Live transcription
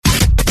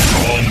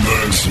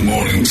Holmbergs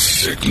Morning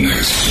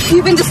Sickness.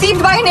 You've been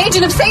deceived by an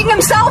agent of Satan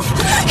himself.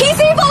 He's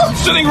evil.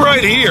 Sitting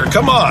right here.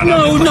 Come on.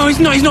 No, he's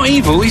not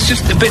evil. He's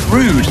just a bit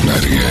rude.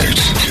 98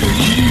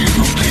 KUPD.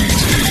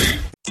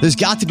 There's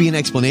got to be an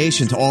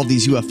explanation to all of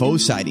these UFO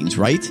sightings,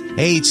 right?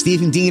 Hey, it's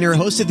Stephen Diener,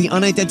 host of the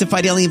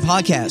Unidentified Alien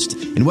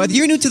Podcast. And whether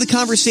you're new to the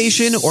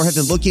conversation or have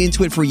been looking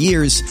into it for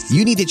years,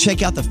 you need to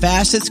check out the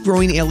fastest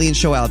growing alien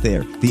show out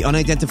there, the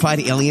Unidentified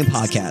Alien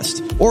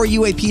Podcast, or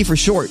UAP for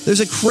short. There's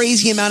a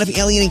crazy amount of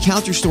alien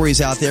encounter stories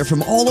out there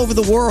from all over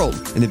the world.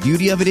 And the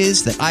beauty of it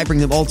is that I bring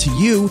them all to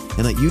you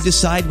and let you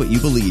decide what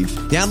you believe.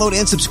 Download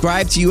and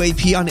subscribe to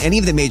UAP on any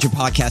of the major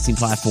podcasting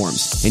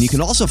platforms. And you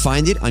can also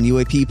find it on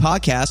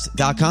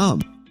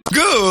UAPpodcast.com.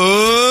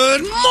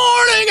 Good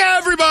morning,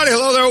 everybody.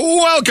 Hello there.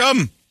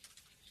 Welcome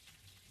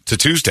to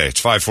Tuesday. It's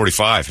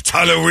 5:45. It's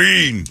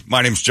Halloween.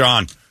 My name's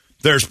John.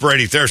 There's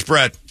Brady. There's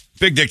Brett.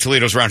 Big Dick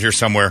Toledo's around here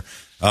somewhere.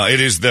 It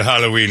is the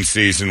Halloween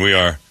season. We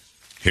are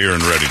here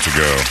and ready to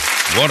go.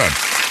 What an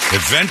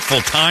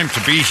eventful time to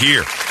be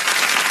here.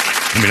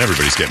 I mean,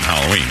 everybody's getting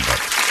Halloween, but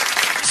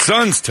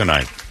Suns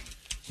tonight.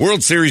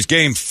 World Series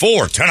Game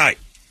 4 tonight.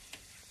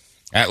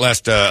 At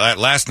last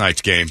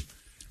night's game.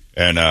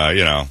 And,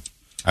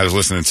 I was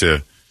listening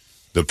to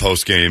the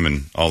post game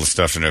and all the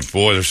stuff, and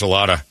boy, there's a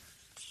lot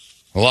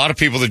of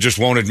people that just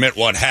won't admit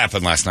what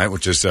happened last night,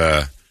 which is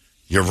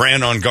you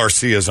ran on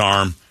Garcia's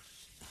arm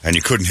and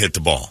you couldn't hit the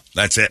ball.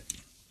 That's it.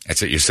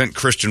 You sent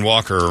Christian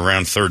Walker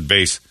around third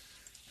base,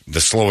 the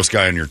slowest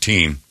guy on your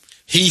team.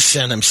 He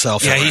sent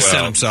himself. Yeah,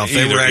 sent himself.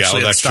 They were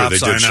actually at the stop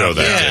sign. They did show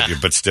that, yeah.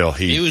 But still,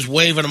 he was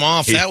waving him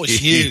off. That was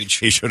huge.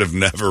 He should have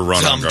never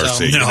run on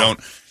Garcia. No.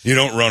 You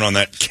don't run on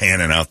that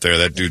cannon out there.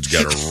 That dude's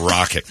got a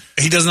rocket.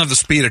 He doesn't have the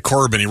speed of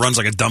Corbin. He runs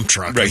like a dump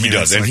truck. Right, he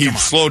does. And he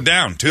slowed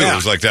down, too. Yeah. It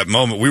was like that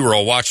moment. We were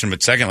all watching him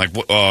at second, like,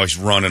 oh, he's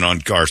running on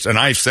Garcia. And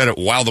I said it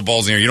while the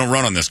ball's in the air. You don't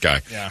run on this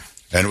guy. Yeah.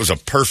 And it was a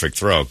perfect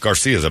throw.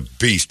 Garcia's a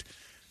beast.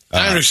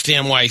 I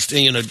understand why he's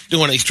doing it.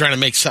 He's trying to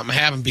make something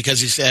happen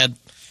because he's had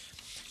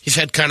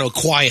kind of a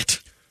quiet.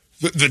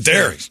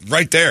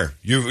 Right there.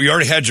 You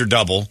already had your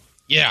double.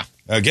 Yeah.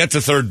 Get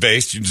to third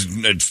base.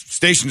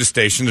 Station to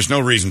station. There's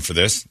no reason for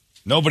this.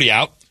 Nobody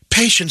out.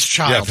 Patience,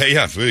 child.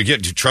 Yeah.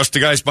 Trust the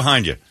guys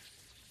behind you.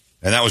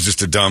 And that was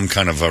just a dumb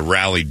kind of a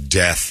rally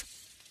death.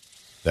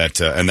 That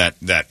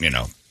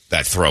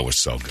throw was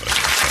so good.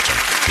 Such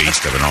a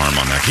beast of an arm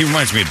on that. He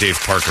reminds me of Dave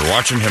Parker.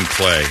 Watching him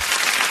play,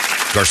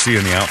 Garcia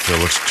in the outfield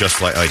looks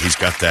just like he's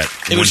got that.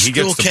 It was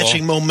still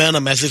catching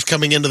momentum as it's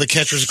coming into the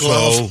catcher's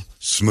glove. So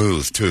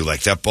smooth, too.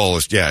 Like that ball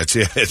is, that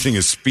thing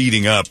is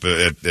speeding up.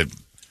 The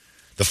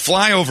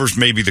flyovers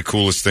may be the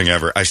coolest thing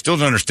ever. I still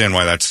don't understand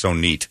why that's so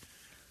neat.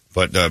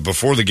 But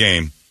before the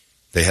game,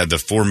 they had the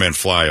 4-man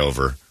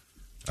flyover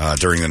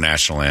during the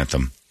national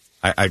anthem.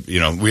 I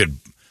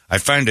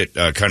find it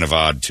kind of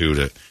odd too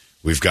that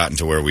we've gotten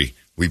to where we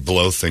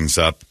blow things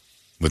up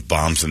with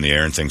bombs in the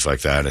air and things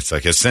like that. It's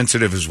like as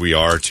sensitive as we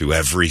are to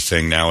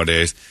everything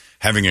nowadays,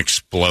 having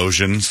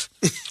explosions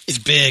is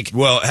big.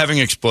 Well, having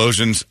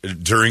explosions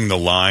during the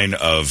line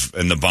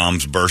and the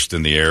bombs burst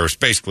in the air, it's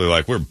basically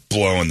like we're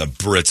blowing the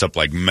Brits up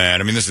like mad.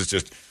 I mean, this is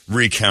just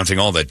recounting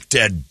all the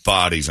dead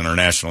bodies in our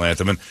national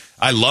anthem. And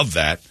I love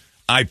that.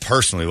 I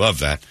personally love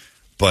that.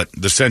 But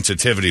the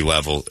sensitivity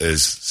level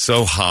is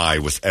so high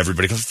with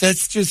everybody. Because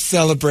that's just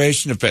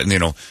celebration of,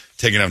 and,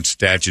 taking out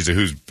statues of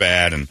who's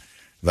bad and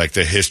like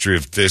the history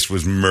of this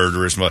was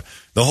murderous.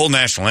 The whole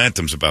national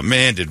anthem's about,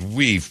 man, did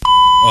we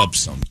up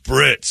some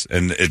Brits.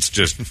 And it's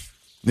just,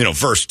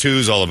 verse 2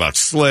 is all about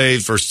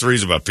slaves. Verse 3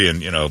 is about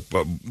being,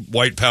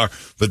 white power.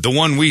 But the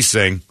one we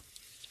sing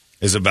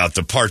is about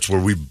the parts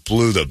where we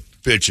blew the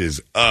bitches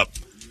up.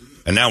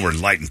 And now we're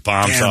lighting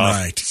bombs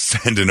off,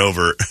 sending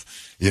over,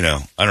 I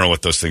don't know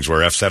what those things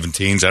were,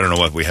 F-17s. I don't know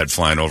what we had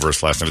flying over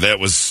us last night. That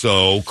was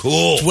so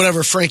cool. It's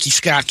whatever Frankie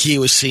Scott Key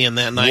was seeing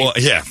that night. Well,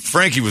 yeah,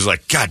 Frankie was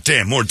like, God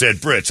damn, more dead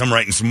Brits. I'm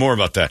writing some more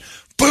about that.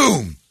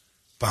 Boom!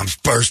 Bombs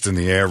burst in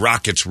the air,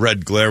 rockets,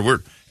 red glare.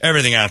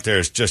 Everything out there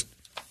is just,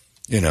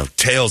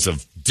 tales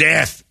of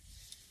death.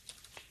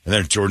 And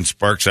then Jordan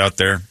Sparks out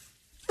there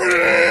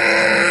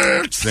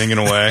singing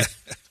away.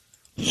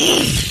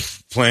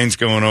 Planes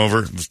going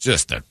over. It was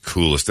just the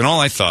coolest. And all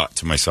I thought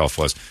to myself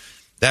was,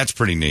 that's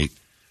pretty neat.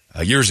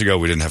 Years ago,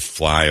 we didn't have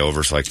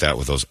flyovers like that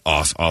with those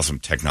awesome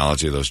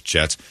technology, those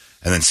jets.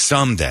 And then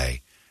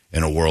someday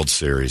in a World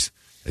Series,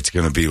 it's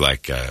going to be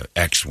like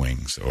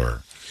X-Wings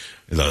or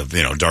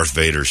Darth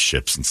Vader's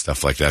ships and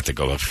stuff like that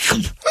go up.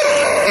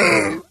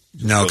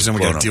 No, because then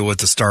we got to deal with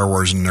the Star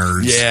Wars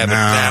nerds. Yeah, but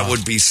that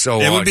would be so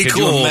It would be Could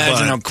cool. you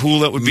imagine how cool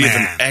that would be if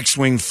an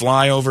X-Wing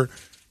flyover?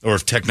 Or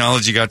if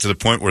technology got to the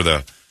point where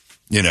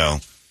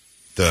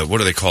what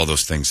do they call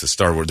those things? The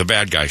Star Wars, the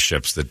bad guy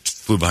ships that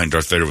flew behind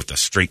Darth Vader with the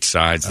straight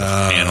sides, the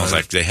panels.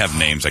 They have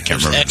names. I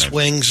can't remember.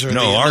 X-Wings?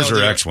 No, ours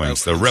are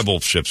X-Wings. The Rebel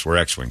ships were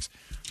X-Wings.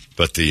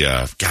 But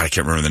I can't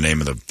remember the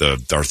name of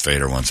the Darth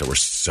Vader ones that were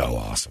so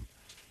awesome.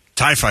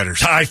 TIE fighters.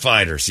 TIE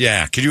fighters,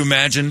 yeah. Could you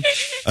imagine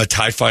a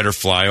TIE fighter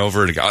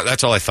flyover?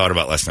 That's all I thought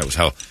about last night was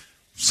how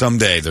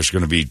someday there's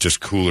going to be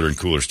just cooler and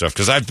cooler stuff.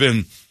 Because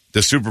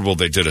the Super Bowl,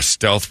 they did a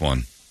stealth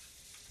one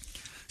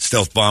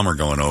stealth bomber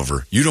going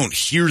over. You don't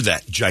hear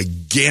that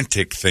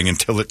gigantic thing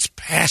until it's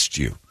past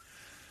you.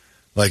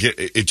 Like,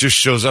 it just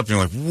shows up, and you're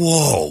like,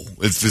 whoa,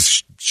 it's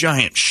this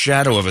giant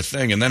shadow of a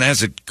thing. And then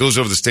as it goes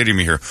over the stadium,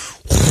 you hear,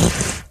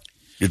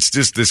 it's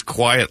just this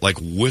quiet, like,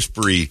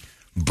 whispery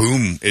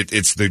boom.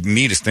 It's the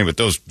neatest thing, but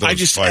those I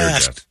just fire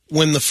asked jets.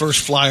 when the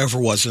first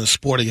flyover was in a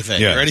sporting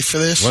event. Yeah. You ready for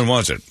this? When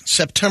was it?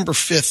 September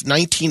 5th,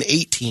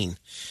 1918.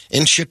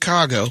 In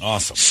Chicago,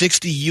 Awesome.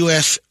 60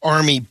 U.S.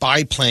 Army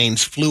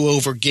biplanes flew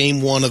over Game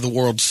 1 of the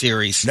World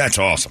Series. That's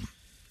awesome.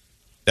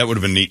 That would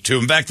have been neat, too.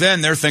 And back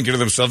then, they're thinking to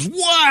themselves,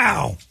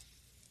 wow,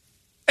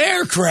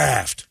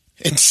 aircraft.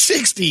 And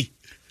 60.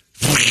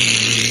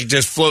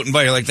 Just floating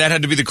by. You're like, that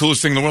had to be the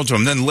coolest thing in the world to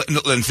them.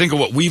 Then think of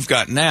what we've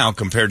got now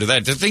compared to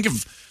that. To think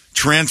of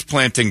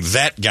transplanting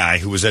that guy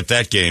who was at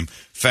that game,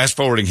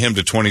 fast-forwarding him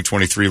to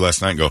 2023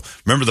 last night and go,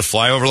 remember the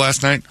flyover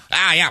last night?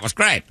 Ah, yeah, it was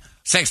great.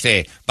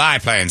 60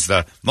 biplanes,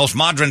 the most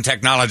modern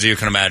technology you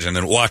can imagine.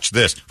 And watch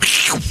this.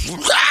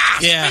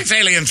 Yeah. Space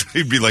aliens.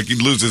 He'd be like,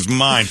 he'd lose his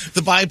mind.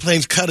 The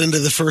biplanes cut into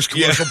the first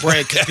commercial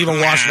break because people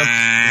watching them.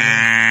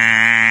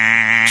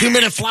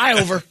 2-minute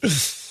flyover.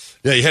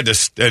 Yeah, you had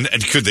to,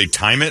 and could they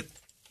time it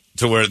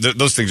to where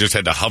those things just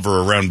had to hover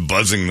around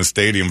buzzing the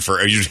stadium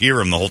for, you'd hear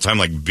them the whole time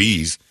like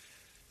bees.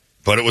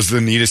 But it was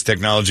the neatest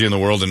technology in the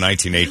world in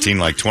 1918.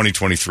 Like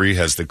 2023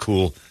 has the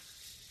cool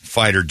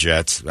fighter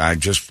jets.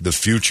 Just the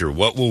future.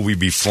 What will we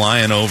be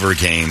flying over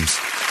games?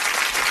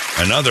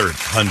 Another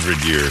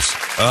 100 years.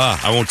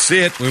 I won't see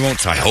it.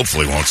 I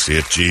hopefully won't see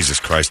it. Jesus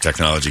Christ,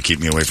 technology, keep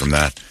me away from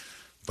that.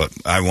 But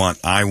I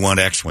want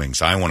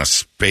X-Wings. I want a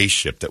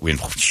spaceship that we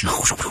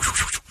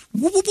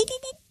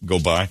go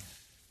by.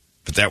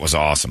 But that was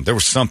awesome. There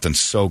was something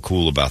so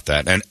cool about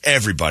that. And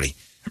everybody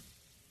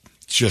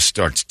just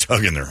starts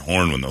tugging their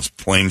horn when those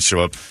planes show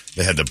up.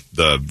 They had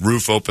the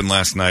roof open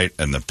last night,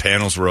 and the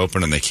panels were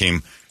open, and they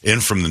came in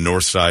from the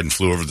north side and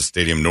flew over the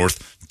stadium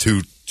north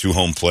to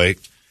home plate.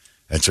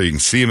 And so you can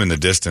see them in the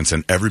distance,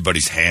 and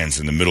everybody's hands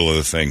in the middle of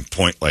the thing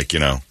point like,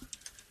 it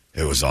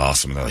was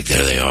awesome. And they're like,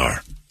 there they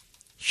are.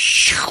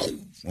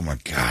 Oh, my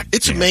God.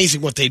 It's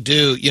amazing what they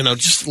do.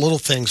 Just little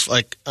things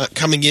like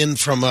coming in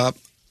from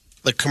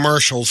the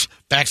commercials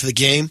back to the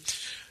game.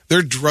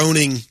 They're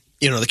droning,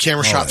 the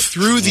camera shot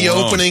through the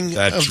opening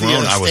that of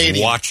drone. the I was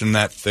stadium. watching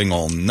that thing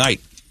all night.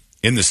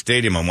 In the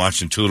stadium, I'm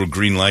watching two little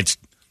green lights.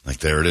 Like,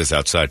 there it is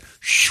outside.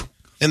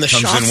 And the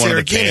Comes shots in one there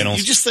of the again, panels.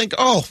 you just think,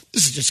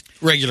 this is just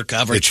regular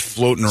coverage. It's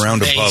floating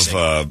around amazing.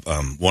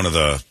 above one of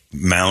the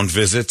mound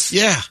visits.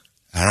 Yeah.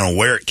 I don't know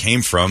where it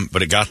came from,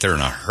 but it got there in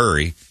a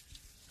hurry.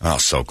 Oh,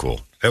 so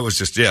cool. It was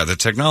just, the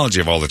technology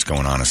of all that's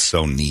going on is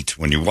so neat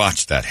when you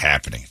watch that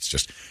happening. It's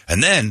just,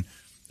 and then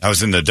I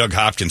was in Doug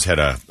Hopkins had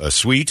a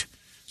suite,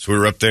 so we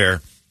were up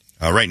there.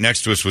 Right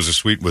next to us was a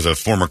suite with a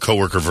former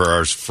coworker of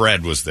ours,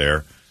 Fred, was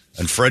there.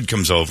 And Fred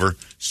comes over,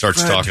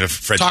 starts talking to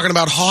Fred. Talking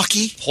about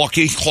hockey?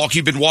 Hockey,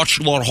 been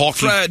watching a lot of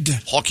hockey. Fred.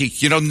 Hockey.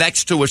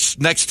 Next to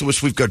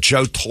us we've got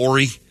Joe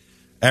Torre,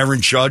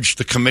 Aaron Judge,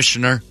 the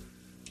commissioner,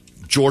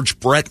 George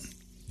Brett,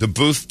 the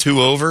booth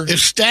 2 over.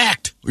 It's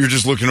stacked. We were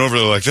just looking over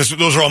like,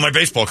 those are all my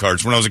baseball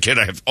cards. When I was a kid,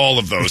 I have all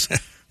of those.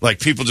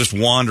 Like people just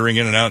wandering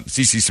in and out.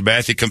 CC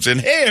Sabathia comes in.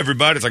 Hey,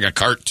 everybody. It's like a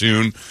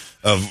cartoon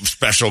of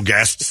special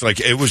guests.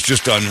 Like it was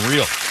just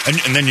unreal.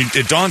 And then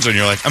it dawns on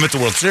you, like, I'm at the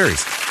World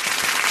Series.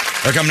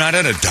 Like, I'm not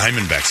at a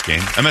Diamondbacks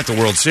game. I'm at the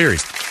World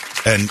Series.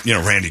 And,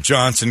 Randy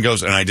Johnson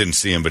goes, and I didn't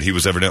see him, but he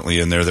was evidently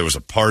in there. There was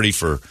a party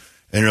and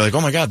you're like,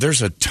 oh, my God,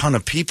 there's a ton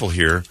of people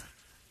here,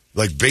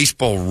 like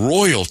baseball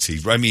royalty.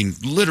 I mean,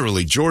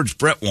 literally, George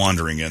Brett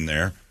wandering in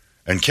there.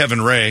 And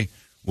Kevin Ray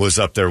was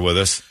up there with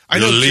us. I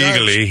know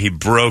Illegally, he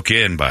broke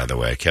in, by the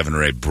way. Kevin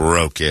Ray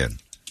broke in.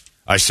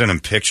 I sent him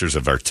pictures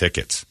of our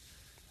tickets,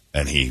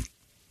 and he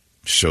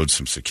showed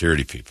some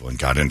security people and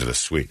got into the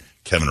suite.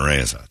 Kevin Ray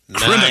is a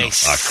criminal.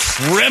 A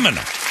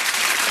criminal.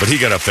 But he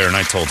got up there, and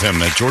I told him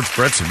that George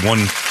Brett's one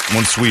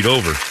suite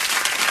over.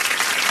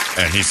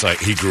 And he's like,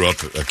 he grew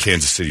up a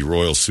Kansas City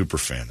Royals super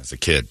fan as a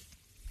kid.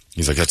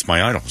 He's like, that's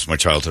my idol. It's my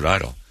childhood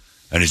idol.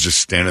 And he's just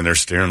standing there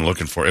staring,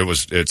 looking for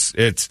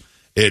it.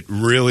 It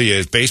really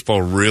is.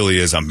 Baseball really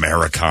is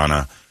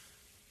Americana.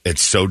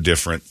 It's so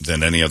different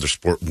than any other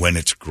sport when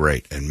it's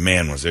great. And,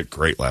 man, was it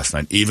great last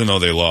night, even though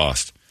they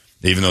lost.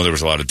 Even though there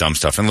was a lot of dumb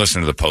stuff. And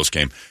listen to the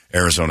postgame,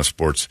 Arizona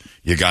sports,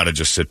 you got to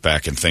just sit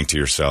back and think to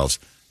yourselves,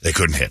 they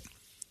couldn't hit.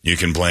 You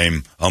can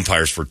blame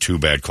umpires for 2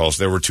 bad calls.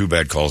 There were 2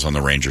 bad calls on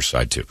the Rangers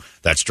side, too.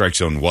 That strike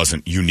zone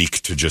wasn't unique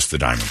to just the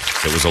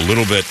Diamondbacks. It was a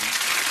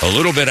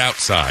little bit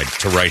outside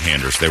to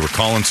right-handers. They were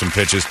calling some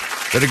pitches.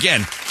 But,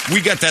 again, we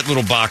got that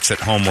little box at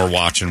home we're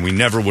watching. We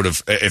never would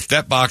have – if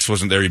that box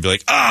wasn't there, you'd be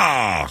like,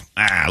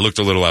 looked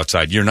a little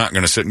outside. You're not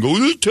going to sit and go,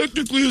 this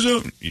technically is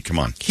out. Come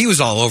on. He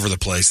was all over the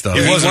place, though.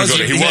 He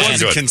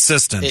wasn't good.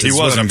 Consistent. He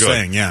wasn't good.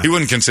 Saying, yeah. He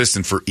wasn't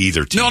consistent for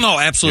either team. No,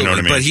 absolutely. You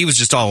know what I mean? But he was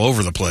just all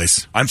over the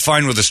place. I'm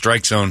fine with a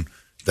strike zone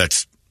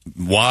that's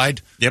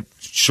wide,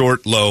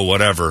 short, low,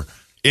 whatever.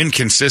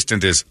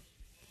 Inconsistent is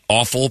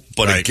awful,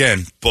 but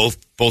again, both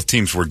both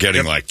teams were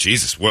getting like,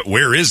 Jesus,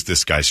 where is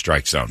this guy's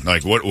strike zone?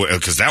 Like, what?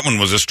 Because that one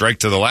was a strike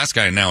to the last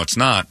guy, and now it's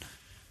not.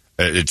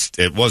 It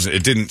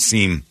didn't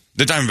seem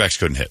the Diamondbacks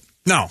couldn't hit.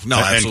 No,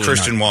 absolutely and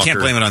Christian not. Walker Can't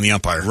blame it on the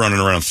umpire running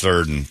around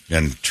third and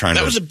trying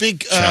that to. was a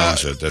big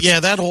challenge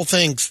it. that whole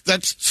thing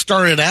that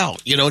started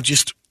out.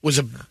 Just was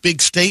a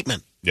big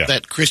statement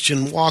that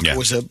Christian Walker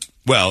was a.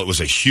 Well, it was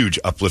a huge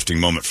uplifting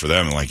moment for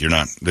them. Like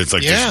it's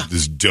like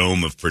this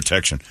dome of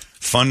protection.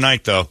 Fun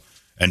night though,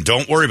 and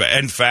don't worry about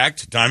it. In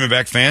fact,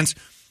 Diamondback fans,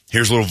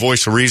 here's a little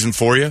voice of reason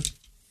for you.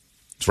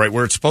 It's right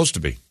where it's supposed to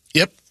be.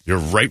 Yep, you're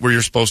right where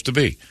you're supposed to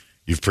be.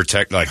 You've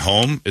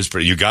home is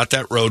pretty. You got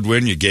that road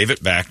win. You gave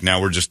it back.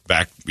 Now we're just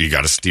back. You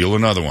got to steal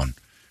another one.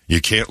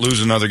 You can't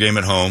lose another game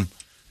at home.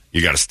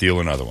 You got to steal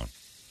another one.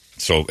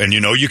 So, and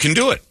you can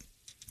do it.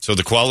 So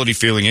the quality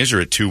feeling is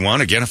you're at 2-1.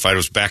 Again, if I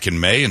was back in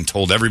May and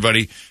told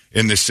everybody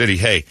in this city,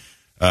 hey,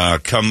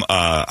 come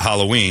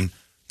Halloween,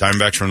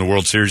 Diamondbacks are in the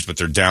World Series, but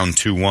they're down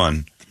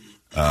 2-1.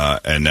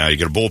 And now you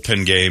get a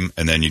bullpen game,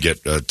 and then you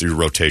get your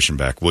rotation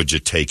back. Would you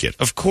take it?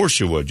 Of course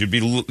you would. You'd be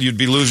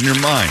losing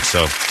your mind.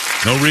 So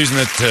no reason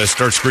to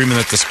start screaming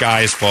that the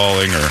sky is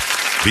falling or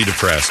be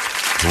depressed.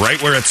 It's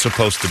right where it's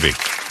supposed to be.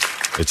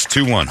 It's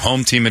 2-1.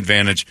 Home team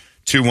advantage.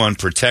 2-1.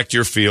 Protect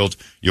your field.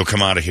 You'll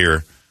come out of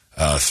here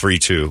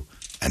 3-2.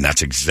 And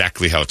that's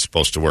exactly how it's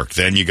supposed to work.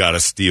 Then you got to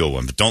steal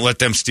one. But don't let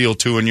them steal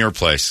two in your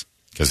place,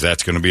 because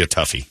that's going to be a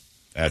toughie.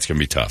 That's going to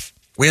be tough.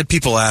 We had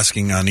people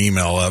asking on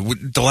email,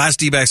 the last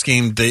D-backs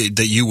game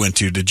that you went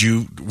to,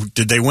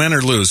 did they win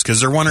or lose? Because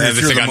they're wondering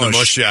if you're the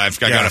mush. I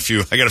got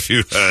a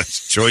few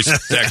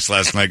choice texts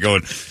last night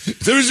going,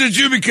 there was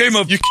you became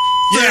a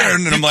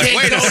and I'm like,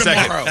 wait a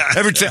second.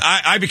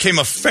 I became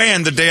a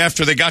fan the day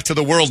after they got to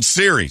the World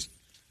Series.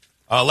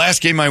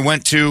 Last game I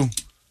went to,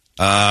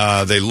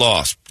 they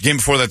lost. Game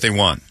before that, they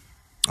won.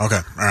 Okay,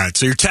 all right.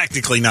 So you're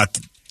technically not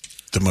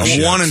the mush.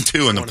 I'm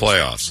 1-2 in the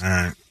playoffs. All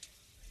right.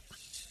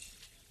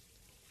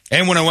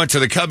 And when I went to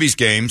the Cubbies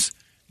games,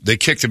 they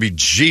kicked the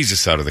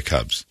bejesus out of the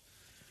Cubs.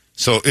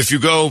 So if you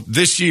go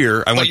this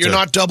year, But you're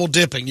not double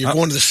dipping. You're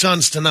going to the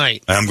Suns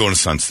tonight. I'm going to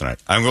Suns tonight.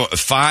 I'm going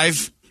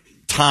 5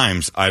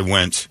 times I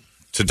went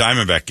to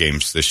Diamondback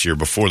games this year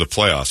before the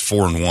playoffs.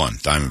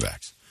 4-1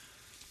 Diamondbacks.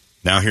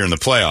 Now here in the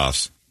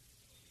playoffs,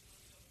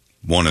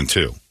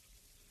 1-2.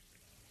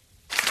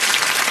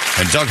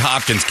 And Doug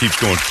Hopkins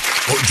keeps going,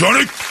 oh,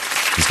 Johnny?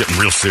 He's getting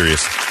real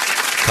serious.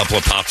 Couple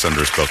of pops under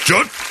his belt.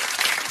 John?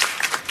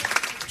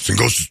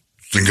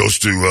 Thing goes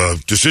to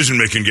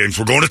decision-making games.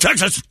 We're going to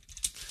Texas.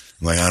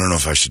 I'm like, I don't know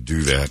if I should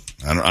do that.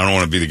 I don't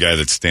want to be the guy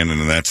that's standing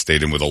in that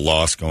stadium with a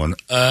loss going,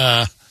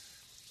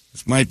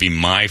 this might be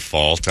my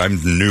fault.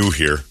 I'm new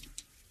here.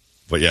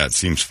 But, yeah, it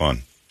seems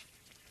fun.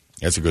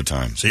 It's a good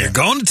time. So you're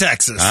going to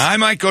Texas. I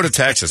might go to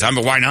Texas.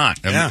 But why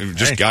not? I've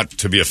just got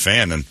to be a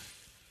fan. And,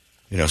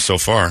 so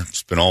far,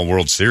 it's been all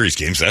World Series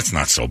games. That's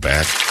not so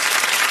bad.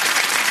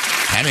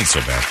 That ain't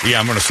so bad.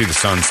 Yeah, I'm going to see the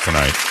Suns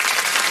tonight.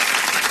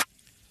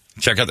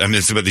 Check out,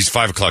 these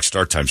 5 o'clock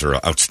start times are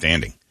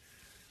outstanding.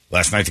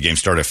 Last night the game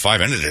started at 5,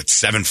 ended at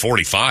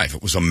 7:45.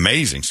 It was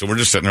amazing. So we're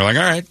just sitting there like,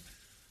 all right.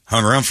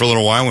 Hung around for a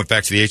little while, went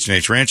back to the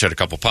H&H Ranch, had a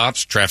couple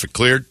pops, traffic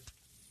cleared.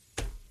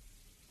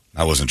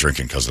 I wasn't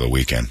drinking because of the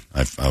weekend.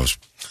 I was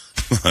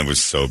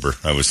sober.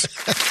 I was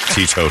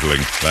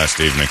teetotaling last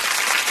evening.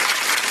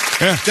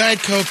 Yeah.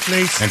 Diet Coke,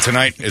 please. And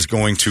tonight is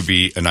going to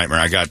be a nightmare.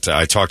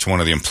 I talked to one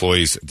of the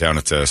employees down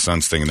at the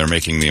Suns thing, and they're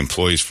making the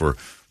employees for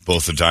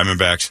both the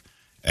Diamondbacks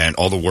and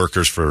all the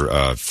workers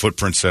for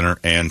Footprint Center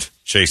and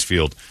Chase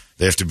Field,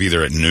 they have to be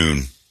there at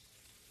noon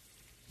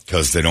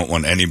because they don't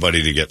want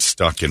anybody to get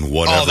stuck in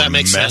whatever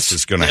mess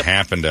is going to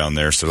happen down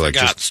there. So they're like,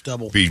 just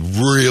be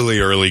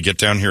really early, get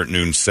down here at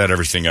noon, set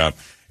everything up.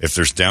 If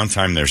there's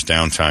downtime, there's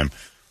downtime.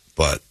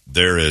 But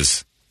there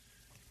is,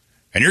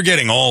 and you're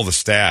getting all the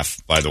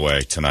staff, by the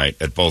way, tonight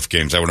at both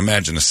games. I would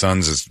imagine the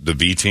Suns is the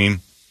B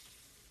team.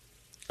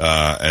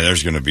 And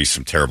there's going to be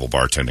some terrible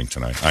bartending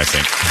tonight, I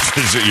think.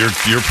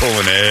 You're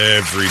pulling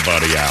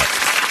everybody out.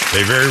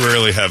 They very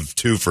rarely have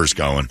twofers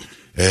going.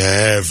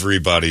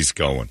 Everybody's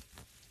going.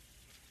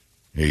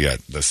 You got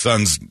the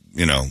Suns,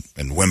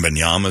 and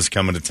Wembanyama's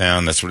coming to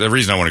town. That's the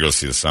reason I want to go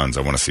see the Suns.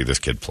 I want to see this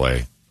kid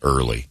play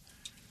early.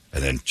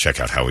 And then check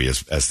out how he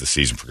is as the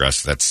season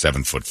progresses. That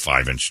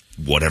 7'5"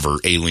 whatever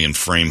alien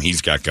frame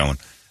he's got going.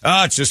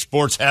 It's just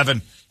sports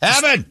heaven.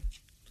 Heaven!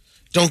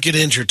 Don't get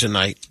injured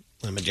tonight.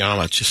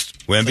 Wembanyama,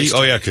 just Wemby?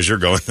 Oh, yeah, because you're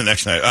going the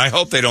next night. I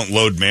hope they don't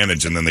load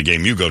manage and then the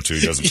game you go to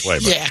he doesn't play.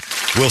 But yeah.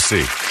 We'll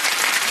see.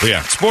 But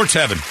yeah, sports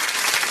heaven.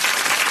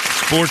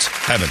 Sports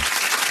heaven.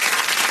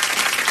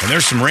 And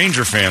there's some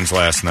Ranger fans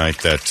last night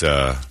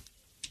that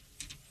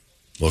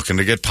looking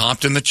to get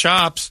popped in the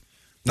chops.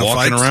 No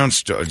walking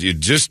fights? Around.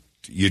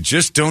 You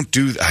just don't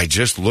do. I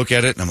just look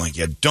at it and I'm like,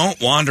 don't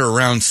wander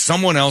around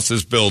someone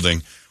else's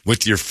building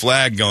with your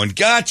flag going,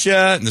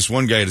 gotcha. And this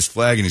one guy had his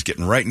flag and he's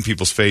getting right in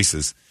people's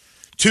faces.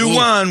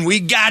 2-1, we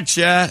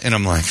gotcha. And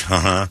I'm like,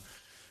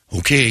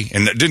 okay.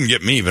 And that didn't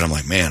get me, but I'm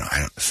like, man,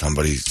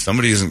 somebody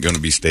isn't going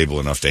to be stable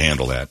enough to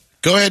handle that.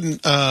 Go ahead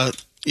and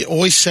You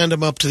always send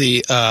them up to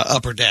the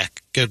upper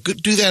deck. Go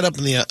do that up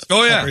in the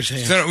upper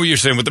Is that what you're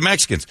saying with the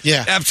Mexicans?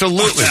 Yeah.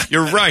 Absolutely.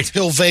 You're right.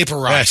 He'll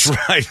vaporize.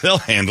 That's right. They'll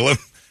handle him.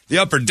 The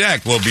upper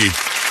deck will be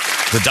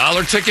the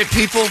dollar ticket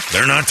people.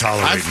 They're not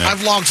tolerating it.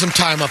 I've logged some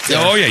time up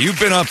there. Oh, yeah. You've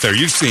been up there.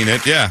 You've seen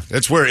it. Yeah.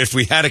 That's where, if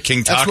we had a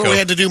King Taco. That's where we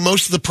had to do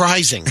most of the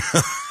prizing.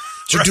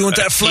 You're doing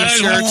that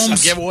flag,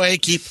 Holmes. Giveaway,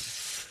 keep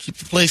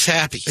the place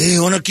happy. Hey,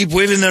 you want to keep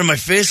waving that in my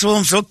face,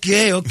 Holmes?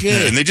 Okay.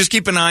 And they just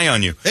keep an eye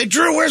on you. Hey,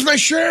 Drew, where's my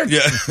shirt?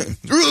 Yeah.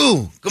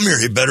 Drew, come here.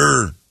 Hey,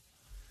 better.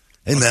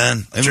 Hey,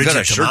 man. I haven't got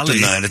a shirt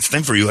tonight. It's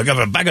time for you. I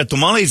got a bag of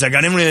tamales. I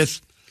got him with.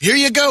 Here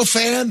you go,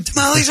 fan.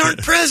 Tamales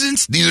aren't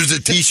presents. Neither's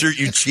a T-shirt,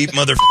 you cheap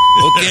mother.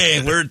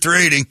 Okay, we're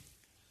trading.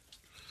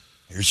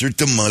 Here's your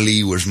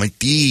tamale. Where's my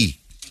tea?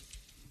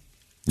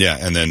 Yeah,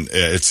 and then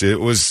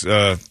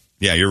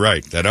yeah, you're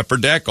right. That upper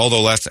deck,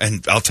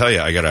 and I'll tell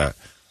you, I got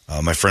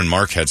my friend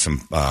Mark had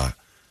some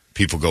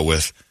people go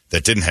with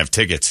that didn't have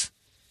tickets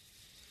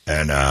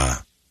and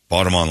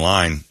bought them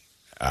online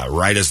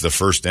right as the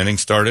first inning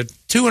started.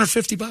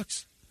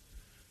 $250.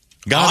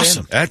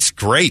 Awesome. That's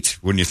great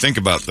when you think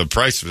about the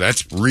price.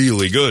 That's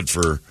really good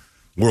for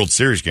World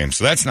Series games.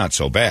 So that's not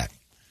so bad.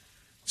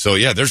 So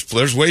yeah,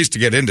 there's ways to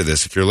get into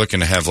this if you're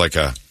looking to have like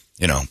a,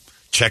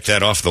 check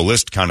that off the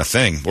list kind of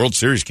thing. World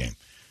Series game,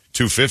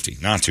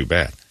 $250, not too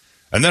bad.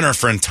 And then our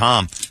friend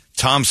Tom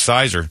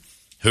Sizer,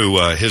 who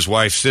his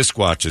wife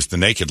Sisquatch is the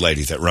naked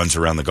lady that runs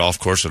around the golf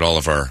course at all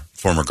of our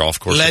former golf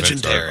course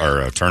legendary events,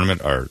 our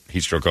tournament, our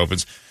Heat Stroke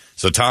Opens.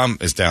 So Tom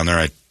is down there.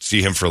 I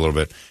see him for a little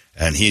bit.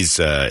 And his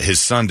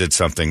son did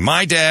something.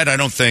 My dad, I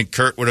don't think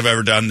Kurt would have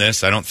ever done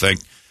this. I don't think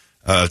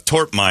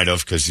Torp might have,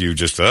 because you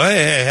just,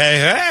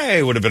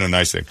 hey, would have been a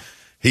nice thing.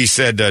 He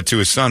said to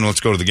his son, let's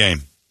go to the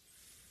game.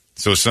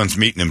 So his son's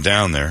meeting him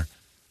down there.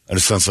 And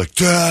his son's like,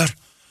 Dad,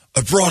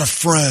 I brought a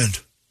friend.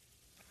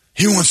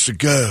 He wants to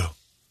go.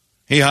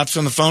 He hops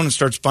on the phone and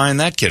starts buying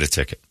that kid a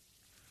ticket.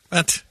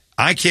 What?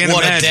 I can't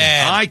what imagine.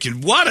 A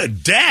dad. What a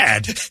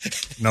dad.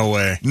 No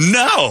way.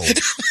 No.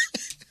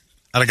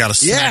 I'd have got a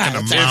smack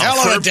in the mouth.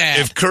 Hell of a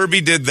dad. If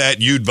Kirby did that,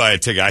 you'd buy a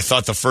ticket. I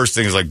thought the first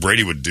thing is like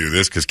Brady would do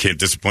this because can't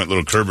disappoint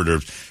little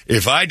Kerberders.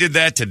 If I did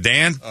that to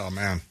Dan, oh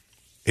man,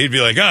 he'd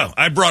be like, "Oh,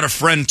 I brought a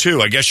friend too.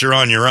 I guess you're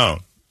on your own."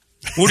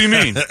 What do you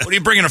mean? What are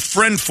you bringing a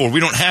friend for? We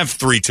don't have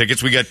 3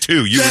 tickets. We got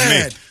 2. You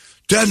and me.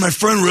 Dad, my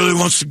friend really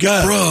wants to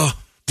go.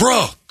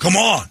 Bro, come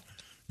on.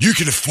 You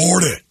can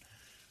afford it.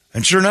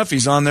 And sure enough,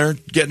 he's on there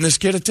getting this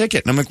kid a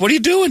ticket. And I'm like, what are you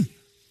doing?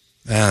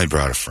 He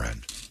brought a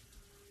friend.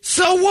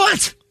 So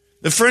what?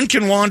 The friend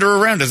can wander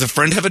around. Does a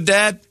friend have a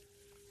dad?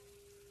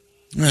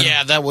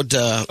 Yeah, that would,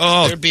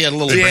 there'd be a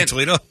little... Dan,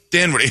 Toledo?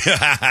 Dan would...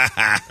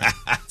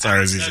 Sorry,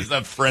 it was easy. Does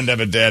a friend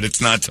have a dad?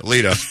 It's not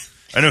Toledo.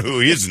 I know who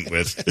he isn't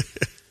with.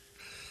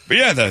 But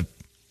yeah,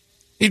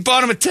 he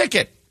bought him a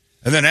ticket.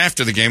 And then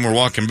after the game, we're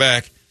walking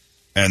back,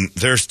 and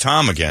there's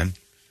Tom again.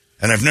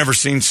 And I've never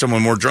seen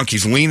someone more drunk.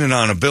 He's leaning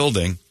on a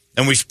building,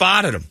 and we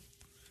spotted him.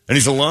 And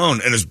he's alone,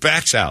 and his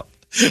back's out.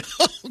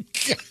 Oh,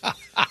 God.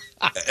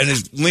 And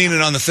he's leaning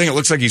on the thing. It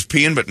looks like he's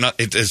peeing, but not.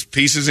 His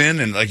piece is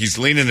in, and like he's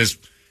leaning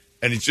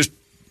and he's just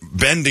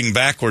bending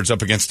backwards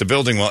up against the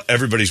building while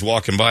everybody's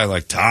walking by.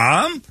 Like,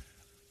 Tom,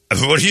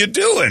 what are you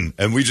doing?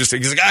 And he's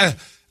like,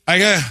 I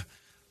got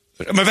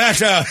my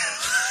back's out.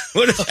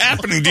 What is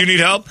happening? Do you need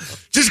help?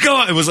 Just go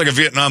on. It was like a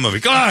Vietnam movie.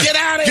 Go on. Get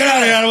out of here. Get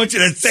out of here. I don't want you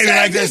to say me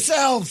like this.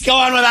 Yourself. Go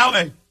on without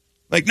me.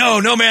 Like,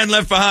 no man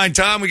left behind,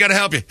 Tom. We got to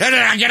help you. Get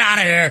out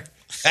of here.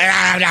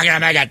 I'm not going to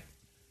make it.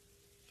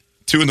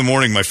 2 in the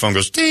morning, my phone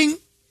goes, ding.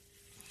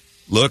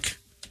 Look.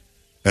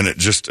 And it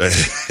just,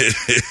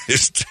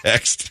 his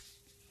text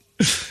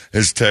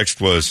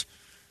was,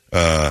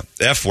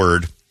 F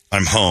word,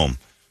 I'm home.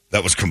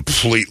 That was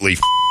completely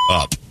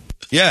up.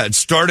 Yeah, it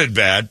started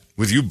bad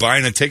with you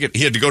buying a ticket.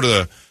 He had to go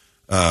to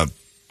the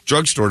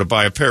drugstore to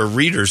buy a pair of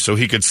readers so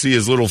he could see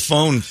his little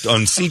phone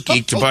on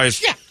SeatGeek to buy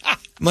his... I'm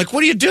like,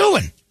 what are you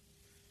doing?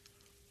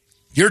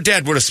 Your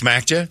dad would have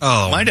smacked you.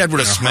 Oh, my dad would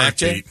have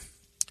smacked you.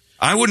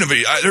 I wouldn't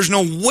have... there's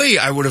no way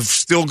I would have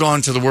still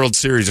gone to the World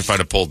Series if I'd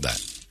have pulled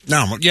that.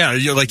 No, yeah,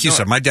 like you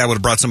said, my dad would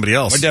have brought somebody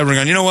else. My dad would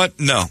have gone, you know what?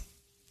 No.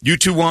 You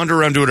two wander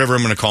around, do whatever.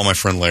 I'm going to call my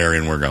friend Larry,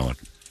 and we're going.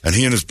 And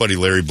he and his buddy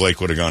Larry Blake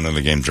would have gone to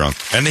the game drunk.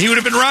 And he would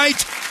have been right.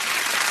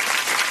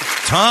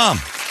 Tom,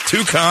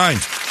 too kind.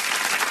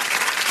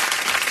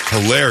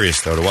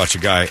 Hilarious, though, to watch a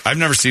guy. I've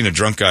never seen a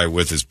drunk guy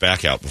with his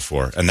back out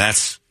before, and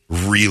that's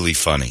really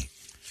funny.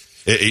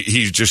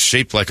 He's just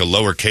shaped like a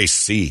lowercase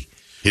C.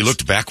 He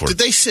looked backward. Did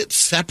they sit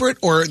separate,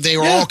 or they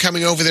were all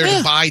coming over there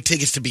to buy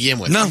tickets to begin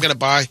with? No. I'm going to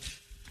buy...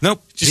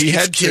 Nope. Just he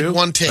had kid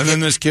 1 ticket. And then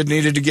this kid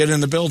needed to get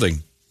in the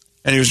building.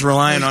 And he was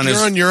relying on his...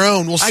 You're on your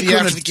own. We'll see you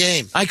after the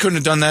game. I couldn't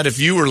have done that if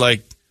you were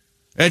like,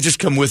 hey, just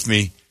come with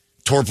me.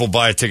 Torp will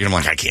buy a ticket. I'm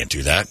like, I can't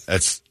do that.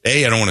 That's,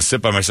 A, I don't want to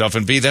sit by myself,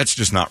 and B, that's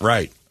just not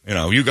right. You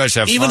know, you guys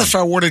have Even fun. if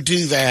I were to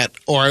do that,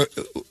 or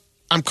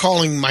I'm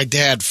calling my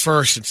dad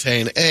first and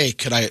saying, hey,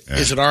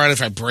 is it all right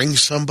if I bring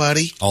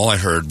somebody? All I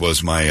heard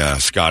was my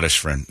Scottish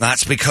friend.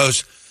 That's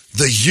because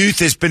the youth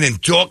has been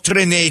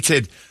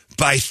indoctrinated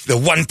by the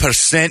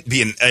 1%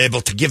 being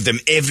able to give them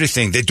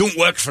everything. They don't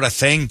work for a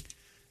thing. And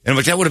I'm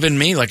like, that would have been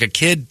me, like a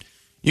kid.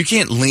 You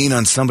can't lean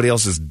on somebody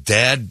else's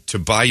dad to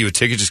buy you a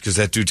ticket just because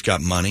that dude's got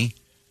money.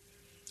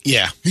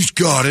 Yeah. He's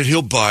got it.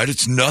 He'll buy it.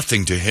 It's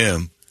nothing to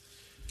him.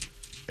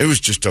 It was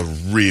just a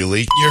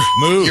really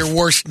move. Your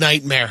worst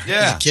nightmare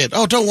as a kid.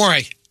 Oh, don't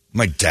worry.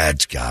 My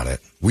dad's got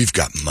it. We've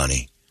got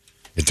money.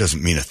 It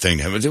doesn't mean a thing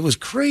to him. It was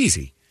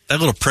crazy. That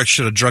little prick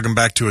should have drug him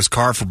back to his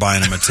car for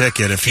buying him a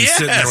ticket if he's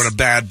sitting there with a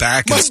bad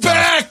back and stuff.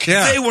 My back!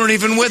 Yeah. They weren't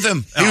even with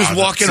him. He was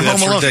walking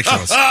home alone.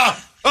 Ridiculous. Oh,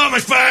 my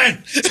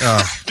spine!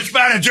 My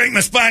spine, I drank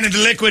my spine into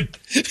liquid.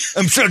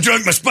 I'm so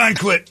drunk, my spine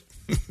quit.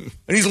 And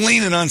he's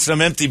leaning on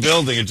some empty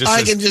building. It just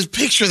I can just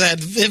picture that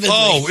vividly.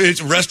 Oh,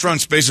 it's restaurant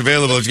space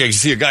available. You can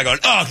see a guy going,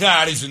 oh,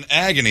 God, he's in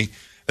agony.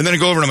 And then I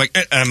go over and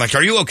I'm like,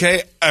 are you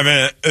okay? I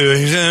mean,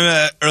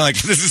 or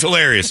like, this is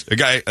hilarious.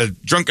 A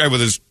drunk guy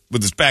with his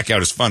back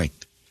out is funny.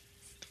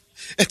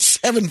 At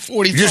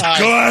 7:45. Just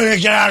go out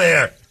and get out of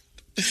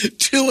here.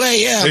 2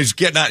 a.m. He's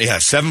getting out. Yeah,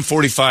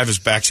 7:45, his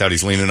back's out.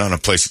 He's leaning on a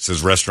place that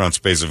says restaurant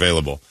space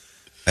available.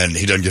 And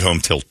he doesn't get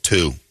home till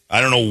 2. I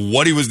don't know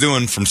what he was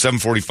doing from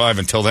 7:45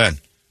 until then.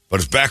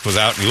 But his back was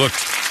out and he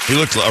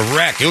looked a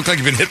wreck. He looked like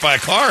he'd been hit by a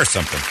car or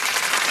something.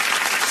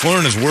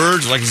 Slurring his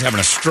words like he's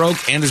having a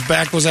stroke and his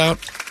back was out.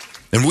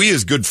 And we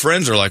as good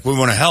friends are like, we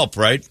want to help,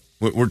 right?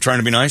 We're trying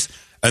to be nice.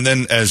 And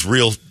then as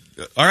real,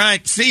 all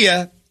right, see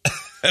ya.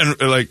 And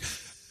like,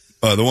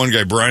 the one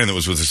guy, Brian, that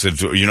was with us said,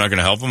 you're not going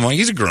to help him? I'm like,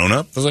 he's a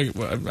grown-up. I was like,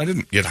 well, I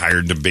didn't get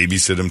hired to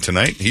babysit him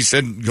tonight. He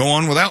said, go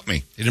on without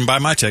me. He didn't buy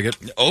my ticket.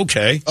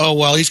 Okay. Oh,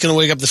 well, he's going to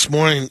wake up this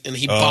morning and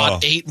he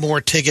bought 8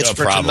 more tickets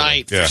for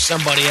tonight for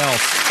somebody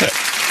else.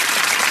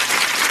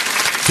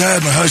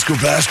 Dad, my high school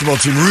basketball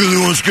team really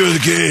wants to go to the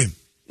game.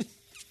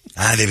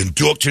 They've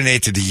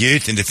indoctrinated the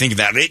youth into thinking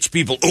that rich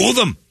people owe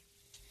them.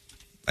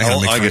 I got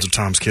to make friends with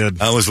Tom's kid.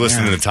 I was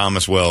listening to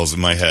Thomas Wells in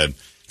my head.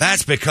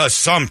 That's because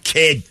some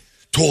kid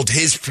told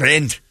his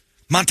friend,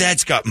 my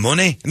dad's got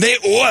money, and they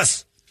owe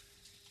us.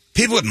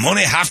 People with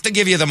money have to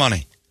give you the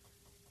money.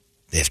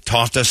 They've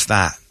taught us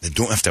that. They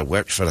don't have to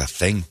work for a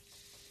thing.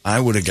 I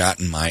would have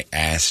gotten my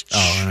ass chewed.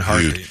 Oh, in a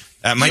heartbeat.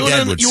 My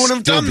dad would You wouldn't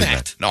have done do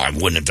that. No, I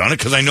wouldn't have done it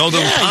because I know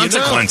the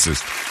consequences.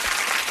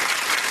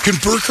 Can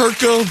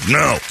Burkhart go?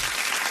 No.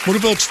 What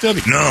about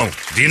Stubby? No.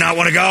 Do you not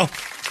want to go?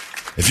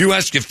 If you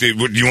ask do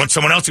you want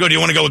someone else to go, do you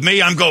want to go with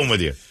me? I'm going with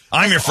you.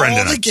 I'm your friend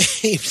tonight. All the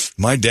games.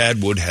 My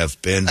dad would have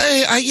been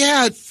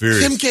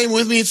furious. Tim came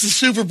with me. It's the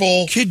Super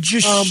Bowl. Kid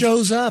just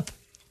shows up.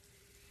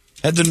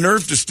 Had the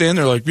nerve to stand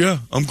there like, yeah,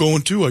 I'm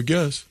going too, I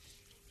guess.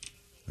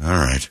 All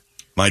right.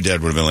 My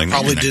dad would have been like,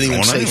 probably didn't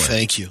even say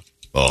thank you.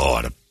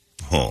 Oh,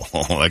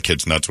 that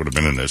kid's nuts would have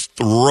been in his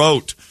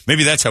throat.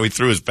 Maybe that's how he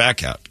threw his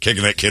back out,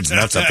 kicking that kid's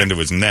nuts up into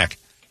his neck.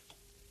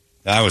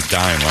 I was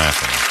dying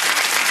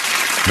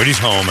laughing. But he's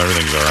home.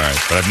 Everything's all right.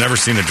 But I've never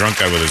seen a drunk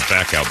guy with his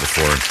back out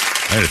before.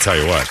 I had to tell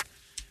you what.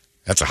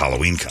 That's a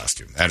Halloween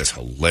costume. That is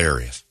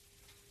hilarious.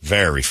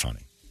 Very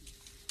funny.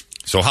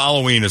 So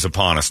Halloween is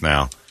upon us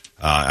now.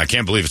 I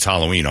can't believe it's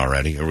Halloween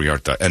already. Here we are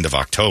at the end of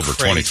October,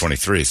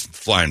 2023. It's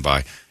flying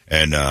by.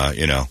 And,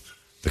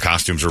 the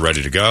costumes are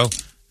ready to go.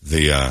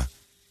 The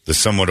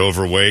somewhat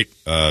overweight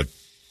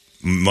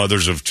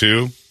mothers of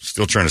 2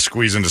 still trying to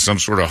squeeze into some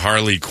sort of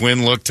Harley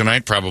Quinn look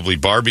tonight. Probably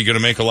Barbie going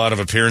to make a lot of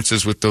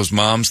appearances with those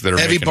moms that are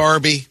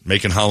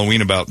making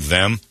Halloween about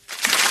them.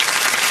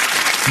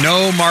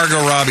 No Margot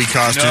Robbie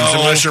costumes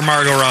unless you're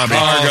Margot Robbie.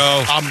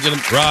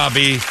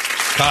 Robbie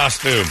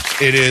costumes.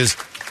 It is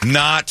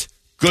not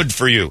good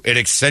for you. It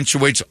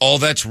accentuates all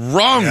that's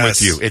wrong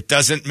with you. It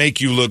doesn't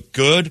make you look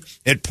good.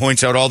 It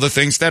points out all the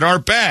things that are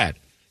bad.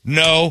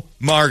 No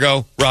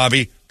Margot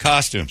Robbie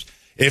costumes.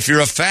 If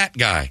you're a fat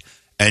guy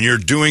and you're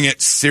doing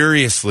it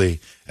seriously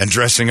and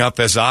dressing up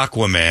as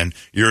Aquaman,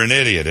 you're an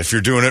idiot. If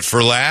you're doing it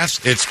for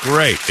laughs, it's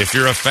great. If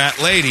you're a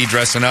fat lady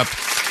dressing up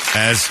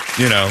as,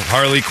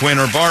 Harley Quinn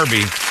or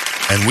Barbie,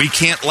 and we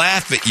can't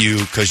laugh at you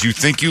because you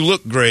think you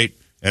look great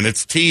and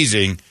it's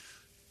teasing,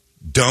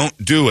 don't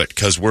do it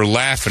because we're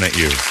laughing at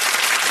you.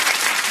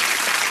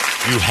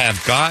 You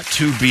have got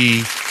to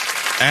be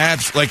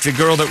like the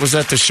girl that was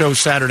at the show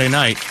Saturday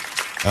night,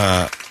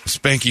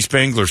 Spanky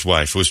Spangler's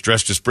wife, who was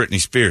dressed as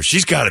Britney Spears.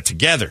 She's got it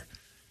together.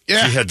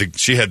 Yeah.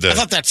 She had the. I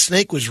thought that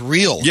snake was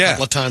real. Yeah. A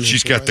couple of times.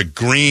 She's got the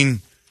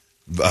green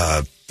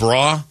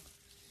bra.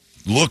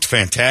 Looked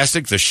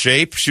fantastic. The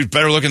shape. She was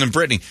better looking than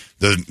Britney.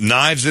 The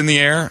knives in the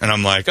air. And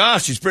I'm like,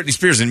 she's Britney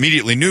Spears.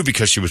 Immediately knew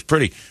because she was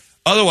pretty.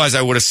 Otherwise,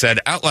 I would have said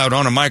out loud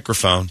on a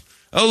microphone,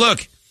 oh,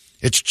 look,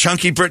 it's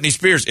chunky Britney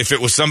Spears if it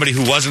was somebody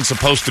who wasn't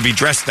supposed to be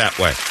dressed that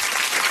way.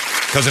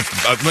 Because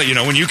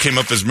if, when you came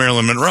up as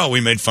Marilyn Monroe,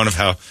 we made fun of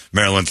how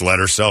Marilyn's let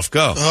herself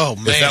go. Oh,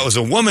 man. If that was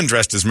a woman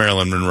dressed as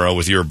Marilyn Monroe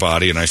with your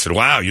body, and I said,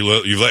 wow, you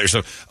let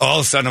yourself, all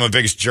of a sudden I'm the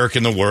biggest jerk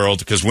in the world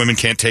because women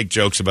can't take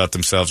jokes about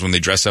themselves when they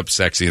dress up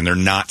sexy and they're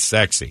not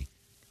sexy.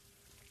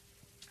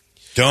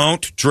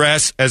 Don't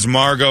dress as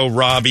Margot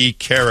Robbie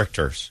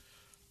characters.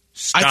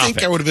 Stop I think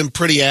it. I would have been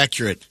pretty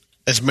accurate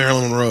as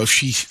Marilyn Monroe if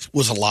she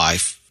was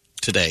alive.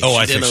 today. Oh,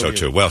 I think so,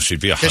 too. Well, she'd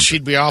be 100. Because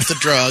she'd be off the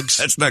drugs.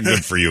 That's not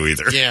good for you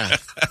either. Yeah.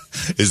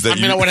 I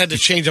would have had to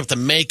change up the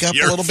makeup a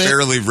little bit.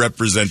 Fairly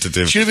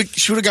representative. She would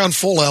have gone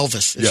full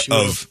Elvis.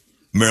 Of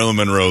Marilyn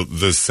Monroe,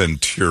 the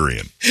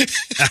Centurion.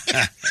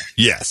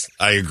 Yes,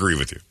 I agree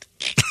with you.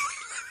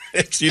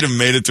 If she'd have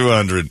made it to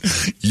 100,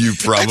 you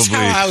probably... That's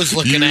how I was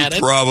looking at it.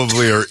 You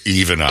probably are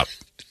even up.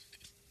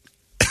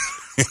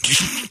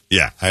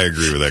 Yeah, I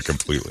agree with that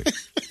completely.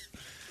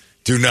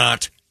 Do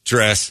not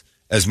dress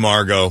as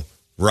Margot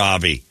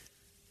Robbie.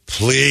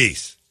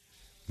 Please.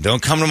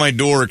 Don't come to my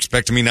door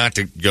expecting me not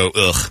to go,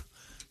 ugh,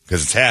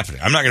 because it's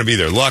happening. I'm not going to be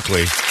there,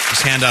 luckily.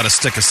 Just hand out a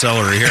stick of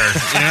celery here.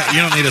 You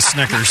don't need a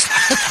Snickers.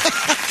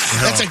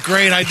 That's a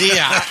great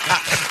idea.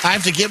 I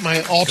have to get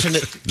my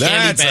alternate candy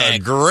bag. That's a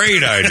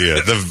great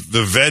idea.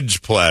 The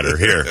veg platter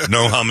here.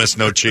 No hummus,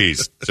 no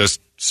cheese.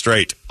 Just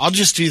straight. I'll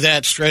just do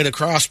that straight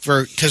across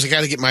because I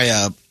got to get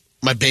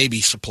my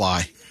baby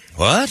supply.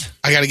 What?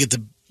 I got to get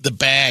the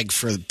bag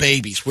for the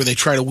babies where they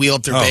try to wheel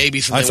up their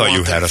babies. And I thought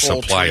you had a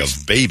supply of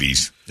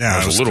babies. Yeah,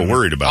 I was a little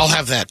worried about I'll that.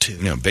 have that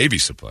too. Baby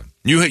supply.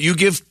 You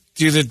give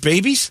the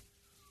babies?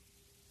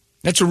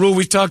 That's a rule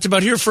we've talked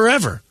about here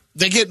forever.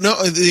 They get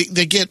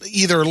they get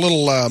either a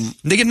little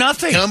they get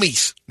nothing.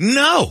 Gummies.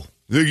 No.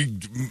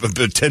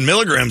 10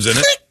 milligrams in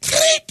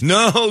it.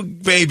 No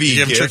baby. You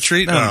give them trick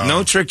treat?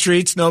 No trick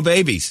treats, no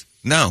babies.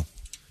 No.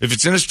 If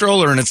it's in a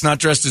stroller and it's not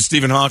dressed as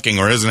Stephen Hawking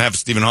or doesn't have a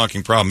Stephen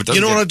Hawking problem, it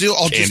doesn't. You know what I'll do?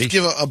 I'll candy. just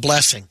give a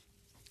blessing.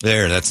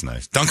 There, that's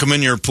nice. Dunk them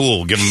in your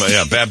pool. Give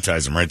them,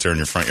 baptize them right there in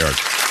your front yard.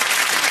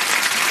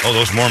 Oh,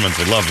 those Mormons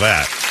would love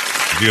that.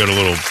 If you had a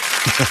little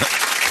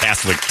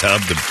Catholic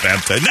tub to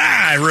baptize. Nah,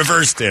 I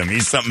reversed him.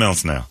 He's something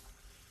else now.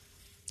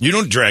 You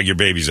don't drag your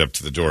babies up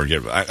to the door and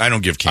give. I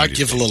don't give candy. I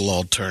give a little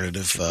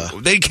alternative.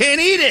 They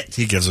can't eat it.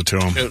 He gives it to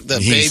them. The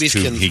babies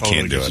can. He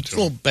can't do it. A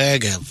little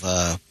bag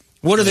of.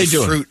 What are they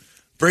doing? Fruit.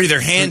 Brady,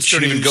 their hands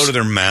don't even go to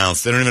their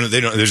mouths. They're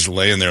just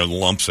laying there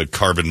lumps of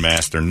carbon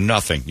mass. They're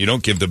nothing. You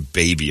don't give the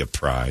baby a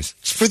prize.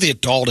 It's for the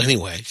adult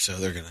anyway, so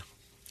they're gonna.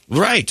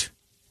 Right.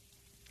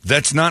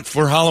 That's not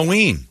for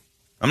Halloween.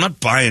 I'm not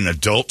buying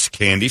adults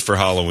candy for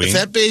Halloween. If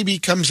that baby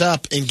comes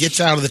up and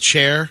gets out of the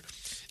chair,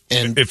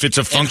 and if it's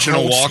a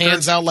functional walker,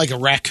 hands out like a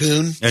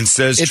raccoon, and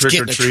says it's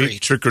trick or treat,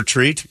 treat, trick or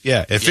treat.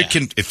 Yeah, if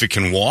it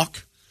can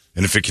walk,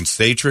 and if it can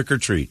say trick or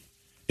treat,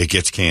 it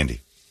gets candy.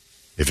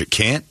 If it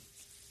can't,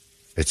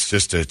 it's a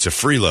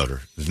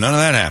freeloader. There's none of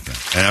that happening.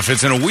 And if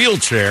it's in a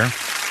wheelchair,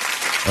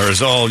 or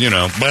is all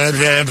blah,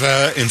 blah,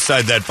 blah,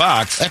 inside that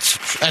box,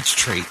 that's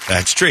treat.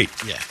 That's treat.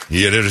 Yeah,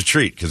 you get it a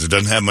treat because it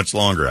doesn't have much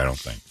longer. I don't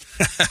think.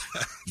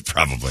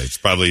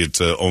 Probably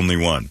it's only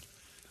one.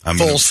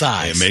 Full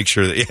size. Make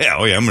sure that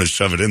I'm going to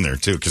shove it in there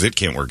too because it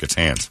can't work its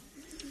hands.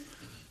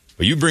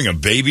 But you bring a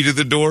baby to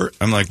the door,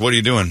 I'm like, what are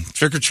you doing?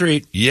 Trick or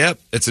treat? Yep,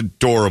 it's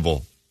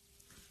adorable.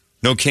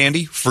 No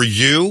candy for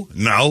you?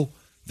 No.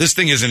 This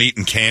thing isn't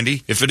eating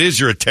candy. If it is,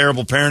 you're a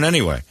terrible parent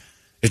anyway.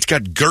 It's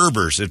got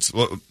Gerbers.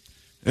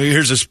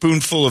 Here's a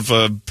spoonful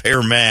of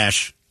pear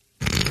mash.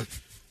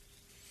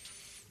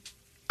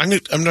 I'm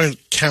going to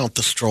count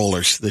the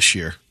strollers this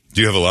year. Do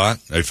you have a lot?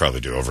 I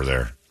probably do over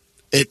there.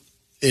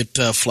 It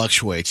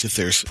fluctuates. If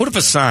there's put up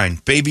a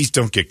sign: babies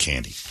don't get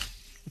candy,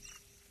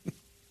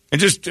 and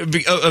just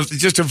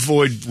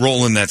avoid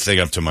rolling that thing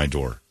up to my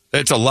door.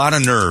 It's a lot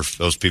of nerve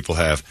those people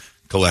have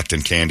collecting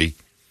candy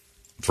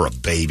for a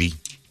baby.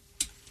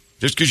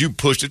 Just because you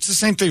push, it's the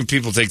same thing when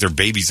people take their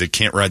babies that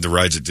can't ride the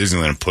rides at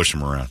Disneyland and push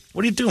them around.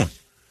 What are you doing?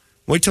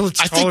 Wait till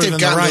it's taller than the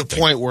ride. I think they've gotten to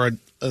the point where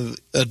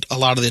a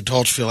lot of the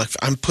adults feel like,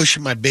 I'm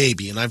pushing my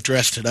baby and I've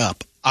dressed it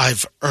up.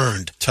 I've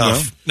earned.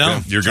 Tough. No.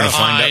 You're going to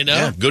find out. I know.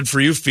 Yeah, good for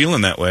you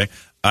feeling that way.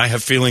 I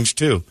have feelings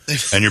too.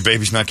 And your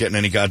baby's not getting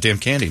any goddamn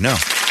candy. No.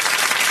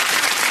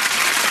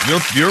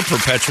 You're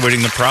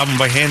perpetuating the problem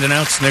by handing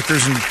out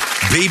Snickers and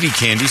baby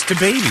candies to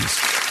babies.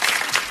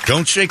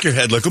 Don't shake your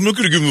head like, I'm not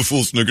going to give them a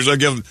full Snickers.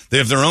 They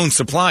have their own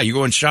supply. You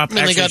go and shop.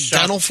 They got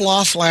dental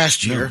floss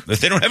last year. No,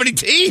 they don't have any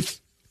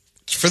teeth.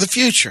 It's for the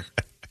future.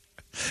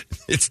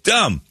 It's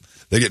dumb.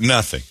 They get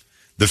nothing.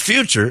 The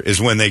future is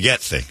when they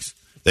get things.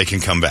 They can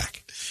come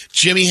back.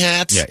 Jimmy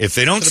hats. Yeah, if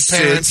they don't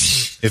sit,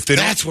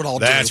 that's what I'll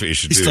do. That's what you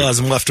should do. He still has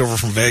them left over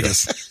from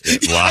Vegas.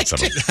 Lots of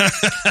them.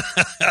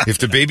 If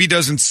the baby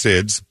doesn't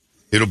SIDS,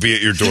 it'll be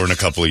at your door in a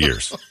couple of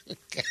years.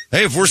 Okay.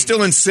 Hey, if we're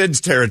still in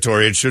SIDS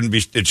territory, it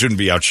shouldn't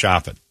be out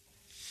shopping.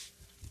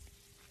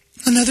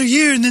 Another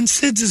year and then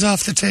SIDS is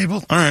off the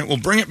table. All right, well,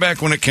 bring it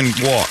back when it can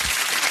walk.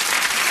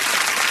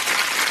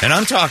 And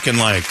I'm talking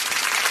like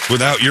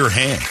without your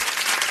hand.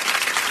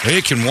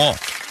 It can walk.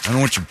 I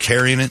don't want you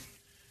carrying it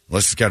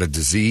unless it's got a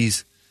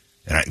disease.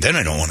 And then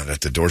I don't want it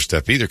at the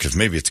doorstep either because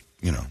maybe it's,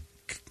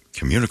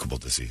 communicable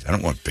disease. I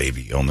don't want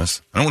baby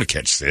illness. I don't want to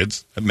catch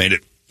SIDS. I've made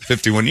it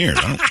 51 years.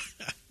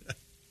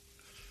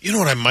 You know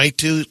what I might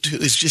do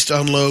is just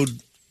unload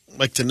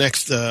like the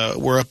next,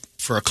 we're up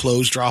for a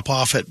clothes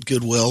drop-off at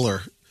Goodwill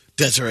or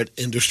Deseret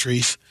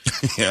Industries.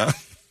 Yeah.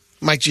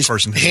 Might just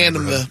hand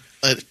them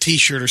a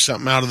T-shirt or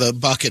something out of the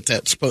bucket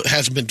that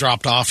hasn't been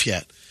dropped off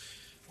yet.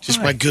 Just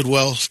my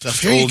Goodwill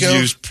stuff. Here you go. Old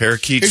used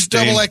parakeet Here's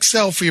stain. double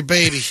XL for your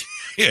baby.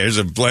 Yeah, here's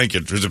a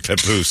blanket. Here's a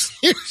papoose.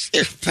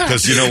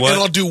 Because you know what?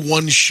 And I'll do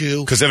one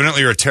shoe. Because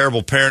evidently you're a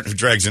terrible parent who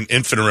drags an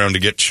infant around to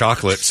get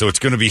chocolate, so it's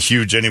going to be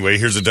huge anyway.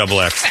 Here's a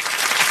double X.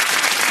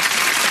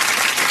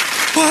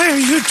 Why are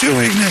you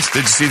doing this?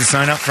 Did you see the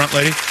sign out front,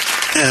 lady?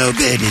 No,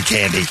 baby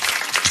candy.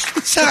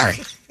 Sorry.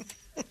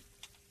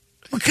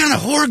 What kind of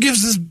whore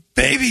gives this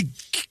baby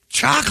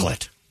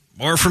chocolate?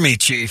 More for me,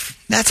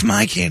 Chief. That's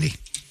my candy.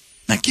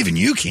 Not giving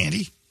you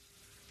candy.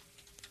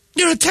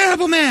 You're a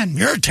terrible man.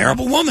 You're a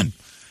terrible woman.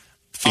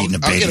 Feeding a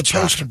baby I'll get a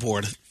chocolate. poster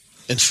board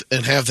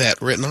and have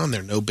that written on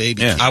there. No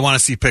baby. Yeah. candy. I want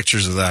to see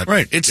pictures of that.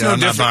 Right. It's I'm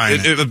no not buying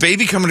different. A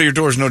baby coming to your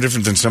door is no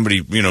different than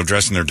somebody,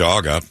 dressing their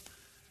dog up.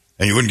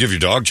 And you wouldn't give your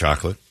dog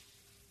chocolate.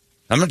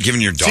 I'm not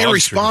giving your dog. It's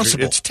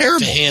irresponsible. It's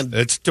terrible. To hand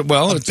it's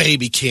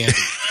baby candy.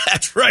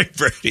 That's right,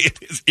 Brady. It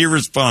is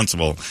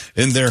irresponsible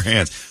in their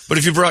hands. But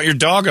if you brought your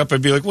dog up,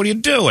 I'd be like, what are you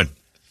doing?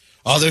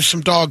 Oh, there's some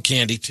dog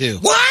candy, too.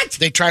 What?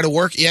 They try to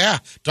work. Yeah.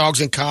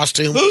 Dogs in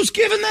costume. Who's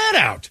giving that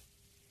out?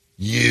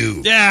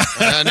 You. Yeah.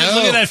 I know.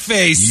 Look at that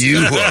face. You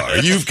are.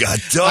 You've got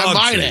dog I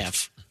might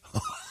treats.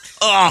 have.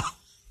 Oh,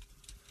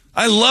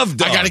 I love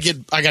dogs.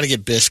 I gotta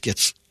get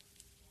biscuits.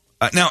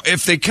 Now,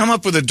 if they come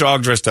up with a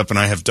dog dressed up and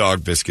I have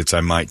dog biscuits,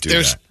 I might do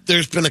that.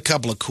 There's been a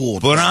couple of cool.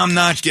 But I'm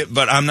not.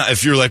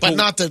 If you're like, But well,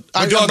 not that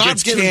my I'm dog not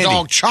gets getting candy.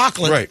 dog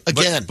chocolate Right.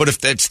 again. But if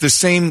that's the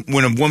same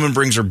when a woman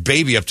brings her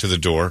baby up to the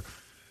door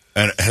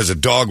and has a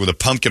dog with a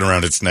pumpkin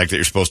around its neck that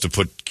you're supposed to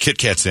put Kit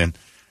Kats in,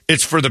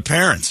 it's for the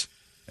parents.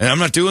 And I'm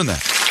not doing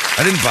that.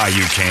 I didn't buy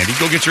you candy.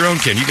 Go get your own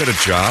candy. You got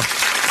a job.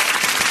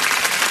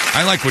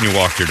 I like when you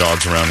walk your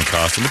dogs around in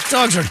costume, but the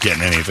dogs aren't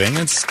getting anything.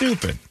 It's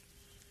stupid.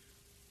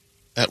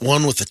 That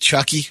one with the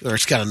Chucky, or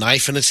it's got a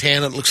knife in its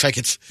hand. It looks like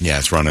it's... Yeah,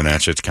 it's running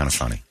at you. It's kind of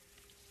funny.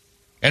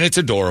 And it's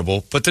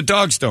adorable, but the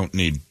dogs don't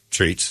need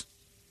treats.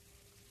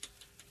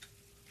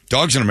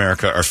 Dogs in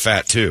America are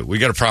fat, too. We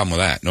got a problem with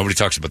that. Nobody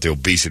talks about the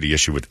obesity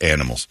issue with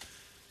animals.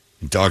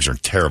 And dogs are in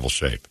terrible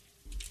shape.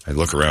 I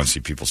look around and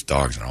see people's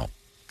dogs and all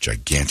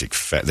gigantic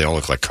fat. They all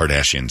look like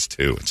Kardashians,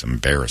 too. It's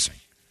embarrassing.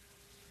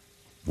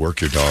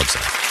 Work your dogs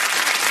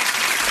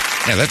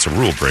out. Yeah, that's a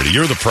rule, Brady.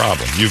 You're the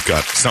problem. You've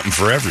got something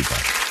for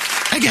everybody.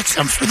 I got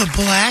some for the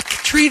black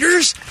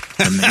treaters.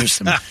 And there's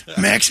some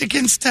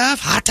Mexican stuff.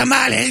 Hot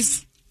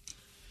tamales.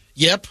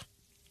 Yep.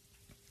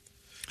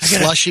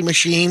 Slushy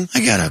machine.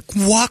 I got a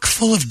wok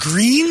full of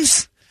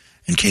greens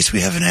in case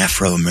we have an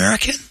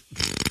Afro-American.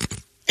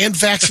 And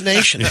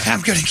vaccination.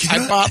 I'm going to get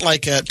I bought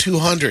like a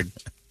 200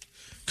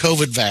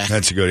 COVID vac.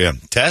 That's a good, yeah.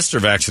 Test or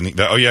vaccinate?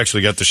 Oh, you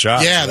actually got the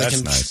shot. Yeah, so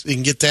that's nice. They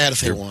can get that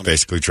if You're they want.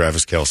 basically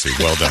Travis Kelce.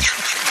 Well done.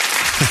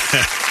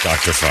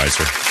 Dr.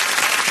 Pfizer.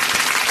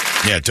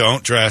 Yeah,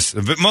 don't dress.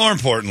 But more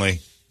importantly,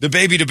 the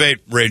baby debate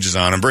rages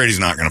on, and Brady's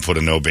not going to put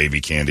a no baby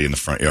candy in the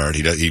front yard.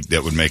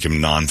 That would make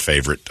him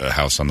non-favorite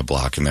house on the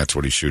block, and that's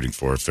what he's shooting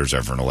for if there's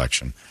ever an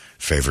election.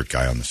 Favorite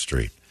guy on the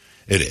street.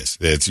 It is.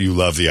 You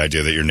love the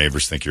idea that your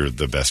neighbors think you're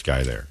the best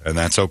guy there, and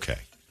that's okay.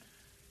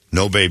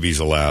 No babies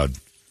allowed.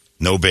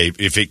 No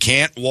baby. If it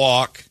can't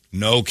walk,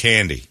 no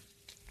candy.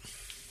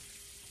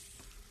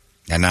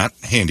 And not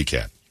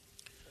handicapped.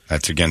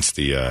 That's against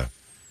the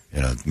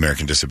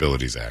American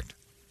Disabilities Act.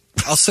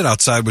 I'll sit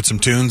outside with some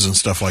tunes and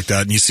stuff like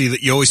that, and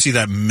you always see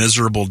that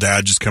miserable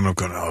dad just coming up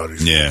going, "Oh,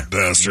 these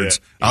bastards!"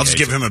 Yeah. I'll just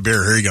give him a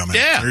beer. Here you go, man.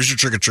 Yeah, here's your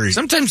trick or treat.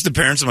 Sometimes the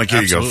parents, I'm like,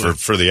 here you go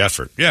for the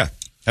effort. Yeah,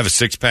 have a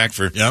 6-pack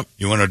for. Yep.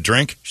 You want a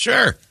drink?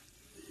 Sure.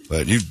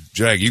 But you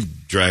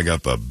drag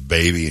up a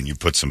baby and you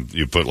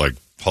put like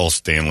Paul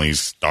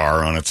Stanley's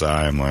star on its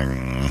eye. I'm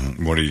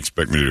like, what do you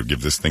expect me to do?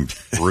 Give this thing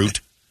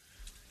fruit?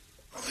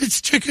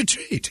 It's trick or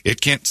treat.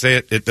 It can't say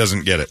it. It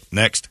doesn't get it.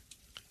 Next.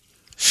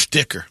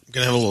 Sticker. I'm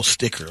going to have a little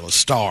sticker, a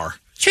star.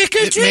 Trick or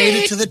It treat.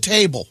 made it to the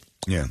table.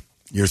 Yeah.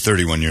 You're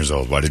 31 years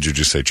old. Why did you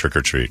just say trick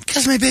or treat?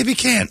 Because my baby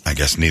can't. I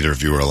guess neither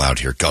of you are allowed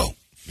here. Go.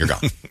 You're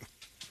gone.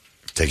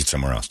 Take it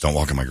somewhere else. Don't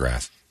walk in my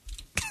grass.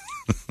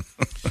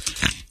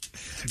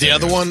 The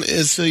other one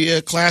is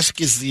the classic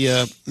is the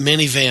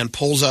minivan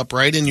pulls up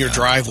right in your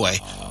driveway,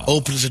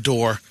 opens the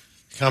door,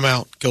 come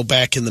out, go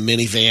back in the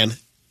minivan.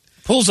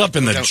 Pulls up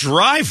in the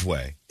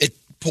driveway. It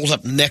pulls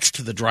up next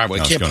to the driveway.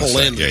 It can't pull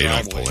in the you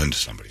driveway. don't pull into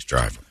somebody's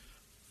driveway.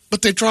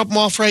 But they drop them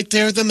off right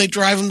there, then they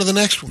drive them to the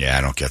next one. Yeah,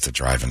 I don't get the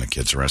driving the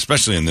kids around,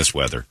 especially in this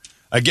weather.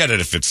 I get it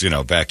if it's,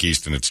 back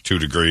east and it's 2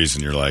 degrees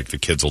and you're like, the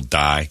kids will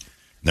die. And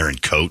they're in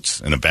coats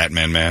and a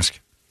Batman mask.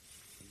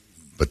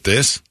 But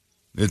this,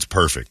 it's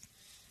perfect.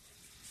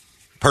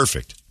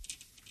 Perfect.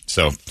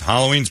 So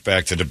Halloween's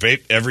back to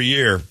debate every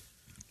year.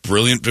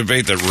 Brilliant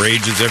debate that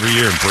rages every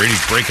year. And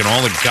Brady's breaking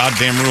all the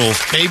goddamn rules.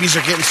 Babies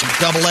are getting some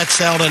double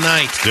XL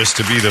tonight. Just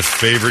to be the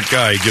favorite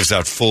guy. He gives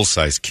out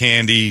full-size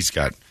candy. He's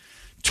got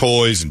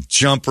toys and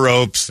jump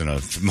ropes and a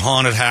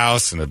haunted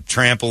house and a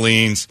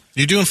trampolines.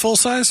 You doing full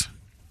size?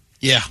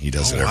 Yeah. He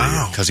does it every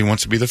year because he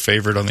wants to be the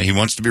favorite he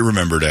wants to be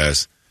remembered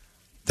as,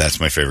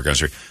 that's my favorite guy on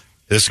the street.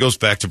 This goes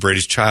back to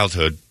Brady's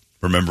childhood,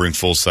 remembering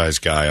full-size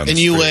guy on the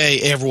street. In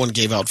UA, everyone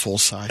gave out full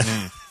size.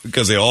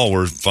 Because they all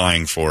were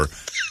vying for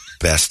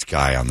best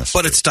guy on the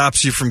street. But it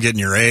stops you from getting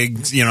your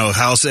eggs,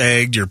 house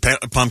egged, your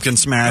pumpkin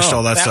smashed,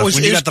 all that stuff.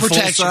 When you got the full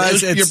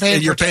size, you're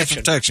paying for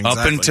protection.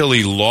 Up until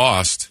he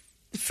lost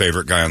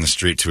favorite guy on the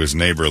street to his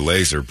neighbor,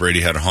 Laser,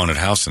 Brady had a haunted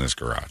house in his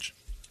garage.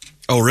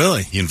 Oh,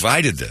 really? He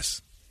invited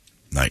this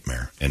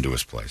nightmare into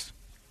his place.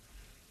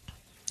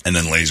 And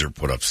then Laser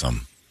put up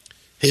some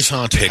his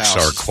haunted Pixar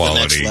house,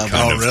 quality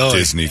kind of really?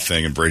 Disney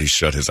thing, and Brady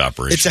shut his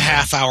operation. It's a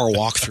half-hour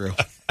walkthrough.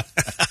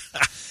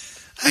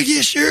 I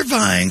guess you're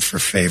vying for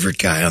favorite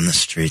guy on the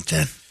street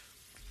then.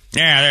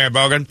 Yeah, there,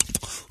 Bogan.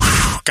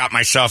 Got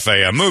myself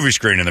a movie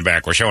screen in the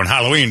back. We're showing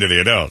Halloween to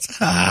the adults.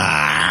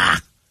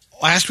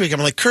 Last week, I'm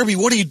like, Kirby,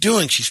 what are you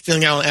doing? She's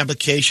filling out an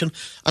application.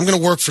 I'm going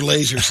to work for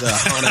Laser's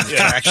haunted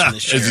attraction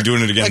this year. Is he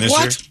doing it again this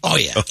year? Oh,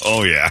 yeah.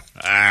 Oh, yeah.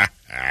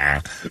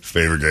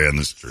 Favorite guy on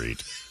the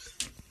street.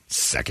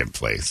 Second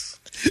place.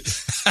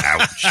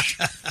 Ouch.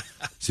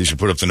 So you should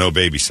put up the no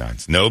baby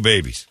signs. No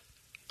babies.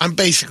 I'm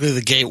basically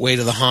the gateway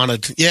to the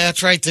haunted. Yeah,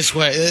 it's right this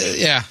way.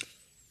 Yeah.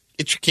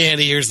 Get your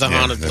candy. Here's the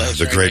haunted place.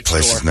 The great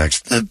place is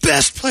next. The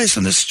best place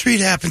on the street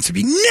happens to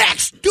be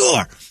next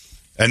door.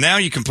 And now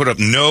you can put up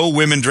no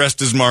women dressed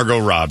as Margot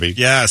Robbie.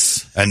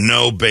 Yes. And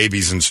no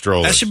babies in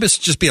strollers. That should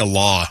just be a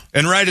law.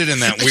 And write it in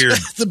that weird...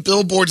 the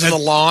billboards in the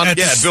lawn.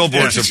 Yeah,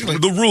 billboards.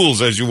 The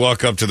rules as you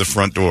walk up to the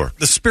front door.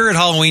 The Spirit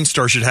Halloween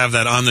store should have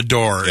that on the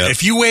door. Yep.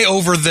 If you weigh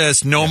over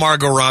this, no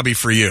Margot Robbie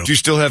for you. Do you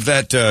still have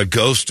that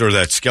ghost or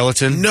that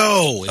skeleton?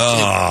 No.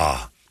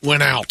 It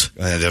went out.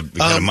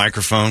 Got a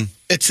microphone?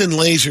 It's in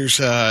Laser's.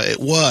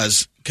 It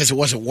was, because it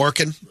wasn't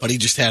working, but he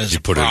just had his He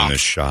put prop. it in his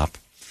shop.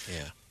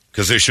 Yeah.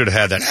 Because they should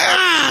have had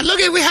that. Look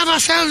at, we have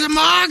ourselves a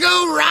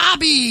Margot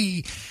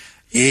Robbie.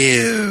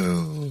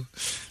 Ew.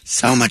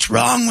 So much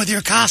wrong with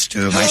your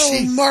costume, I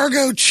see.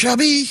 Margot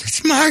Chubby.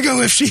 It's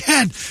Margot if she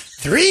had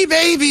 3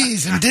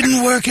 babies and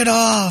didn't work it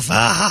off.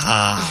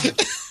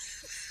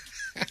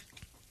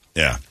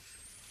 Yeah.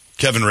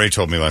 Kevin Ray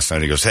told me last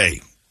night, he goes,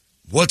 hey,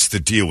 what's the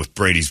deal with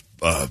Brady's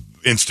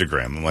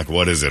Instagram? I'm like,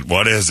 what is it?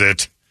 What is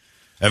it?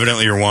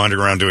 Evidently you're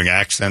wandering around doing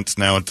accents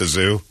now at the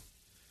zoo.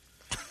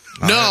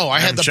 No, I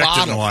had the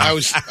bottle. I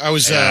was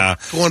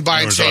going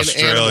by and saying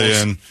Australian,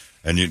 animals.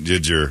 And you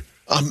did your...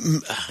 I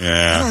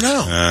don't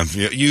know.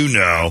 You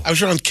know. I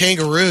was around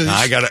kangaroos.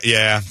 I got it.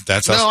 Yeah,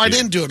 that's No, I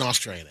didn't do an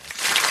Australian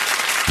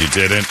accent. You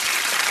didn't?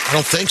 I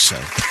don't think so.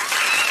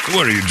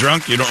 What, are you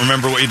drunk? You don't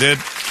remember what you did?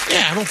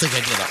 Yeah, I don't think I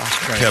did an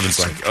Australian Kevin's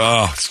accent.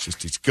 like, it's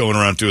just, he's going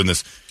around doing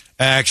this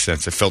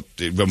accents. I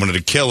wanted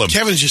to kill him.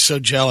 Kevin's just so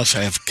jealous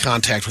I have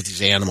contact with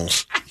these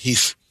animals. He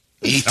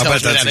tells bet me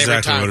that's that every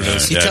exactly time. what it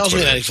is. He Yeah, tells me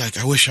that's what that. it He's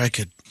like, I wish I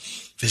could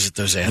visit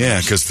those animals. Yeah,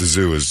 because the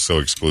zoo is so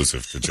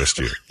exclusive to just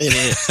you. It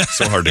is.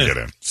 So hard to get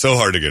in. So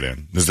hard to get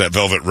in. There's that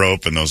velvet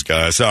rope and those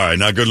guys. All right,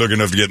 not good looking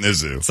enough to get in this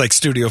zoo. It's like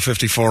Studio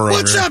 54 over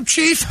What's here. up,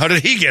 Chief? How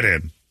did he get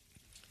in?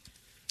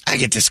 I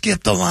get to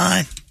skip the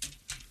line.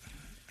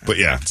 But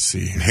yeah,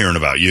 I'm hearing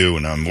about you,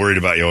 and I'm worried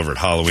about you over at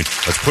Halloween.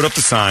 Let's put up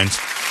the signs,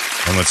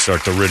 and let's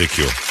start the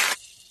ridicule.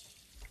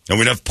 And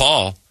we'd have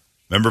Paul.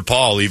 Remember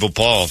Paul, Evil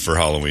Paul, for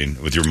Halloween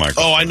with your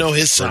microphone. Oh, I know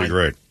his Pretty sign.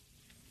 great.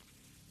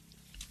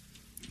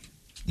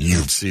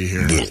 Let's see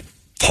here. Little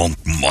punk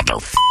mother,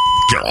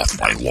 get off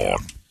my lawn.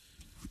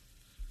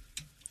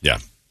 Yeah.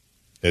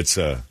 It's,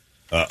 I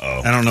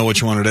don't know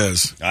which one it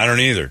is. I don't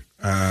either.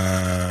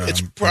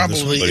 It's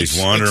probably... But he's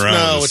wandering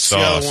around with it's the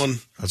the sauce. other one.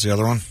 That's the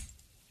other one?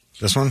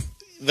 This one?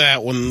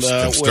 That one.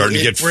 I'm starting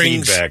to get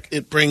feedback.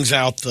 It brings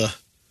out the...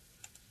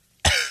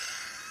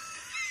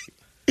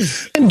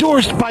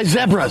 Endorsed by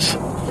zebras.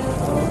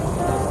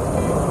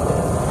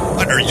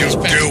 What are you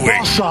doing?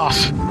 Boss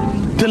sauce.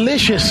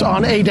 Delicious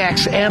on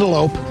Adax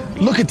antelope.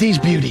 Look at these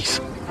beauties.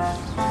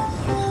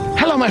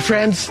 Hello, my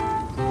friends.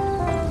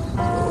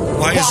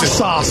 Why Boss is it?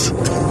 sauce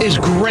is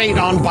great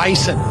on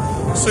bison.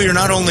 So you're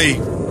not only...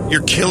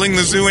 You're killing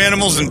the zoo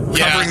animals and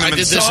covering them I in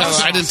did this.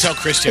 sauce? I didn't tell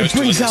Christy I was It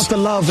brings doing out this. the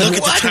love. Look and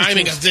at the attention.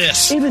 timing of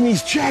this. Even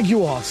these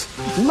jaguars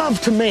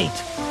love to mate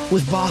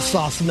with boss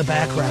sauce in the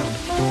background.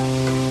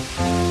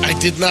 I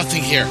did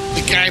nothing here.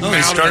 The guy he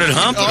mounted started it.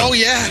 humping Oh, him.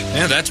 yeah.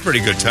 Yeah, that's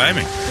pretty good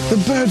timing.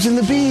 The birds and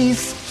the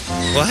bees.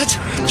 What?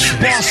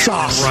 Boss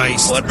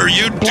sauce. What are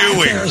you Black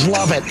doing? bears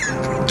love it.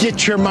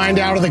 Get your mind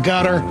out of the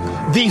gutter.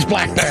 These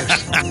black bears.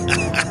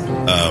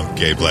 Oh,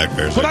 gay black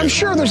bears. But I'm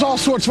sure there's all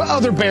sorts of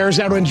other bears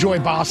out to enjoy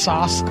boss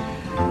sauce.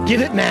 Get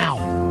it now.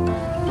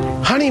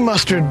 Honey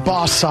mustard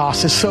boss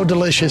sauce is so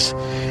delicious,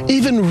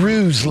 even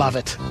roos love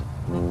it.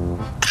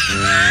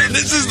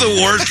 This is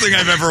the worst thing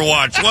I've ever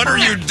watched. What are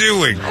you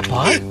doing?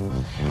 What?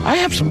 I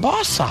have some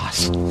boss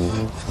sauce.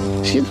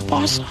 See the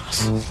boss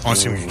sauce? I want to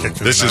see him get kicked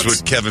in This the is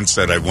nuts. what Kevin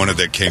said. I wanted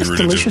that kangaroo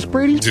That's delicious, to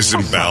Brady.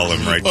 disembowel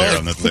him right there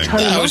on the thing.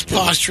 honey I was mustard.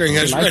 posturing.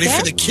 I was You like ready that?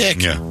 for the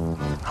kick. Yeah.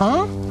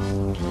 Huh?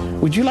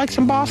 Would you like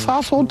some boss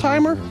sauce, old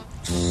timer?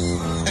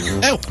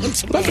 I want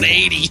some of an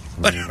 80.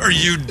 What are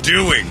you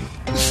doing?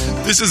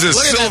 This is a Look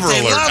at that, silver they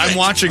alert. love I'm it.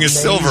 watching a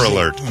silver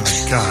alert. Oh,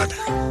 my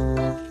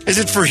God. Is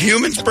it for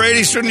humans,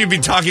 Brady? Shouldn't you be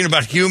talking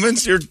about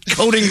humans? You're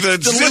coating the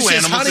zoo Delicious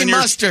animals honey in your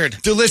mustard.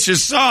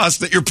 delicious sauce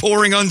that you're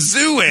pouring on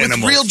zoo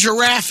animals. With real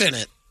giraffe in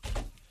it.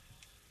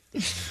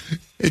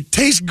 It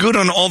tastes good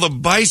on all the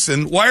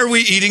bison. Why are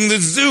we eating the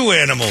zoo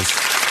animals?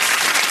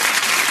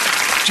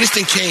 Just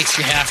in case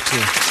you have to.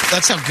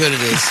 That's how good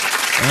it is.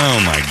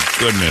 Oh, my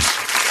goodness.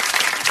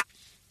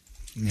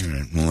 All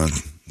right, well,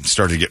 I'm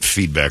starting to get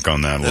feedback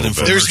on that a little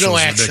bit. There's no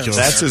action.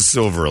 That's a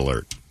silver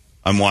alert.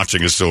 I'm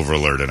watching a silver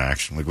alert in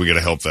action. Like, we got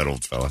to help that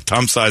old fella.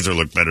 Tom Sizer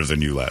looked better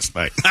than you last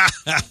night.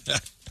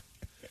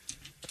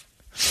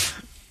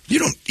 You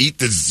don't eat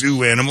the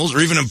zoo animals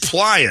or even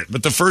imply it.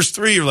 But the first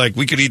three, you're like,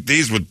 we could eat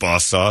these with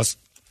boss sauce.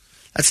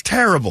 That's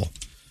terrible.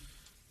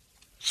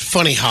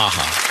 Funny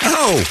ha-ha.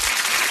 Oh,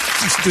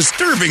 it's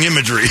disturbing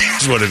imagery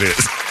is what it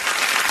is.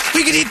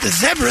 We could eat the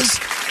zebras.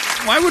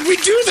 Why would we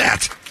do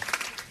that?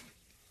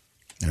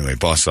 Anyway,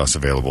 boss sauce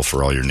available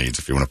for all your needs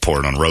if you want to pour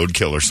it on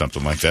roadkill or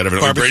something like that.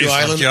 Barbecue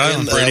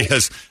Island. Brady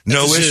has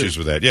no issues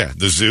with that. Yeah,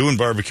 the zoo and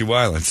Barbecue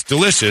Island. It's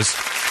delicious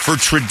for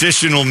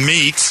traditional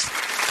meats.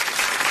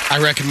 I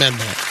recommend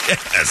that.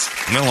 Yes.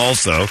 Well,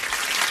 also,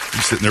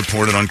 you're sitting there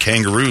pouring it on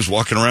kangaroos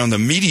walking around the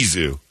meaty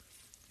zoo.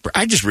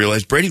 I just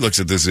realized Brady looks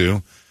at the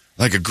zoo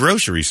like a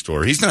grocery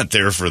store. He's not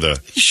there for the...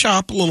 You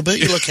shop a little bit.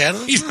 You look at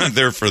it. He's not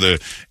there for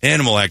the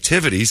animal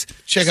activities.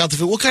 Check out the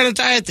food. What kind of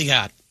diet they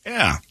got?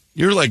 Yeah.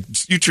 You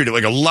treat it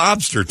like a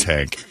lobster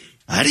tank.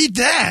 I'd eat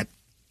that.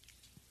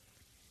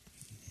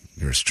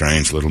 You're a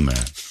strange little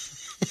man.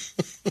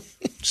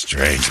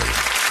 Strange little man.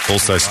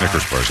 Full-size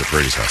Snickers bars at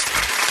Brady's house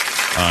today.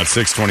 It's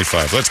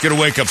 6:25. Let's get a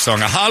wake-up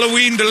song. A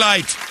Halloween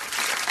delight.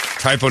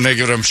 Typo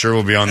negative, I'm sure,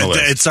 will be on the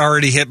list. It's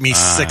already hit me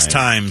 6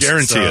 times.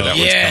 Guarantee you that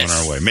one's coming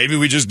our way. Maybe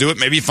we just do it.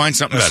 Maybe you find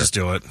something better. Let's just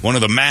do it. One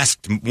of the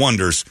masked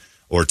wonders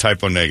or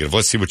typo negative.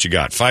 Let's see what you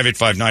got.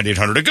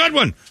 585-9800. A good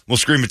one. We'll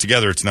scream it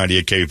together. It's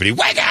 98 KUPD.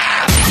 Wake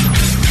up!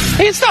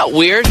 Hey, it's not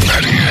weird.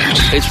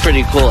 It's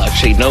pretty cool,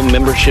 actually. No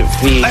membership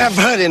fee. I have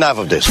heard enough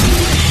of this.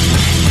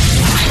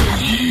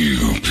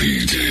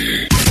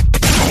 KUPD.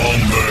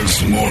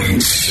 Holmbergs Morning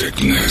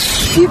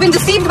Sickness. You've been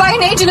deceived by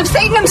an agent of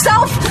Satan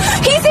himself.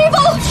 He's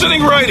evil.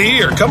 Sitting right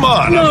here. Come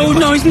on.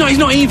 No, he's not. He's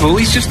not evil.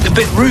 He's just a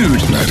bit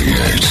rude.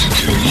 98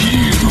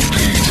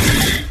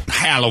 KUPD.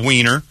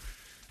 Halloweener.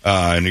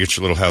 And you get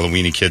your little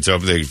Halloweeny kids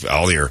over.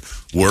 All your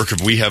work.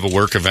 We have a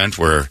work event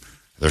where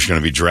there's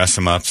going to be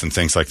dress-em-ups and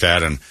things like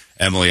that. And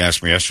Emily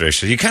asked me yesterday,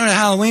 she said, you coming to a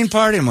Halloween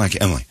party? I'm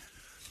like, Emily,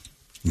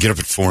 get up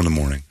at 4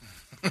 a.m.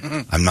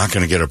 I'm not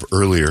going to get up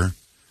earlier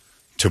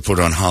to put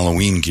on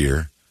Halloween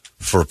gear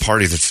for a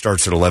party that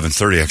starts at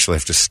 11:30. I actually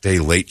have to stay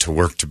late to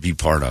work to be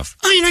part of.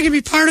 Oh, you're not going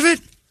to be part of it?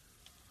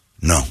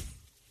 No.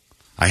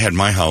 I had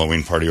my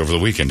Halloween party over the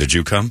weekend. Did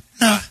you come?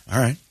 No. All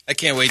right. I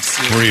can't wait to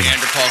see what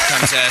Neanderthal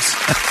comes as.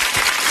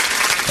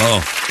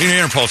 Oh,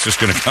 Neanderthal's just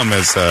going to come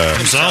as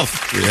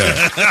himself.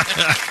 Yeah.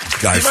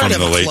 Guy from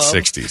the late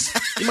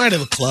 60s. He might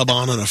have a club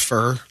on and a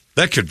fur.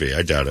 That could be.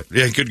 I doubt it.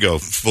 Yeah, he could go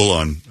full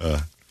on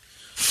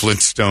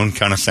Flintstone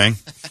kind of thing.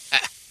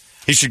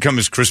 He should come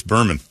as Chris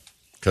Berman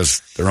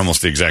because they're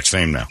almost the exact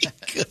same now.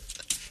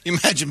 You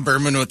imagine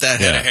Berman with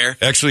that head of hair?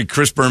 Actually,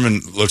 Chris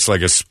Berman looks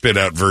like a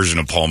spit-out version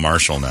of Paul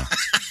Marshall now.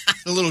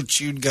 A little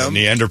chewed gum.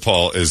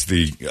 Neanderthal is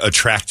the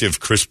attractive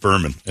Chris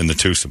Berman in the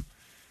twosome.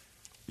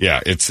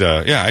 Yeah, it's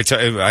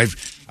I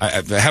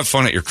have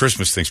fun at your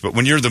Christmas things, but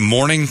when you're the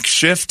morning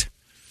shift,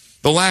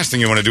 the last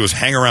thing you want to do is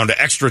hang around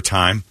to extra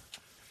time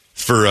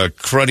for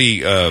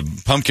cruddy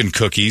pumpkin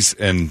cookies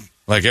and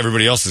like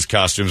everybody else's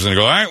costumes and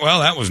go, all right,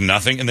 well, that was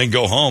nothing, and then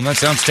go home. That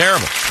sounds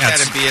terrible. Got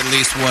to be at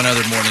least one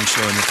other morning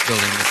show in this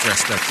building that's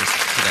dressed up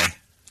today.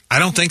 I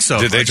don't think so.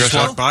 Did they just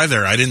walk by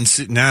there? I didn't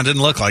see. No, it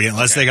didn't look like it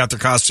unless they got their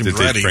costumes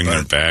ready. Did they bring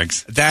their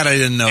bags? That I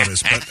didn't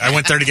notice, but I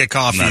went there to get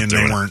coffee and they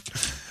weren't.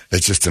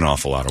 It's just an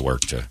awful lot of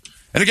work to.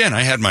 And again,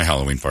 I had my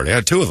Halloween party. I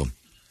had 2 of them.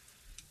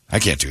 I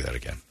can't do that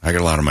again. I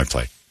got a lot on my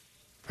plate.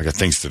 I got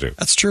things to do.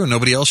 That's true.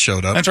 Nobody else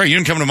showed up. That's right. You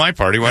didn't come to my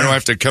party. Why do I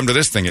have to come to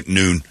this thing at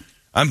noon?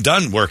 I'm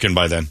done working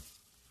by then.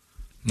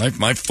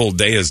 My full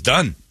day is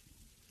done.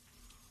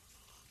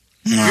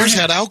 Yours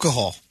had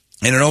alcohol.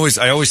 And I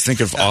always think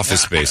of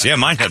Office Space. Yeah,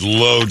 mine had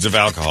loads of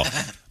alcohol.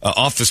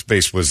 Office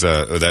Space was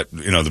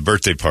the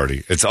birthday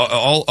party. It's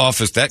all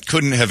Office. That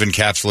couldn't have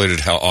encapsulated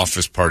how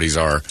office parties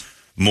are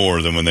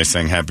more than when they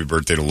sang Happy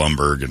Birthday to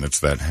Lumberg, and it's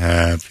that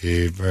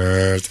Happy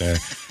Birthday.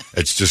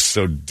 It's just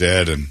so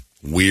dead and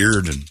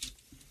weird, and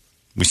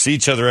we see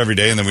each other every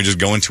day, and then we just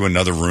go into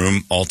another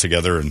room all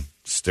together and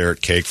stare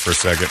at cake for a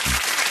second.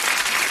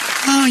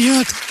 Oh,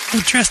 you're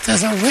dressed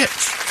as a witch.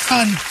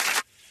 Fun.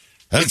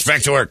 Let's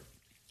back to work.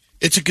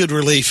 It's a good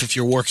relief if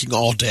you're working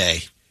all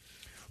day.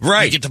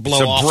 Right. You get to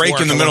blow off it's a break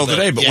work in the middle of the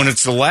day, but when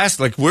it's the last,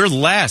 like we're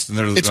last.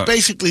 And it's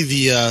basically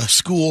the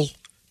school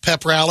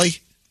pep rally.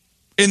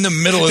 In the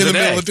middle of the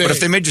day. But if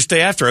they made you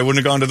stay after, I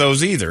wouldn't have gone to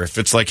those either. If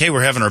it's like, hey,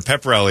 we're having our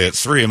pep rally at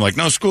 3, I'm like,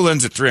 no, school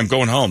ends at 3. I'm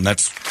going home. I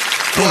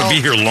want to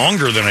be here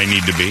longer than I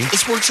need to be.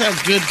 This works out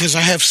good because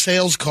I have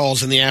sales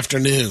calls in the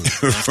afternoon.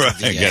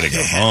 Right, I got to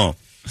go home.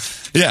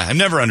 Yeah, I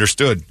never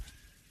understood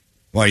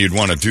why you'd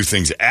want to do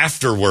things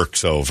after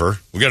work's over.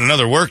 We got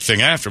another work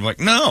thing after. I'm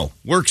like, no,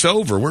 work's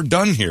over. We're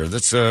done here.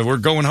 We're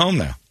going home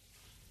now.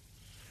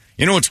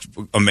 You know what's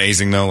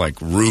amazing, though?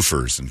 Like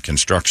roofers and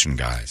construction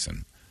guys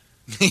and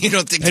You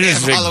don't think They they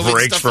just have take Halloween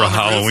breaks stuff for a on the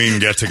roof? Halloween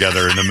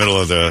get-together in the middle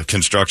of the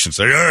construction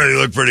site. Oh, you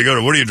look pretty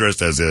good. What are you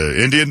dressed as?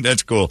 Indian?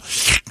 That's cool.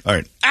 All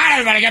right.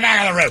 Everybody get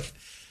back on the roof.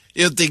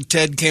 You don't think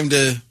Ted came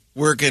to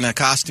work in a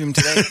costume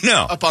today?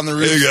 No. Up on the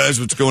roof? Hey, guys,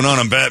 what's going on?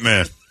 I'm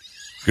Batman.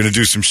 Going to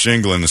do some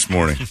shingling this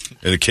morning.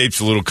 The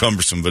cape's a little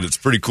cumbersome, but it's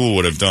pretty cool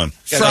what I've done.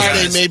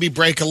 Friday, maybe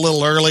break a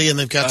little early, and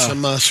they've got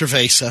some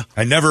cerveza.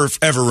 I never,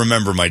 ever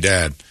remember my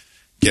dad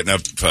getting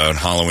up on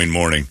Halloween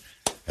morning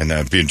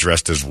and being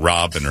dressed as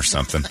Robin or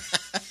something.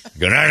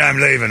 Going, all right, I'm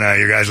leaving now.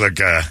 You guys look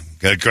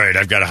great.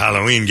 I've got a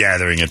Halloween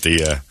gathering at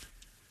the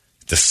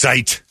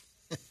site.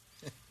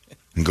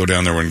 And go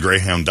down there when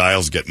Greyhound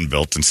Dial's getting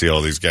built and see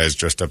all these guys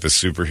dressed up as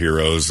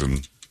superheroes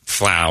and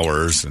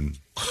flowers and...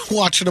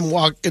 Watching them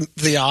walk into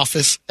the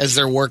office as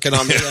they're working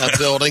on the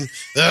building.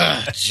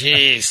 Ugh,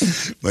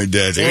 jeez. My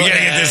dad's like, we got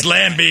to get this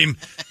land beam.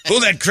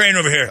 Pull that crane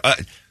over here.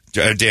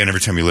 Dan,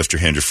 every time you lift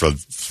your hand, your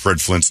Fred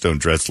Flintstone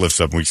dress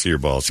lifts up and we see your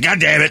balls. God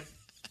damn it.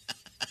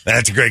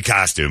 That's a great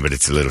costume, but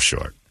it's a little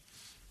short.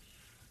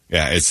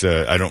 Yeah, it's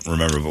I don't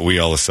remember, but we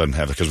all of a sudden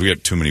have it because we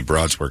got too many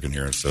broads working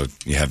here. So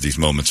you have these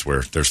moments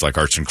where there's like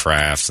arts and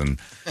crafts and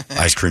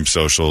ice cream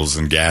socials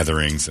and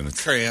gatherings. And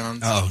it's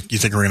crayons. Oh, you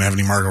think we're going to have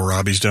any Margot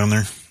Robbies down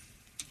there?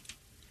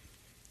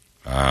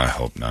 I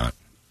hope not.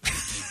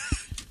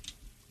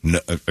 No,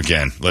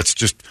 again, let's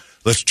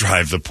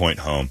drive the point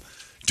home.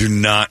 Do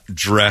not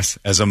dress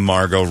as a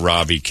Margot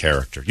Robbie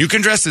character. You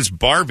can dress as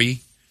Barbie.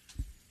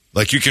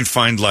 Like you can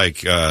find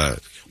like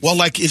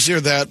is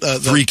there that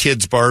 3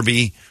 Kids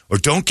Barbie, or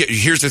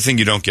here's the thing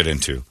you don't get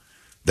into,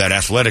 that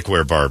athletic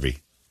wear Barbie,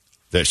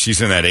 that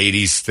she's in that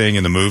 80s thing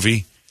in the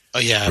movie. Oh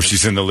yeah, where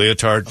she's in the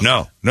leotard. Okay.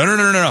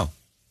 No.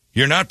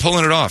 You're not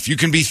pulling it off. You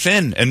can be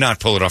thin and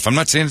not pull it off. I'm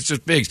not saying it's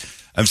just big.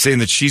 I'm saying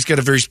that she's got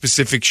a very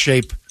specific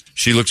shape.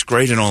 She looks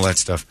great and all that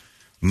stuff.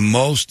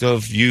 Most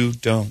of you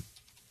don't.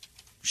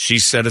 She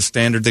set a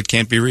standard that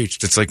can't be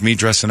reached. It's like me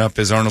dressing up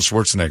as Arnold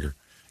Schwarzenegger.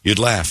 You'd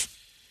laugh.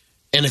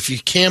 And if you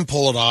can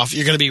pull it off,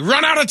 you're going to be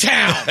run out of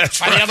town by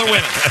the other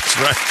women. That's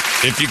right.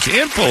 If you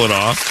can pull it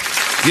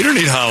off, you don't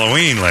need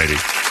Halloween, lady.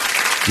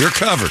 You're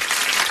covered.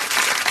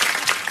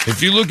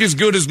 If you look as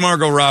good as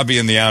Margot Robbie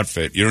in the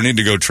outfit, you don't need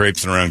to go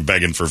traipsing around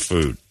begging for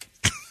food.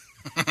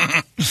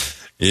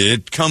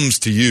 It comes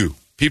to you.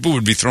 People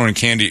would be throwing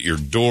candy at your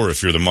door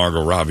if you're the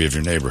Margot Robbie of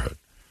your neighborhood.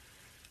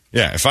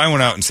 Yeah, if I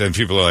went out and said,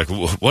 people are like,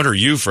 what are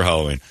you for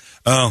Halloween?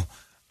 Oh,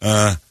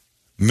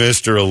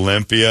 Mr.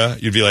 Olympia.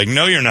 You'd be like,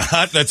 no, you're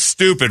not. That's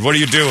stupid. What are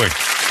you doing?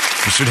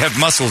 You should have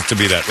muscles to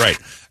be that. Right.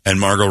 And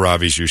Margot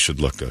Robbie's, you should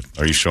look good.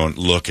 Are you showing?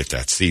 Look at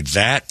that. See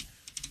that?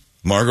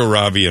 Margot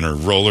Robbie and her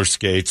roller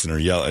skates and her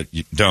yellow.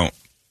 Don't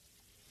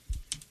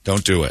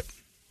do it.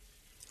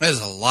 There's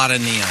a lot of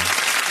neon.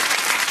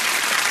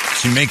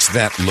 She makes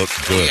that look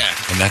good. Yeah.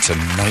 And that's a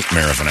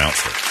nightmare of an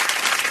outfit.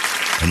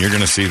 And you're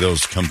going to see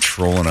those come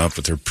trolling up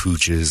with their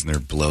pooches and their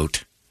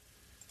bloat.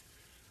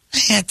 I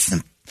had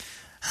some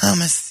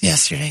hummus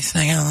yesterday, so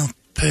I got a little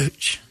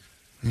pooch.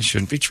 You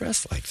shouldn't be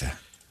dressed like that.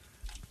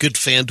 Good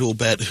FanDuel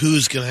bet.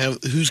 Who's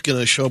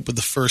gonna show up with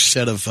the first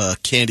set of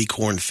candy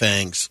corn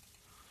fangs?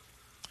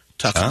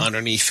 Tuck them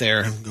underneath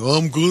there and go,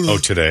 I'm good. Oh,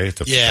 today? At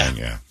the yeah. thing,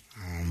 yeah.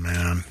 Oh,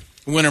 man.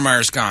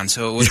 Wintermeyer's gone,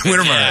 so it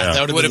would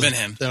have been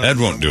him. Ed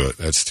won't do it.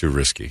 That's too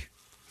risky.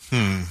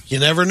 You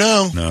never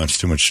know. No, it's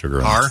too much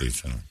sugar on the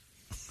teeth.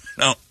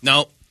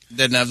 No,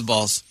 didn't have the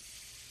balls.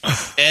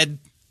 Ed?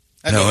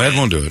 Ed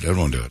won't do it. Ed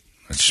won't do it.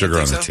 It's sugar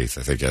on the teeth.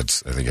 I think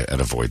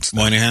Ed avoids that.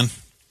 Moynihan?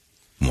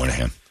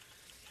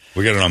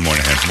 We got it on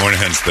Moynihan.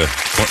 Moynihan's the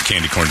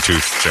candy corn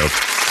tooth joke.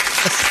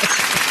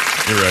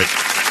 You're right.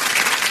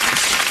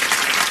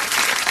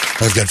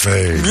 I've got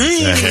faith.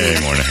 Hey,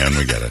 Moynihan,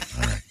 we get it.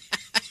 All right.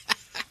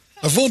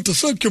 I want to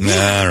suck your blood.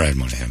 All right,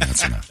 Moynihan,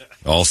 that's enough.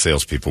 All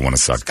salespeople want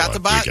to suck blood.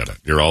 We get it.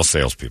 You're all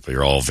salespeople.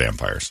 You're all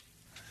vampires.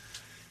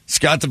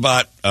 Scott the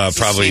Bot,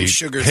 probably,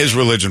 his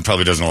religion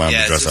probably doesn't allow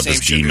him to dress up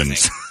as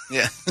demons.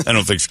 Yeah. I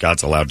don't think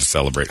Scott's allowed to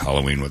celebrate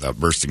Halloween without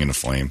bursting into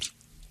flames.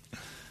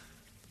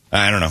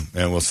 I don't know.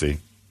 Yeah, we'll see.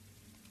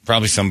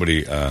 Probably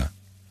somebody,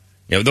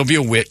 there'll be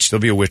a witch.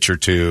 There'll be a witch or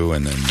two,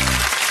 and then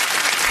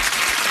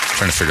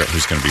trying to figure out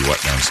who's going to be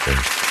what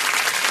downstairs.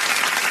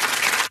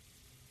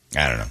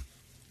 I don't know.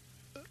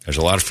 There's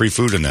a lot of free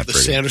food in that. The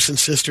Sanderson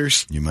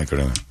sisters. You might go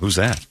to. Who's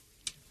that?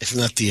 Isn't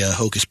that the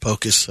Hocus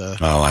Pocus?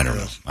 I don't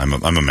know.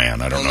 I'm a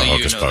man. I don't know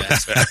Hocus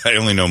Pocus. I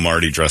only know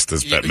Marty dressed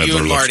as Bette Midler. You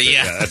and Marty,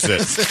 yeah. That's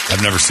it.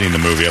 I've never seen the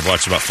movie. I've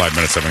watched about 5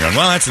 minutes of it and gone,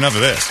 well, that's enough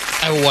of this.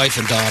 I have a wife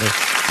and daughter.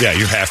 Yeah,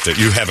 you have to.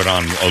 You have it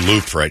on a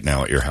loop right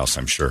now at your house,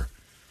 I'm sure.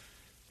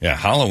 Yeah,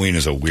 Halloween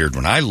is a weird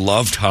one. I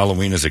loved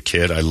Halloween as a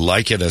kid. I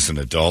like it as an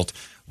adult.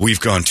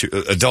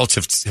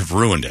 Adults have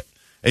ruined it.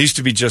 It used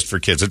to be just for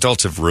kids.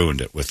 Adults have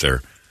ruined it with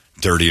their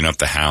dirtying up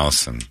the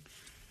house, and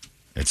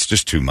it's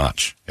just too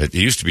much. It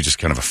used to be just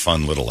kind of a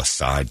fun little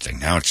aside thing.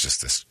 Now it's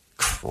just this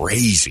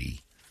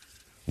crazy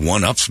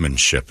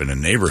one-upsmanship in a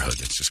neighborhood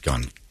that's just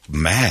gone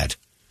mad.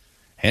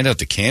 Hand out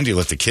the candy,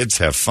 let the kids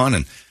have fun,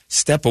 and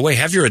step away.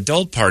 Have your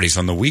adult parties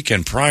on the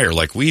weekend prior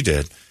like we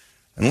did,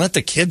 and let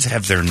the kids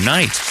have their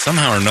night.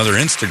 Somehow or another,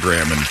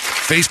 Instagram and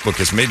Facebook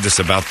has made this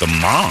about the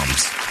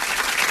moms.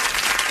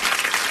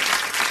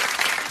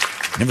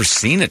 Never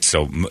seen it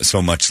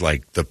so much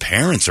like the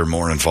parents are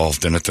more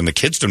involved in it than the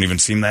kids don't even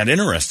seem that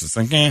interested. It's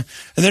like, and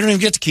they don't even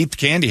get to keep the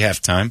candy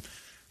half the time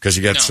because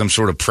you got some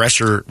sort of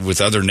pressure with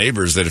other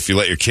neighbors that if you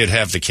let your kid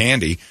have the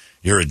candy,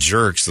 you're a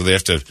jerk. So they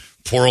have to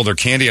pour all their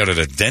candy out at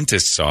a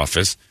dentist's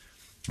office,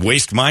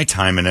 waste my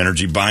time and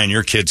energy buying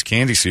your kids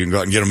candy so you can go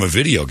out and get them a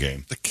video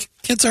game. The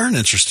kids aren't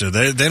interested.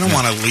 They don't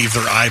want to leave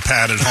their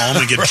iPad at home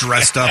and get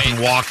dressed up and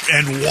walk,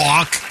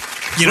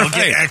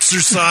 get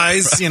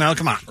exercise.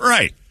 Come on.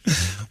 Right.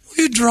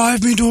 Will you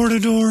drive me door to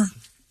door?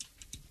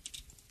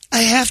 I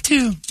have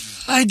to.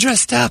 I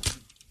dressed up.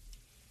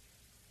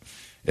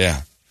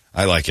 Yeah.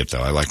 I like it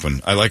though. I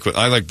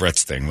like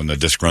Brett's thing when the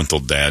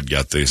disgruntled dad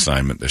got the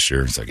assignment this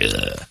year. It's like,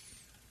 ugh.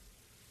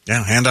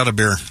 Yeah, hand out a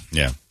beer.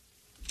 Yeah.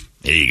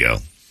 There you go.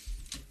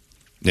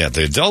 Yeah,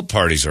 the adult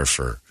parties are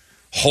for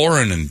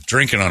whoring and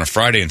drinking on a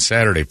Friday and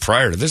Saturday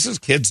prior to this. Is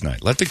kids'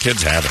 night. Let the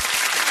kids have it.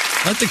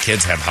 Let the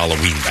kids have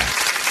Halloween back.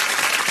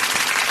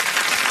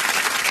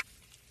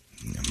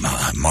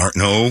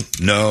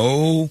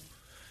 No.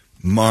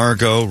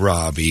 Margot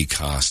Robbie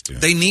costume.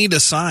 They need a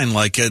sign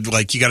like you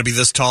got to be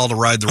this tall to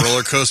ride the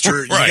roller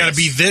coaster. Right. You got to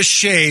be this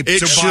shape to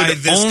buy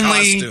this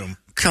costume.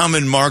 Come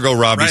in Margot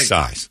Robbie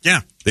size.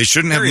 Yeah. They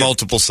shouldn't have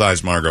multiple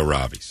size Margot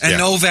Robbies. And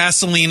no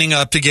Vaselining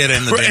up to get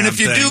in the damn And if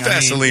you do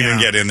Vaseline and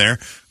get in there,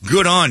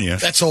 good on you.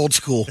 That's old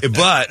school.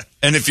 But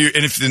if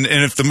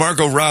the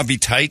Margot Robbie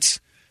tights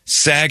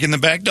sag in the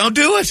back, don't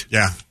do it.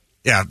 Yeah.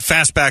 Yeah,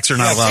 fastbacks are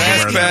not allowed to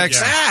wear that.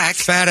 Yeah.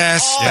 Fat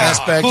ass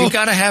fastback. You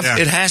got to have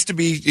it has to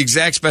be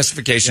exact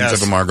specifications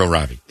of a Margot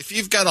Robbie. If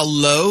you've got a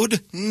load,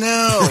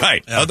 no.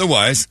 Right. Yeah.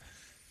 Otherwise,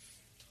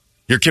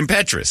 you're Kim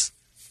Petras.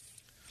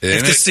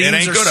 If the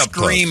scenes are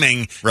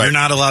screaming, you're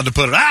not allowed to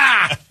put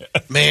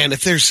it. Man,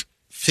 if there's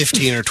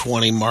 15 or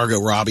 20 Margot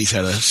Robbies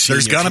at a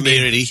senior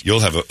community, you'll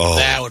have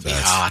that would be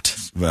hot.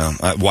 Well,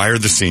 why are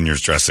the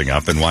seniors dressing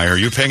up, and why are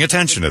you paying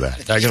attention to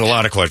that? I get a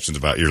lot of questions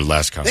about your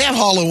last comment. They have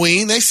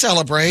Halloween. They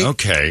celebrate.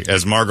 Okay.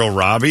 As Margot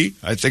Robbie?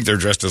 I think they're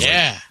dressed as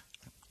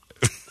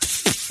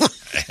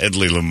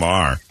Hedley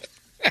Lamar.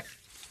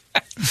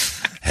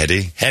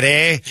 Hedley.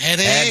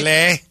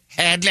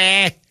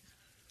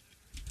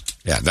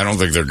 Yeah, I don't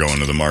think they're going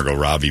to the Margot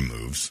Robbie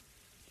moves.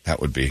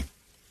 That would be.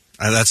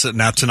 That's it.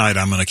 Now tonight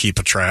I'm going to keep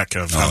a track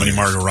of how many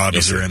Margot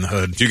Robbies are in the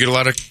hood. Do you get a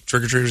lot of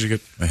trick-or-treaters? You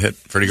get a hit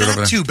pretty good over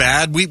there? Not too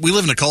bad. We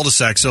live in a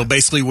cul-de-sac, so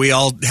basically we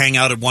all hang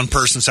out at one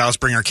person's house,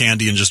 bring our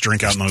candy, and just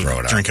drink out in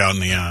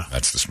the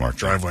That's the smart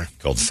driveway.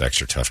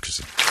 Cul-de-sacs are tough because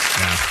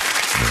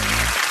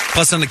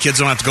plus then the kids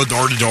don't have to go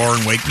door to door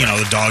and wake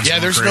the dogs. Yeah,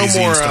 there's no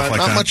more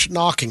not much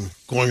knocking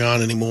going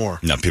on anymore.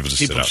 No, people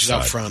just sit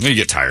outside. Out front. You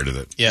get tired of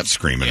it.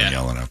 Screaming and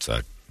yelling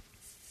outside.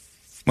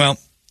 Well,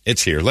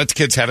 it's here. Let the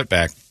kids have it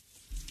back.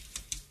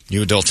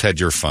 You adults had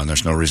your fun.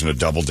 There's no reason to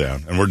double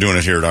down. And we're doing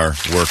it here at our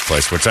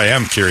workplace, which I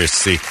am curious to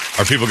see.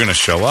 Are people going to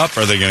show up?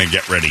 Are they going to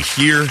get ready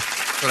here?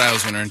 That's what I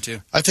was wondering,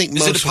 too. I think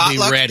most will be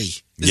ready.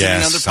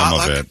 Yes, some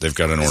of it. They've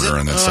got an order,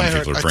 and then some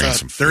people are bringing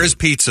some food. There is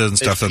pizza and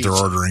stuff that they're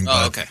ordering.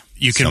 Oh, okay.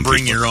 You can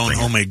bring your own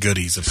homemade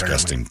goodies, apparently.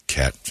 Disgusting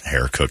cat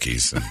hair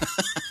cookies. And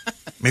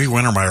maybe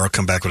Wintermeyer will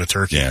come back with a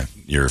turkey. Yeah,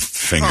 your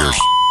fingers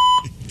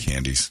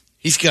candies.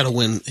 He's got to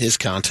win his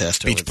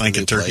contest. Beach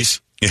blanket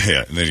turkeys.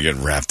 Yeah, and then you get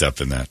wrapped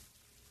up in that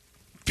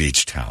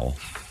beach towel.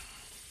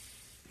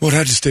 Well, it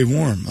had to stay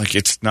warm. Like,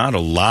 it's not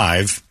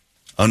alive.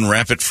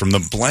 Unwrap it from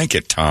the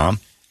blanket, Tom.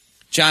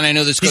 John, I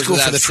know this goes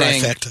without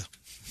saying. Trifecta.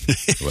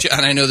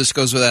 John, I know this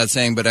goes without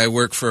saying, but I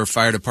work for a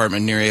fire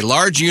department near a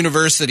large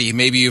university.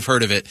 Maybe you've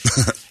heard of it.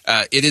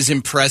 It is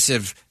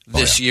impressive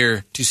this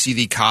year to see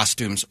the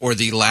costumes or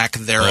the lack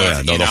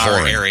thereof in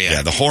our area.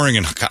 Yeah, the whoring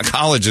in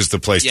college is the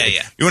place. You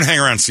want to hang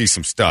around and see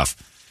some stuff.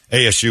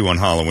 ASU on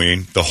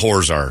Halloween, the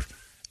whores are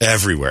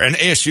everywhere. And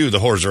ASU, the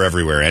whores are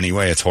everywhere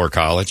anyway. It's whore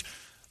college.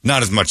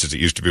 Not as much as it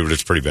used to be, but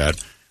it's pretty bad.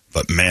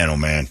 But man, oh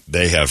man,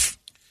 they have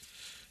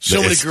so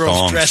many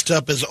girls dressed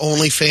up as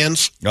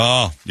OnlyFans.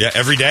 Oh, yeah,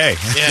 every day.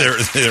 Yeah.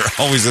 They're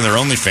always in their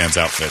OnlyFans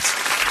outfits.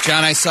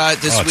 John, I saw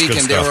it this week,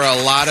 and there were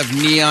a lot of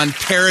neon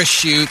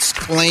parachutes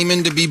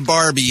claiming to be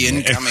Barbie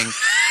incoming.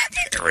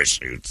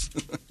 Parachutes.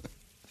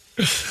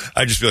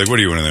 I'd just be like, what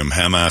are you, one of them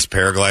ham-ass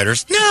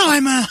paragliders? No,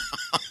 I'm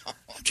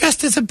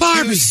dressed as a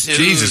Barbie.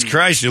 Jesus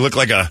Christ, you look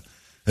like a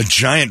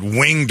giant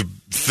winged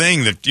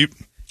thing that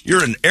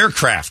you're an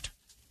aircraft.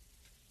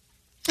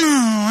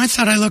 Oh, I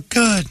thought I looked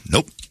good.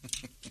 Nope.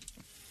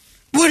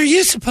 What are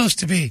you supposed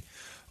to be?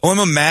 Oh, I'm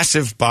a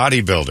massive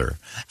bodybuilder.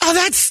 Oh,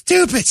 that's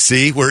stupid.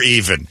 See, we're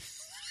even.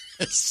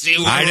 See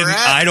where we're at?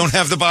 I don't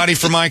have the body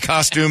for my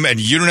costume, and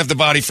you don't have the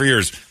body for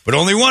yours. But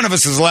only one of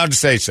us is allowed to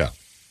say so.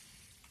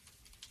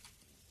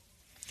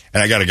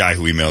 And I got a guy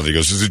who emailed. He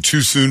goes, is it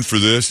too soon for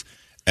this?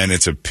 And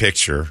it's a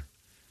picture.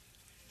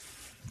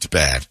 It's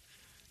bad.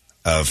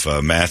 Of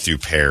Matthew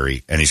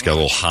Perry, and he's got a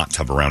little hot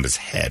tub around his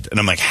head. And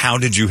I'm like, how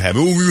did you have it?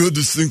 Oh, we had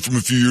this thing from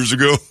a few years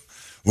ago.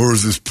 Where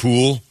was this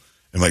pool?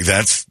 I'm like,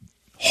 that's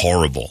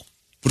horrible.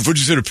 But if you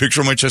said a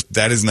picture on my chest,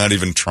 that is not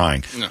even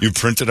trying. No. You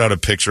printed out a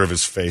picture of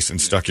his face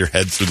and stuck your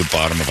head through the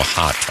bottom of a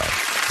hot tub.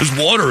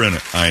 There's water in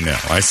it. I know.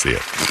 I see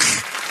it.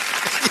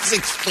 He's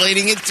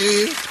explaining it to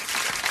you.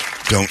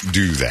 Don't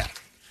do that.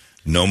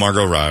 No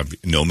Margot Robbie.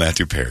 No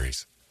Matthew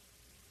Perry's.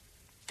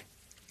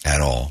 At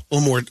all.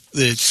 One more.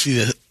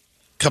 See, a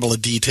couple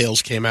of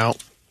details came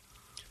out.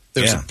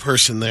 There's a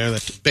person there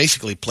that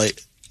basically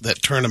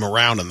that turned him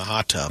around in the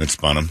hot tub. It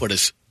spun him. Put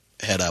his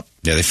head up.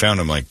 Yeah, they found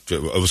him it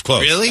was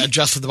close. Really?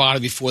 Adjusted the body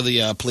before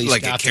the police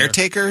like got a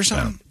caretaker or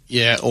something?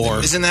 Yeah, or...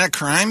 Isn't that a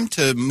crime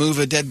to move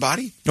a dead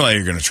body? Well,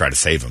 you're going to try to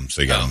save him,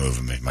 so you got to move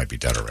him. He might be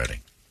dead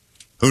already.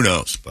 Who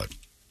knows? But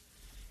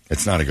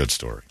it's not a good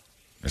story.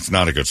 It's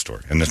not a good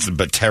story. And it's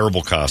a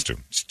terrible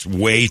costume. It's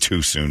way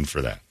too soon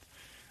for that.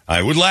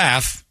 I would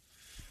laugh,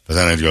 but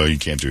then I'd go, you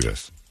can't do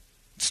this.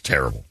 It's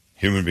terrible.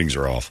 Human beings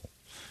are awful.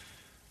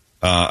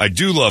 I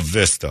do love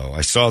this, though.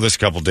 I saw this a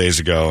couple days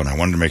ago, and I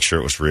wanted to make sure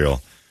it was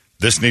real.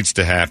 This needs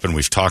to happen.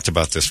 We've talked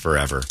about this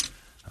forever.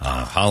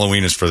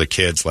 Halloween is for the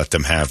kids. Let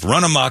them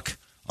run amok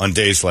on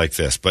days like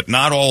this, but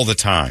not all the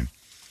time.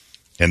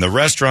 And the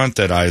restaurant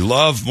that I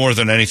love more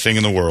than anything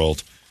in the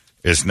world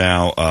is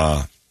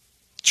now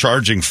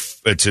charging,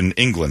 it's in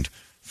England,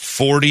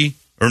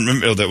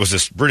 that was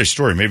a British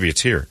story, maybe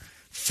it's here,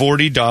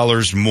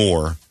 $40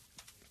 more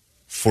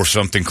for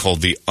something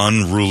called the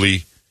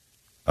unruly,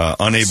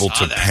 unable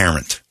to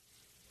parent.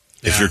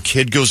 Yeah. If your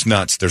kid goes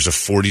nuts, there's a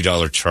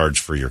 $40 charge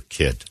for your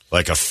kid,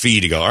 like a fee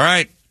to go, all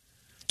right,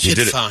 you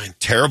did fine.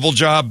 Terrible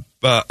job,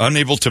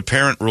 unable to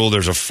parent rule,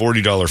 there's a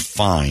 $40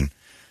 fine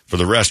for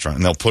the restaurant,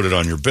 and they'll put it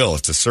on your bill.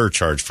 It's a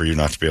surcharge for you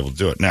not to be able to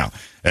do it. Now,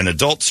 an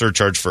adult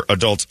surcharge for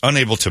adults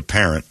unable to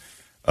parent,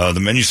 the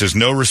menu says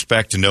no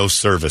respect, no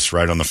service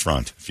right on the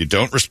front. If you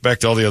don't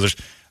respect all the others,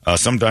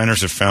 some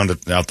diners have found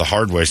it out the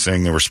hard way,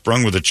 saying they were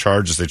sprung with a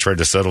charge as they tried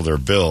to settle their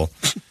bill.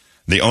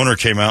 The owner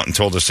came out and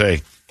told us,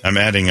 hey, I'm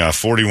adding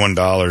 $41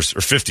 or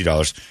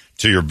 $50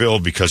 to your bill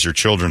because your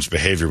children's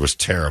behavior was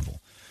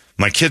terrible.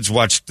 My kids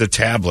watched the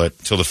tablet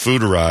till the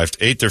food arrived,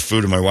 ate their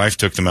food, and my wife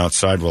took them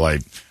outside while I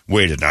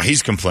waited. Now,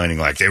 he's complaining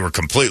like they were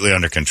completely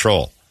under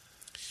control.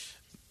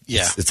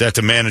 Yeah. It's at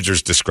the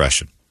manager's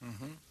discretion.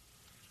 Mm-hmm.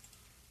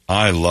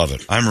 I love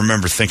it. I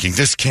remember thinking,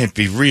 this can't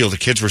be real. The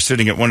kids were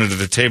sitting at one end of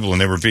the table, and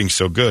they were being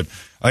so good.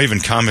 I even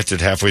commented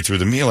halfway through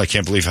the meal, I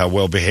can't believe how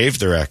well behaved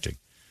they're acting.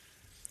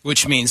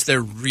 Which means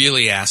they're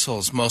really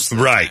assholes most of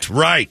the time.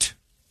 Right.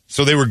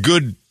 So they were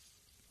good,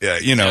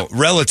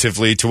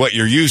 relatively to what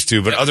you're used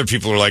to, but other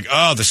people are like,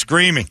 oh, the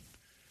screaming.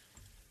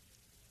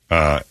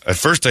 At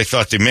first I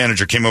thought the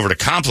manager came over to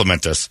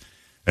compliment us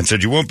and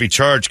said, you won't be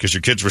charged because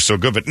your kids were so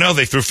good. But no,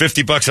 they threw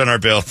 $50 on our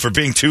bill for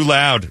being too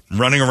loud,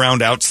 running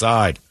around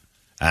outside.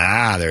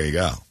 There you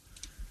go.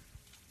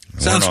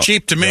 Sounds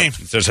cheap to me.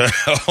 Says,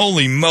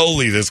 holy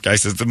moly, this guy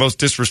says the most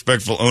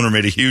disrespectful owner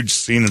made a huge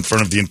scene in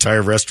front of the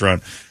entire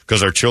restaurant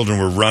because our children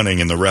were running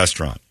in the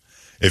restaurant.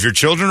 If your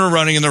children are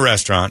running in the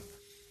restaurant,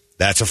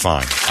 that's a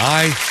fine.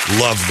 I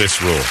love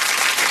this rule.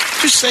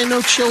 Just say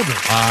no children.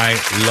 I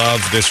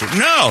love this rule.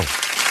 No!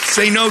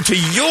 Say no to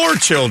your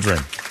children.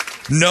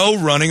 No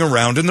running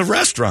around in the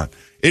restaurant.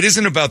 It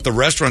isn't about the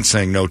restaurant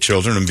saying no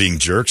children and being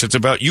jerks. It's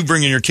about you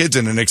bringing your kids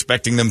in and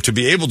expecting them to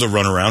be able to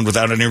run around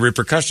without any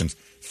repercussions.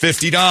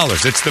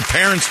 $50. It's the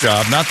parent's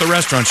job, not the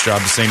restaurant's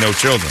job, to say no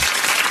children.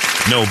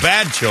 No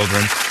bad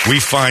children. We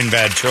find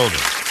bad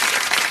children.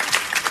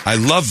 I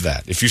love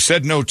that. If you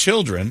said no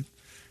children,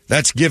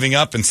 that's giving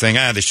up and saying,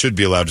 they should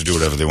be allowed to do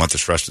whatever they want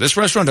this restaurant. This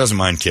restaurant doesn't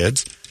mind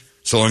kids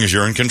so long as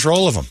you're in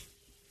control of them.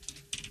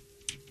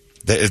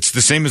 It's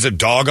the same as a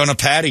dog on a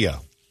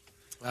patio.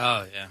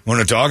 Oh, yeah. When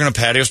a dog on a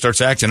patio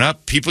starts acting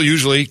up,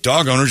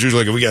 dog owners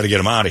usually go, we got to get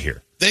them out of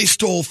here. They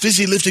stole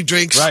fizzy lifting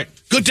drinks. Right.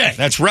 Good day.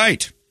 That's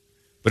right.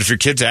 But if your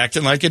kid's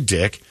acting like a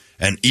dick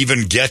and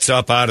even gets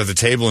up out of the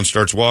table and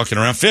starts walking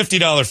around,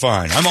 $50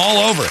 fine. I'm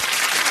all over it.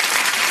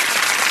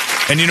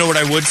 And you know what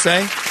I would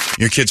say?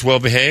 Your kid's well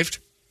behaved?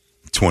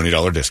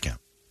 $20 discount.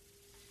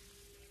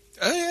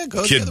 Oh, yeah,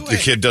 go the other way. The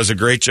kid does a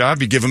great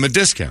job, you give him a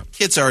discount.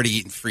 Kid's already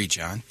eating free,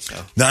 John. So.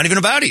 Not even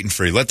about eating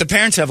free. Let the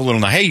parents have a little.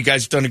 Hey, you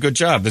guys have done a good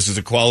job. This is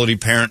a quality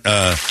parent.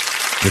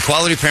 The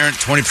quality parent,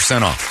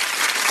 20% off.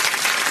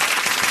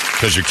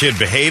 Because your kid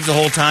behaved the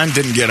whole time,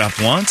 didn't get up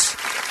once.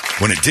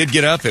 When it did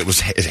get up, it was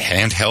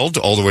handheld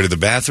all the way to the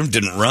bathroom,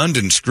 didn't run,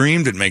 didn't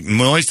scream, didn't make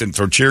noise, didn't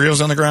throw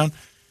Cheerios on the ground.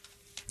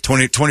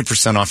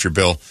 20% off your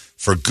bill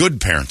for good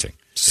parenting.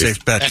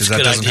 Safe bet, because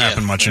that doesn't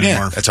happen much anymore.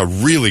 Yeah, that's a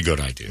really good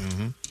idea.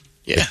 Mm-hmm.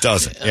 Yeah. It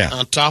doesn't, yeah.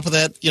 On top of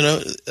that,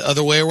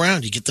 other way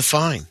around, you get the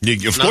fine.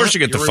 Of course you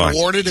get the fine. You're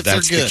rewarded if they're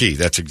good. That's the key.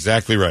 That's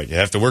exactly right. You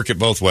have to work it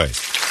both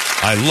ways.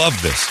 I love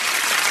this.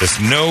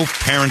 This no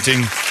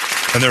parenting.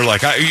 And they're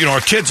like, our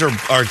kids are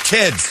our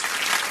kids.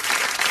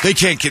 They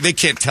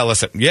can't tell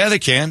us that. Yeah, they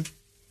can.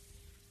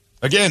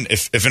 Again,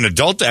 if an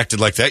adult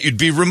acted like that, you'd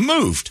be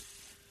removed.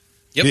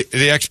 Yep.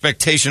 The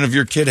expectation of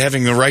your kid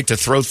having the right to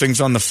throw things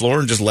on the floor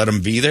and just let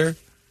them be there.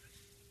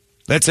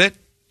 That's it.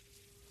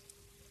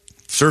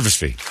 Service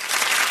fee.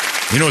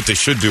 You know what they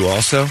should do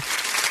also?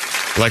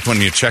 Like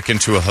when you check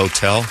into a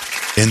hotel,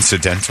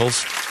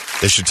 incidentals.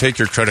 They should take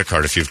your credit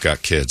card if you've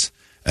got kids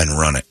and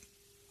run it.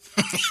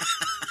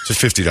 It's a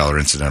 $50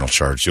 incidental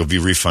charge. You'll be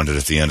refunded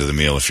at the end of the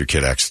meal if your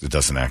kid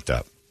doesn't act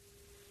up.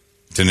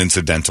 It's an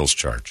incidentals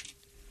charge.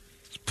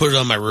 Put it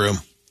on my room.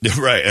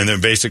 Right, and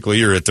then basically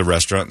you're at the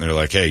restaurant and they're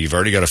like, hey, you've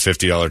already got a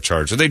 $50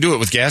 charge. So they do it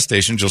with gas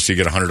stations. You'll see you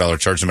get a $100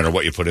 charge no matter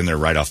what you put in there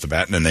right off the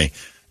bat, and then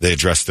they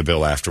address the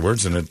bill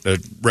afterwards, and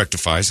it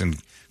rectifies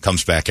and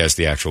comes back as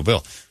the actual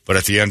bill. But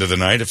at the end of the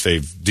night, if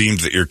they've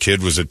deemed that your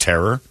kid was a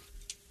terror,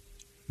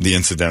 the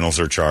incidentals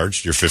are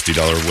charged. Your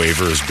 $50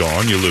 waiver is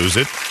gone. You lose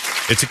it.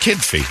 It's a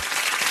kid fee.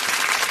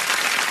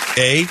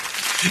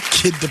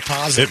 Kid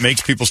deposit. It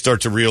makes people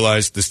start to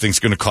realize this thing's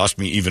going to cost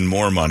me even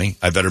more money.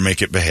 I better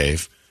make it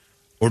behave.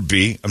 Or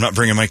B, I'm not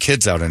bringing my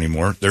kids out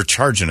anymore. They're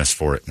charging us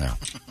for it now.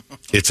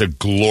 It's a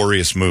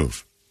glorious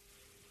move.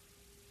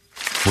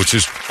 Which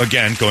is,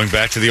 again, going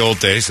back to the old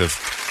days of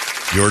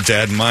your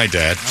dad and my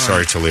dad. All Sorry,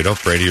 right. Toledo.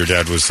 Brady, your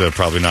dad was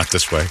probably not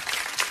this way.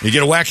 You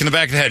get a whack in the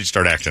back of the head, you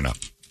start acting up.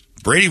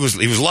 He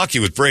was lucky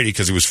with Brady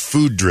because he was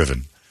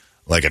food-driven,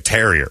 like a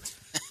terrier.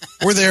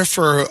 We're there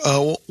for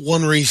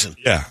one reason.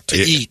 Yeah. To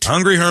eat.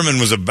 Hungry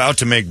Herman was about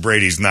to make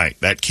Brady's night.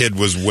 That kid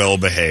was well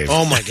behaved.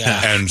 Oh, my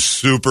God. And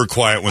super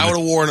quiet. When I would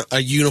have worn a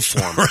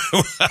uniform.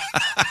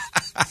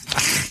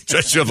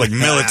 Dressed you up like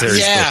military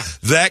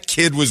school. That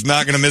kid was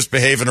not going to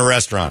misbehave in a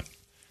restaurant.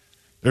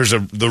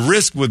 The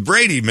risk with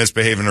Brady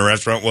misbehaving in a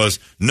restaurant was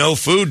no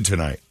food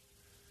tonight.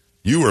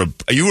 You were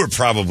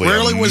probably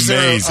Rarely amazing. Was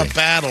there a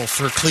battle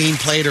for Clean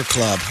Plater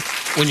Club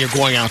when you're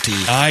going out to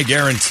eat. I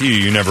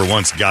guarantee you never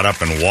once got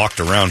up and walked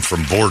around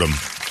from boredom.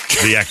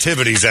 The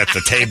activities at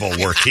the table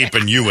were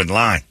keeping you in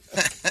line.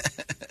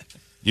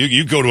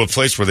 You go to a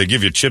place where they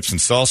give you chips and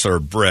salsa or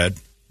bread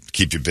to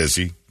keep you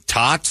busy.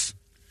 Tots.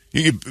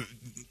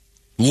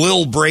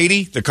 Lil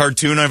Brady, the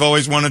cartoon I've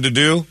always wanted to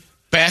do.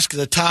 Basket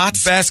of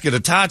Tots. Basket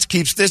of Tots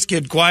keeps this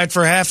kid quiet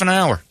for half an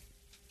hour.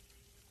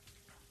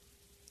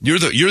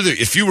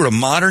 If you were a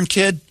modern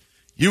kid,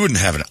 you wouldn't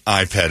have an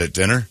iPad at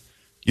dinner.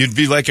 You'd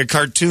be like a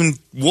cartoon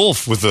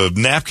wolf with a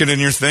napkin in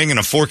your thing and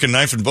a fork and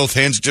knife in both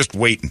hands just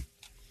waiting.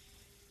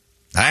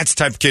 That's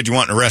the type of kid you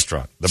want in a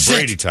restaurant. The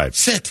Brady type.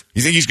 Sit.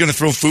 You think he's going to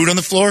throw food on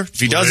the floor? If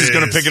he does, he's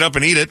going to pick it up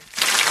and eat it.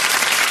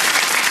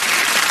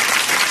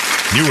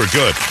 You were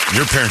good.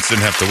 Your parents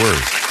didn't have to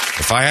worry.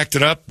 If I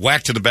acted up,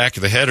 whack to the back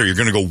of the head, or you're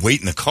going to go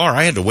wait in the car.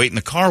 I had to wait in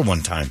the car one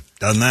time.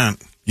 Done that.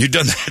 You've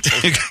done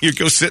that. You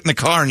go sit in the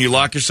car and you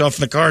lock yourself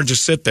in the car and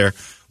just sit there.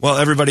 Well,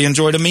 everybody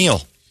enjoyed a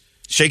meal.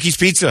 Shakey's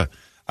Pizza.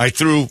 I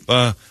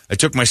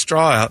took my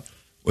straw out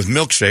with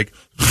milkshake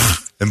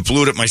and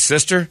blew it at my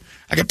sister.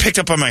 I got picked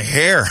up by my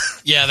hair.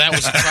 Yeah, that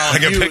was a problem. I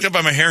got picked up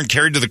by my hair and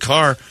carried to the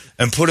car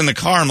and put in the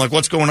car. I'm like,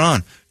 what's going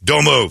on?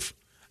 Don't move.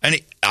 And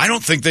I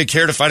don't think they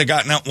cared if I'd have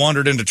gotten out and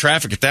wandered into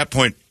traffic. At that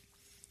point,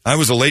 I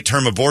was a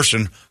late-term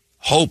abortion.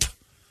 Hope.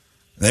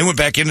 They went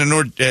back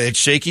into at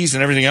Shakey's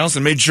and everything else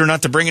and made sure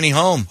not to bring any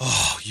home.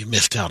 Oh, you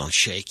missed out on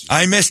Shakey's.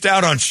 I missed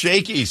out on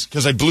Shakey's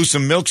because I blew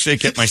some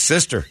milkshake at my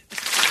sister.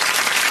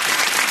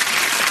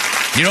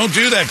 You don't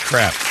do that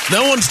crap.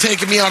 No one's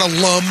taking me out of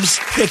Lums.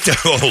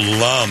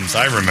 Lums.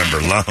 I remember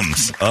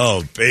Lums.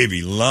 Oh,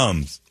 baby,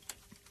 Lums.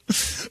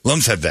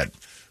 Lums had that.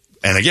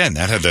 And again,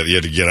 that had that. You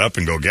had to get up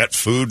and go get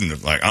food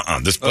and like,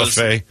 this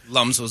buffet.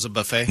 Lums was a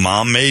buffet.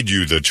 Mom made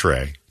you the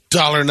tray.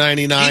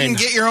 $1.99. You didn't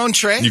get your own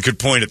tray? You could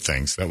point at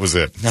things. That was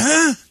it.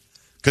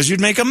 Because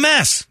you'd make a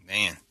mess.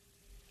 Man.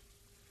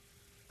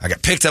 I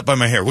got picked up by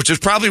my hair, which is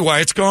probably why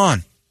it's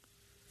gone.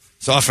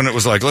 So often it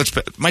was like,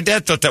 my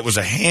dad thought that was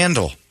a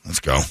handle. Let's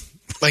go.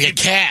 Like a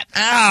cat.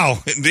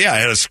 Ow. Yeah, I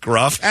had a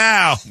scruff.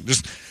 Ow.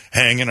 Just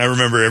hanging. I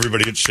remember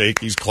everybody at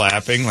Shakey's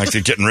clapping like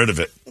they're getting rid of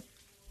it.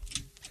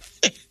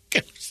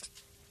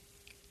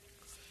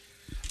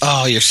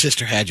 Oh, your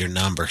sister had your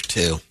number,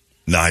 too.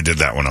 No, I did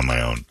that one on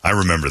my own. I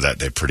remember that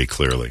day pretty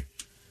clearly.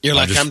 You're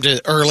like, I'm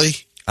early.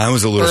 I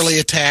was a little early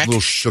attack. A little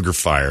sugar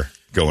fire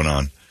going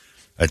on.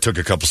 I took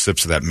a couple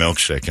sips of that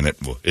milkshake, and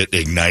it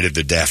ignited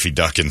the Daffy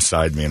Duck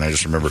inside me, and I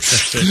just remember right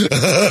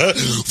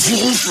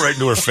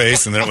into her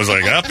face, and then it was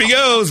like, up he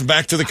goes,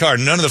 back to the car.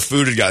 None of the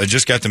food had got. I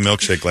just got the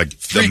milkshake like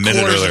a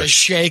minute earlier. 3/4 of a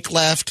shake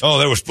left. Oh,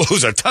 there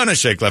was a ton of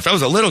shake left. I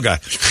was a little guy.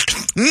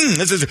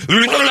 This is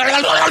blew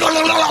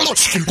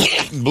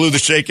the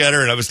shake at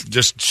her, and I was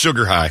just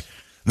sugar high.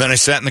 Then I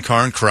sat in the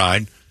car and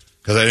cried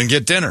because I didn't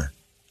get dinner,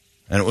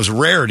 and it was a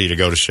rarity to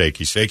go to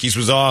Shakey's. Shakey's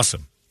was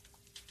awesome.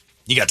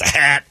 You got the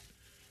hat.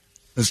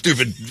 The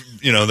stupid,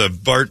 the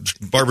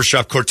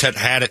barbershop quartet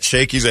hat at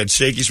Shakey's. I had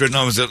Shakey's written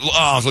on.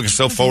 I was looking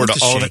so forward to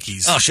all of it.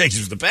 Oh, Shakey's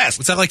was the best.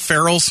 Was that like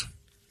Farrell's?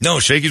 No,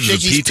 Shakey's was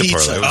a pizza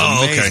parlor. It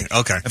was amazing.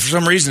 Okay. And for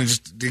some reason,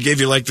 they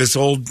gave you like this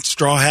old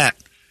straw hat.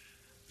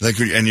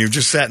 And you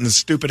just sat in the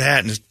stupid hat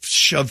and just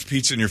shoved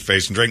pizza in your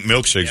face and drank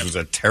milkshakes. It was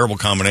a terrible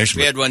combination.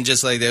 We had one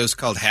just like that. It was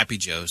called Happy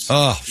Joe's.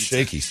 Oh,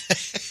 Shakey's.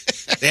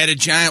 They had a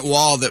giant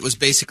wall that was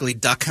basically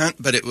Duck Hunt,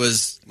 but it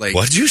was like...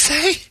 What'd you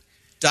say?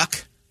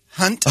 Duck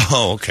Hunt.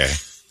 Oh, okay.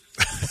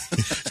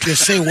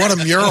 Just say, what a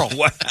mural.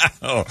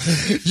 Wow.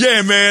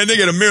 Yeah, man, they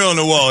got a mural on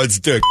the wall. It's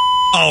Duck.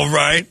 All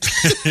right.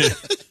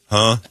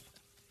 Huh?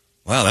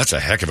 Wow, that's a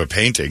heck of a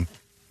painting.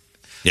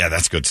 Yeah,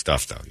 that's good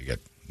stuff, though. You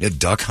get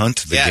duck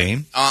hunt, the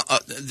game?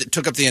 It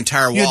took up the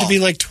entire wall. You had to be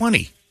like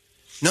 20.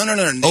 No. Oh,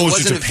 It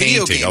wasn't a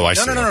video game. Oh, I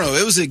see. No.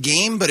 It was a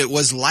game, but it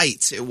was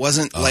lights. It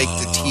wasn't like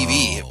the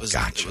TV. It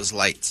was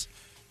lights.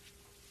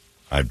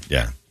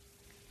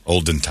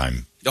 Olden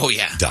time. Oh,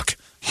 yeah. Duck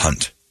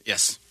hunt.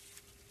 Yes.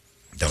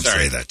 Don't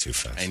say that too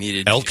fast. I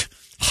needed elk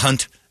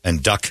hunt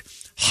and duck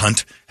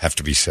hunt have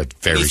to be said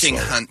very Anything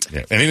slowly. hunt.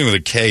 Yeah, anything with a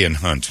K in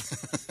hunt.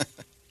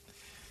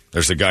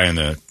 There's a guy in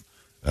the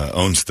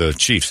owns the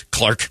Chiefs,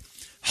 Clark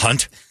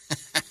Hunt.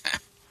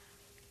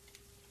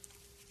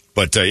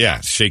 But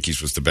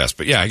Shakey's was the best.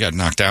 But I got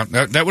knocked out.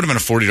 That would have been a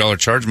 $40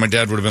 charge. My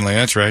dad would have been like,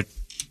 "That's right.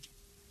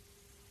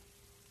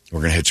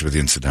 We're going to hit you with the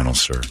incidentals,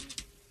 sir."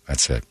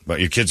 That's it. But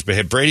your kids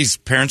behave. Brady's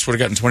parents would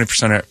have gotten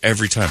 20%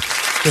 every time.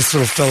 This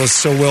little fella's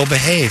so well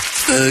behaved.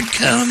 Food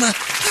coma.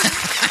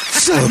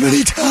 So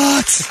many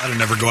tots. I'd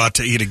never go out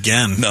to eat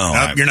again.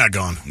 No, you're not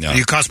going. No.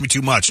 You cost me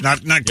too much.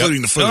 Not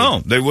including the food. No,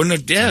 they wouldn't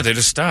have. Yeah, they'd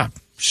have stopped.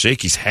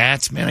 Shakey's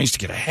hats. Man, I used to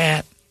get a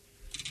hat.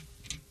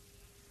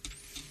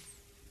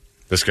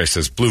 This guy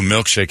says, Blue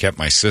Milkshake at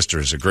My Sister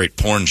is a great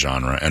porn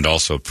genre and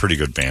also a pretty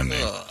good band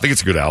name. I think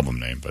it's a good album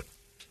name, but...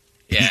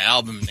 Yeah,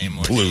 album name.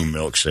 Blue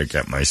Milkshake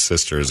at My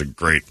Sister is a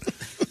great...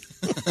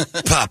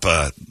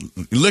 Papa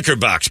Liquor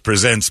Box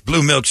presents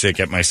Blue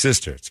Milkshake at My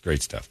Sister. It's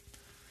great stuff.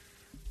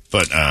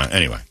 But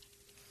anyway,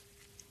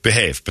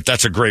 behave. But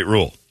that's a great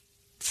rule.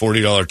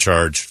 $40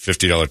 charge,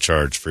 $50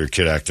 charge for your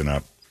kid acting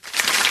up.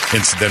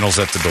 Incidentals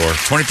at the door.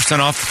 20%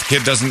 off if the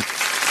kid doesn't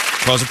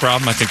cause a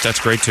problem. I think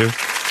that's great, too.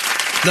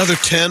 Another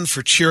 10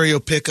 for Cheerio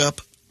pickup.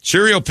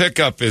 Cheerio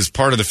pickup is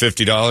part of the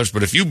 $50,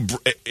 but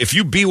if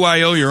you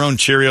BYO your own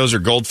Cheerios or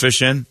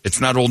Goldfish in, it's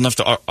not old enough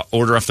to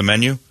order off the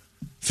menu,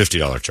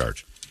 $50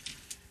 charge.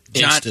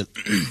 Instant.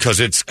 Because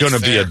it's going to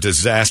be a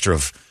disaster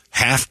of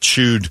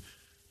half-chewed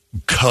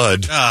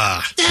cud.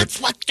 That's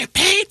what they're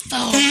paid for.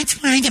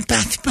 That's why the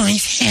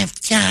busboys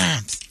have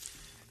jobs.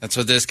 That's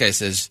what this guy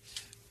says.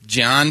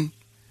 John,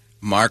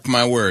 mark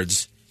my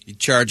words. You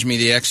charge me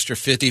the extra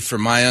 $50 for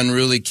my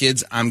unruly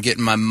kids, I'm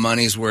getting my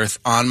money's worth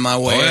on my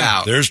way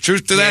out. There's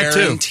truth to that,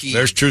 too.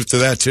 There's truth to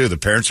that, too. The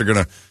parents are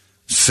going to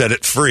set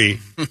it free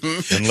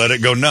and let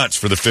it go nuts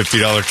for the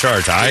 $50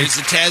 charge. Here's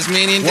the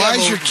Tasmanian devil. Why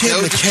is your kid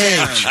in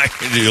the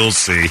cage? You'll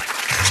see.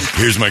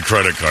 Here's my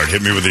credit card.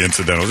 Hit me with the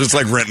incidentals. It's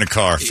like renting a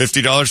car.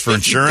 $50 for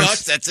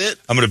insurance? $50, that's it?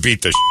 I'm going to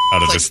beat the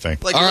out of this thing.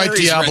 All right,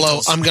 Diablo,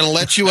 rentals. I'm going to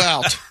let you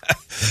out.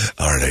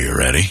 All right, are you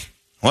ready?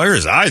 Why are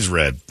his eyes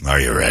red? Are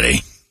you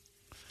ready?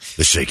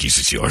 The Shakey's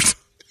is yours.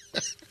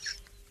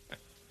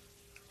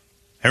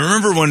 I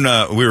remember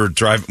when we were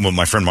driving,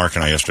 my friend Mark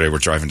and I yesterday were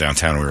driving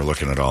downtown and we were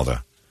looking at all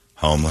the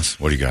homeless.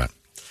 What do you got?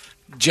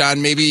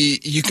 John, maybe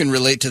you can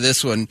relate to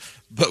this one,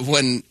 but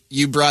when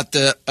you brought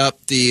up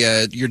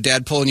your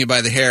dad pulling you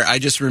by the hair, I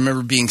just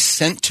remember being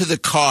sent to the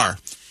car.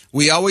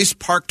 We always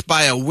parked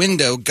by a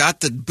window, got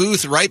the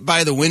booth right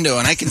by the window,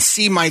 and I can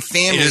see my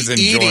family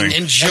eating,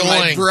 enjoying. and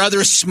my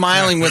brother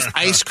smiling with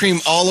ice cream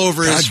all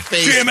over his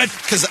face. Damn it.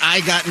 Because I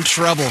got in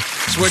trouble.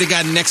 Swear to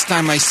God, next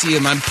time I see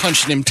him, I'm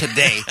punching him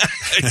today.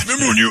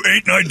 Remember when you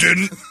ate and I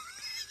didn't?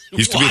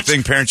 Used to be a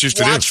thing parents used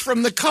to do. Watch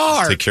from the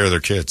car. Take care of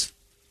their kids.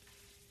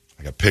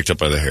 I got picked up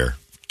by the hair,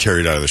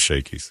 carried out of the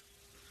Shakey's.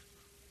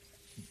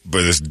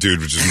 By this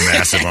dude with just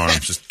massive arms,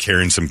 just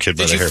carrying some kid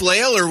by the hair. Did you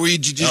flail, or were you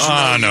just?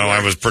 Oh no,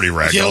 I was pretty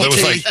ragdoll.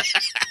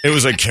 It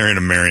was like carrying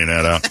a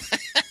marionette out,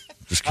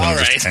 just kind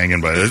of just hanging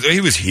by. He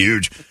was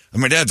huge.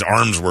 And my dad's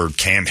arms were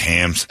canned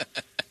hams,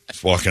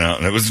 just walking out,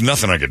 and it was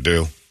nothing I could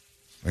do.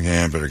 Like,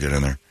 I better get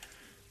in there.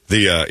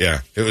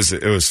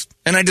 It was,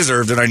 and I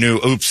deserved it. I knew.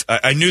 Oops,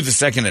 I knew the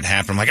second it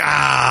happened. I'm like,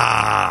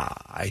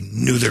 I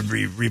knew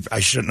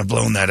I shouldn't have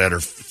blown that at her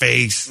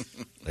face.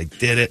 I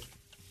did it.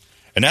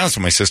 And now that's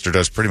what my sister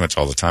does pretty much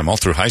all the time. All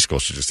through high school,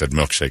 she just had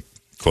milkshake,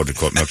 quote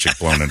unquote, milkshake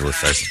blown into her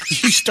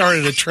face. You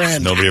started a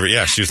trend. Nobody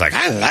ever, she was like,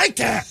 I like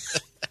that.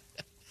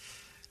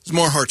 It's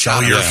more horchata.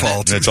 All your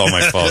fault. It's all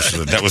my fault.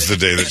 That was the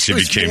day that she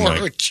became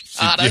like,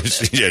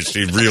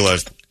 she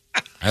realized,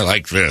 I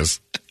like this.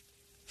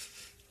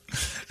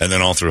 And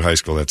then all through high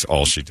school, that's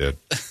all she did.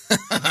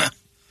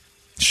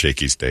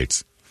 Shaky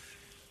states.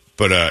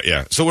 But,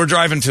 so we're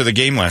driving to the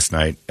game last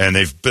night, and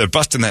they're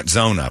busting that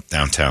zone up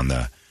downtown.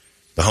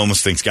 The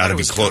homeless thing's got to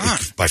be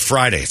closed by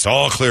Friday. It's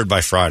all cleared by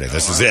Friday.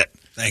 This is it.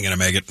 They ain't going to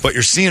make it. But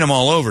you're seeing them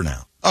all over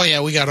now. Oh,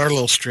 yeah, we got our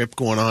little strip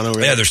going on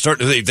over there. Yeah, they're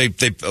starting. They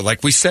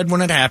like we said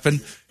when it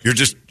happened,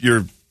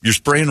 you're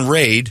spraying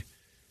Raid,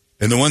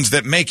 and the ones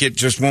that make it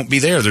just won't be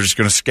there. They're just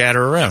going to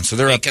scatter around. So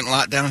they're vacant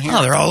lot down here.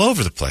 Oh, they're all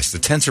over the place. The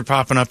tents are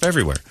popping up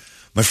everywhere.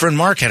 My friend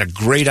Mark had a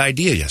great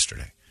idea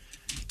yesterday.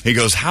 He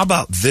goes, "How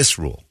about this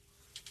rule?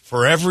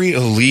 For every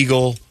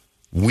illegal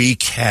we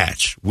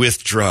catch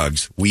with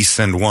drugs, we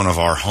send one of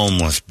our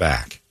homeless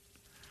back.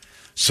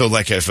 So,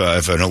 like, if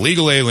an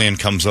illegal alien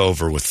comes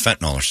over with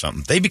fentanyl or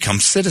something, they become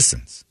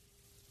citizens.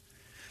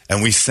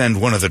 And we send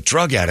one of the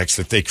drug addicts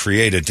that they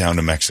created down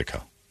to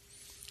Mexico.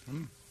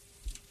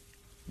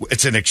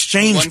 It's an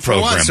exchange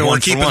program. So we're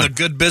keeping the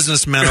good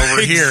businessmen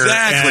over here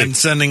and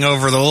sending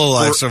over the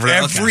lowlifes over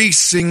there. Every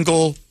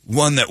single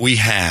one that we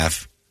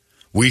have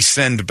we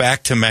send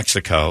back to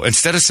Mexico.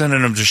 Instead of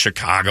sending them to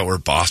Chicago or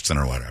Boston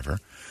or whatever,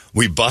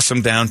 we bus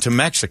them down to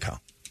Mexico.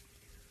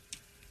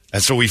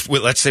 And so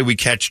let's say we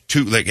catch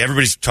like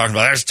everybody's talking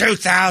about, there's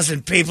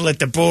 2,000 people at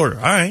the border.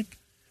 All right.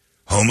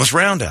 Homeless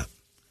roundup.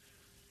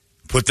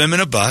 Put them in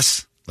a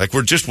bus. Like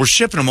we're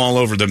shipping them all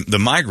over the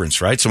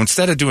migrants, right? So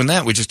instead of doing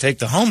that, we just take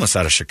the homeless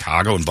out of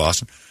Chicago and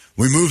Boston.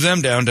 We move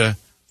them down to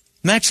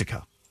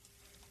Mexico.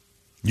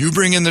 You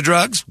bring in the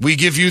drugs, we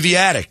give you the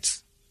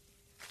addicts.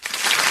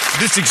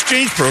 This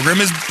exchange program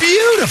is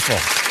beautiful.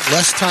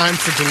 Less time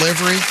for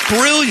delivery.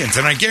 Brilliant.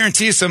 And I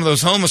guarantee you some of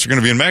those homeless are going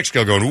to be in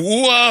Mexico going,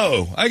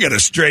 whoa, I got to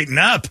straighten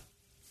up.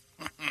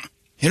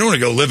 You don't want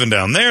to go living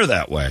down there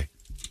that way.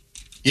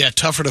 Yeah,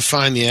 tougher to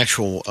find the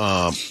actual,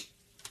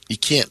 you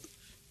can't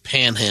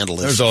panhandle.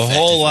 There's a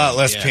whole lot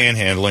less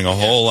panhandling, a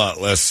whole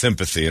lot less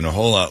sympathy, and a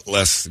whole lot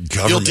less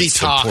government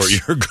support.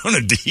 You're going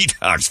to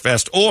detox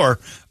fast or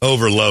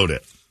overload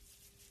it.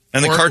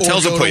 And the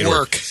cartels will put you to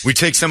work. We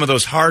take some of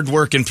those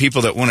hard-working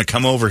people that want to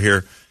come over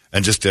here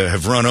and just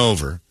have run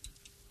over,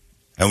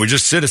 and we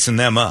just citizen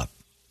them up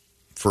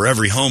for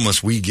every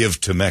homeless we give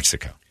to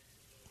Mexico.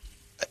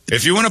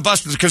 If you want to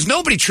bust, because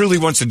nobody truly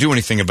wants to do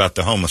anything about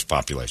the homeless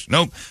population.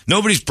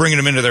 Nobody's bringing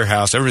them into their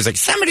house. Everybody's like,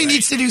 somebody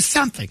needs to do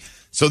something.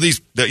 So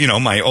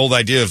my old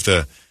idea of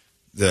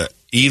the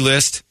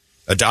E-list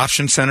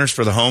adoption centers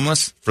for the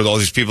homeless, for all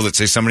these people that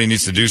say somebody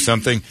needs to do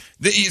something,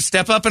 you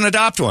step up and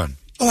adopt one.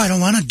 Oh, I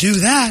don't want to do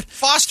that.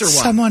 Foster one.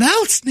 Someone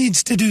else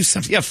needs to do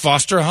something. Yeah,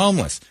 foster a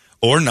homeless.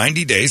 Or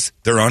 90 days,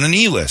 they're on an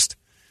E-list.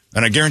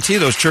 And I guarantee you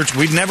those churches,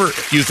 we'd never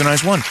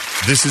euthanize one.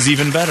 This is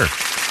even better.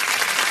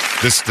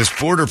 This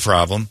border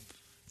problem,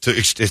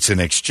 it's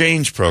an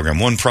exchange program,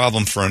 one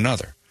problem for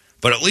another.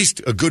 But at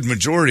least a good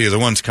majority of the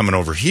ones coming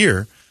over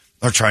here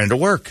are trying to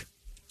work.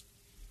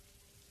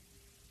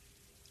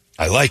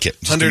 I like it.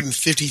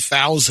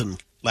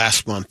 150,000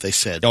 last month, they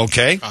said.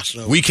 Okay,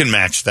 we can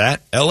match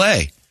that.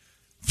 L.A.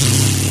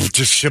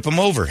 Just ship them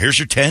over. Here's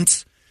your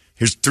tents.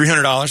 Here's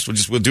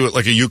 $300. We'll do it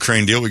like a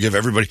Ukraine deal. We give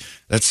everybody,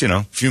 that's,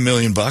 a few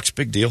 $1,000,000.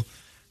 Big deal.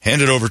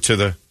 Hand it over to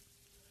the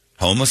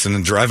homeless and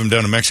then drive them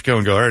down to Mexico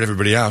and go, all right,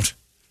 everybody out.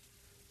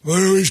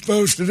 What are we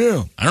supposed to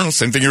do? I don't know.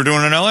 Same thing you were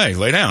doing in L.A.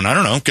 Lay down. I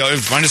don't know. Go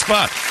find a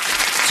spot.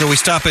 So we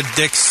stop at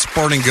Dick's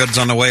Sporting Goods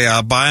on the way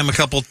out, buy them a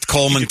couple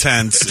Coleman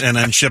tents, and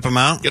then ship them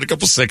out? Get a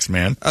couple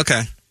 6-man.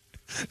 Okay.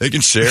 They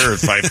can share or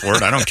fight for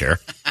it. I don't care.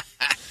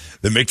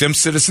 They make them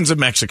citizens of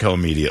Mexico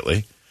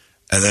immediately,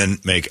 and then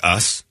make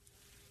us,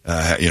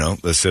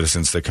 the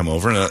citizens that come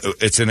over. And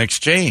it's an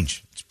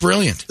exchange. It's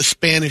brilliant. The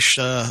Spanish,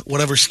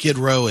 whatever Skid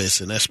Row is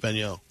in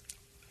Espanol.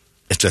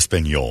 It's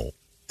Espanol.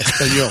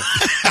 Espanol.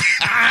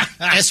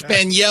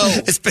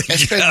 Espanol.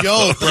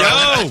 Espanol,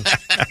 bro.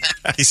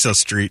 He's so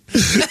street.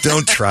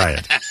 Don't try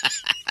it.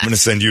 I'm going to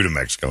send you to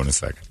Mexico in a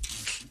second.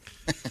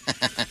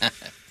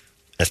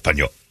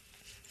 Espanol.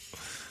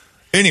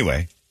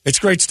 Anyway, it's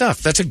great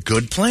stuff. That's a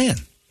good plan.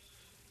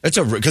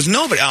 Because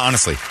nobody,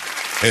 honestly,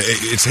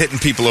 it's hitting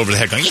people over the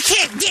head going, you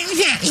can't do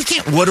that. You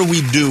can't. What are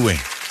we doing?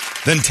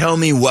 Then tell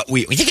me what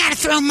you got to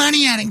throw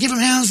money at it and give them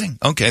housing.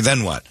 Okay,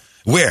 then what?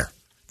 Where?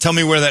 Tell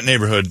me where that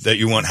neighborhood that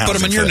you want housing.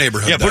 Put them in your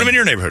neighborhood. Yeah, put them in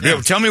your neighborhood.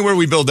 Yeah. Tell me where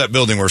we build that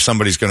building where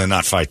somebody's going to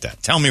not fight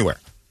that. Tell me where.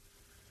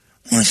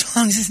 Well, as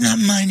long as it's not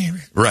my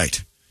neighborhood.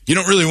 Right. You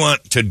don't really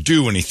want to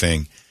do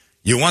anything.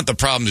 You want the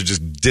problem to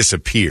just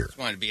disappear. Just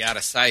want it to be out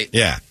of sight.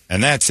 Yeah,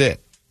 and that's it.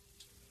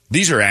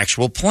 These are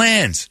actual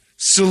plans,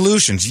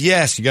 solutions.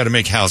 Yes, you got to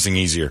make housing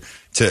easier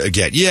to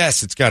get.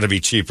 Yes, it's got to be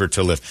cheaper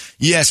to live.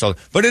 Yes,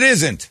 but it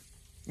isn't.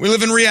 We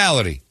live in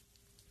reality.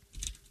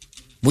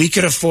 We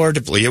could afford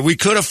to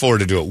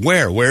do it.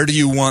 Where do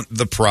you want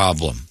the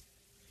problem?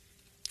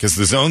 Because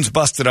the zone's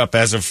busted up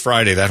as of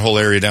Friday. That whole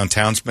area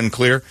downtown's been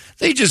clear.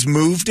 They just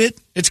moved it.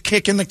 It's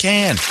kicking the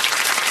can.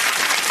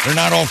 They're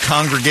not all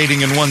congregating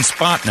in one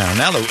spot now.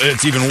 Now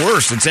it's even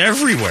worse. It's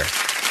everywhere.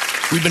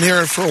 We've been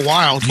hearing it for a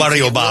while.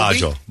 Barrio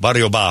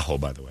Bajo,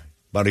 by the way.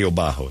 Barrio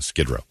Bajo,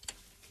 Skid Row.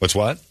 What's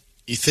what?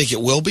 You think it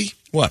will be?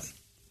 What?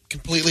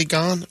 Completely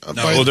gone?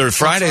 No, they're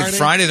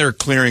Friday they're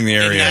clearing the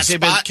area.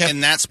 In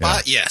that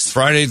spot, yes.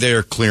 Friday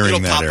they're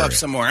clearing that area. It'll pop up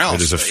somewhere else.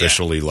 It is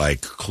officially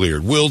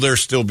cleared. Will there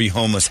still be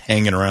homeless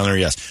hanging around there?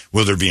 Yes.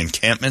 Will there be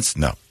encampments?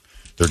 No.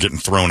 They're getting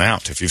thrown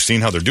out. If you've seen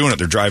how they're doing it,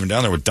 they're driving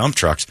down there with dump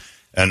trucks.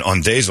 And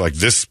on days like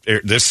this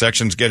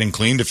section's getting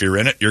cleaned. If you're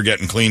in it, you're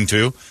getting cleaned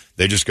too.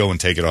 They just go and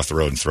take it off the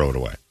road and throw it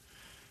away.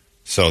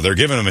 So they're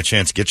giving them a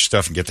chance to get your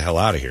stuff and get the hell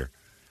out of here.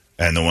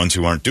 And the ones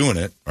who aren't doing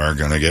it are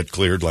going to get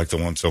cleared like the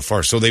ones so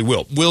far. So they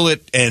will. Will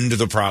it end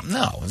the problem?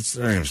 No.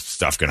 There's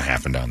stuff going to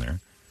happen down there.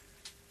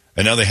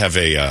 And now they have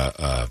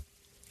a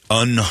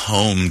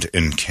unhomed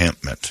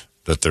encampment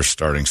that they're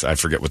starting. I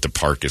forget what the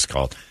park is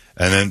called.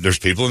 And then there's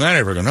people in that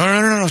area going,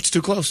 no, it's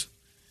too close.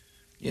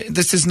 Yeah,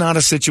 this is not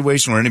a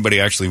situation where anybody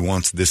actually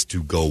wants this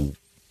to go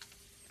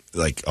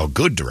like a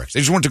good direction.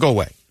 They just want it to go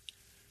away.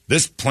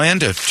 This plan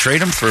to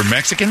trade them for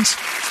Mexicans?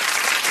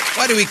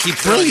 Why do we keep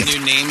throwing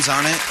new names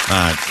on it?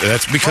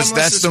 That's because homeless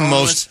that's the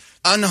homeless. most...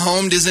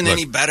 Unhomed isn't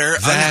any better.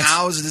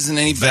 Unhoused isn't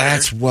any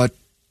better.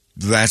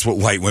 That's what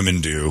white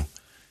women do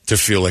to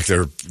feel like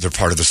they're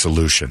part of the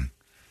solution.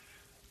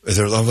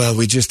 They're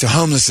the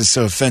homeless is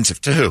so offensive.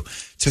 To who?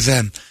 To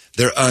them.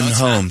 They're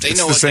unhomed.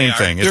 It's the same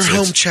thing. They're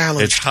home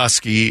challenged. It's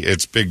husky.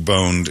 It's big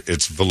boned.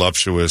 It's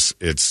voluptuous.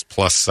 It's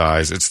plus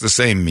size. It's the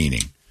same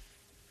meaning.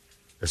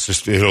 It's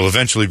just, it'll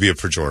eventually be a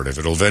pejorative.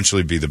 It'll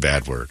eventually be the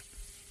bad word.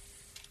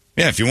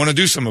 Yeah, if you want to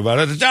do something about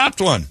it, adopt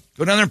one.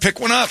 Go down there and pick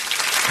one up.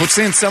 Quit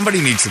saying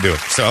somebody needs to do it.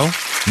 So,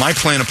 my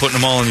plan of putting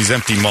them all in these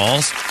empty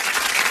malls,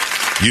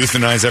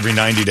 euthanize every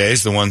 90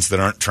 days the ones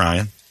that aren't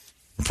trying,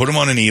 and put them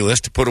on an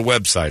e-list, put a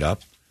website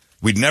up.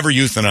 We'd never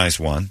euthanize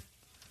one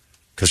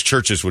because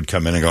churches would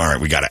come in and go, all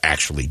right, we got to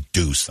actually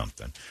do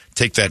something.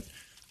 Take that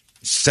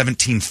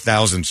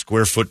 17,000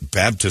 square foot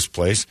Baptist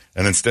place,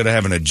 and instead of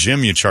having a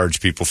gym you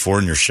charge people for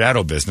in your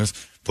shadow business,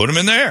 put them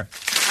in there.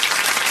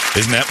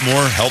 Isn't that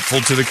more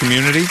helpful to the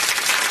community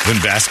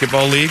than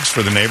basketball leagues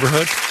for the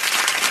neighborhood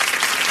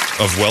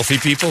of wealthy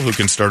people who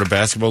can start a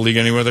basketball league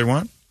anywhere they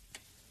want?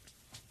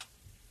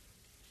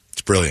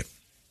 It's brilliant.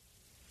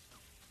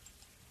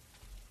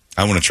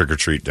 I want to trick or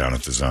treat down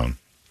at the Zone.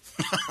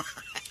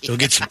 You'll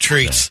get some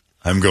treats.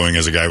 Yeah. I'm going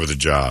as a guy with a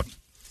job.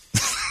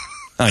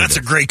 That's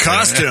a great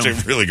costume.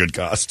 That's a really good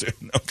costume.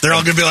 No, they're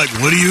all going to be like,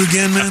 what are you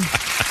again, man?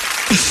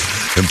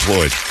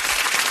 Employed.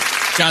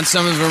 John,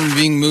 some of them are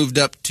being moved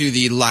up to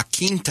the La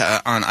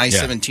Quinta on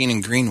I-17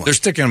 in Greenway. They're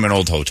sticking them in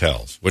old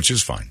hotels, which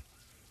is fine.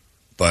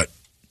 But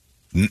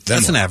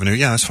that's an avenue.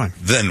 Yeah, that's fine.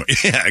 Then,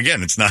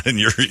 again, it's not in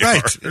your yard.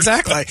 Right,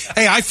 exactly.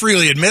 Hey, I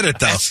freely admit it,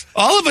 though.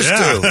 All of us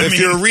do. If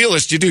you're a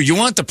realist, you do. You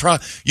want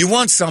you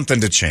want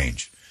something to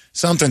change.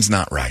 Something's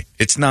not right.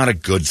 It's not a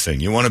good thing.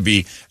 You want to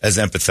be as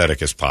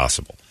empathetic as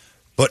possible.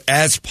 But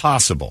as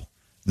possible,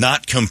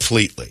 not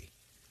completely.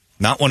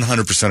 Not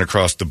 100%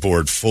 across the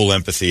board, full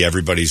empathy,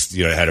 everybody's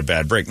had a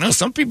bad break. No,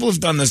 some people have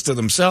done this to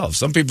themselves.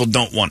 Some people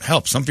don't want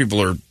help. Some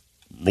people are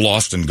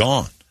lost and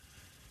gone.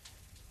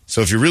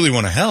 So if you really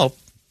want to help,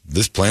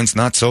 this plan's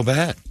not so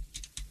bad.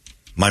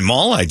 My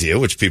mall idea,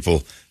 which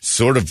people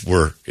sort of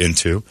were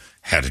into,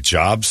 had a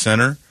job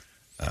center,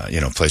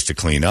 place to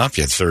clean up.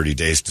 You had 30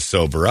 days to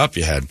sober up.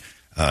 You had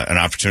an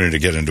opportunity to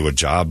get into a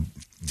job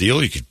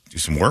deal. You could do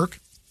some work.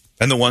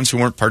 And the ones who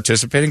weren't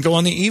participating go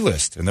on the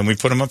E-list. And then we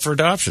put them up for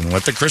adoption and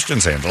let the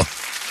Christians handle them.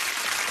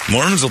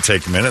 Mormons will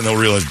take a minute and they'll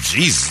realize,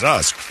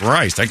 Jesus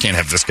Christ, I can't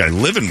have this guy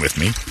living with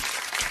me.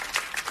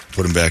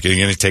 Put him back in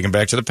and take him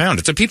back to the pound.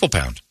 It's a people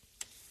pound.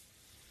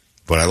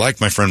 But I like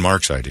my friend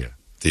Mark's idea,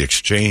 the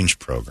exchange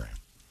program.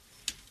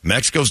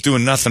 Mexico's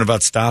doing nothing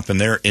about stopping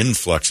their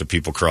influx of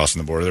people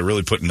crossing the border. They're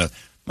really putting all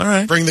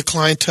right. Bring the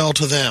clientele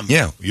to them.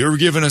 Yeah, you're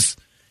giving us...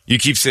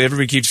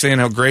 Everybody keeps saying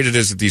how great it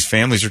is that these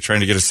families are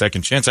trying to get a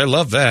second chance. I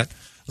love that.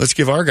 Let's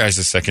give our guys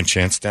a second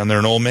chance down there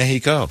in old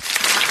Mexico.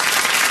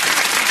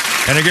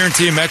 And I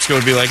guarantee you Mexico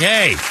would be like,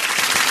 hey,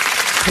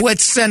 quit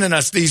sending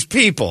us these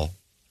people.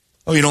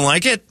 Oh, you don't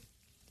like it?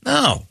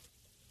 No.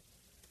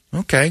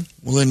 Okay.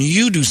 Well, then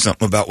you do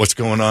something about what's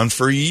going on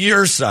for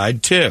your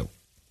side, too.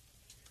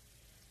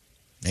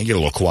 They get a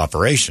little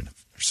cooperation.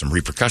 There's some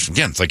repercussions.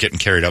 Again, it's like getting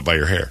carried out by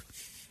your hair.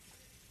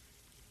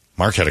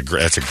 Mark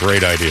that's a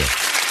great idea.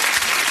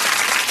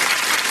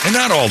 And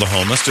not all the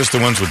homeless, just the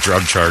ones with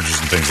drug charges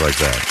and things like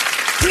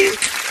that. Blink.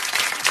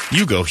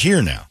 You go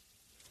here now.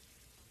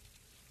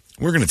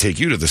 We're going to take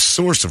you to the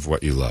source of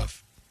what you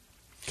love.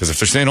 Because if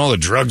they're saying all the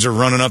drugs are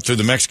running up through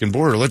the Mexican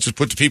border, let's just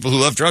put the people who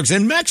love drugs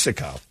in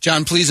Mexico.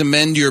 John, please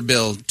amend your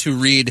bill to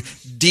read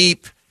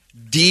deep,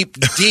 deep,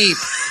 deep,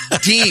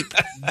 deep,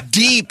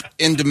 deep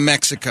into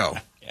Mexico.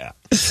 Yeah.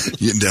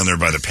 Getting down there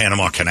by the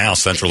Panama Canal,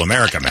 Central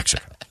America,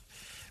 Mexico.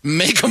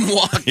 Make them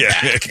walk. Yeah,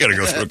 you got to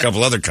go through a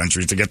couple other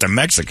countries to get to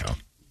Mexico.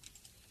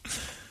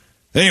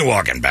 They ain't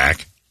walking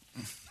back.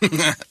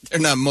 They're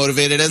not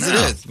motivated as it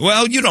is.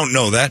 Well, you don't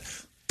know that,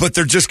 but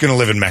they're just going to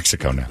live in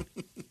Mexico now.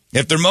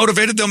 If they're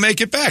motivated, they'll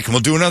make it back, and we'll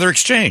do another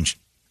exchange.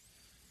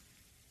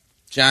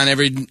 John,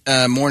 every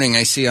morning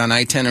I see on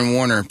I-10 and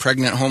Warner,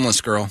 pregnant homeless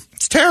girl.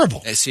 It's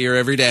terrible. I see her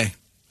every day.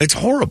 It's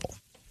horrible.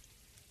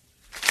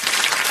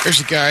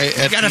 There's a guy at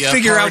the You got to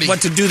figure party. out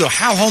what to do, though.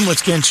 How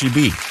homeless can she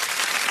be?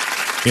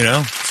 You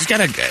know, she's got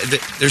to.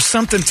 There's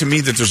something to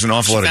me that there's an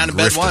awful lot of found a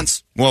bed grifting.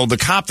 once. Well, the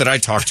cop that I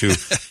talked to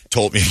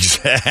told me.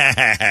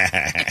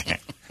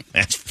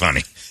 That's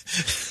funny.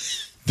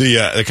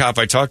 The cop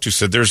I talked to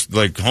said there's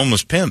like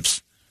homeless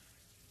pimps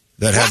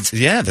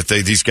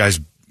that these guys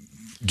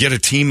get a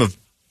team of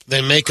they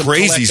make them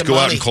crazies go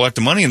out and collect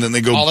the money and then they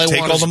go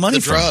take all the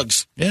money from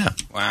drugs. Them. Yeah,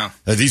 wow.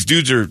 These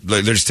dudes are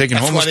they're just taking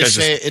That's homeless why they guys.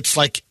 say it's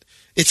like.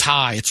 It's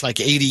high. It's like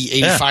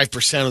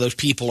 85% of those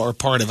people are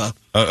part of a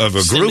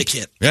group.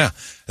 syndicate. Yeah.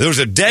 There was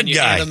a dead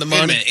guy. Hand them the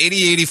money.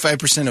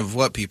 80-85% of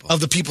what people? Of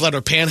the people that are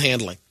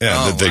panhandling.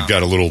 Yeah, they've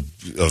got a little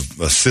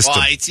a system,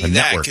 well, I see a that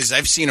network. because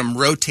I've seen them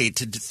rotate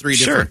to 3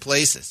 different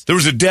places. There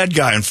was a dead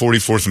guy on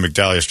 44th and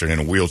McDowell Street in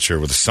a wheelchair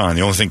with a sign.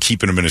 The only thing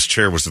keeping him in his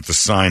chair was that the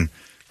sign,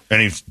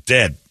 and he's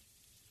dead.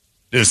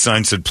 His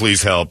sign said,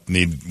 "Please help,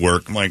 need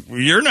work." I'm like, well,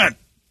 you're not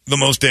the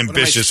most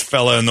ambitious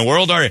fella in the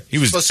world, are you? He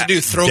was supposed to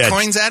do throw dead.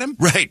 coins at him?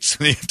 Right.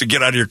 So you have to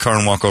get out of your car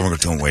and walk over and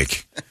go, don't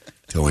wake.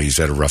 He's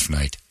had a rough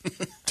night.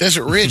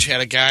 Desert Ridge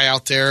had a guy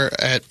out there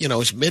at,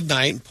 it's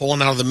midnight and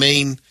pulling out of the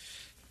main,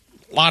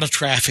 lot of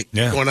traffic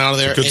going out of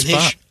there. It's a good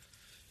spot.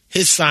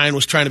 His sign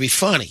was trying to be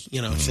funny.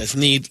 It says,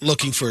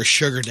 looking for a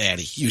sugar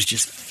daddy. He was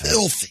just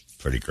filthy.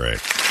 Pretty great.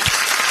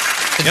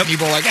 And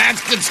people are like,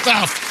 that's good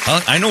stuff.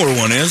 I know where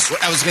one is.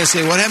 I was going to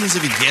say, what happens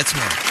if he gets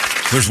one?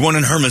 There's one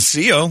in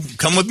Hermosillo.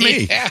 Come with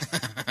me. Yeah.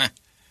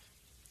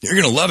 You're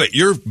going to love it.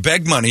 Your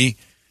beg money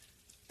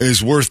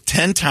is worth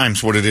 10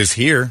 times what it is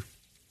here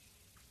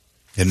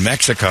in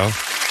Mexico.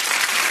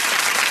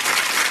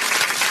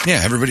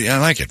 Yeah, everybody, I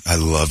like it. I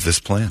love this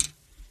plan.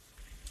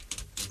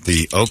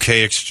 The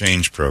OK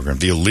Exchange program,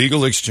 the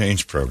illegal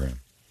exchange program.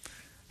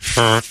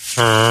 Just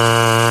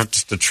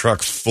a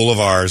truck full of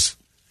ours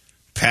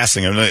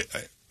passing them.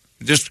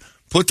 Just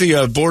put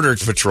the border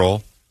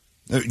patrol.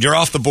 You're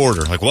off the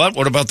border. Like, what?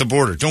 What about the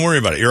border? Don't worry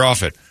about it. You're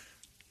off it.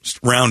 Just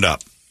round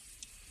up.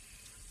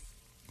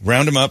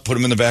 Round them up, put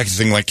them in the back of the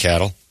thing like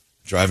cattle.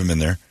 Drive them in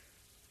there.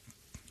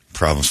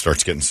 Problem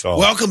starts getting solved.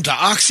 Welcome to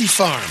Oxy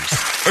Farms.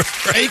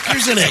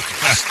 Acres and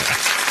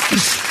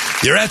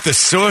acres. You're at the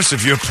source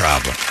of your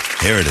problem.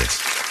 Here it is.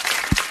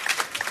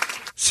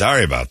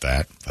 Sorry about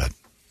that, but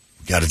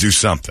got to do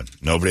something.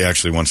 Nobody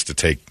actually wants to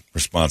take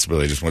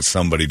responsibility. Just wants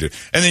somebody to.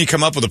 And then you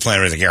come up with a plan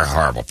where you're like, you're a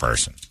horrible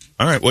person.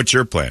 All right, what's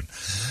your plan?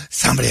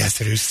 Somebody has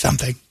to do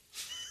something.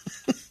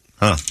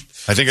 Huh.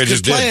 I think I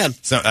just did.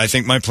 So I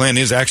think my plan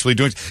is actually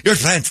doing. Your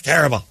plan's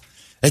terrible.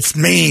 It's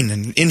mean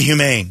and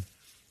inhumane.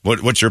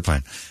 What's your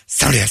plan?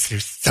 Somebody has to do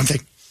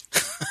something.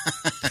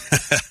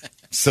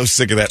 So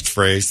sick of that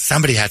phrase.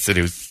 Somebody has to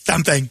do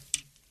something.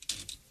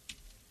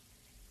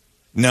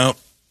 No.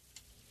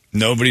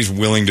 Nobody's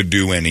willing to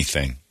do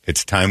anything.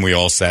 It's time we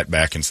all sat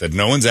back and said,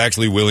 no one's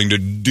actually willing to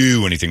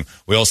do anything.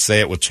 We all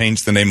say it. We'll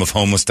change the name of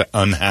homeless to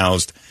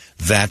unhoused.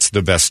 That's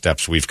the best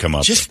steps we've come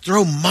up with. Just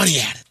throw money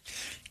at it.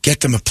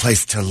 Get them a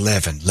place to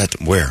live and let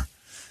them, where?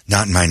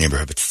 Not in my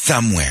neighborhood, but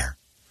somewhere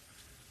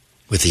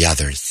with the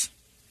others.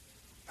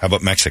 How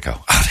about Mexico?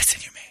 Oh, that's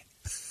inhumane.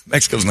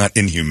 Mexico's not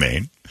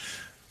inhumane.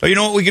 But you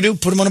know what we could do?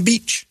 Put them on a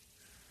beach.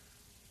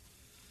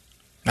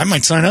 I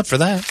might sign up for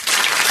that.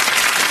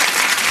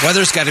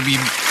 Weather's got to be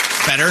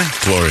better.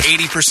 Glorious.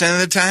 80% of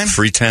the time.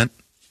 Free tent.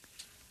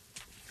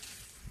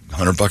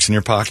 $100 in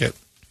your pocket.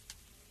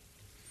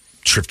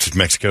 Trip to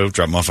Mexico.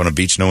 Drop them off on a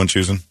beach no one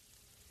choosing.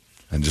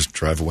 And just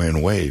drive away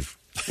and wave.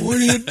 What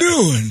are you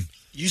doing?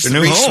 Use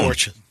the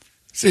resources.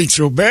 This ain't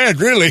so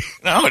bad, really.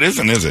 No, it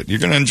isn't, is it? You're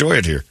going to enjoy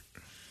it here.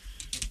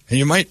 And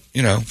you might,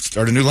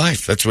 start a new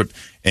life. That's what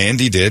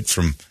Andy did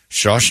from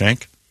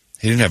Shawshank.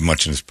 He didn't have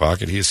much in his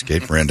pocket. He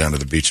escaped, ran down to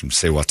the beach in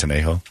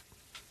Zihuatanejo.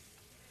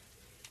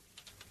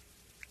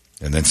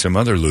 And then some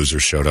other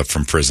losers showed up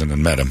from prison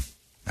and met him.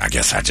 I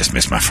guess I just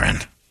missed my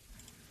friend.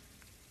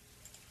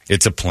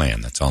 It's a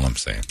plan. That's all I'm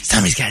saying.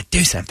 Somebody's got to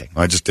do something.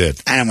 I just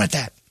did. I don't want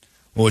that.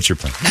 Well, what's your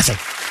plan? Nothing.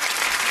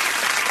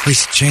 We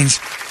should change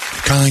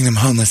calling them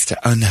homeless to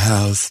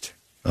unhoused.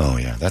 Oh,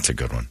 yeah. That's a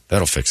good one.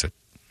 That'll fix it.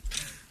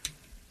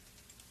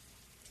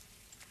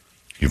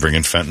 You bring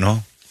in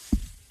fentanyl,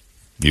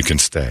 you can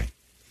stay.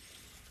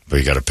 But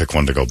you got to pick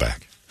one to go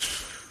back.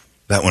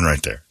 That one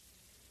right there.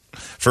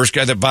 First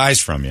guy that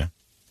buys from you,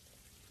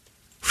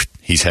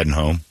 he's heading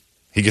home.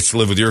 He gets to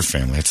live with your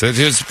family. It's an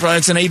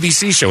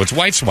ABC show. It's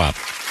White Swap.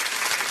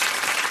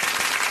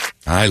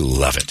 I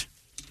love it.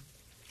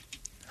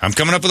 I'm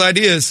coming up with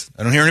ideas.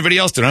 I don't hear anybody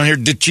else do it. I don't hear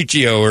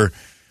DiCiccio or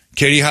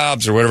Katie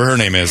Hobbs or whatever her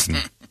name is.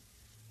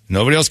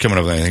 Nobody else coming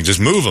up with anything.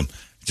 Just move them.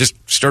 Just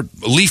start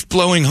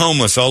leaf-blowing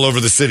homeless all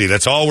over the city.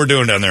 That's all we're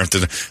doing down there.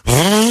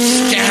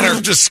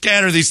 Just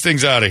scatter these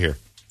things out of here.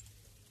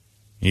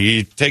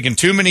 You're taking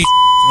too many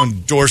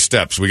on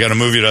doorsteps. We got to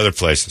move you to other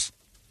places.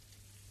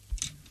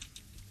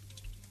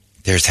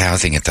 There's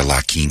housing at the La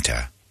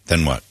Quinta.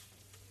 Then what?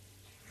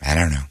 I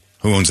don't know.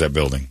 Who owns that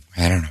building?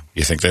 I don't know.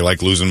 You think they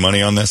like losing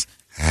money on this?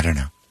 I don't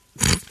know.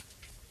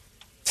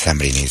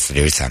 Somebody needs to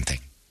do something.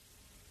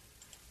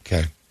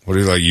 Okay. What do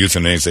you like,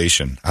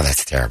 euthanization? Oh,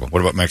 that's terrible.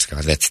 What about Mexico?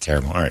 That's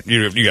terrible. All right.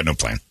 You got no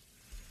plan.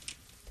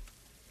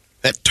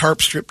 That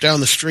tarp strip down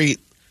the street,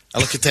 I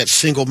look at that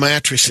single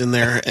mattress in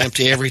there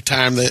empty every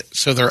time.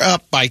 So they're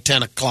up by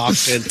 10 o'clock,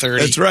 10:30.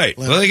 That's right.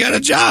 11. Well, they got a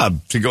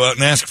job to go out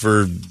and ask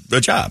for a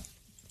job.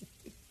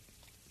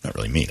 Not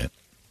really mean it.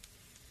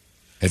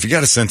 If you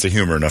got a sense of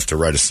humor enough to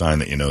write a sign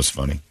that you know is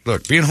funny.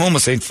 Look, being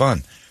homeless ain't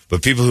fun.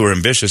 But people who are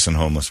ambitious and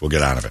homeless will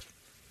get out of it.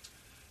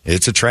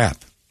 It's a trap.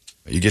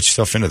 You get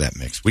yourself into that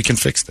mix. We can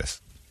fix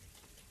this.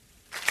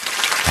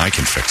 I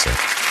can fix it.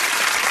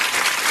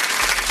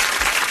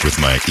 With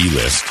my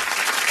E-list.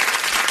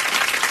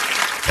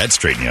 That'd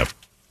straighten you up.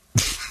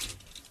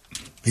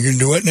 You're going to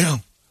do what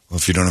now? Well,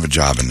 if you don't have a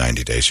job in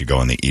 90 days, you go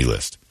on the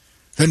E-list.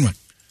 Then what?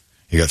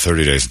 You got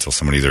 30 days until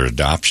somebody either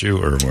adopts you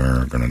or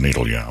we're going to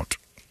needle you out.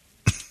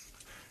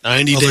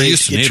 90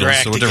 days to get your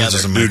act together.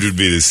 Dude would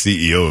be the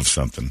CEO of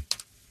something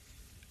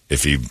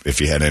if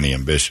he had any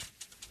ambition.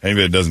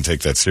 Anybody that doesn't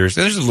take that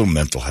seriously, there's a little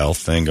mental health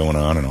thing going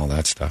on and all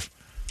that stuff.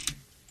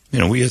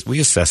 We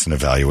assess and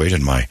evaluate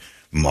in my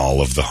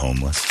Mall of the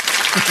Homeless.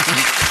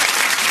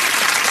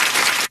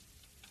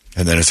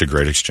 And then it's a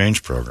great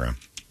exchange program.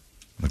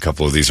 A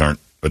couple of these aren't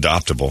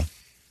adoptable.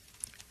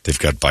 They've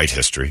got bite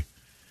history.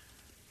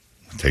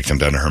 Take them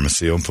down to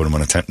Hermosillo and put them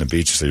on a tent in the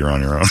beach so you're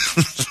on your own.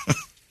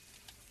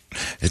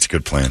 It's a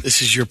good plan.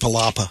 This is your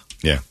palapa.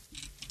 Yeah.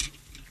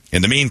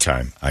 In the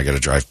meantime, I got to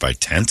drive by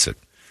tents at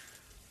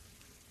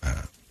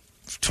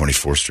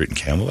 24th Street in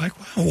Camelback.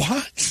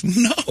 What?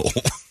 No.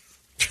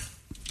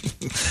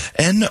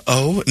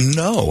 N-O,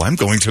 no. I'm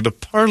going to the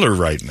parlor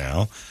right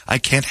now. I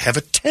can't have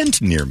a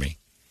tent near me.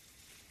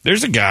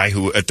 There's a guy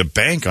who, at the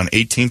bank on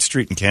 18th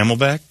Street in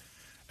Camelback,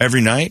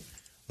 every night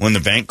when the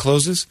bank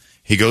closes,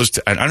 he goes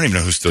to, I don't even know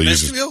who still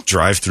uses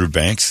drive-through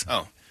banks.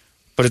 Oh.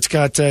 But it's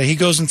got, he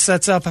goes and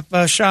sets up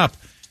a shop,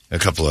 a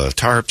couple of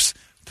tarps,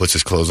 puts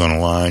his clothes on a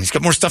line. He's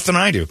got more stuff than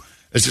I do.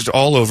 It's just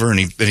all over, and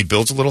he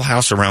builds a little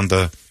house around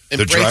the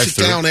drive-through. Breaks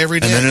it down every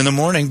day. And then in the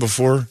morning,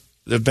 before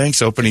the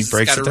bank's open, he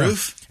breaks it down.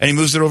 Roof? And he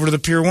moves it over to the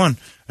Pier 1, and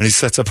he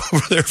sets up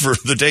over there for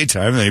the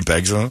daytime, and then he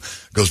bags on,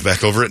 goes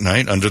back over at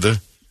night under the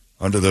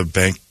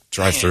bank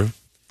drive-through.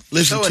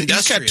 He's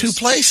got two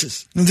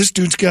places. And this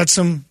dude's got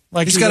some,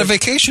 he's got a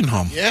vacation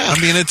home. Yeah.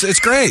 I mean, it's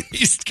great.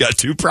 He's got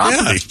two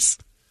properties.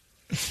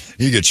 Yeah.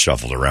 He gets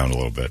shuffled around a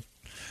little bit.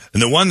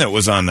 And the one that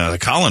was on the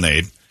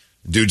Colonnade,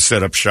 dude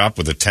set up shop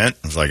with a tent.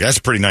 I was like, that's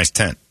a pretty nice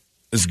tent.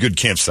 It's a good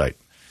campsite.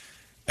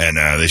 And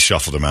they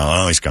shuffled him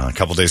out. Oh, he's gone. A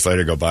couple days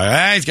later, go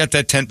by. He's got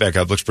that tent back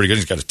up. Looks pretty good.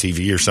 He's got a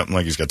TV or something.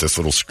 He's got this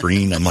little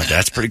screen. I'm like,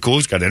 that's pretty cool.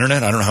 He's got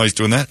internet. I don't know how he's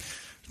doing that.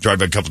 Drive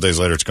by a couple days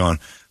later, it's gone.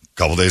 A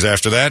couple days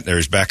after that, there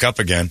he's back up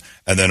again.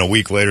 And then a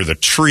week later, the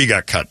tree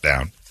got cut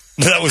down.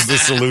 That was the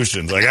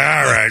solution. Like, all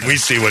right, we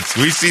see the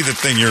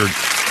thing.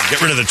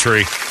 Get rid of the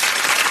tree.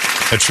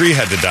 A tree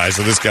had to die,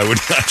 so this guy would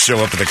not show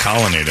up at the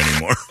Colonnade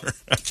anymore.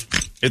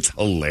 It's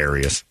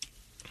hilarious.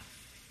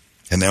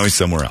 And now he's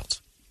somewhere else.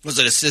 Was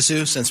it a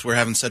sisu, since we're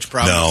having such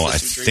problems? No, I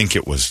think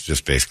it was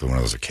just basically one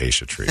of those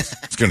acacia trees.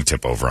 It's going to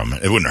tip over them.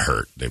 It wouldn't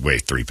hurt. They weigh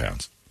 3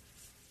 pounds.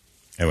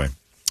 Anyway,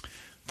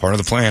 part of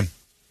the plan.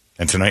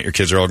 And tonight your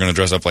kids are all going to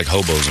dress up like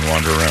hobos and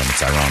wander around.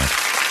 It's ironic.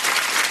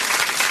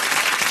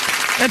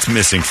 That's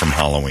missing from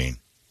Halloween.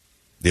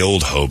 The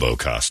old hobo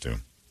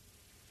costume.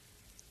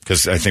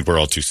 Because I think we're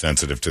all too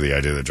sensitive to the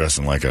idea of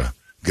dressing like a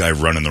guy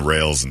running the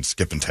rails and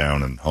skipping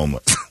town and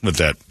homeless with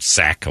that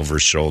sack over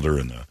his shoulder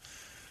and the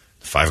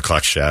 5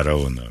 o'clock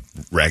shadow and the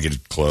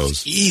ragged clothes.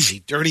 It's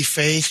easy. Dirty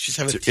face. Just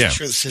have a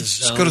T-shirt that says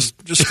Zone.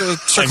 Just go to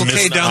Circle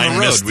K down the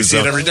road. We see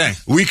it every day.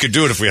 We could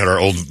do it if we had our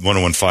old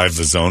 1015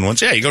 The Zone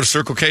ones. Yeah, you go to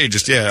Circle K.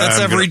 That's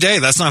every day.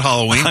 That's not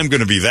Halloween. I'm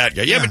going to be that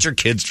guy. Yeah, but your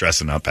kid's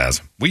dressing up as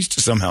him. We used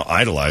to somehow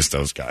idolize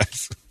those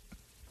guys.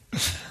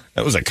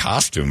 That was a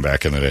costume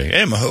back in the day.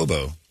 Hey, I'm a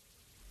hobo.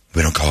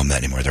 We don't call them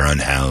that anymore. They're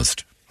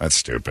unhoused. That's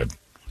stupid.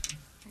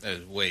 That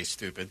is way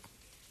stupid.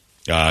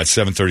 It's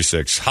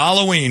 7:36.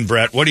 Halloween,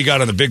 Brett. What do you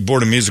got on the big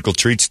board of musical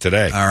treats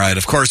today? All right.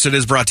 Of course, it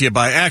is brought to you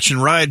by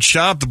Action Ride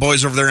Shop. The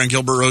boys over there on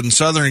Gilbert Road and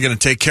Southern are going to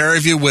take care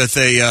of you with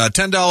a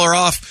 $10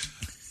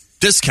 off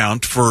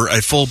discount for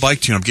a full bike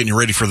tune-up, getting you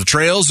ready for the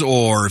trails,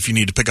 or if you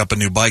need to pick up a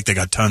new bike, they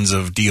got tons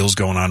of deals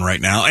going on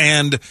right now.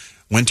 And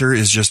winter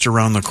is just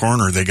around the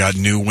corner. They got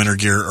new winter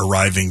gear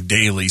arriving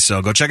daily.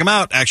 So go check them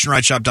out,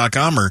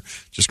 actionrideshop.com, or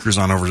just cruise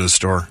on over to the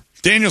store.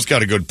 Daniel's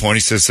got a good point.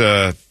 He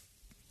says,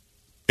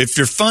 if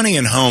you're funny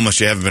and homeless,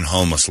 you haven't been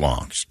homeless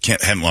long.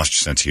 Haven't lost your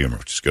sense of humor,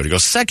 which is good. He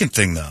goes, second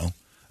thing, though,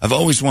 I've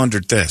always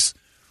wondered this.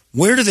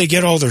 Where do they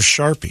get all their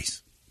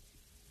Sharpies?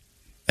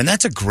 And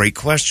that's a great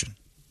question.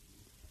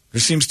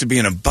 There seems to be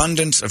an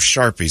abundance of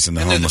Sharpies in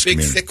the homeless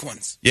community. And they're the big, thick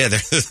ones. Yeah, they're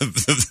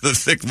the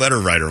thick letter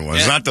writer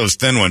ones, not those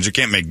thin ones. You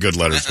can't make good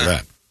letters for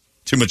that.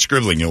 Too much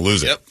scribbling, you'll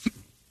lose it.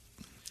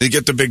 They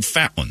get the big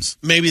fat ones.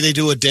 Maybe they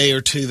do a day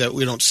or two that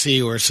we don't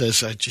see where it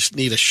says, I just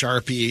need a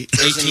Sharpie,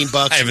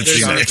 $18. I haven't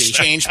seen an that.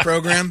 exchange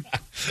program.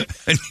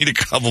 I need a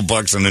couple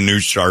bucks on a new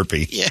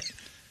Sharpie. Yeah.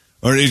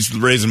 Or he's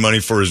raising money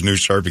for his new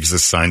Sharpie because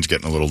this sign's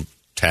getting a little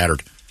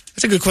tattered.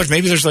 That's a good question.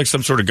 Maybe there's like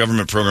some sort of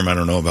government program I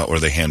don't know about where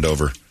they hand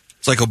over.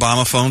 It's like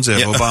Obama phones. They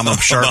have Obama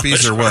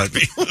Sharpies or what?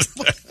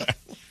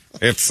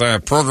 It's a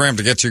program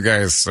to get you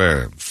guys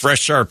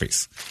fresh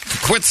Sharpies.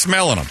 Quit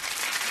smelling them.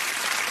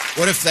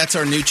 What if that's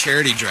our new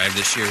charity drive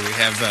this year? We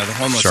have the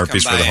homeless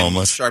Sharpies come by for the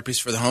homeless.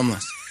 Sharpies for the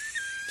homeless.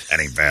 That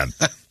ain't bad.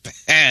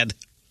 Bad.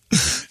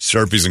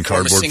 Sharpies and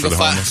cardboard for the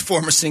homeless.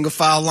 Form a single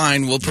file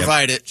line. We'll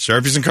provide it.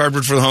 Sharpies and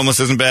cardboard for the homeless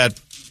isn't bad.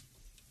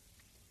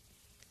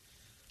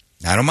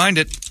 I don't mind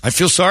it. I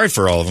feel sorry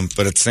for all of them,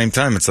 but at the same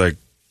time, it's like,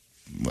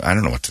 I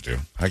don't know what to do.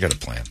 I got a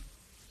plan.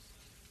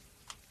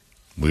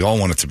 We all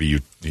want it to be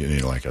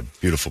like a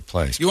beautiful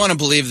place. You want to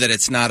believe that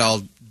it's not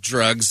all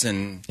drugs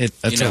and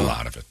that's a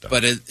lot of it, though.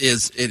 But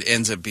it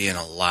ends up being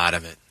a lot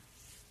of it.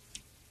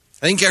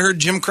 I think I heard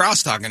Jim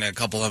Cross talking to a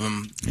couple of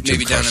them,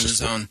 maybe down in the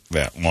Zone.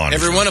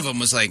 Every one of them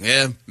was like,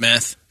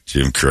 meth.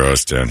 Jim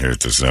Cross down here at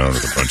the Zone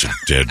with a bunch of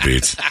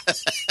deadbeats.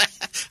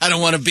 I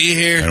don't want to be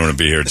here. I don't want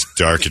to be here. It's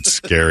dark. It's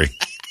scary.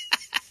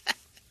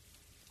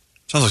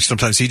 Sounds like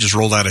sometimes he just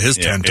rolled out of his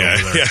tent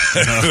over there.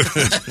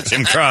 Yeah.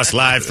 Jim Cross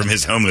live from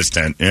his homeless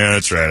tent. Yeah,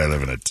 that's right. I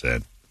live in a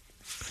tent.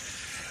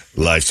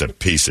 Life's a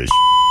piece of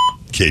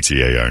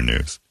KTAR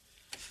News.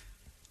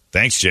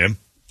 Thanks, Jim.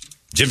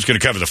 Jim's going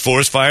to cover the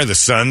forest fire, the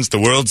Suns, the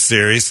World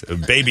Series,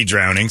 baby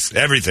drownings,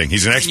 everything.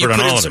 He's an expert on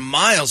all of it. Some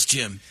miles,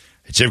 Jim.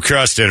 Jim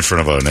Cross in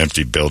front of an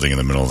empty building in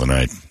the middle of the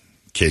night.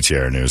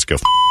 KTR News. Go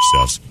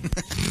yourselves.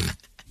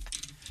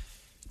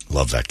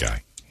 Love that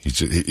guy.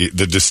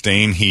 The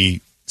disdain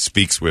he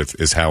speaks with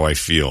is how I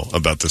feel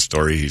about the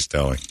story he's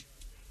telling.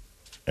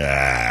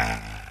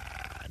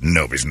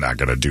 Nobody's not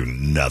going to do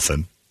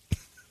nothing.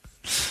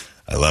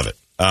 I love it.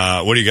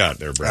 What do you got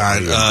there,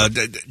 Brad?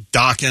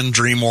 Dokken,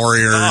 Dream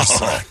Warriors,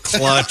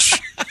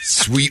 Clutch.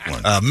 Sweet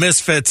one.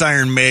 Misfits,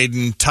 Iron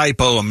Maiden,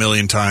 Typo a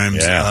million times.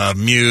 Yeah.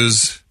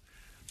 Muse,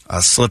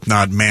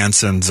 Slipknot,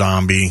 Manson,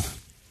 Zombie,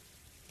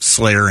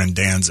 Slayer, and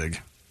Danzig.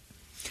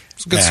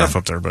 Some good stuff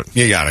up there, but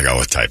you got to go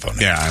with Typo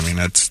now. Yeah, I mean,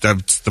 that's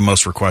the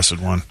most requested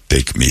one.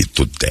 Take Me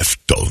to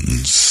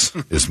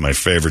Deftones is my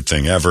favorite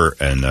thing ever,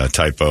 and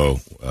Typo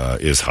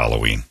is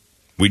Halloween.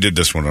 We did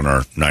this one on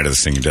our Night of the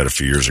Singing Dead a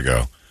few years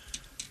ago.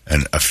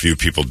 And a few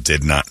people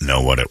did not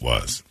know what it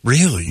was.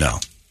 Really? No.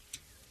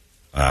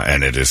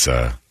 And it is,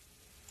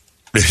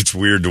 it's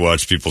weird to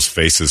watch people's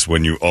faces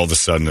when you all of a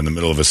sudden in the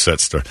middle of a set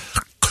start,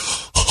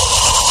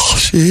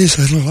 she's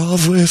in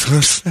love with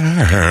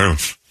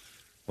herself.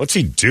 What's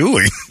he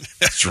doing?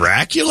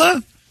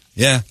 Dracula?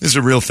 Yeah, this is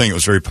a real thing. It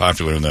was very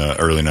popular in the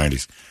early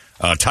 90s.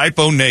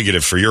 Typo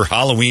negative for your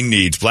Halloween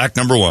needs. Black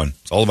number 1.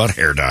 It's all about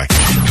hair dye.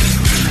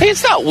 Hey,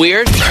 it's not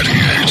weird.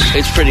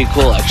 It's pretty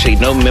cool, actually.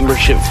 No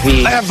membership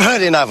fee. I have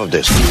heard enough of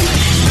this.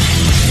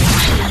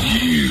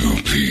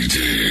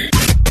 KUPD.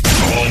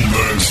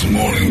 Holmbergs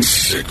Morning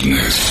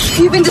Sickness.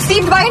 You've been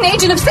deceived by an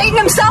agent of Satan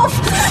himself.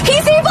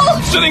 He's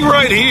evil. Sitting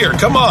right here.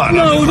 Come on.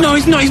 No,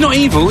 he's not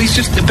evil. He's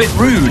just a bit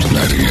rude.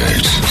 98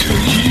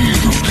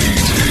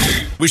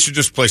 KUPD. We should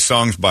just play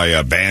songs by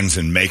bands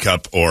in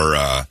makeup or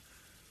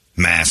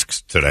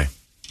masks today.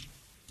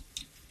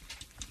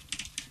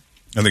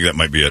 I think that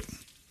might be it.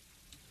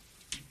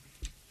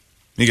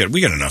 We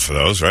got enough of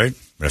those, right?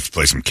 We have to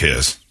play some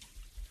Kiss.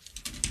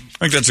 I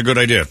think that's a good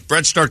idea.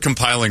 Brett, start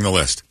compiling the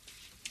list.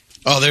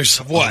 Oh, there's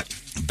what?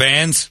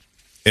 Bands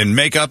in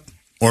makeup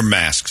or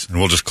masks. And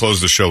we'll just close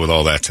the show with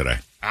all that today.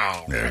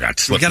 Oh. Yeah, we got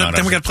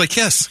to play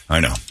Kiss. I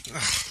know.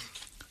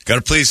 Got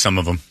to please some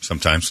of them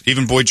sometimes.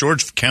 Even Boy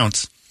George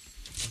counts.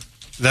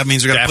 That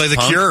means we got to play The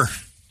Cure.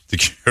 The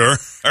Cure?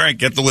 All right,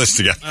 get the list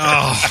together.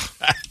 Oh.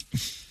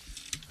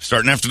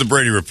 Starting after the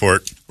Brady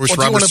Report. Wish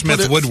Robert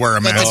Smith would wear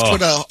a mask. Let's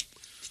put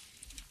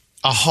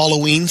a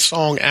Halloween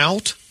song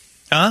out.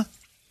 Huh?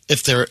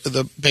 If they're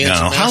the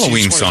band's No,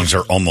 Halloween songs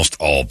are almost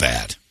all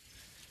bad.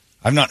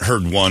 I've not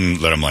heard one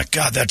that I'm like,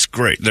 God, that's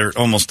great. They're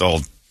almost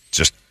all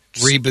just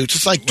reboots.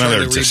 It's like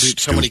trying to reboot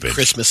so many stupid.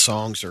 Christmas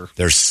songs.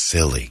 They're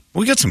silly.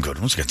 We got some good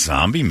ones. We got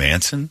Zombie,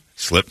 Manson,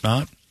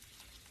 Slipknot,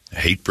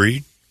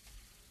 Hatebreed.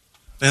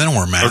 They don't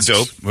wear masks. Or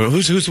Dope. Well,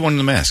 who's the one in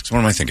the masks? What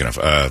am I thinking of?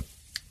 Not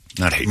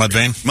Hatebreed.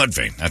 Mudvayne?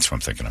 Mudvayne. That's what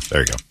I'm thinking of.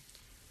 There you go.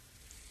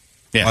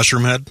 Yeah.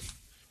 Mushroomhead.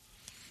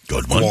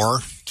 Good one.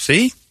 War.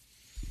 See?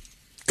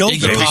 Go. There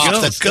you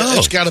go.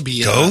 It's got to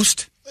be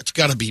Ghost. It's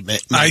got to be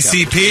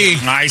ICP.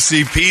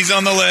 ICP's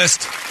on the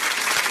list.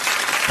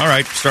 All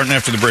right, starting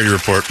after the Brady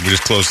Report, we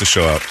just closed the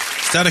show out.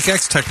 Static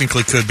X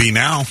technically could be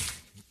now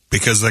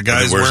because the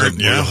guy's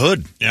wearing a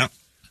hood. Yeah.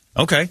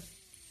 Okay.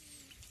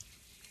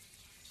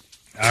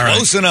 All right.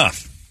 Close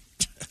enough.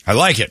 I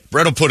like it.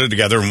 Brett will put it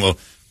together, and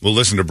we'll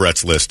listen to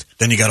Brett's list.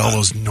 Then you got all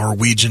those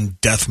Norwegian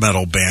death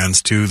metal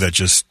bands too that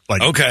just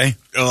like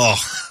Gorgroth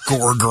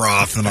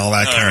and all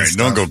that kind of stuff.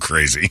 Don't go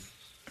crazy.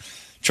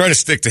 Try to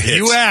stick to hits.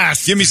 You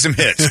asked. Give me some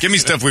hits. Give me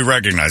stuff we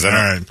recognize. All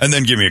right. And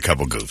then give me a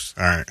couple goofs.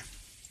 All right.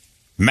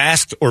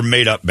 Masked or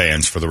made-up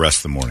bands for the rest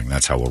of the morning.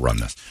 That's how we'll run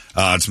this.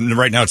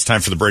 Right now it's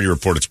time for the Brady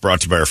Report. It's brought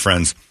to you by our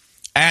friends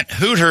at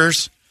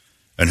Hooters.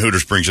 And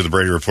Hooters brings you the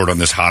Brady Report on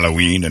this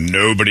Halloween, and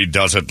nobody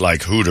does it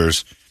like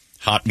Hooters.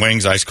 Hot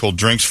wings, ice-cold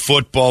drinks,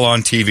 football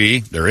on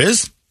TV. There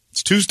is?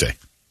 It's Tuesday.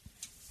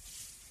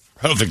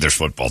 I don't think there's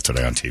football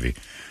today on TV.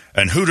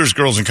 And Hooters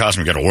Girls in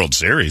Costume got a World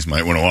Series.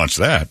 Might want to watch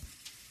that.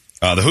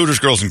 The Hooters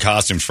Girls in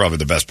Costume is probably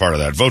the best part of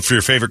that. Vote for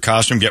your favorite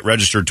costume. Get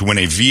registered to win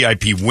a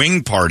VIP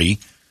wing party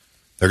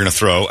they're going to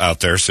throw out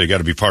there, so you got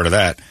to be part of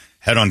that.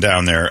 Head on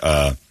down there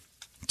to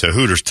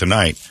Hooters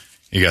tonight.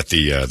 You got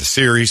the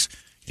series.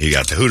 You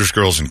got the Hooters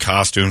Girls in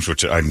Costumes,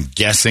 which I'm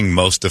guessing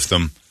most of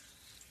them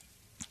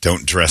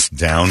don't dress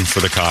down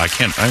for the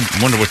I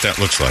wonder what that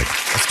looks like.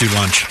 Let's do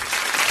lunch.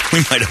 We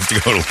might have to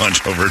go to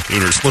lunch over at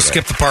Hooters. We'll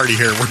skip the party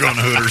here. We're going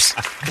to Hooters.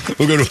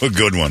 We'll go to a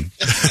good one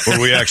where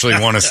we actually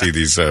want to see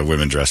these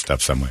women dressed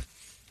up some way.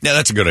 Yeah,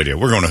 that's a good idea.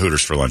 We're going to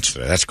Hooters for lunch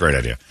today. That's a great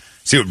idea.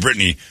 See what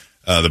Brittany,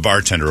 the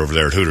bartender over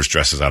there at Hooters,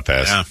 dresses up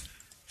as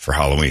for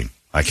Halloween.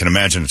 I can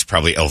imagine it's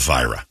probably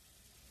Elvira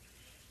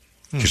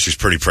because she's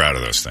pretty proud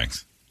of those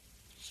things.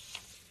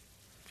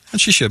 And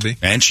she should be.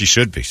 And she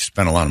should be. She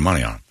spent a lot of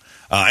money on them.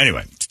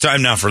 Anyway, it's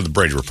time now for the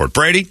Brady Report.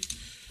 Brady,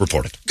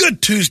 report it.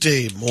 Good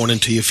Tuesday morning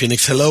to you,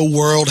 Phoenix. Hello,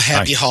 world.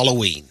 Happy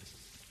Halloween.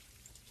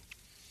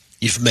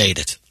 You've made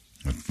it.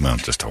 Well,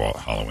 just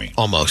Halloween.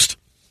 Almost.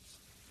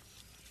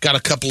 Got a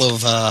couple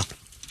of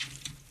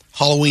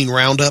Halloween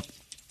roundup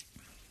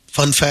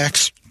fun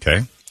facts.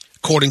 Okay.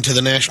 According to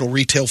the National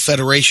Retail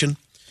Federation,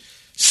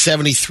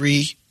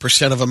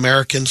 73% of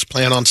Americans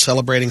plan on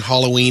celebrating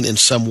Halloween in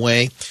some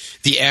way.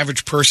 The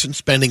average person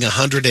spending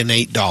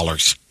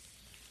 $108.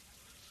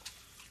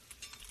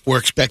 We're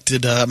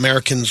expected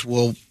Americans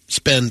will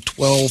spend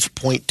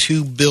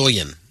 $12.2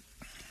 billion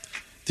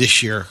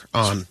this year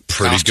on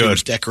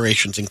costumes,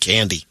 decorations, and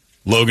candy.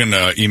 Logan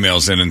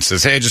emails in and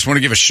says, hey, I just want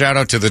to give a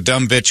shout-out to the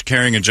dumb bitch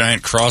carrying a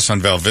giant cross on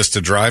Val Vista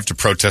Drive to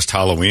protest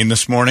Halloween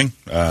this morning.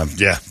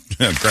 Yeah,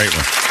 great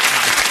one.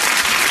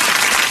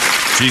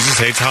 Jesus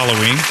hates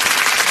Halloween.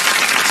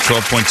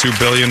 $12.2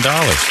 billion.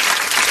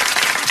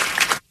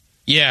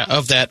 Yeah,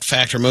 of that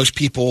factor, most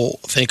people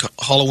think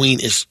Halloween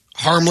is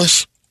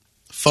harmless,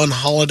 fun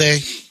holiday,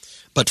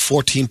 but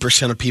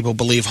 14% of people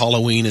believe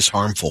Halloween is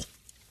harmful.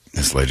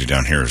 This lady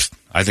down here is,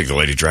 I think the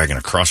lady dragging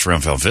a cross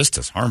around Val Vista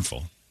is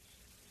harmful.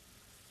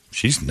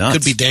 She's nuts.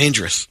 Could be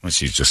dangerous. Well,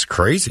 she's just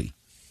crazy.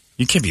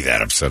 You can't be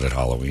that upset at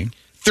Halloween.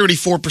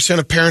 34%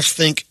 of parents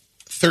think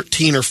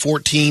 13 or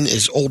 14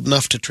 is old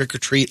enough to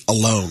trick-or-treat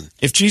alone.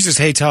 If Jesus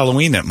hates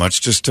Halloween that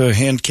much, just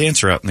hand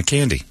cancer out in the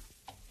candy.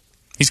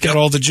 He's got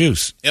all the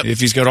juice. Yep. If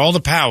he's got all the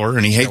power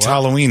and he hates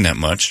Halloween that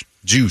much,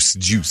 juice.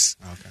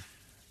 Okay.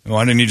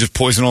 Why didn't he just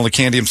poison all the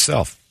candy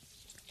himself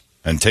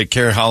and take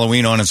care of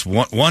Halloween on its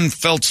one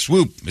felt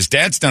swoop? His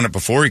dad's done it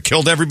before. He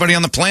killed everybody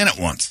on the planet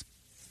once.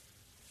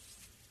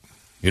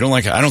 You don't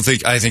like it?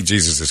 I think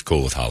Jesus is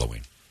cool with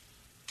Halloween.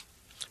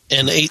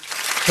 In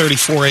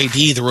 834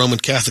 AD, the Roman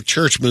Catholic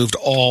Church moved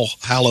All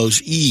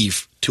Hallows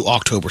Eve to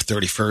October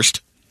 31st.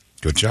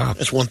 Good job.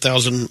 That's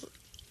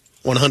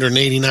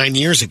 1,189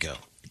 years ago.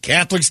 The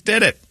Catholics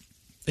did it.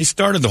 They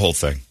started the whole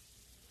thing.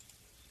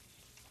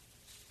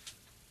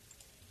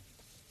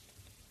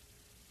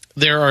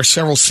 There are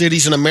several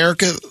cities in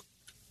America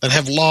that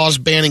have laws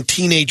banning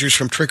teenagers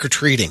from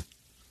trick-or-treating.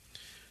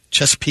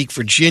 Chesapeake,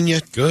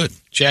 Virginia. Good.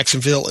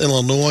 Jacksonville,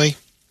 Illinois.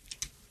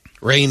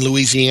 Rayne,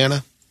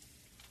 Louisiana.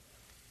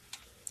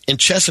 In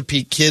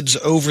Chesapeake, kids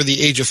over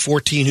the age of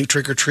 14 who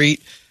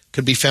trick-or-treat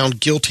could be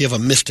found guilty of a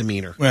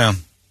misdemeanor. Well,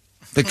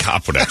 the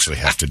cop would actually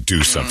have to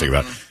do something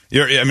about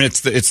it. I mean, it's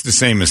the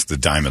same as the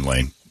Diamond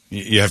Lane.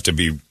 You have to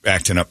be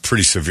acting up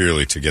pretty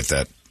severely to get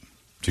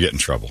in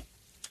trouble.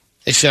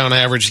 They say on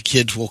average the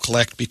kids will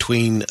collect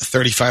between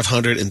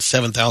 3,500 and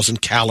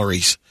 7,000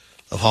 calories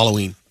of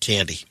Halloween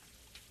candy.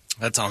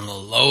 That's on the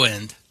low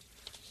end.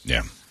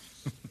 Yeah.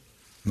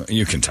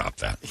 You can top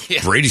that.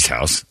 Yeah. Brady's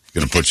house is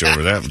going to put you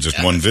over that with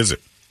just one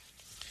visit.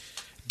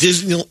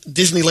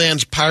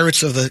 Disneyland's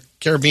Pirates of the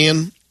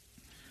Caribbean,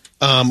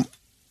 the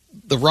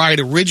ride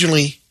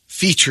originally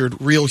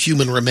featured real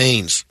human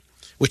remains,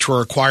 which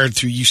were acquired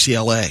through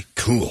UCLA.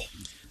 Cool.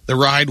 The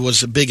ride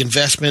was a big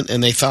investment,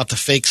 and they thought the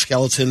fake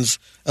skeletons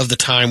of the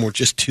time were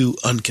just too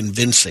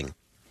unconvincing.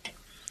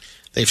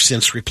 They've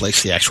since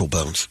replaced the actual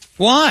bones.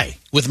 Why?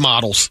 With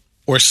models,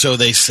 or so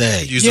they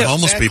say. Use the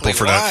homeless people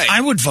for that. I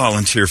would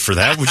volunteer for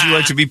that. Would you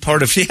like to be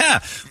part of?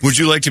 Yeah. Would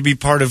you like to be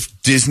part of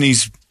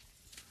Disney's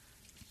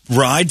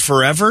ride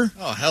forever?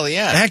 Oh, hell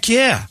yeah. Heck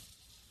yeah.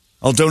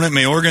 I'll donate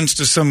my organs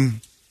to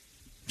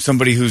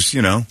somebody who's,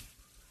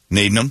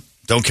 needing them.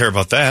 Don't care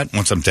about that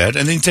once I'm dead.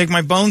 And then take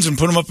my bones and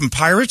put them up in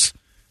Pirates.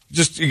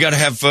 You got to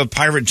have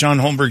Pirate John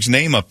Holmberg's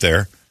name up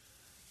there.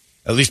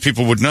 At least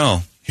people would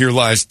know. Here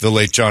lies the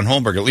late John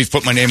Holmberg. At least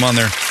put my name on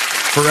there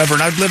forever,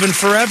 and I'd live in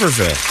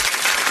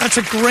Foreverville. That's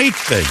a great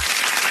thing.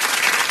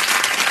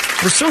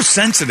 We're so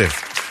sensitive.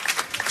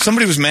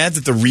 Somebody was mad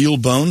that the real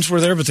bones were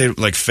there, but they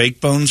like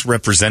fake bones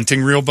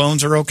representing real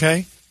bones are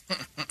okay.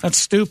 That's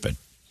stupid.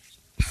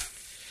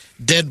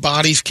 Dead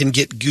bodies can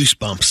get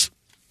goosebumps.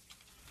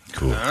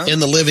 Cool. In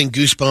the living,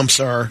 goosebumps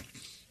are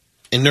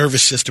a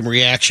nervous system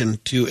reaction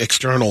to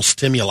external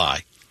stimuli.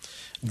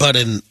 But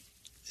in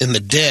the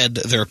dead,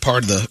 they're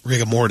part of the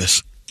rigor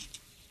mortis.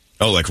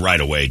 Oh, like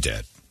right away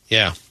dead.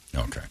 Yeah.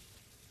 Okay.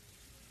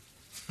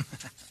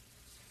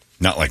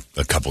 Not like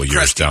a couple of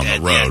years down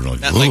dead, the road. Yeah.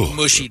 Like, not like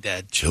mushy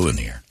dead. Chill in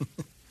here.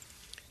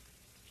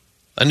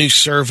 A new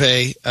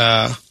survey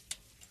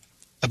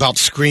about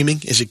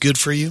screaming. Is it good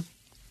for you?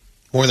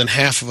 More than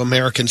half of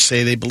Americans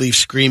say they believe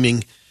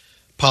screaming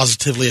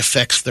positively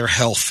affects their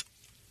health.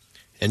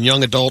 And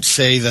young adults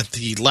say that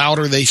the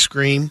louder they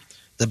scream,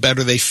 the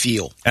better they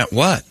feel. At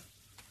what?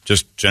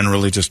 Just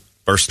generally just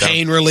burst out?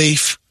 Pain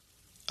relief.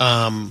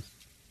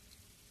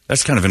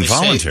 That's kind of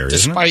involuntary,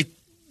 isn't it? Despite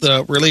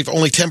the relief,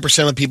 only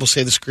 10% of people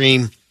say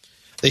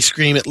they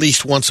scream at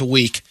least once a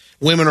week.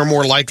 Women are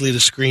more likely to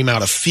scream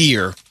out of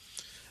fear.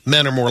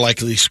 Men are more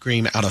likely to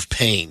scream out of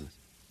pain.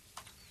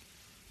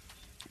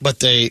 But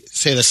they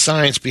say the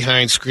science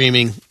behind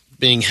screaming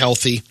being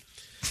healthy.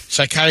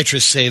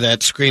 Psychiatrists say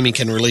that screaming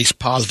can release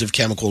positive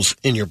chemicals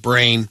in your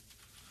brain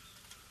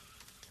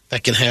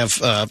that can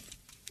have,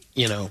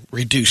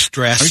 reduce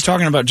stress. Are you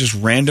talking about just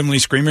randomly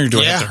screaming, or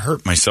do I have to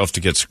hurt myself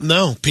to get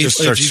No, people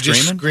just start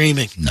just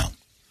screaming. No.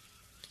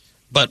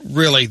 But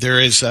really, there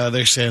is,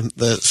 they're saying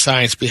the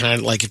science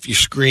behind it, like if you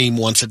scream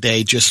once a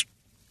day just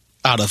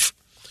out of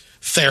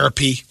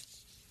therapy,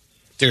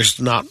 there's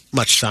not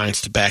much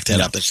science to back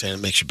that up. They're saying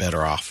it makes you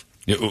better off.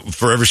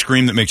 For every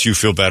scream that makes you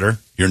feel better,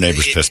 your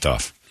neighbor's pissed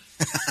off.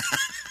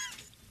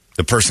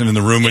 The person in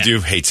the room with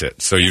you hates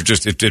it. So you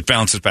just it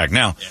bounces back.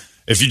 Now,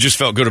 if you just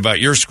felt good about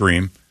your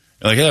scream,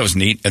 you're like, yeah, that was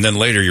neat. And then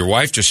later your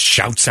wife just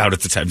shouts out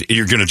at the time,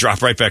 you're going to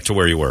drop right back to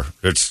where you were.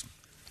 It's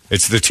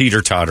the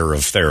teeter-totter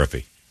of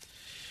therapy.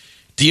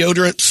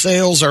 Deodorant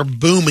sales are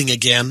booming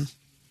again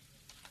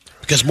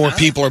because more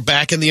people are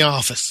back in the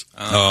office.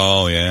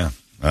 Oh, yeah.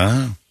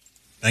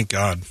 Thank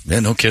God. Yeah,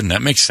 no kidding.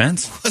 That makes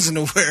sense. I wasn't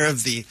aware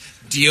of the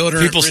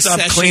deodorant People stop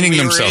cleaning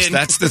themselves.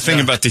 That's the thing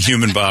about the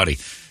human body.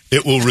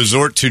 It will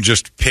resort to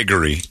just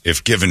piggery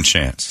if given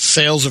chance.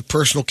 Sales of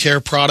personal care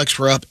products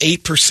were up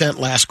 8%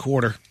 last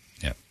quarter.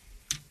 Yeah.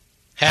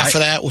 Half of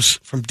that was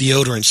from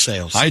deodorant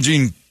sales.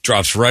 Hygiene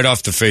drops right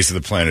off the face of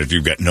the planet if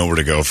you've got nowhere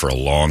to go for a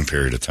long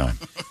period of time.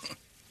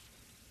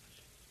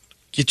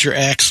 Get your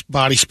Axe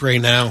body spray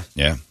now.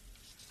 Yeah.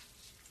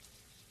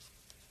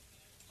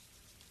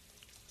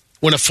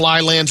 When a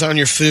fly lands on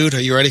your food,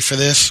 are you ready for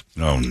this?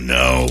 Oh,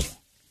 no.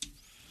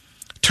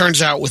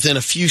 Turns out within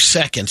a few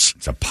seconds,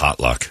 it's a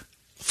potluck.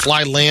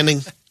 Fly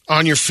landing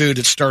on your food,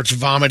 it starts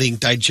vomiting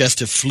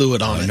digestive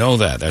fluid on it. I know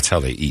that. That's how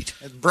they eat.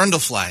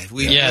 Brundlefly.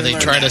 They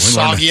try to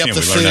soggy up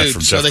the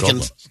food so they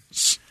can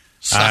suck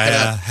it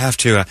up. Have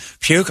to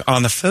puke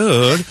on the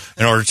food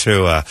in order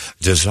to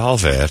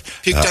dissolve it.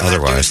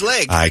 Otherwise,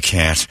 I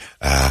can't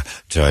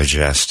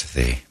digest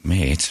the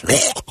meat.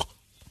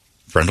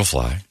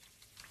 Brundlefly.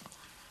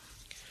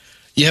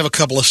 You have a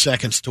couple of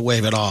seconds to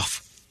wave it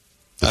off.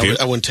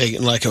 I wouldn't take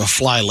it like if a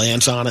fly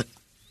lands on it.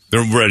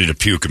 They're ready to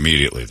puke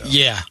immediately, though.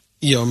 Yeah.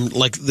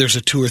 Like there's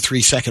a 2 or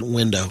 3 second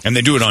window. And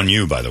they do it on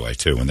you, by the way,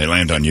 too. When they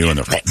land on you and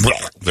they're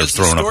throwing up. Does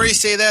the story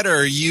say that, or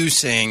are you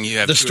saying you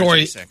have 2 or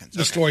 3 seconds?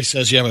 The story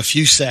says you have a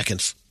few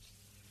seconds.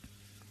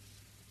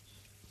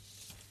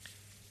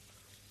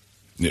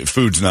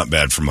 Food's not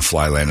bad from a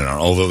fly landing on,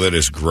 although that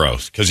is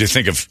gross. Because you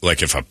think of,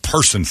 like, if a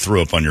person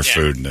threw up on your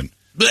food and then...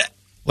 Bleh,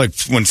 like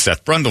when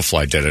Seth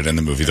Brundlefly did it in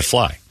the movie The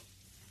Fly.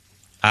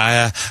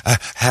 I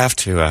have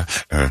to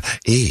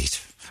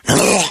eat.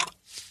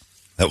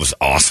 That was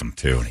awesome,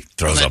 too. And he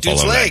throws up all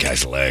over that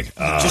guy's leg.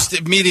 Just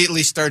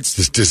immediately starts...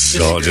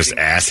 Just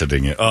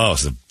aciding it. Oh,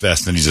 it's the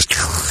best. And he just...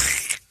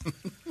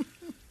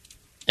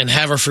 In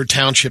Haverford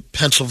Township,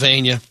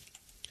 Pennsylvania,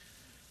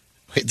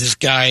 this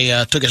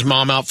guy took his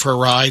mom out for a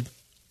ride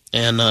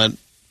and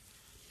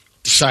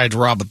decided to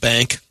rob a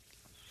bank.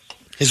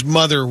 His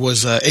mother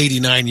was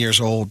 89 years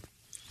old.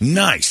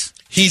 Nice.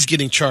 He's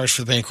getting charged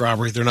for the bank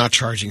robbery. They're not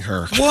charging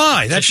her.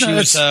 Why? She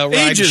was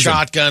riding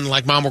shotgun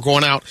like Mom were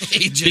going out.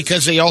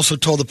 Because they also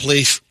told the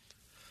police,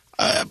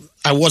 I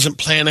wasn't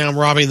planning on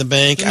robbing the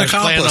bank. I was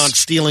planning on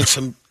stealing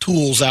some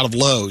tools out of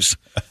Lowe's.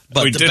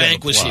 But the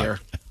bank was here.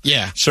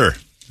 Yeah. Sure.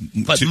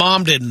 But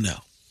Mom didn't know.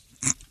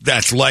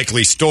 That's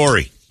likely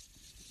story.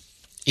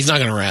 He's not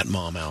going to rat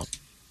Mom out.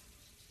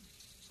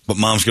 But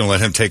Mom's going to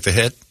let him take the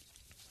hit?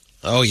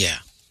 Oh, yeah.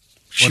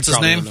 What's his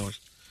name?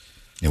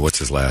 Yeah, what's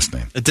his last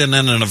name? It didn't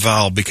end in a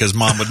vowel because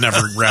Mom would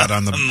never rat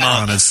on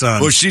his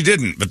son. Well, she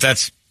didn't, but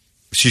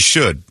she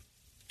should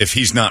if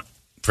he's not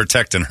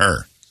protecting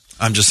her.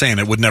 I'm just saying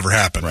it would never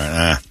happen.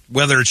 Right.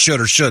 Whether it should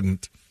or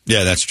shouldn't.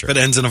 Yeah, that's true. If it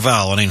ends in a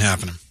vowel, it ain't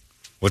happening.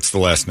 What's the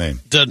last name?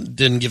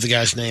 Didn't give the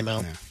guy's name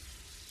out. Yeah.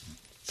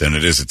 Then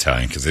it is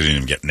Italian because they didn't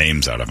even get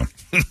names out of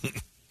him.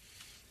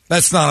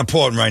 That's not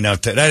important right now.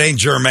 That ain't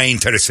germane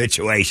to the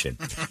situation.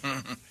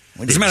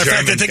 As a matter of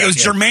fact, I think it was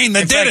Jermaine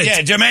that did it.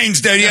 Yeah, Jermaine's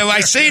did. Yeah,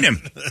 I seen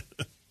him.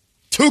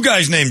 2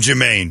 guys named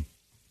Jermaine.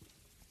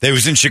 They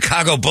was in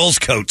Chicago Bulls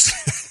coats.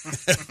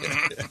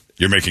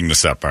 You're making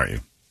this up, aren't you?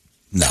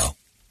 No.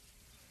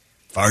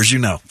 Far as you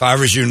know.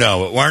 Far as you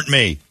know. It weren't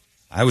me.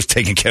 I was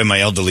taking care of my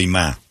elderly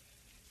ma.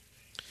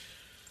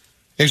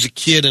 There's a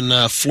kid in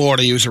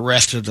Florida. He was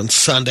arrested on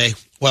Sunday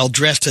while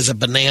dressed as a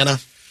banana.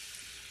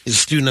 He's a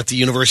student at the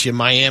University of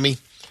Miami,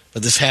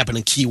 but this happened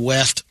in Key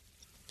West.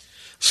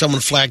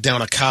 Someone flagged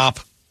down a cop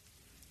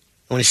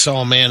when he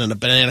saw a man in a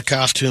banana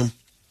costume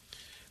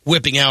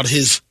whipping out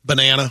his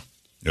banana.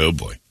 Oh,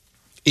 boy.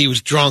 He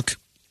was drunk.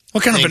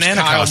 What kind of banana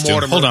costume?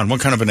 Mortimer. Hold on.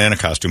 What kind of banana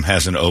costume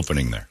has an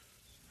opening there?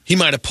 He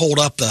might have pulled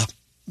up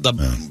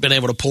been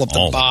able to pull up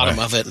the bottom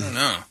of it. I don't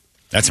know.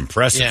 That's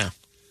impressive. Yeah.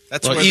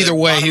 Either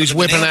way, he was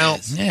whipping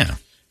out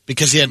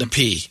because he had to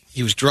pee.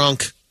 He was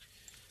drunk,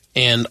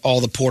 and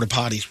all the porta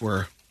potties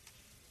were.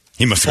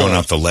 He must have gone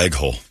out the leg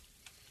hole.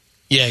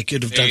 Yeah, he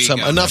could have done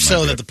something. Enough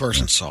so that the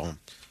person saw him.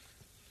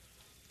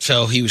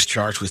 So he was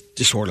charged with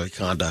disorderly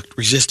conduct,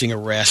 resisting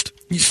arrest.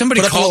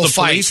 Somebody called the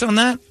police on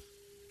that?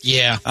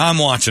 Yeah. I'm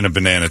watching a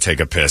banana take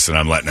a piss, and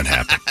I'm letting it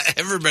happen.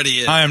 Everybody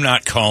is. I am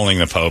not calling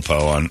the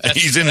popo on.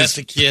 That's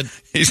the kid.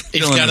 He's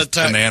got a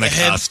banana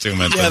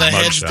costume at the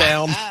head's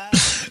down.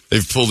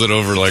 They've pulled it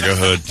over like a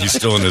hood. He's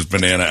still in his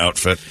banana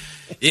outfit.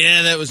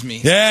 Yeah, that was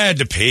me. Yeah, I had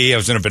to pee. I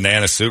was in a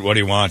banana suit. What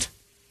do you want?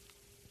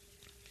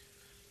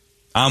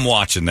 I'm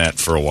watching that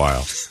for a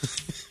while.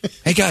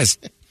 Hey, guys,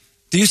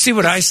 do you see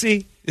what I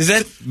see? Is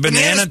that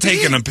banana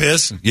taking a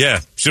piss? Yeah.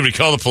 Should we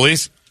call the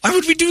police? Why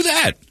would we do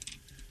that?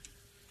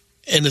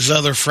 And his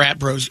other frat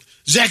bros.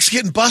 Zach's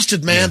getting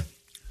busted, man. Yeah.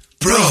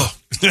 Bro,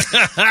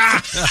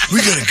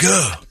 We gotta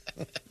go.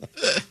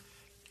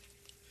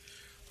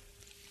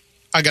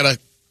 I got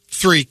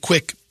 3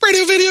 quick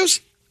radio videos.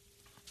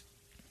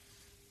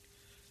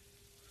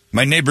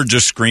 My neighbor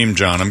just screamed,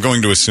 John. I'm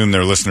going to assume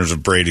they're listeners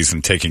of Brady's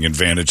and taking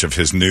advantage of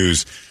his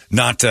news,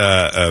 not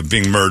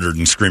being murdered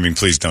and screaming,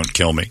 please don't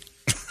kill me.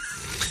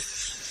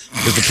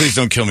 Because the please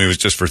don't kill me was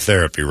just for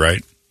therapy,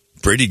 right?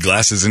 Brady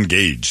Glasses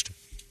engaged.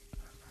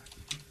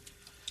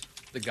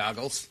 The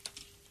goggles.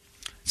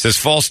 It says,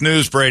 false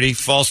news, Brady,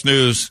 false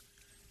news.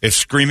 If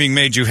screaming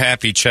made you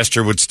happy,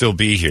 Chester would still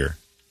be here.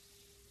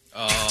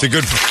 Oh. It's a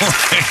good point.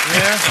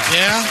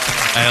 Yeah.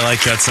 I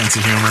like that sense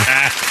of humor.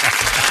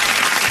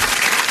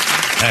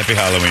 Happy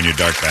Halloween, you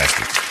dark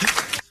bastard.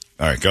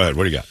 All right, go ahead.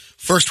 What do you got?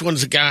 First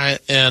one's a guy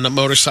and a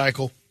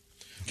motorcycle.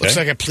 Okay. Looks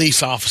like a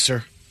police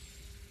officer.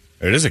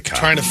 It is a cop.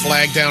 Trying to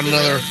flag down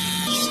another.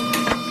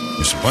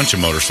 There's a bunch of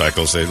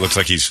motorcycles. It looks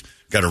like he's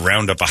got to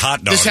round up a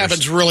hot dog. This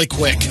happens really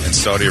quick. In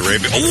Saudi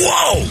Arabia. Oh,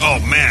 whoa! Oh,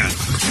 man.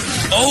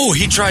 Oh,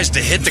 he tries to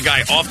hit the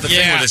guy off the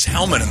thing with his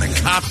helmet, and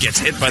the cop gets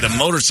hit by the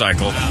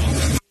motorcycle.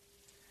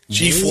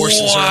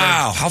 G-forces.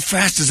 Wow. How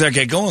fast does that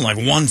guy going? Like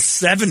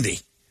 170.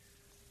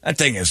 That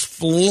thing is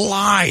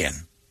flying.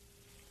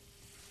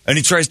 And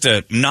he tries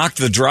to knock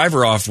the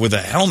driver off with a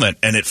helmet,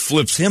 and it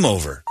flips him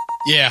over.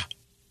 Yeah.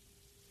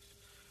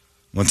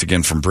 Once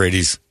again, from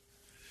Brady's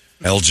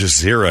Al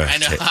Jazeera. I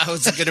know. I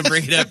was going to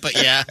bring it up,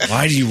 but yeah.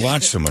 Why do you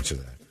watch so much of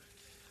that?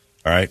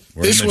 All right.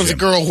 This one's a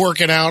girl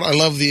working out. I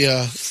love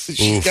the...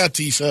 she's got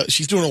these...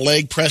 she's doing a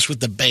leg press with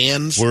the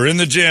bands. We're in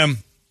the gym.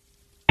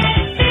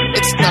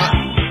 It's not...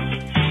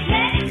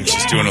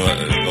 She's doing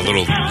a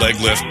little leg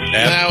lift.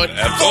 Now it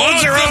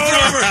folds her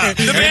over.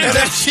 The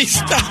band. She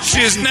stops. She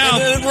is now.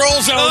 And then it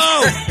rolls over.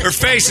 Oh, her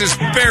face is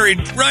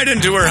buried right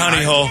into her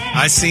honey hole.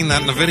 I seen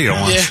that in the video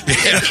once.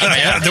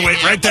 Yeah.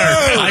 Wait, right there.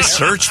 I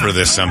search for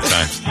this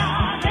sometimes.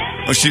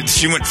 Oh,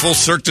 she went full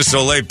Cirque du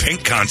Soleil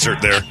Pink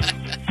concert there.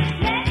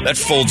 That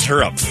folds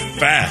her up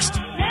fast.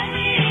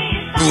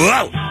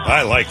 Whoa!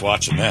 I like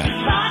watching that.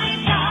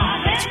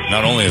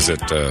 Not only is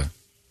it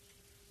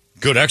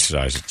good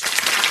exercise, it's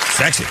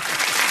sexy.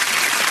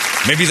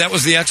 Maybe that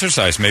was the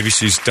exercise. Maybe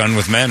she's done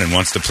with men and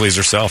wants to please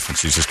herself, and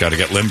she's just got to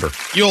get limber.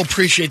 You'll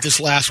appreciate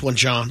this last one,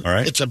 John. All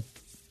right. It's a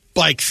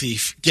bike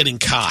thief getting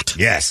caught.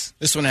 Yes.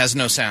 This one has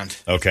no sound.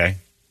 Okay.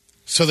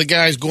 So the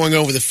guy's going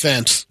over the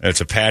fence.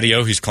 It's a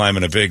patio. He's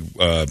climbing a big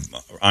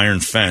iron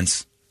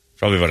fence.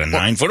 Probably about a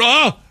 9-foot.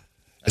 Oh!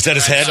 Is that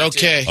his head?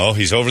 Okay. Oh,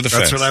 he's over the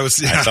fence. That's what I was...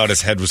 I thought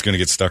his head was going to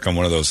get stuck on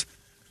one of those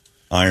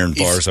iron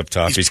bars up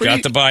top. He's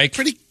got the bike.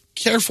 Pretty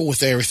careful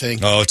with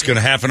everything. Oh, it's going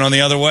to happen on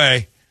the other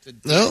way.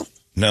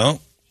 No.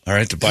 All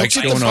right, the bike's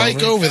going over. The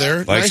bike over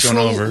there. Bike's nice going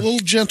little, over. Little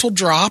gentle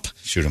drop.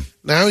 Shoot him.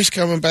 Now he's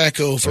coming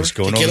back over. He's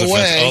going to over get the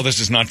away. fence. Oh, this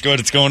is not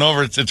good. It's going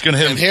over. It's going to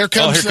hit him. And here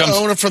comes the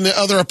owner from the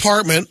other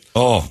apartment.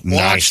 Oh,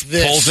 nice. Watch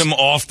this. Pulls him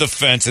off the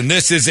fence, and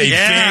this is a big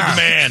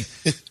man.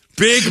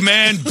 Big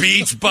man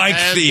beats bike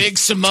thief. Big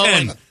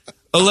Samoan. 10,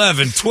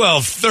 11,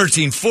 12,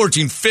 13,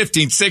 14,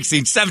 15,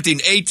 16, 17,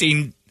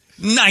 18,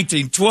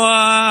 19,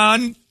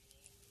 20.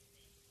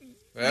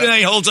 Yeah,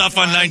 he holds off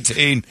on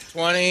 19.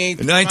 20.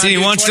 19, he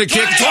wants to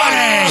kick.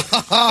 20!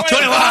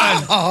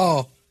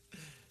 21!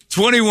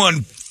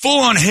 21.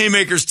 Full-on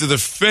haymakers to the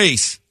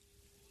face.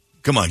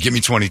 Come on, give me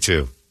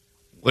 22.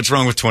 What's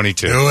wrong with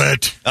 22? Do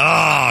it.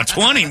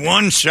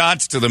 21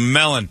 shots to the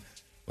melon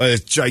by a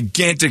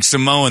gigantic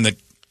Samoan. The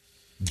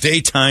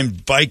daytime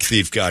bike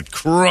thief got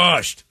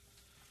crushed.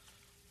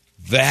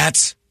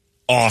 That's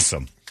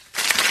awesome.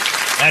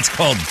 That's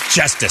called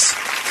justice.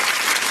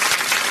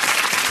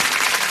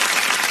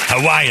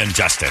 Hawaiian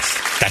justice.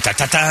 Da, da,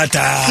 da, da,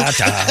 da,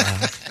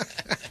 da.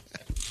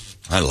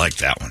 I like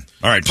that one.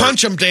 All right.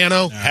 Punch him,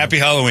 Dano. Happy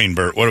Halloween,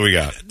 Bert. What do we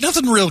got?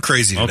 Nothing real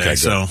crazy today. Okay,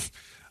 so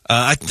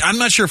I'm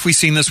not sure if we've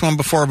seen this one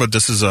before, but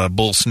this is a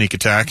bull sneak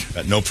attack.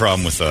 Got no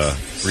problem with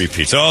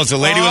repeats. Oh, it's a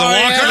lady with a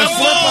walker and a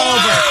flip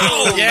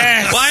over.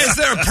 Yes. Why is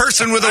there a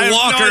person with a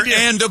walker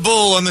and a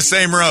bull on the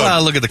same road?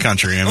 Well, look at the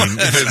country. I mean,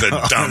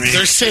 the dummy.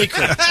 They're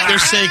sacred. They're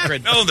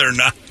sacred. No, they're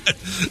not.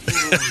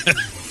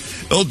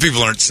 Old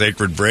people aren't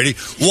sacred, Brady.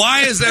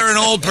 Why is there an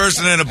old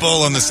person and a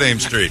bull on the same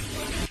street?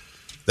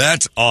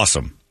 That's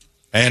awesome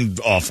and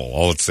awful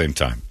all at the same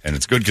time. And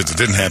it's good because it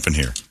didn't happen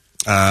here.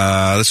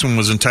 This one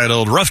was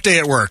entitled Rough Day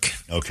at Work.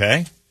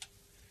 Okay.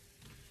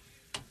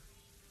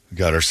 We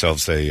got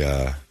ourselves a... we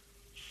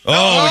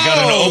got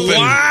an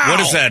open... Wow. What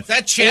is that? Is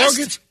that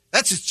chest?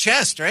 That's his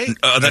chest, right?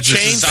 That's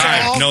his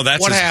back. chainsaw? No, that's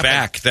What his happened?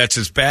 back. That's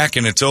his back,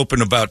 and it's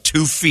open about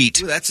 2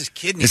 feet. Ooh, that's his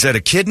kidney. Is that a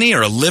kidney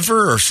or a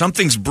liver or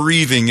something's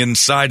breathing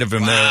inside of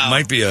him? Wow. It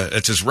might be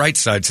it's his right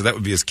side, so that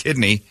would be his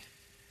kidney.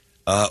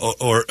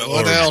 Or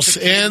What else?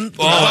 And his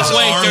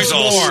arms there's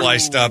all more.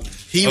 sliced up.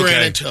 He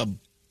ran into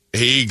a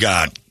He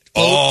got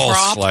all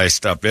prop.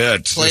 sliced up. Yeah,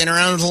 it's Playing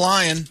around with a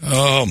lion.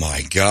 oh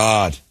my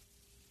God!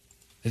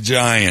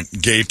 Giant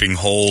gaping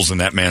holes in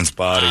that man's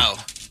body. Wow.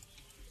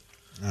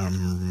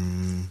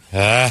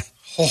 Oh,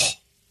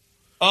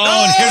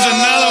 and here's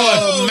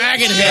another one.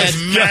 maggot head.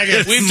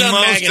 Maggot. We've done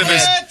most maggot of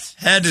his head.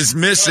 head is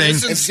missing.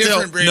 this is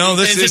different, Brady. No,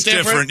 this is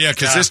different? different. Yeah,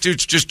 because this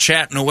dude's just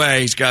chatting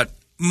away. He's got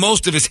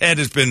most of his head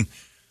has been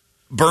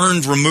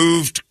burned,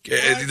 removed.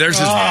 There's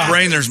his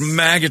brain. There's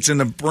maggots in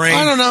the brain.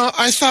 I don't know.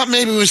 I thought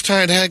maybe it was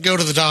time to go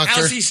to the doctor.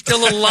 How's he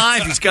still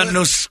alive? He's got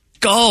no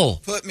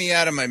skull. Put me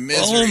out of my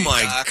misery. Oh,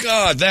 my Doc.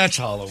 God. That's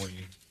Halloween.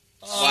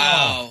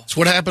 Wow. It's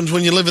what happens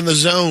when you live in the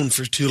zone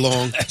for too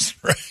long. That's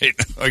right.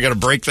 I got to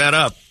break that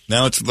up.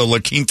 Now it's the La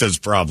Quinta's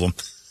problem.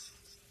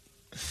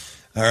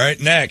 All right,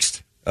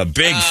 next. A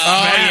big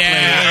fat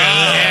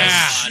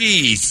lady.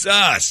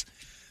 Jesus.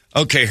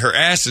 Okay, her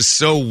ass is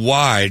so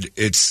wide,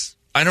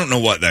 I don't know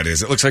what that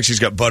is. It looks like she's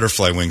got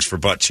butterfly wings for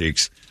butt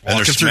cheeks.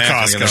 Walking through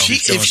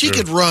Costco. If she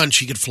could run,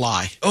 she could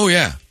fly. Oh,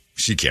 yeah.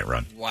 She can't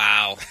run.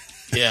 Wow.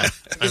 Yeah.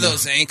 Look at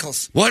those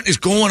ankles. What is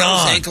going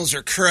on? Those ankles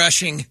are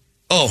crushing.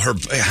 Oh,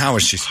 how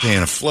is she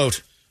staying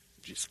afloat?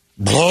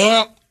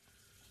 Blah.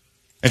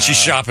 And she's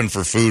shopping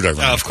for food.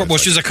 Of course. Well,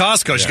 she's at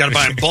Costco. She's got to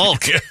buy in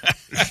bulk.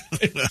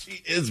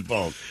 She is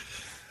bulk.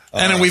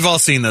 And we've all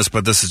seen this,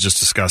 but this is just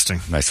disgusting.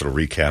 Nice little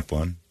recap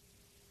one.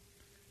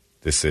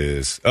 This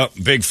is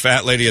big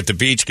fat lady at the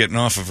beach getting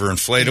off of her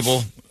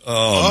inflatable.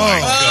 Oh my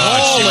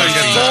God!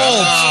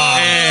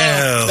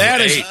 That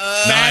is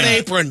that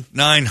apron.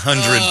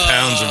 900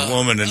 pounds of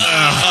woman, and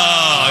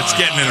it's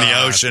getting in the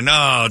ocean.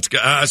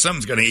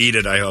 Something's going to eat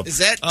it. I hope. Is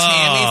that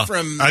Tammy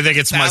from? I think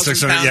it's my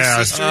 600. Yeah.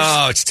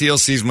 It's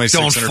TLC's my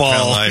 600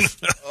 pound life.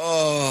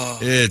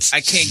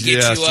 I can't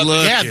get you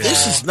up.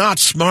 This is not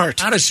smart.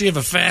 How does she have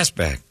a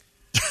fastback?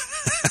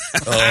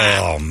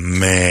 Oh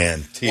man,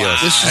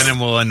 TLC. And then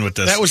we'll end with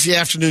this. That was the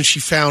afternoon she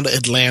found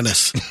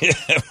Atlantis.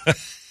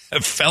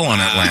 It fell on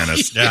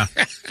Atlantis. Yeah.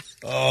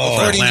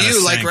 According to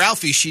you, like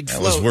Ralphie, she'd That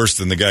float. was worse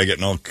than the guy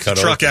getting all cut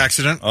off. Truck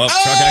accident. Truck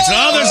accident.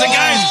 Oh, there's a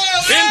guy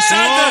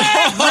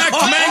inside the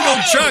wrecked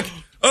mangled truck.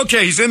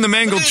 Okay, he's in the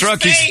mangled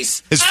truck.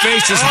 His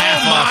face is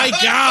half off. My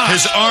God.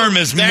 His arm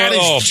is That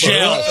is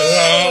gel.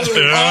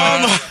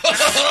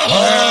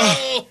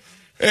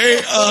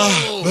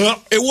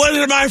 It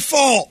wasn't my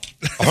fault.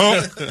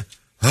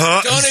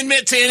 Don't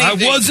admit to anything. I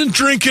wasn't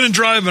drinking and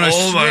driving. I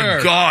swear.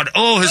 My God!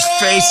 Oh, his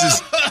face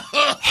is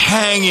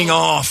hanging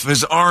off.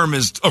 His arm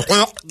is. Call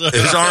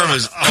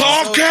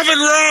Kevin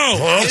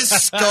Rowe. His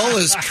skull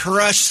is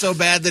crushed so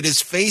bad that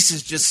his face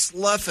is just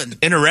sloughing.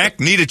 Interact.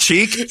 Need a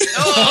cheek. And an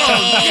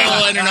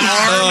arm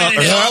and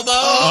an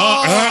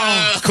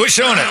elbow. Quit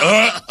showing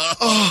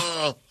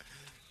it.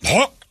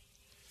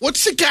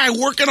 What's the guy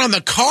working on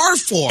the car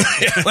for?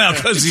 Well,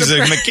 because he's a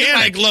mechanic.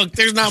 Like, look,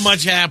 there's not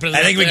much happening.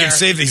 I think we there. can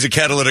say that he's a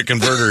catalytic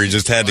converter. He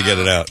just had to get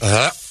it out.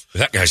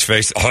 That guy's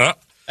face.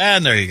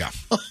 And there you go.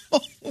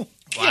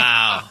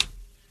 Wow.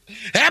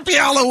 Happy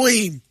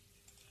Halloween.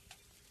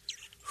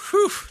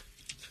 Whew.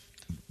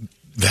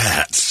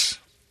 That's.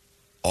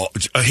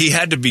 He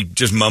had to be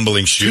just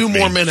mumbling, shoot 2 me.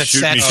 more minutes.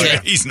 Shoot That's me.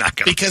 it. He's not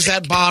going to. Because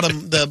that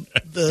bottom,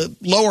 the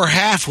lower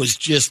half was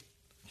just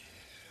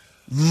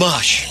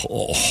mush.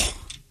 Oh.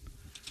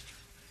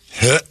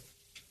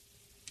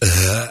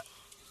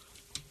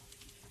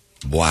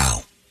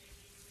 Wow.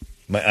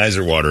 My eyes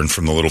are watering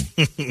from the little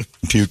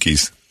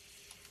pukies.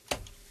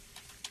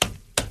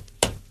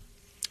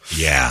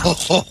 Yeah.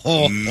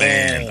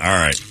 Man. All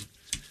right.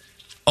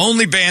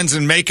 Only bands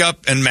in makeup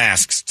and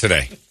masks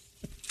today.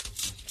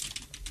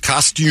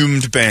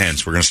 Costumed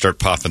bands. We're going to start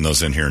popping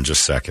those in here in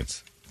just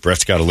seconds.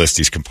 Brett's got a list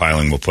he's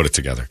compiling. We'll put it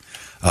together.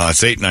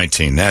 It's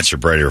 8:19. That's your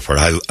Brady Report.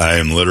 I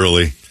am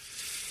literally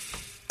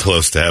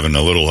close to having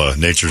a little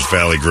Nature's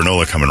Valley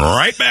granola coming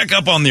right back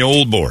up on the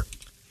old board.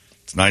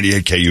 It's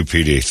 98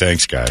 KUPD.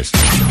 Thanks, guys.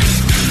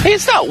 Hey,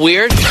 it's not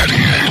weird.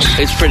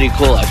 It's pretty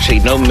cool,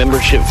 actually. No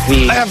membership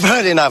fee. I have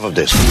heard enough of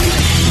this.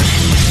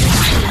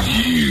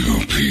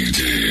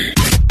 KUPD.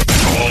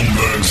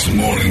 Holmbergs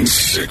Morning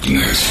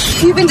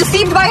Sickness. You've been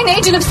deceived by an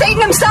agent of Satan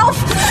himself.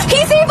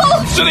 He's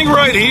evil. Sitting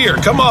right here.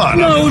 Come on.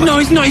 No,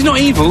 he's not. He's not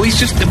evil. He's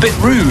just a bit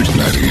rude.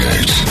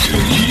 98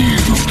 KUPD.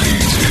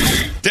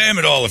 Damn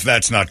it all if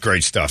that's not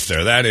great stuff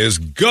there. That is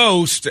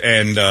Ghost,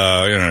 and, you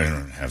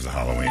don't have the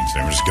Halloween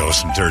thing. Just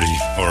Ghost, some dirty,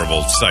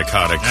 horrible,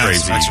 psychotic,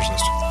 crazy,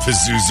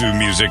 Pazuzu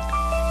music.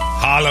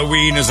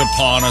 Halloween is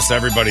upon us.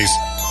 Everybody's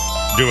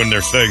doing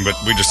their thing, but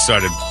we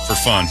decided for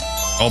fun.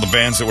 All the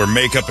bands that wear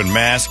makeup and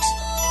masks,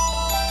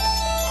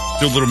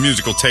 do a little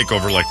musical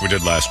takeover like we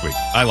did last week.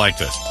 I like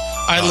this.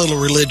 I had a little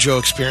religio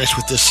experience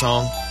with this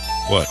song.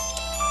 What?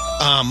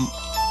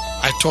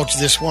 I told you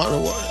this one.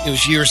 It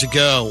was years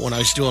ago when I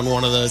was doing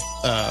one of the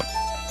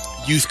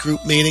youth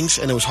group meetings,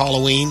 and it was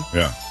Halloween.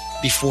 Yeah.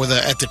 Before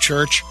at the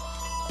church,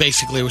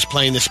 basically, it was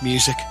playing this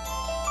music,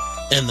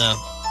 and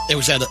it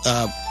was at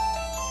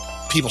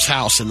people's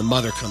house, and the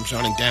mother comes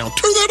running down.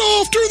 Turn that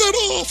off! Turn that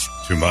off!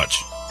 Too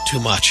much. Too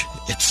much.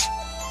 It's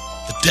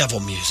the devil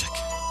music.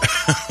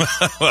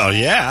 Well,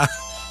 yeah.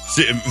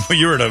 See,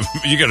 you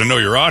got to know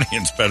your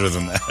audience better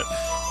than that.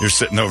 You're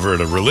sitting over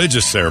at a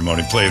religious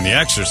ceremony playing The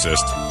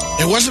Exorcist.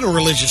 It wasn't a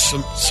religious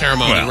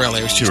ceremony, really.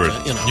 It was just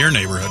your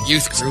neighborhood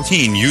youth group.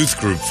 Teen youth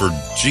group for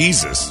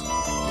Jesus.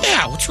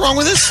 Yeah, what's wrong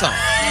with this song?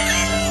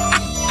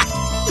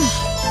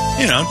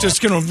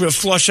 just going to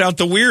flush out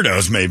the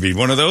weirdos, maybe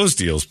one of those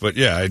deals. But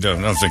yeah, I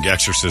don't think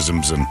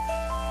exorcisms and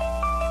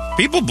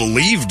people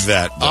believed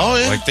that. Though. Oh,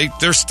 yeah. Like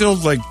they're still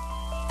like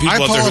people I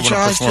out there who want to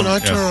apologize. perform. Can I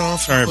turn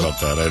off? Sorry about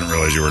that. I didn't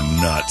realize you were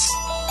nuts.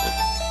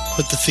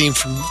 Put the theme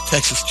from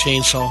Texas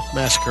Chainsaw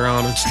Massacre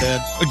on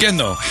instead. Again,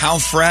 though, how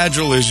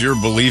fragile is your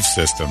belief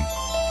system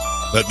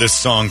that this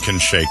song can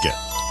shake it?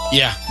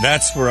 Yeah.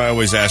 That's where I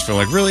always ask for,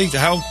 like, really?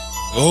 How?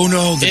 Oh,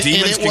 no, the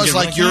demons and it can was get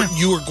like yeah.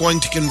 you were going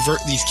to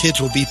convert, these kids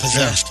will be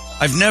possessed. Yeah.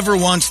 I've never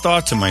once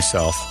thought to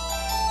myself,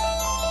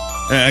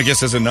 I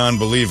guess as a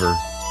non-believer,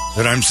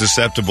 that I'm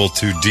susceptible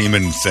to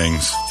demon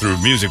things through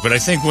music. But I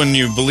think when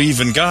you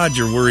believe in God,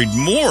 you're worried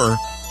more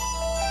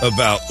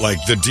about,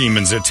 like, the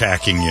demons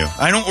attacking you.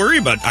 I don't worry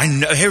about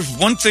here's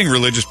one thing,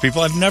 religious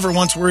people, I've never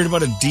once worried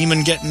about a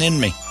demon getting in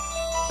me.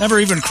 Never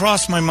even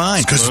crossed my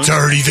mind. Because it's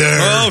already there.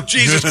 Oh,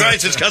 Jesus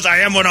Christ, it's because I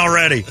am one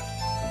already.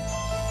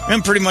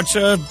 I'm pretty much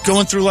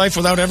going through life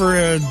without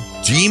ever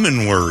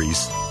demon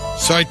worries.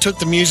 So I took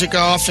the music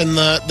off, and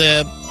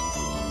the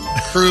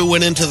crew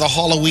went into the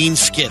Halloween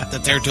skit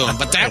that they're doing,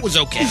 but that was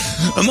okay.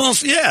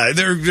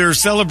 They're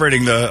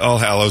celebrating the All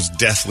Hallows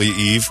Deathly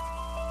Eve.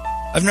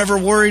 I've never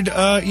worried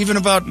even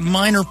about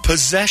minor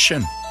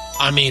possession.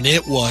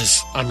 It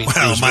was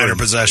minor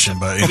possession,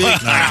 but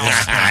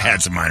I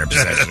had some minor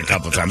possession a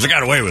couple of times. I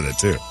got away with it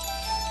too.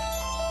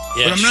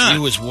 Yeah, but I'm not. She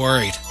was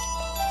worried.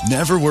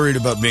 Never worried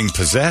about being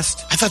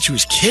possessed. I thought she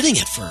was kidding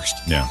at first.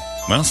 Yeah.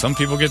 Well, some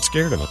people get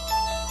scared of it.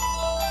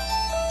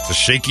 It's a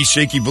shaky,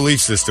 shaky belief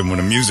system when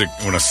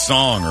a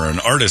song or an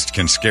artist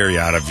can scare you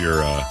out of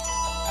your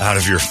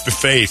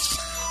faith.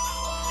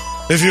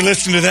 If you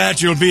listen to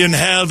that, you'll be in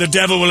hell. The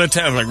devil will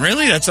attack. I'm like,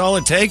 really? That's all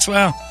it takes?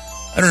 Well,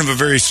 I don't have a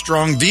very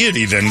strong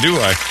deity then, do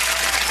I?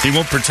 He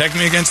won't protect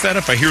me against that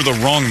if I hear the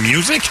wrong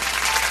music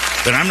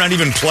that I'm not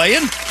even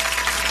playing?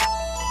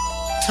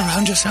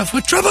 Surround yourself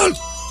with trouble.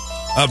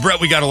 Brett,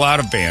 we got a lot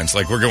of bands.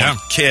 Like, we're going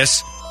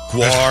Kiss,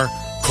 Gwar,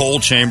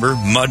 Cold Chamber,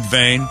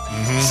 Mudvayne,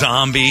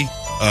 Zombie,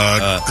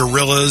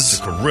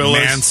 Gorillaz,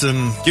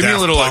 Manson. Give me a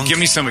little. Punk. Give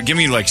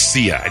me like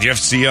Sia. Do you have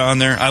Sia on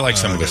there? I like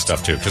some of this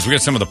stuff too, because we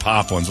got some of the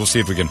pop ones. We'll see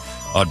if we can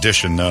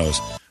audition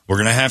those. We're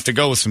gonna have to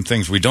go with some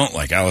things we don't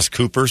like. Alice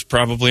Cooper's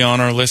probably on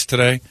our list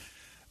today.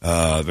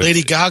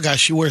 Lady Gaga,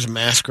 she wears a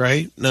mask,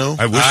 right? No,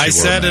 I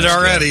said it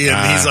already,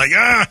 and he's like,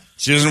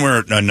 she doesn't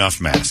wear enough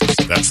masks.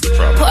 That's the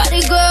problem. Party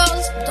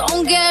girls,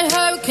 don't get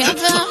hurt, can't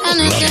feel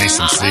anything. Love me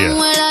some Sia.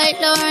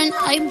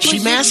 She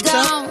masks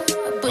up.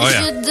 Oh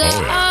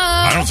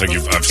yeah. I don't think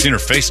I've seen her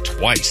face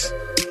twice.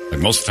 Like,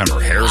 most of the time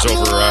her hair's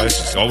over her eyes.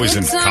 She's always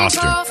in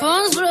costume.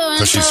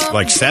 Because she's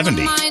like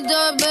 70.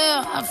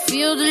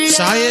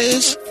 Sia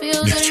is?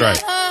 That's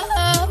right.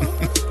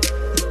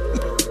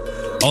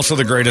 Also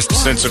the greatest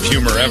sense of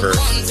humor ever,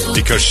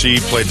 because she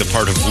played the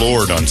part of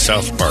Lord on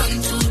South Park.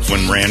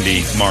 When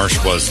Randy Marsh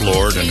was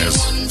Lord in his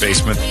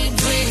basement.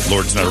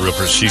 Lord's not a real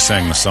person. She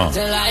sang the song.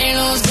 This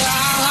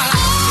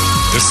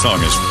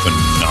song is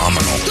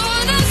phenomenal.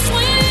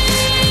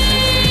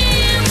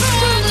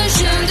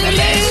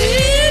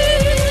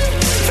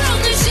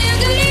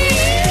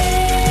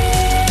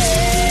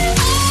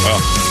 Oh,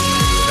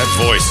 that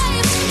voice.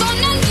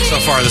 So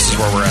far, this is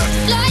where we're at.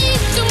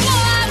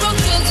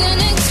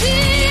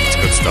 It's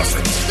good stuff.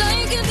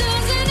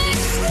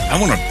 I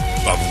want a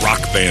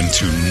rock band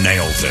to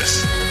nail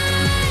this.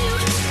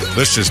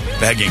 This is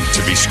begging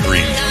to be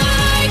screamed.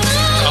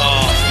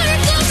 Oh.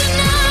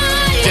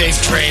 Dave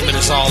Draymond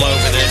is all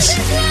over this.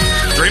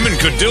 Draymond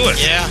could do it.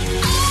 Yeah.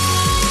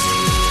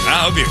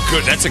 That would be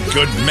that's a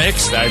good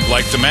mix. I'd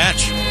like the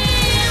match.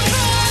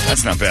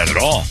 That's not bad at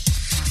all.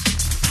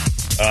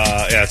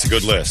 Yeah, it's a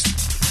good list.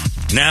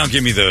 Now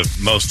give me the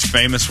most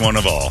famous one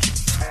of all.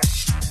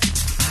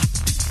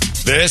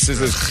 This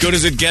is as good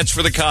as it gets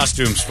for the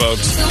costumes,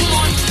 folks.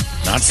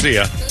 Not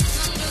Sia.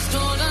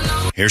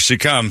 Here she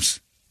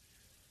comes.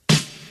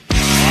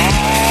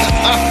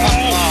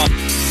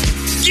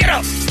 Get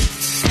up!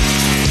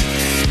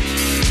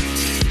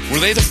 Were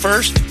they the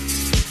first?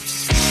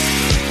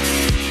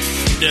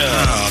 No,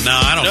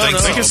 I don't think so. I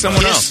think it's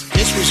someone else.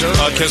 Kiss was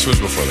early. Kiss was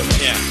before them.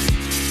 Yeah.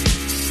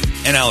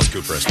 And Alice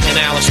Cooper. And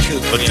Alice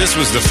Cooper. But this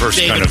was the first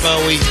David kind of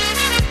Bowie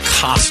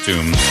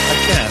costume, I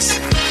guess,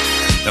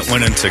 that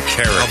went into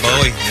character. Oh,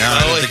 Bowie. Yeah,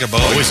 I didn't think of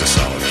Bowie. Always a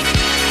solid one.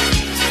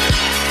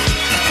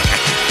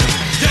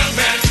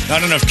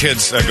 Not enough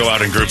kids go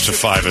out in groups of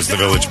 5 as the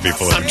Village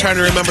People. I'm trying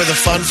to remember the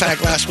fun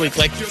fact last week.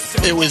 Like,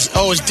 it was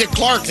Dick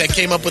Clark that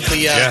came up with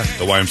the...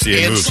 the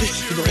YMCA move.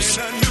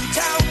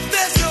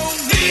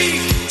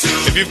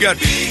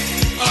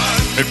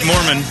 If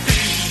Mormon,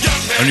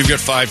 and you've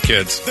got 5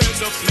 kids,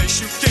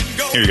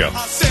 here you go.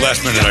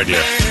 Last minute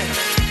idea.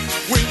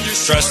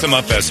 Dress them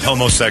up as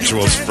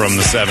homosexuals from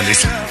the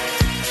 70s.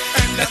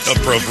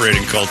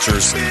 Appropriating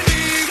cultures. And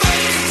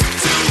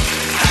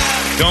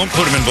don't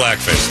put them in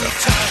blackface, though.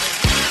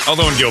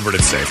 Although in Gilbert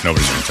it's safe.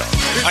 Nobody's going to tell them.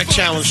 I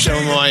challenged some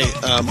of my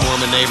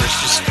Mormon neighbors.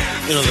 Just,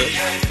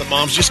 the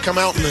moms just come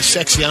out in the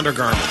sexy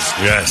undergarments.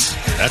 Yes,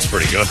 that's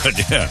pretty good.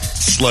 Yeah.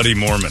 Slutty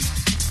Mormon.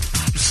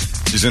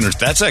 She's in her.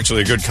 That's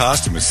actually a good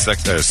costume. It's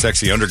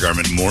sexy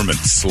undergarment Mormon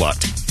slut.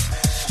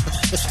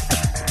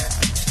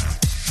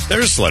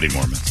 There's slutty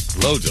Mormons.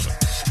 Loads of them.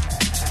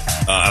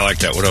 I like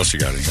that. What else you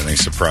got? You got any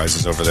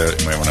surprises over there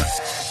that you might want to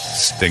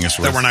sting us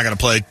with? That we're not going to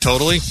play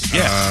totally?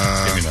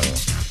 Yeah. Give me another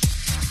one.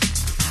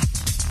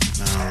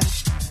 No.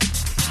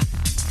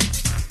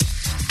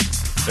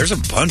 There's a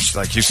bunch.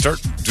 Like, you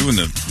start doing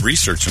the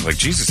research and like,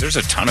 Jesus, there's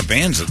a ton of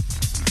bands that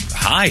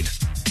hide.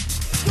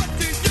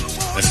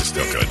 This is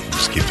still good.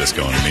 Just keep this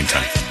going in the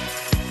meantime.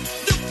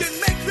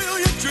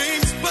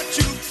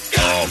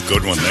 Oh,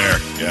 good one there.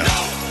 Yeah.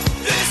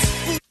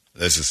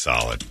 This is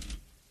solid.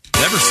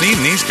 Never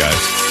seen these guys.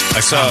 I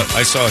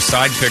saw a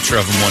side picture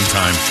of them one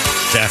time.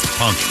 Daft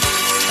Punk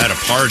at a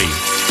party,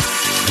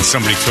 and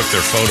somebody took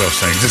their photo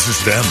saying, "This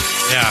is them."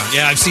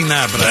 Yeah, I've seen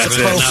that, but that's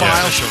it.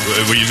 Profile.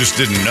 Well, you just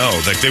didn't know.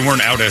 Like, they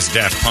weren't out as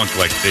Daft Punk.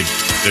 Like,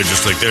 they're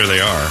just like, there they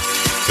are.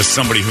 Because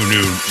somebody who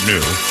knew.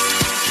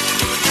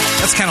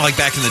 That's kind of like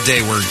back in the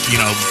day where,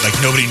 like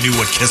nobody knew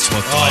what Kiss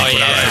looked like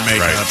without their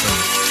makeup. Right.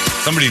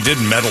 And somebody did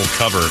metal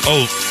cover.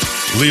 Oh,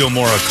 Leo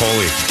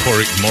Moraccioli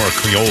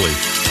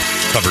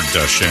covered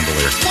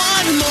Chandelier.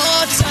 One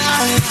more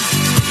time.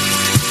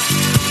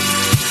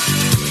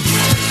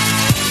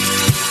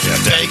 Yeah,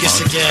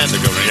 Vegas Punk. again. That's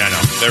a good one. Yeah, I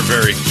know. They're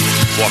very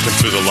walking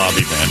through the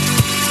lobby, man.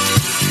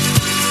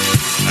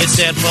 Hit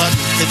that button.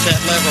 Hit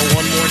that lever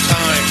one more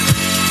time.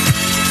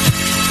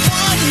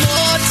 One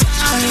more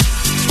time.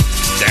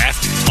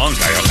 Daft Punk.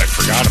 I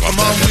forgot about that. Come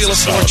on, That's Wheel a of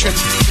solid Fortune.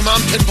 one. Come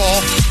on, Pinball.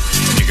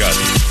 And you got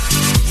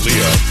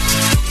Leo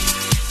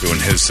doing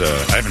his.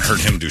 I haven't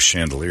heard him do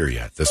Chandelier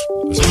yet. This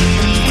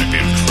might be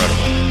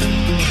incredible.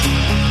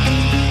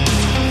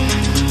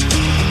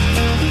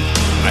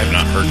 I have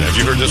not heard that. Have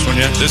you heard this one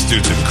yet? This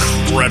dude's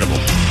incredible.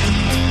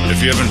 If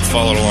you haven't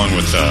followed along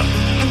with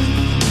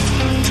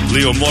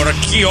Leo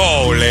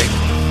Moraccioli,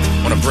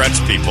 one of Brett's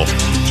people.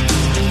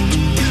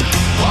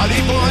 Party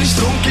boys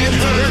don't get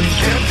hurt.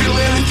 Can't feel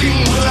anything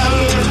without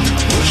her.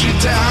 Push it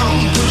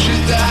down, push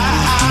it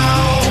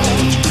down.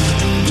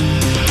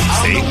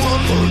 See?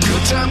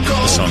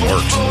 The song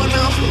works.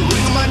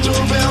 Ring my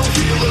doorbell,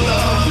 feel the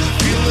love,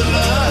 feel the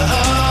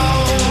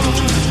love.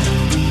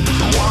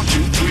 1,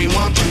 2, 3,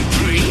 1, 2,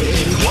 3.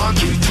 1,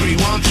 2, 3,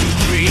 1, 2,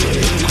 3.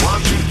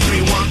 1, 2,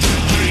 3, 1, 2,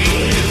 3.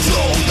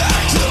 Throw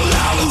back to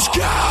Lala's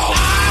cow.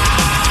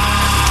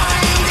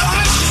 I'm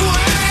gonna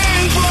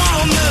swing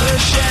from the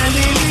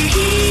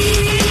chandelier.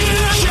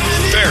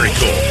 Very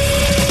cool.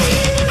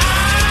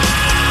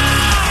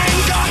 I'm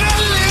gonna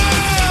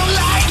live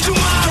like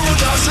tomorrow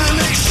doesn't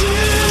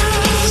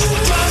exist.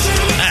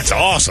 That's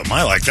awesome.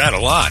 I like that a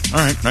lot. All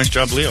right. Nice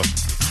job, Leo.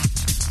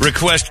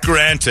 Request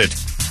granted.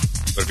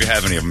 But if you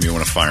have any of them, you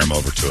want to fire them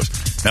over to us.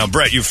 Now,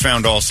 Brett, you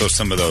found also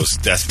some of those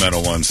death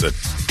metal ones that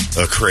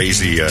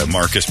crazy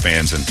Marcus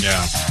bands, and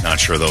not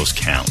sure those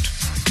count.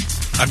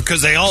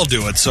 Because they all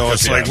do it, so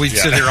it's like we'd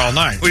sit here all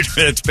night.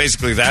 It's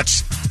basically,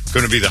 that's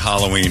going to be the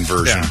Halloween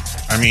version. Yeah.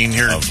 I mean,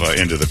 here of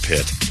Into the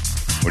Pit.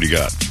 What do you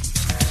got?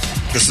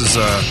 This is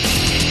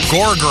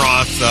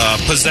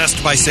Gorgroth,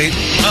 Possessed by Satan.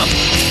 Oh,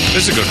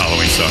 this is a good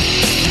Halloween song.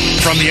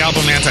 From the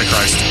album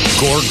Antichrist.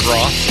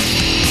 Gorgroth.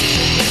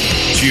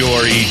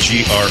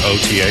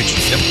 G-R-E-G-R-O-T-H?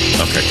 Yep.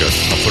 Okay, good.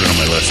 I'll put it on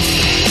my list.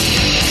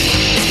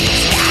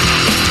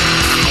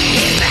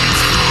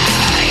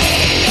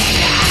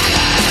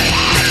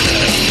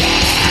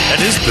 That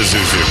is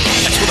Pazuzu.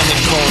 That's what I'm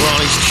going to call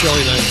Ronnie's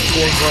chili night.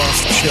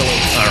 Gorgroth chili.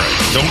 All right.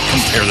 Don't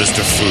compare this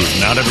to food.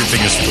 Not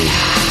everything is food.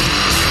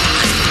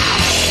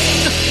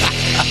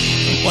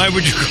 Why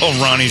would you call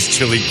Ronnie's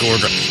chili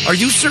Gorgroth? Are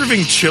you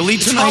serving chili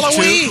tonight,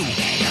 Halloween. too?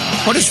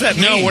 What does that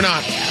mean? No, we're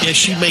not. Yeah,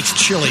 she makes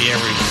chili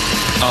every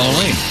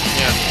Halloween.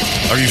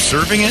 Yeah. Are you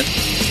serving it?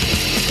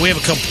 We have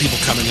a couple people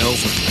coming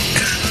over.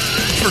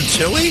 For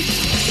chili?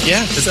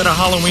 Yeah. Is that a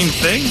Halloween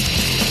thing?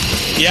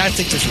 Yeah, I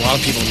think there's a lot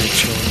of people who make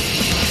chili.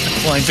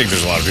 Well, I think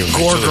there's a lot of people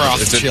who make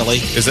Gorgroth chili.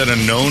 Is that a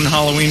known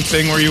Halloween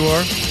thing where you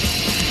are?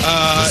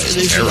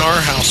 It is in our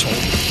household.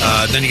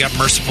 Then you got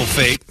Merciful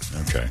Fate.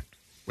 Okay.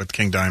 With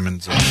King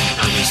Diamond's early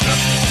stuff.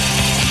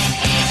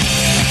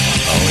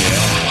 Oh,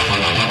 yeah.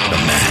 The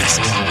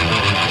Masks.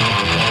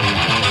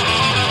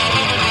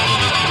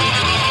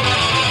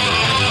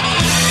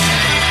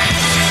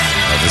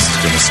 This is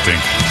going to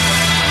stink.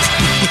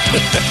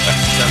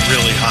 That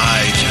really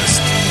high,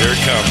 just... Here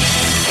it comes.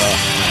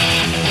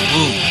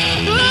 Ooh.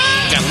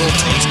 Got a little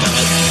taste of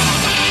it.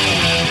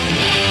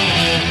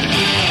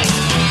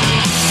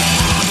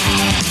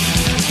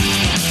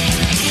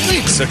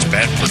 It's such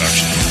bad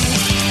production.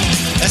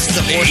 That's the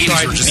The horse 80s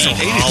riding were just so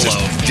beat.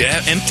 hollow.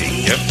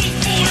 Empty. Yep.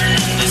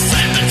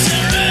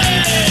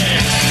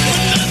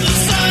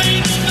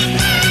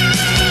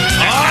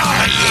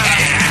 Oh,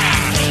 yeah.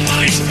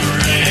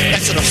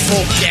 That's in a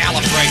full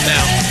gallop right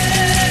now.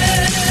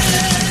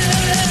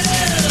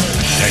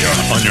 Yeah, you're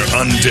on your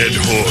undead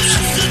horse.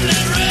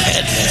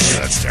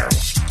 That's terrible.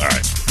 All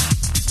right.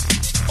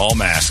 All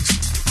masks,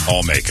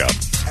 all makeup.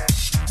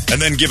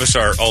 And then give us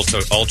our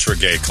ultra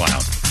gay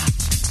clown.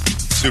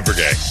 Super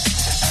gay.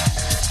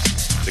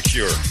 The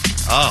Cure.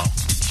 Oh.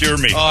 Cure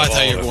me. Oh, I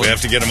thought you were we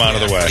have to get him out of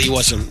the way. He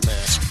wasn't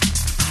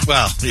masked.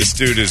 Well, this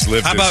dude has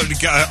lived. How about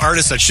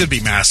artists that should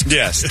be masked?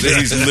 Yes,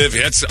 he's lived.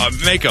 It's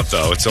makeup,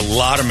 though. It's a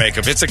lot of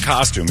makeup. It's a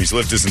costume. He's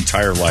lived his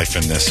entire life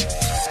in this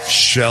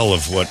shell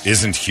of what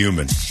isn't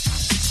human.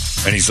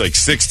 And he's like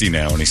 60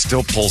 now, and he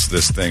still pulls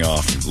this thing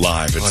off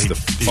live. It's the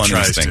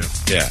funniest thing.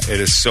 Yeah, it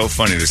is so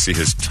funny to see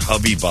his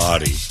tubby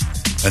body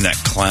and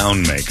that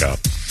clown makeup.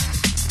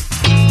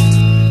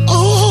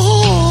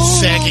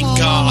 Sagging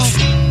goth.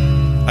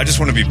 I just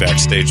want to be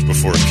backstage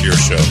before a Cure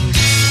show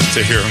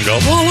to hear him go.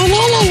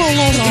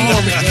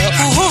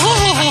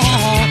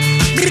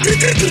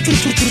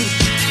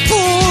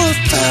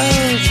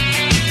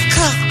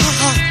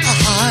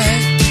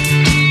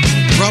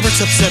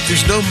 Robert's upset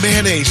there's no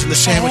mayonnaise in the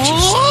sandwiches. I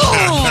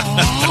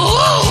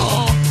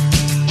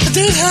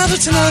did have it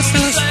tonight,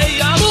 fellas.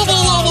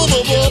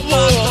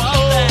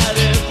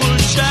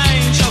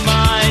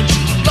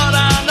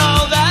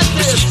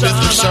 Mr. Smith,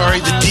 I'm sorry,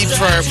 the deep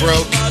fryer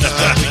broke.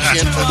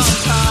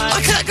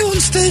 I can't go on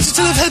stage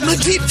until I've had my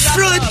deep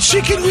fried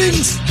chicken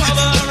wings.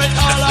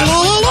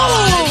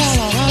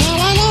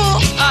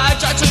 I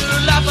try to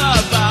laugh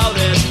about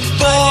it.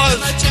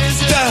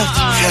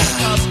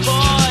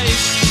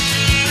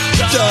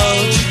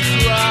 Don't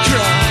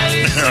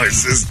cry.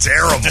 This is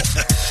terrible.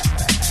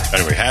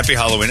 Anyway, happy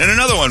Halloween. And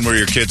another one where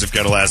your kids have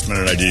got a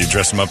last-minute idea. You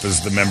dress them up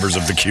as the members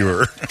of the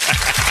Cure.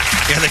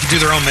 Yeah, they can do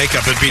their own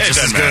makeup. It'd be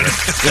just as good.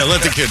 Yeah,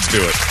 let the kids do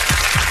it.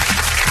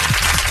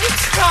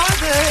 It's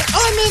Friday.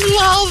 I'm in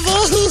love.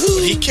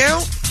 Would he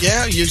count?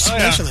 Yeah, you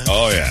mentioned that.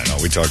 Oh, yeah. No,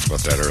 we talked about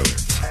that earlier.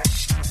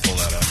 Pull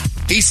that up.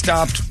 He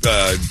stopped,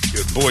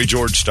 Boy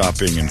George stopped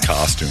being in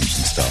costumes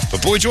and stuff.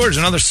 But Boy George,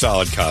 another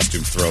solid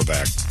costume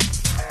throwback.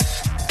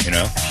 You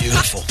know?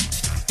 Beautiful.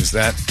 Is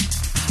that...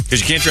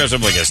 Because you can't dress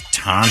up like as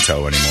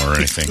Tonto anymore or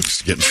anything.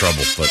 Just get in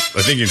trouble. But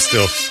I think you can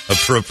still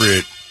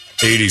appropriate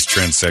 80s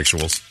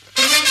transsexuals.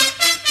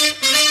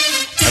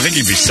 I think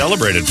you'd be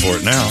celebrated for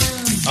it now.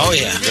 Oh,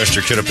 yeah. Dressed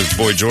your kid up as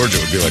Boy George, it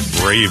would be like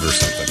Brave or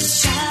something.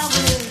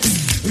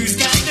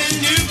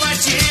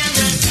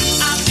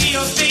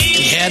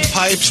 He had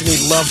pipes and he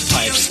loved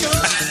pipes.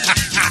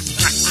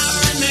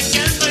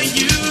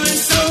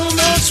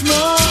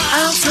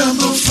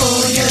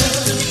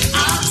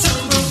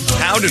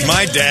 How did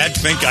my dad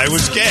think I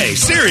was gay?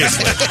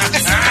 Seriously.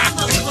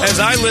 As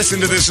I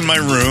listened to this in my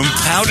room,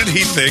 how did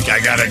he think I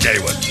got a gay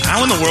one?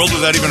 How in the world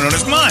was that even on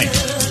his mind?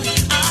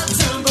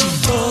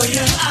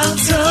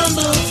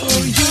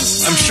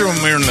 I'm sure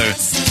when we were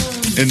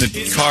in the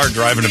car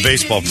driving to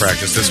baseball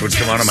practice, this would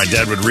come on and my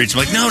dad would reach. I'm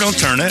like, no, don't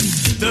turn it.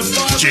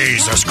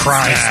 Jesus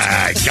Christ.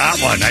 I got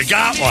one.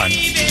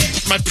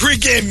 My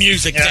pregame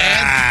music,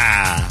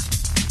 Dad.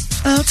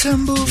 I'll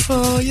tumble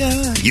for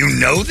you. You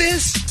know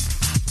this?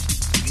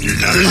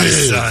 My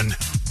son.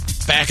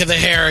 Back of the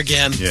hair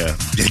again. Yeah.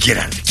 Get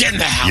out of it. Get in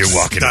the house. You're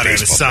walking Not a even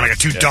baseball son. I got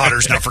two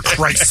daughters now, for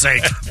Christ's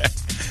sake.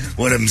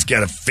 One of them's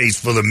got a face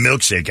full of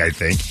milkshake, I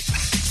think.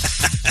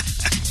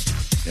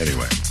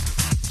 Anyway.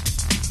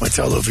 What's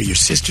all over your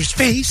sister's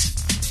face?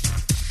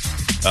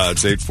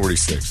 It's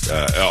 8:46.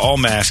 All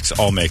masks,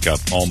 all makeup,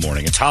 all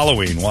morning. It's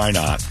Halloween. Why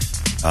not?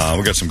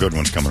 We got some good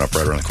ones coming up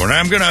right around the corner.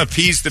 I'm going to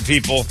appease the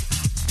people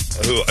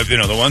who,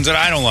 the ones that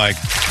I don't like,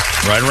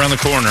 right around the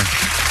corner.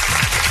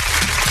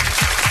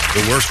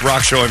 The worst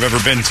rock show I've ever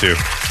been to.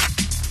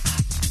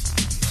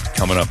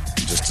 Coming up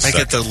in just a Make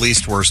second. it the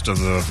least worst of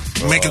the...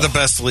 Make it the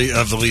best of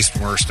the least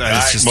worst.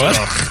 It's just, what?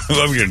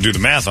 I'm going to do the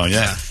math on you.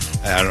 Yeah.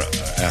 I don't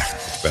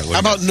How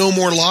about No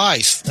More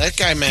Lies? That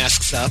guy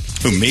masks up.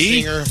 Who,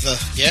 me? Singer of the...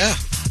 Yeah.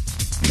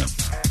 No.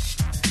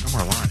 No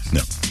More Lies.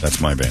 No,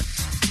 that's my band.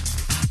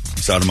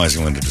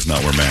 Sodomizing Linda does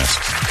not wear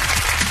masks.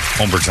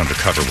 Holmbergs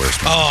Undercover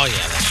wears masks. Oh,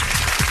 yeah, that's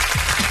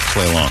right.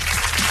 Play along.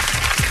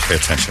 Pay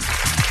attention.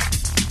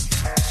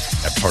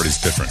 That party's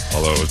different,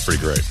 although it was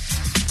pretty great.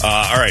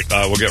 All right,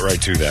 we'll get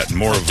right to that.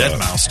 More of Dead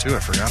Mouse, too. I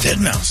forgot.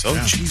 Dead Mouse. Oh,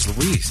 Yeah. jeez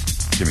Louise.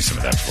 Give me some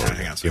of that for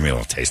you. Give me a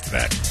little taste of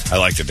that. I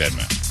like the Dead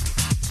Mouse.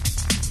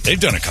 They've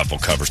done a couple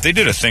covers. They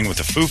did a thing with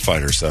the Foo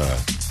Fighters.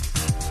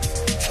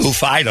 Foo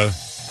Fighter.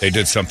 They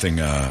did something,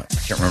 I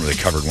can't remember, they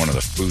covered one of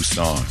the Foo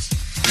songs.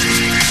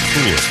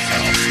 Cool as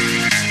hell.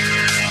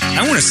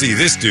 I want to see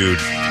this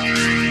dude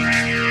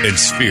in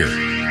Sphere.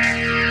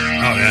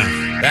 Oh, yeah.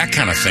 That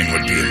kind of thing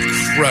would be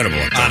incredible.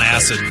 On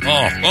acid.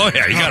 Oh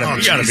yeah, you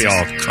gotta be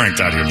all cranked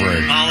out of your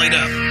brain. Mollied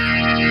up.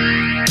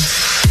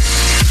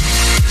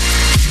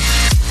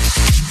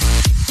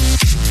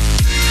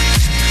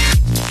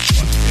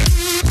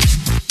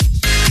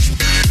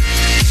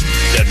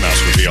 Dead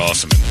Mouse would be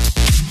awesome in this.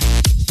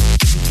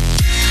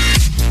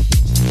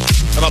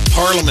 How about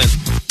Parliament?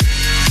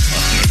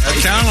 That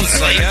counts,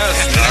 I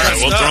guess. All right,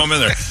 we'll throw them in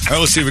there. All right,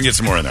 let's see if we can get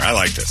some more in there. I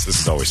like this. This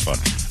is always fun.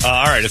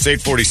 All right, it's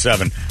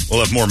 8:47. We'll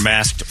have more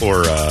masked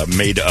or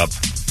made-up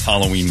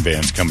Halloween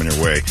bands coming your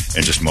way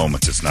in just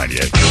moments. It's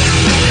 98.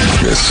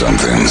 It's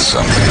something.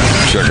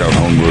 Check out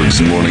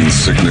Holmberg's Morning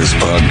Sickness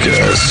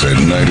Podcast at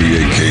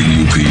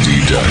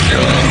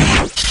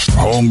 98kupd.com.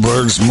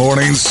 Holmberg's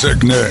Morning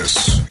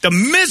Sickness. The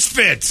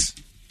Misfits.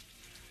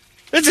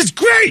 This is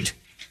great.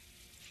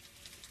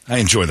 I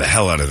enjoy the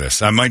hell out of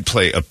this. I might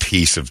play a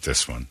piece of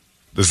this one.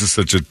 This is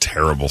such a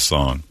terrible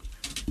song.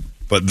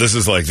 But this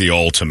is like the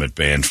ultimate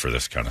band for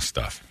this kind of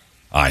stuff,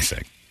 I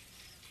think.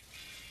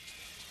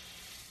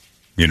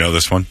 You know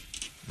this one?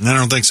 I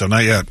don't think so.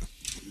 Not yet.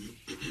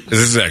 This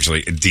is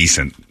actually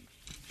decent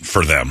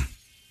for them.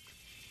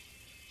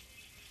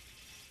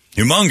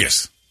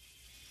 Humongous.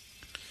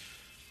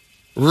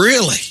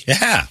 Really?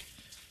 Yeah.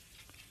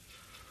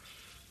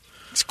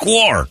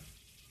 Square.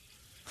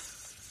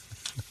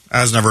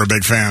 I was never a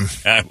big fan.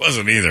 I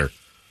wasn't either.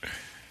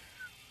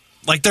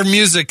 Like, their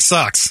music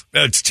sucks.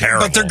 It's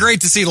terrible. But they're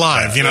great to see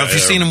live. You know, if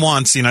you've seen them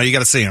once, you know, you got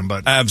to see them.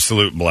 But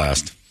absolute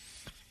blast.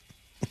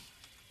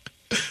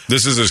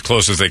 This is as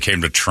close as they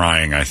came to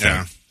trying, I think.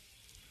 Yeah.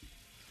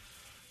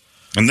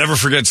 I'll never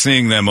forget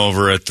seeing them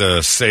over at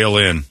the Sail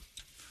Inn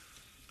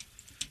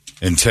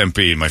in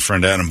Tempe. My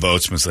friend Adam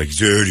Boatsman's like,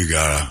 dude, you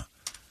gotta.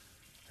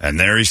 And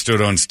there he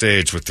stood on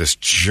stage with this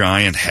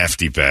giant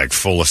hefty bag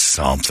full of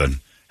something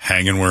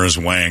hanging where his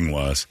wang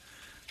was.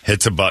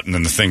 Hits a button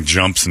and the thing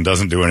jumps and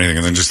doesn't do anything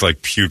and then just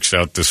like pukes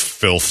out this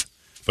filth.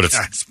 But it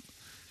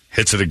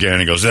hits it again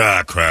and he goes,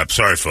 crap.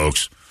 Sorry,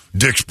 folks.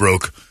 Dick's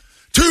broke.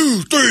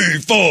 2, 3,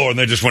 4. And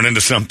they just went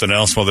into something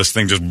else while this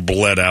thing just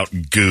bled out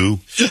goo.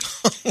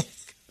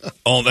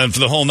 And for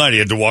the whole night he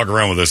had to walk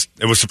around with this.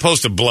 It was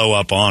supposed to blow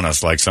up on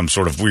us like some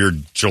sort of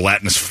weird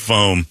gelatinous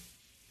foam.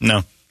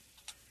 No.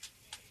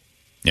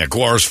 Yeah,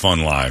 Guar's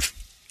fun live.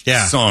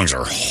 Yeah. Songs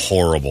are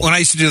horrible. When I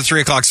used to do the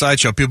 3 o'clock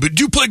sideshow, people,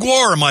 do you play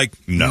Guar? I'm like,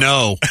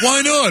 no.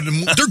 Why not?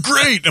 They're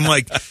great. I'm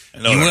like,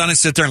 you want to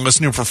sit there and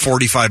listen to them for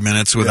 45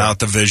 minutes without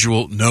the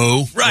visual?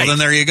 No. Right. Well, then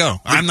there you go.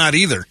 I'm not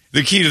either.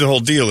 The key to the whole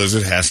deal is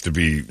it has to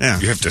be,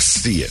 you have to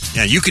see it.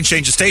 Yeah, you can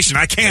change the station.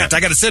 I can't. I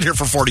got to sit here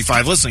for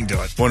 45 listening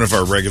to it. One of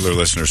our regular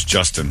listeners,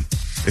 Justin,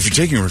 if you're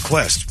taking a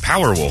request,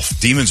 Powerwolf,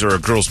 Demons Are a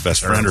Girl's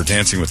Best Friend or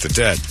Dancing with the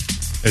Dead.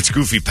 It's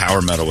goofy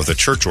power metal with a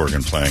church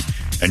organ playing.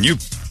 And you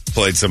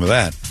played some of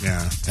that.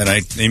 Yeah. And I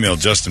emailed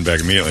Justin back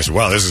immediately. I said,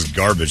 wow, this is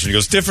garbage. And he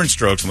goes, different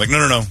strokes. I'm like,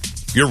 no.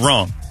 You're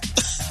wrong.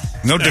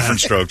 No different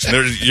strokes.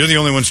 You're the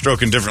only one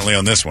stroking differently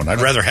on this one. I'd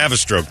rather have a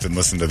stroke than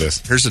listen to this.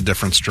 Here's a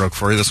different stroke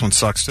for you. This one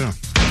sucks, too.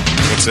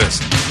 What's this?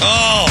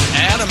 Oh,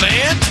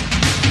 Adamant?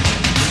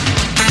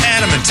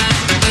 Adamant.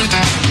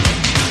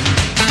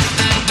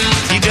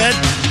 He dead?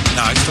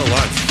 No, he's still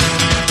alive.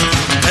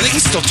 I think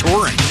he's still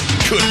touring.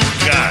 Good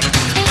God.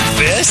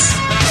 This?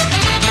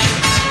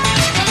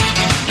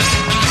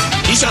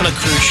 He's on a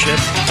cruise ship.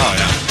 Oh,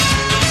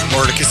 yeah.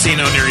 Or at a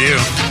casino near you.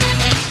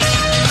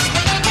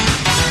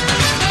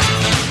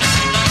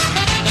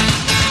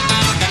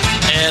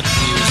 And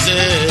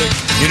music.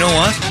 You know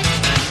what?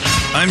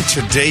 I'm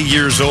today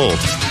years old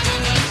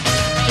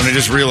when I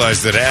just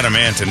realized that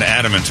adamant and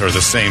adamant are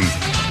the same.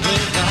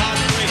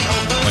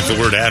 Like the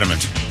word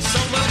adamant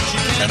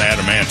and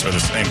adamant are the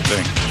same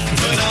thing.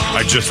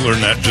 I just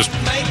learned that just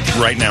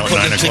right now at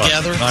 9 o'clock.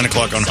 Together? 9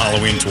 o'clock on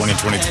Halloween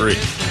 2023.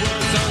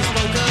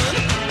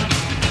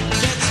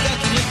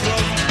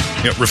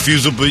 Yeah,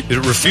 refusal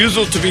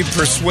to be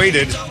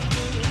persuaded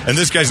and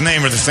this guy's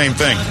name are the same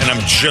thing, and I'm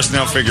just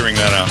now figuring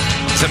that out.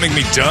 Does that make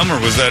me dumb, or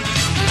was that?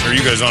 Are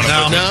you guys on it?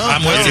 No,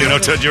 I'm with you.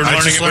 You're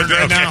learning it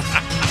right now.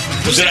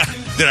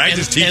 Did I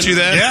just teach you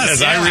that?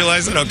 Yes. I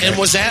realized it? Okay. And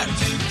was that?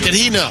 Did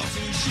he know?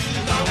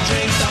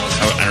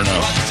 I don't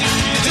know.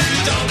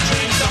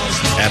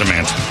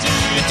 Adamant.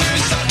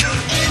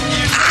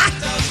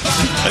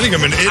 I think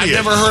I'm an idiot. I've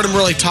never heard him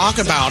really talk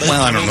about it.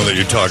 Well, I don't know that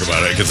you talk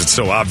about it because it's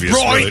so obvious.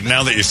 Right. Really.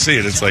 Now that you see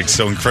it, it's like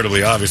so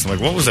incredibly obvious. I'm like,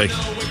 what was I?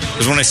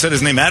 Because when I said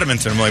his name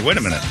Adamant, I'm like, wait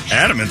a minute.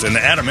 Adamant and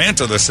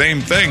Adamant are the same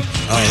thing.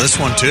 Oh, this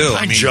one too.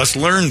 I just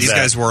learned these that.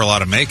 guys wore a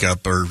lot of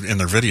makeup or in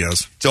their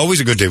videos. It's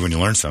always a good day when you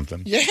learn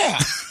something. Yeah.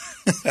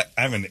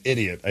 I'm an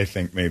idiot, I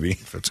think, maybe.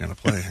 If it's going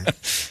to play.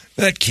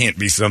 That can't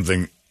be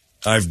something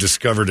I've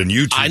discovered in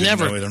YouTube. I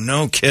never.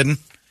 No kidding.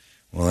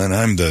 Well, then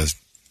I'm the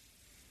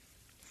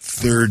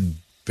third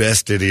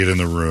best idiot in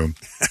the room.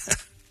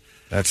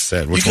 That's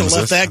sad. Which you one could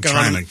was have left this?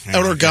 that gone. That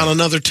would have gone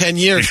another 10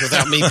 years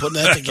without me putting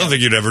that I together. don't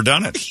think you'd ever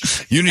done it.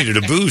 You needed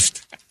a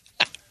boost.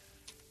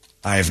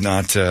 I have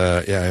not.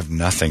 I have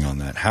nothing on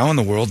that. How in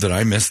the world did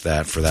I miss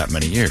that for that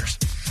many years?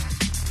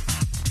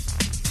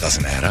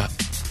 Doesn't add up.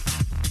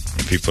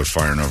 And people are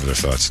firing over their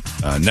thoughts.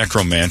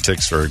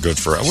 Necromantics are good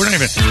for. We're not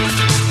even.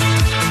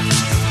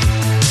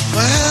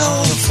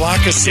 Well, the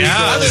flock of seagulls.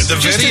 Yeah, the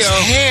just video.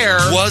 his hair.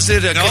 Was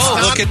it a? No,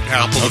 look at.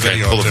 I'll pull the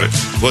video pull up, it.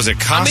 too. Was it I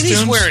costumes? mean,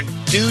 he's wearing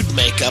dude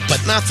makeup, but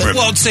nothing. Right.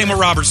 Well, same with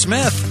Robert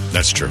Smith.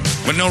 That's true.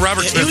 But no,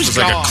 Robert Yeah, Smith he was was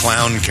like goth. a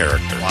clown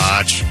character.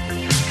 Watch.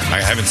 I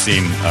haven't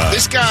seen.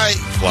 This guy,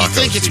 you Flacco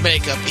think it's seed.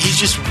 makeup. He's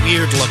just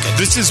weird looking.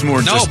 This is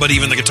more. No, just, but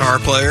even the guitar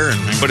player and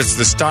but it's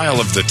the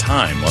style of the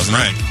time, wasn't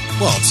right. it?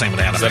 Well, same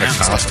with Adam. Is that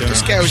a costume?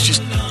 This guy was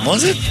just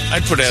Was it?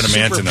 I'd put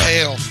Adamant super in a.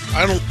 pale.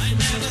 I don't.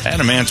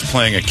 Adamant's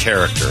playing a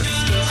character.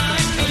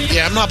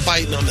 Yeah, I'm not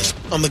biting on this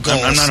on the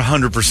goals. I'm not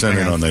 100%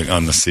 in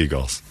on the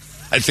seagulls.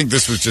 I think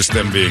this was just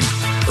them being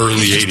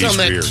early He's 80s just on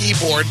that weird.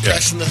 keyboard, Yeah.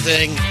 pressing the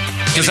thing.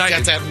 He's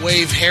got that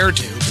wave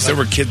hairdo. Because there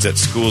were kids at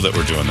school that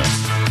were doing that.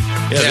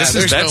 Yeah, Yeah, that's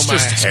there's just no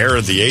hair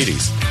of the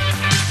 80s.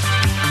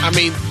 I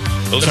mean,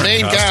 Those the aren't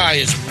main costumes. guy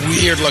is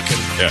weird looking.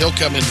 Yeah. He'll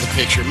come into the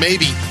picture.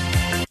 Maybe.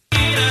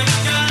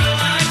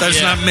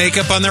 There's not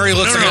makeup on there. He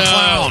looks like a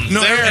clown.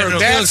 No,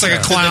 he looks like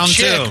a clown the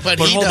chick, too. But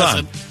But he hold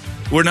doesn't.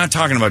 on. We're not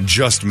talking about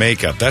just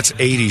makeup. That's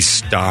 80s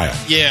style.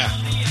 Yeah.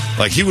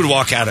 Like, he would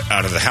walk out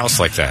of the house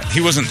like that.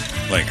 He wasn't,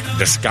 like,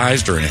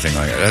 disguised or anything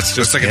like that. That's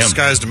just like him. a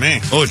disguise to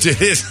me. Oh, it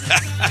is.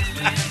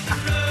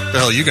 The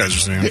hell you guys are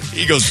saying?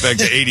 He goes back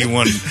to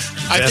 81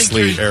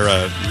 Vesley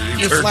era.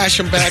 You're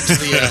flashing back to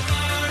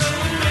the...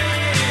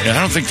 Yeah,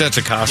 I don't think that's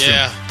a costume.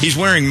 Yeah. He's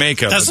wearing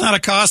makeup. That's not a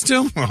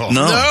costume? Oh.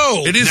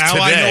 No. It is now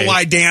today. I know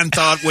why Dan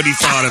thought what he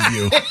thought of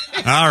you.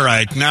 All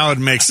right, now it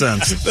makes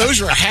sense.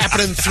 Those were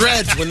happening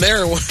threads when they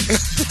were...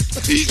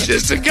 He's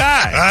just a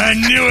guy. I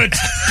knew it.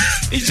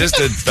 He's just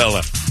a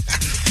fella.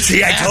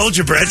 See, I told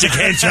you, Brett. You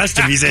can't trust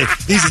him. He's a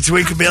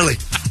twinkabilly.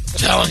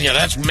 Telling you,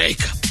 that's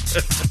makeup.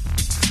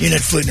 You're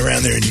not flitting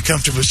around there in your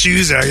comfortable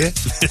shoes, are you?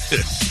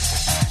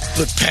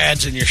 Put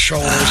pads in your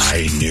shoulders.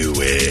 I knew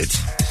it.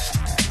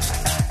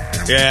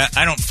 Yeah,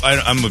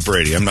 I'm with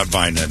Brady. I'm not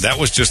buying that. That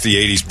was just the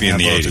 80s being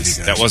the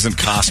 80s. That wasn't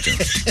costume.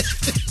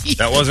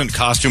 That wasn't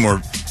costume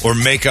or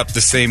makeup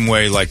the same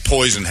way like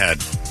Poison had.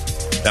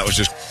 That was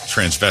just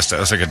transvestite. That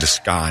was like a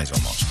disguise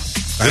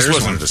almost. This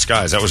wasn't a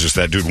disguise. That was just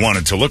that dude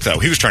wanted to look that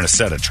way. He was trying to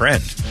set a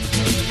trend.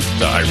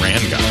 The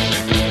Iran guy.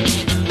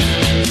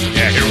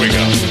 Yeah, here we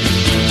go.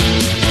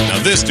 Now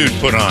this dude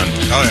put on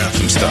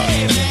some stuff.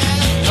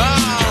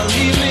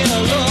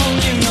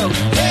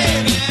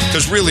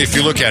 Because really, if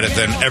you look at it,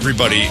 then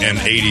everybody in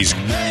 80s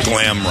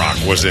glam rock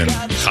was in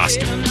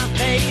costume.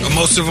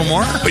 Most of them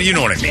were? But you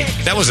know what I mean.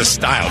 That was a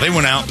style. They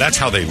went out. That's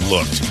how they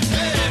looked.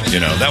 You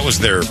know, that was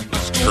their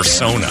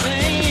persona.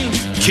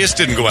 Kiss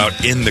didn't go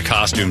out in the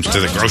costumes to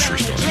the grocery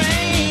store.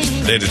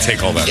 They had to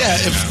take all that Yeah,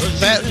 off. if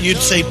that you'd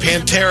say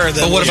Pantera.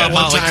 That But what was about at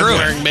one Motley time Crue?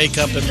 wearing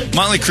makeup and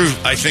Motley Crue,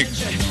 I think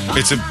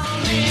it's a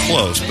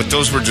close, but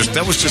those were just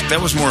that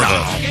was more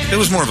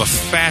of a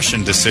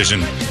fashion decision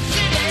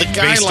the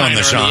based on guy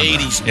the genre. in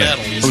the 80s Yeah.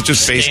 metal. It was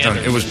just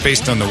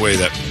based on the way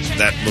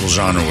that little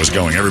genre was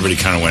going. Everybody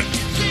kind of went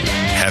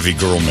heavy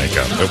girl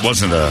makeup. It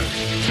wasn't a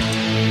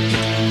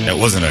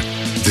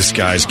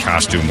disguised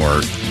costume, or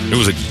it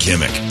was a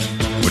gimmick,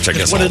 which I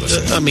guess all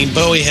this. I mean,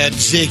 Bowie had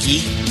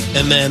Ziggy,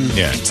 and then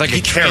It's like he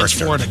a character.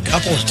 transformed a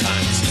couple of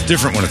times. It's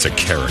different when it's a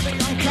character.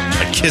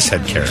 Like Kiss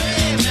had character.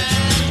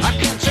 I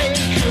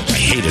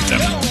hated them.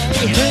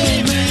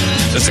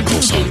 That's a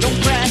cool song.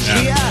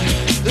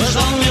 There's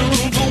only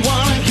room for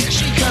one. Here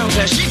she comes,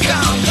 as she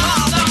comes.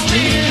 All the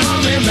men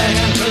on the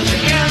man, 'cause they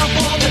can't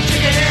afford the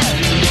ticket.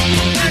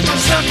 They don't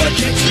suffer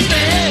gypsy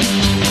men.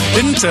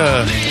 Didn't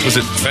was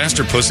it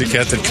Faster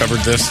Pussycat that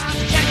covered this?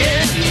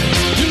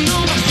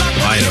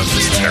 I know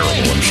this is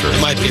terrible. I'm sure. You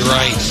might be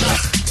right.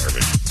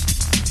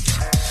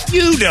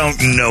 You don't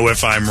know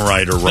if I'm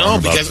right or wrong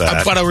about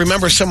that. But I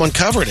remember someone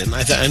covered it, and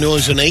I knew it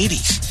was in the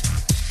 80s.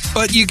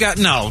 But you got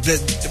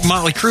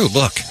Motley Crue.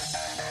 Look,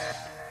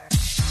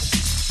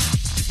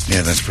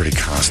 Yeah, that's pretty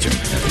costume. I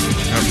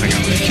don't think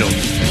I'm going to kill.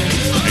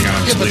 Hang on,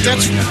 I'm Yeah, but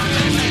deleting that's-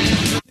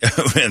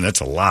 it. Man, that's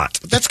a lot.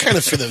 But that's kind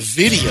of for the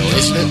video,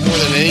 isn't it? More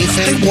than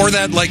anything. They wore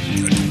that like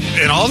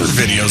in all their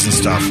videos and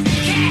stuff.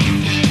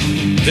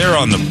 They're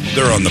on the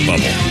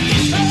bubble.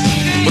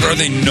 But are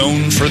they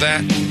known for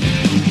that?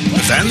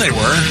 Then they were.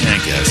 I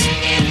guess.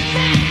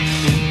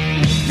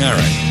 All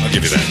right, I'll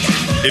give you that.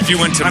 If you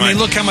went to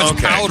look how much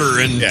powder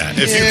and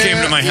if you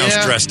came to my house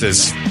dressed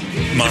as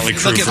Motley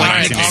Crue Look at from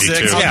like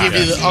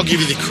 1982, I'll give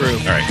you the Crew.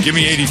 All right, give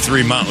me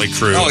 83 Motley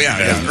Crue. Oh,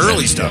 yeah,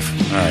 early stuff.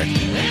 All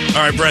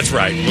right, Brett's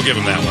right. We'll give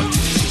him that one.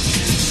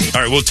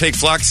 All right, we'll take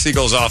Flock of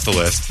Seagulls off the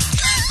list.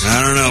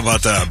 I don't know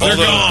about that. But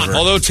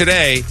Although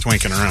today,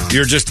 twinking around,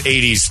 you're just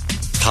 80s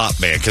pop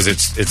band because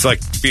it's like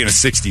being a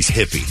 60s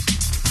hippie.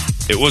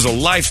 It was a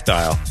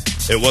lifestyle.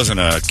 It wasn't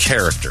a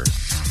character.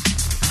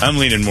 I'm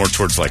leaning more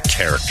towards like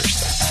character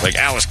stuff. Like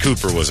Alice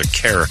Cooper was a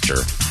character.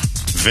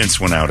 Vince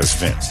went out as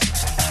Vince.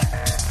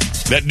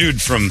 That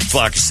dude from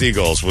Flock of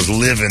Seagulls was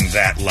living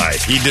that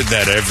life. He did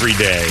that every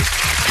day,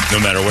 no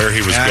matter where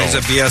he was going. He's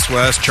at BS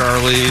West,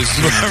 Charlie's.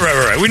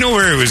 Right. We know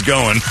where he was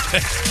going.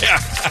 Yeah.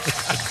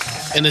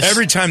 And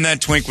Every time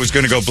that twink was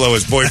going to go blow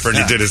his boyfriend,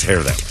 he did his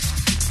hair that way.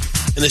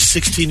 And his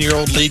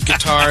 16-year-old lead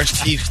guitarist,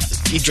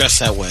 he dressed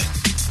that way.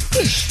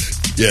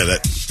 Yeah,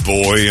 that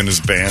boy in his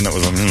band that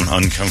was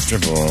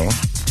uncomfortable.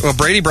 Well,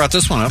 Brady brought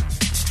this one up.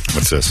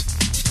 What's this?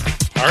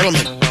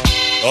 Parliament.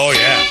 Oh,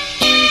 yeah.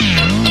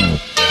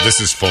 This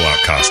is full-out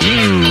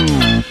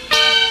costume.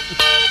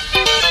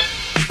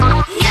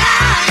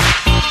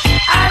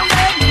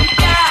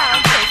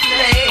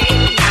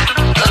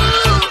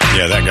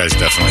 Yeah, that guy's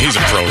definitely... He's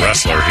a pro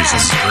wrestler. He's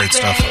this great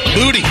stuff.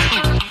 Booty.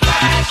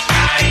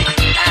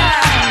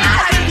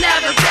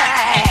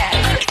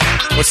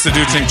 What's the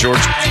dude's name?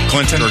 George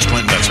Clinton? George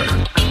Clinton, that's right.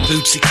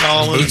 Bootsy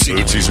Collins.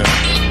 Bootsy's in it.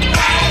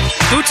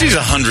 Bootsy's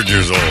 100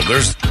 years old.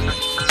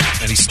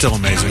 And he's still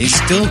amazing. He's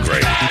still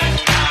great. All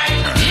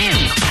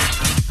right.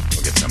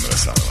 We'll get some of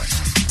this out of the way.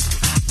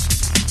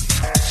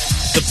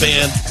 The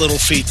band, Little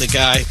Feat, the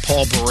guy,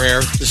 Paul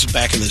Barrere. This is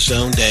back in the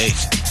Zone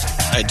days.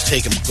 I had to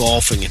take him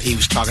golfing, and he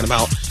was talking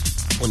about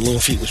when Little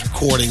Feat was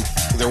recording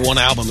their one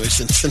album. It was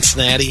in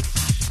Cincinnati,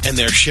 and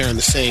they're sharing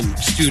the same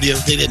studio.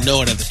 They didn't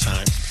know it at the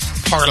time.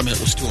 Parliament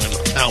was doing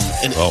an album,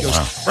 and it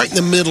goes right in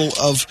the middle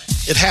of.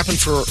 It happened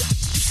for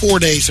 4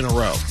 days in a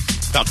row.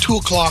 About 2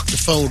 o'clock, the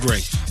phone would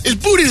ring. Is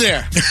Booty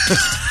there?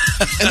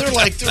 And they're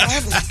laughing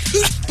like,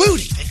 who's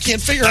Booty? They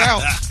can't figure it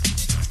out.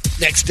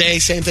 Next day,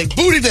 same thing.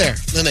 Booty there.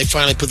 Then they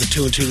finally put the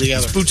 2 and 2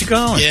 together. It's Booty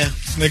Collin. Yeah.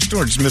 Next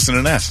door, just missing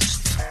an S.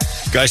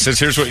 Guy says,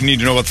 here's what you need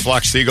to know about the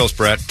Flock Seagulls,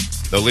 Brett.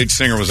 The lead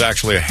singer was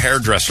actually a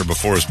hairdresser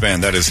before his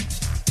band. That is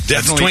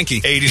definitely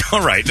Twinkie. 80.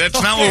 All right,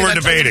 that's not what we're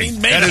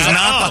debating. That is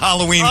not the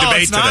Halloween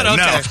debate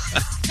today.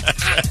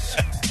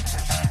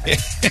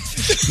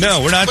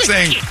 No, we're not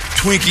saying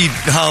Twinkie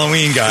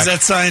Halloween guy. Is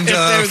that signed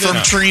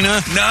from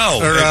Trina? No.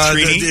 Or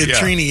Trini?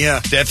 Trini, yeah.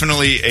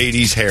 Definitely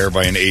 80s hair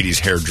by an 80s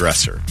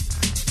hairdresser.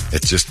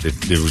 It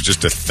was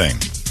just a thing.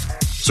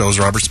 So is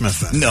Robert Smith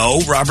then? No,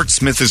 Robert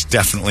Smith is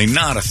definitely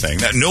not a thing.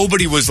 That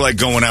nobody was like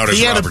going out as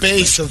He had Robert a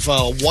base Smith.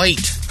 of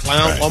white,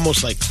 clown,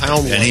 almost like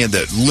clown white. And he had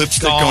that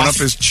lipstick going up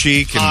his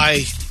cheek.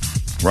 And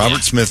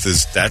Robert Smith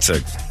that's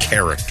a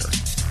character.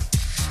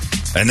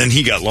 And then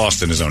he got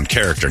lost in his own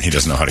character, and he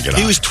doesn't know how to get out.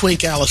 He was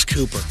Twink Alice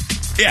Cooper.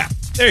 Yeah,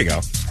 there you go.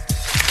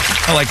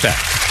 I like that.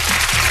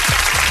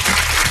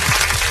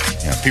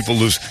 Yeah, people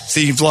lose.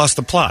 See, you've lost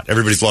the plot.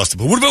 Everybody's lost the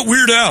plot. What about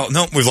Weird Al?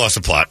 No, we've lost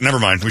the plot. Never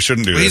mind. We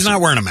shouldn't do this. He's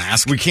not wearing a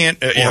mask. We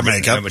can't. Or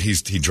makeup. But he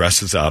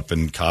dresses up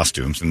in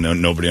costumes, and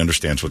nobody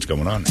understands what's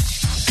going on.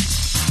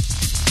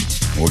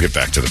 We'll get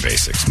back to the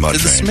basics. Did the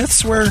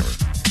Smiths wear?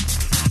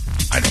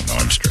 I don't know.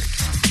 I'm straight.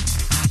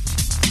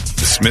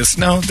 The Smiths?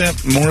 No,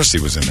 that Morrissey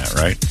was in that,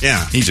 right?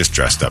 Yeah. He just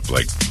dressed up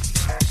like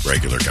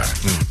regular guy.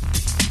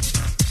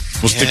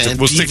 We'll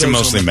stick to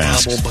mostly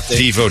masks.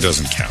 Devo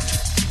doesn't count.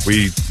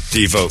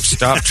 Devo,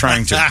 stop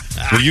trying to...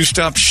 Will you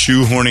stop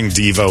shoehorning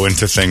Devo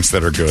into things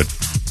that are good?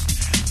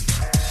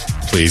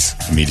 Please,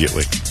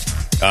 immediately.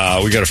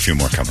 We got a few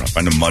more coming up.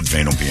 I know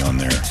Mudvayne will be on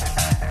there.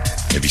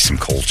 Maybe some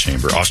Cold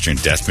Chamber. Austrian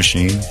Death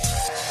Machine.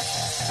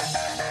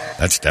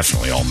 That's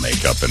definitely all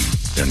makeup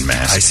and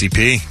masks.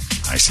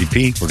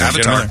 ICP. We're going to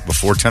get on there.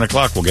 Before 10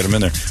 o'clock, we'll get them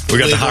in there. We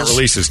got the hot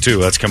releases,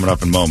 too. That's coming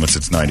up in moments.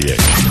 It's 98.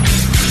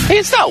 Hey,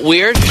 it's not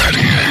weird.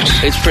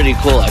 It's pretty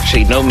cool,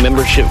 actually. No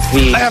membership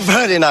fee. I have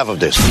heard enough of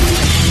this.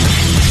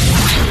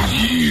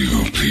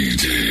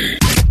 KUPD.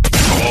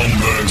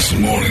 Holmbergs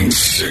Morning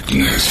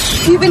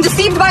Sickness. You've been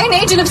deceived by an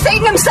agent of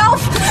Satan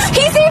himself.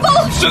 He's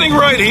evil. Sitting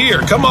right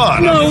here. Come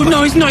on.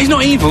 No, he's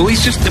not evil.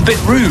 He's just a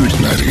bit rude.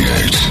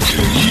 98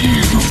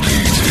 KUPD.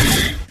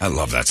 I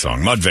love that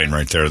song. Mudvayne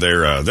right there.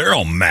 They're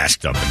all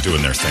masked up and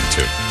doing their thing,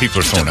 too.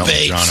 People are throwing Elton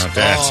John out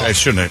there. I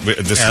shouldn't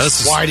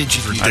have. Why did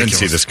you do that? I didn't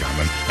see this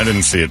coming. I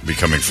didn't see it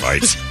becoming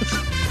fights.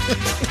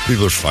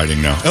 People are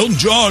fighting now. Elton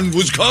John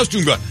was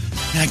costume guy.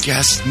 I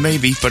guess,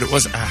 maybe, but it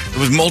was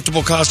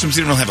multiple costumes.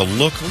 He didn't have a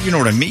look. You know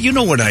what I mean? You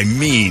know what I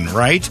mean,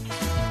 right?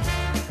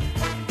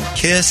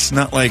 Kiss,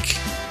 not like...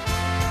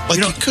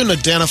 you couldn't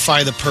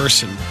identify the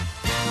person.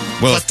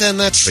 Well, but then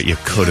But you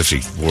could if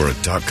he wore a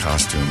duck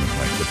costume and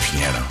like the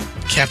piano.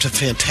 Captain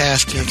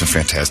Fantastic. Captain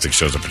Fantastic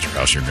shows up at your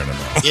house, you're going to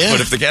know. Yeah.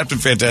 But if the Captain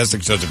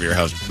Fantastic shows up at your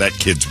house, that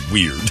kid's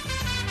weird.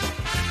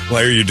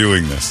 Why are you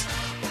doing this?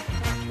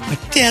 My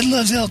dad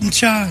loves Elton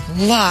John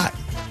a lot.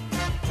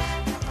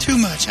 Too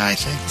much, I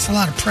think. It's a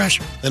lot of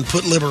pressure. Then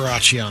put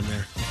Liberace on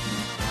there.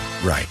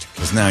 Right,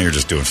 because now you're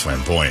just doing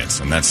flamboyance,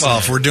 and that's... Well,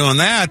 if we're doing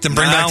that, then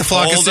bring back the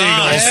Flock of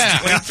Seagulls. Yeah.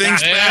 Swing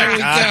things back.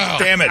 God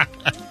damn it.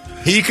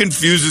 He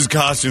confuses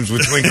costumes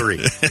with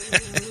twinkery.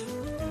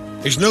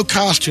 There's no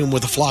costume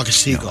with a flock of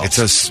seagulls.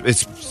 No,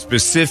 it's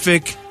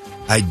specific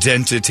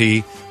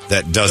identity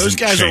that doesn't Those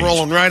guys change. are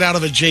rolling right out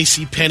of a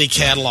J.C. Penney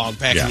catalog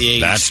back in the 80s.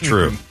 That's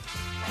true.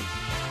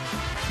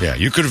 Yeah,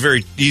 you could have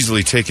very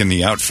easily taken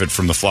the outfit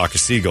from the Flock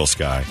of Seagulls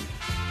guy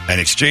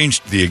and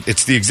exchanged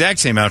it's the exact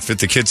same outfit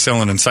the kid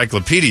selling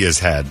encyclopedias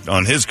had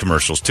on his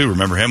commercials, too.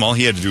 Remember him? All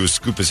he had to do was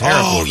scoop his hair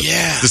up a little bit.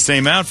 Yeah. It's the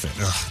same outfit.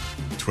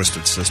 Ugh,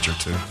 Twisted Sister,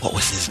 too. What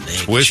was his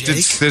name? Twisted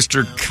Jake?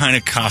 Sister, kind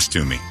of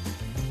costumey.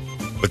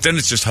 But then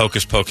it's just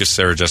Hocus Pocus,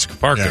 Sarah Jessica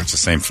Parker. Yeah. It's the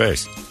same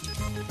face.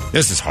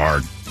 This is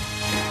hard.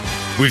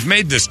 We've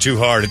made this too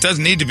hard. It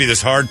doesn't need to be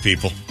this hard,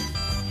 people.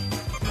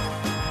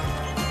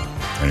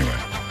 Anyway,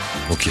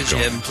 we'll keep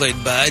going. You haven't played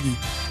Biden.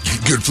 You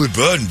gotta play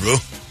Biden, bro.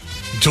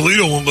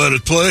 Toledo won't let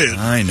us play it.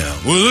 I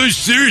know. Well, they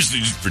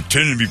seriously just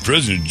pretending to be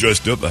president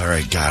dressed up. All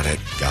right, got it.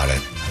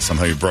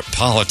 Somehow you brought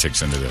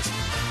politics into this.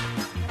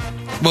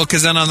 Well,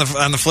 because then on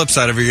the flip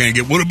side of it, you're going to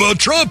get, what about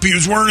Trump? He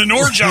was wearing an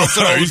orange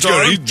outfit all the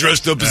time. He's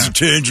dressed up as a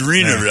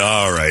tangerine.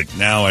 All right,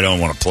 now I don't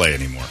want to play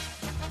anymore.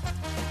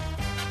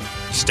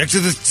 Stick to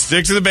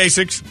the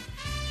basics.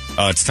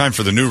 It's time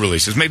for the new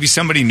releases. Maybe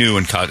somebody new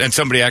and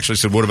somebody actually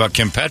said, "What about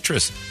Kim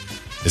Petras?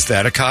 Is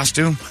that a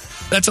costume?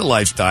 That's a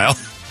lifestyle."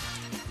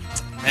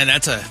 And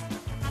that's a...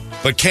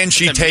 But can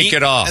she take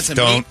it off?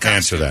 Don't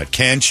answer costume. that.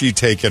 Can she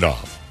take it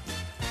off?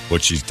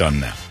 What she's done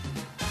now.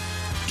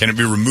 Can it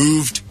be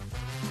removed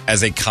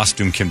as a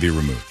costume can be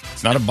removed?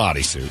 It's not a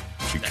bodysuit.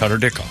 She cut her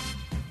dick off.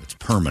 It's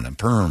permanent.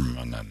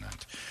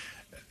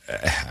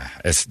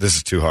 this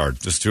is too hard.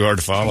 This is too hard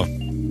to follow.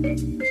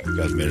 You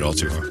guys made it all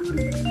too hard.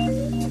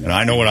 And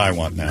I know what I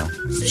want now.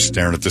 Just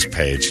staring at this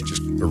page.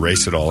 Just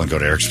erase it all and go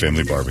to Eric's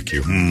Family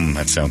Barbecue.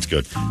 That sounds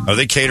good. Are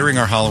they catering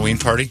our Halloween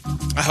party?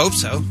 I hope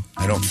so.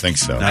 I don't think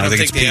so. I don't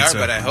think they are,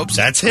 but I hope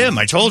so. That's him.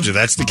 I told you.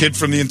 That's the kid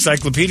from the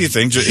encyclopedia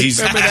thing.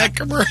 Remember that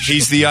commercial?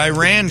 He's the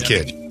Iran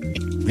kid.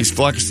 He's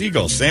Flock of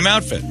Seagulls. Same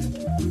outfit.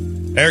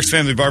 Eric's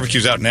Family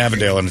Barbecue's out in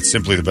Avondale, and it's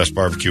simply the best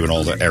barbecue in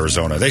all of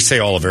Arizona. They say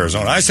all of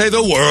Arizona. I say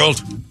the world,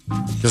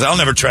 because I'll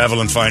never travel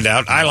and find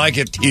out. I like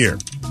it here.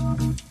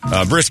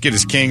 Brisket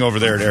is king over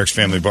there at Eric's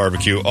Family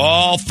Barbecue.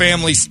 All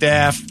family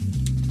staff,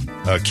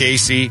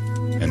 Casey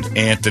and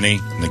Anthony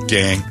and the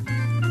gang,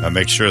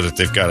 make sure that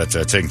they've got it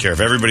taken care of.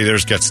 Everybody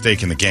there's got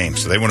stake in the game,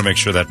 so they want to make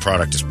sure that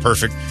product is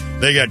perfect.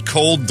 They got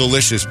cold,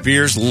 delicious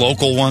beers,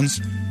 local ones,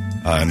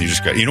 and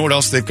you know what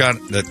else they've got?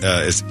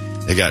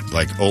 They got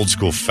like old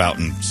school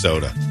fountain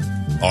soda,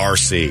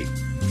 RC.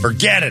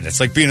 Forget it. It's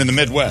like being in the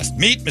Midwest.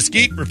 Meet,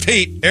 mesquite,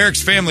 repeat.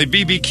 Eric's Family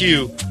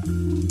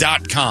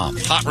BBQ.com.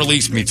 Hot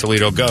release me,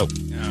 Toledo. Go.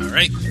 All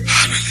right.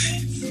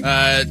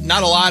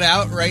 Not a lot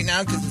out right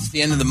now because it's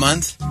the end of the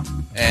month,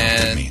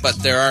 but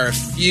there are a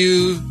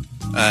few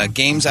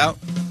games out.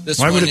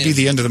 Why would it be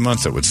the end of the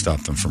month that would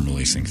stop them from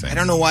releasing things? I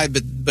don't know why,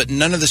 but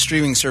none of the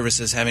streaming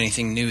services have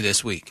anything new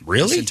this week.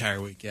 Really? This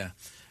entire week, yeah.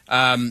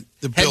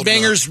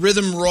 Headbangers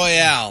Rhythm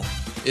Royale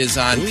is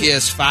on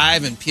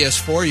PS5 and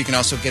PS4. You can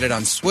also get it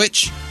on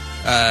Switch.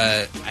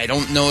 I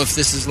don't know if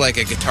this is like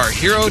a Guitar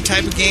Hero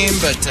type of game,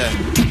 but...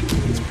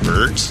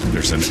 Birds.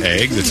 There's an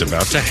egg that's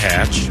about to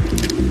hatch.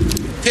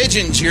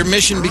 Pigeons, your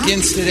mission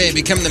begins today.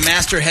 Become the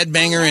master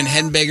headbanger in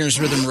Headbangers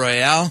Rhythm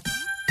Royale.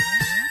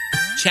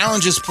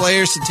 Challenges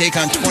players to take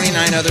on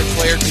 29 other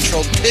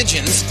player-controlled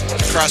pigeons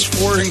across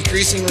 4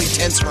 increasingly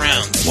tense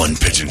rounds. One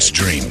pigeon's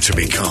dream to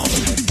become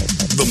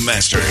the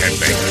master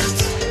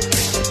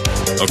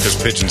headbanger. Oh, because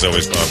pigeons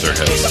always bob their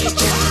heads.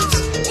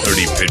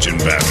 30 pigeon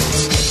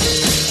battles.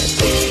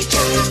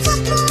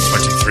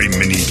 23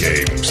 mini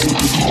games.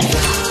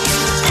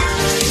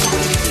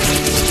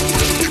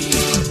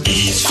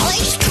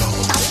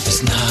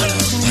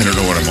 I don't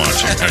know what I'm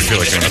watching. I feel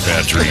like I'm in a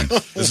bad dream.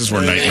 This is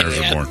where nightmares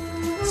are born.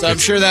 So I'm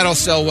sure that'll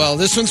sell well.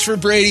 This one's for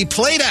Brady.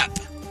 Plate Up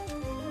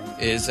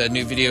is a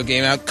new video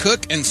game out.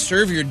 Cook and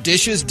serve your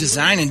dishes,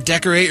 design and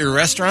decorate your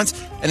restaurants,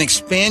 and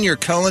expand your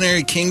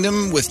culinary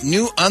kingdom with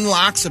new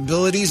unlocks,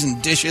 abilities, and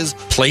dishes.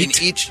 Plate?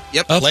 Plate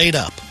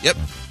Up. Yep.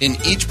 In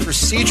each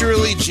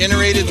procedurally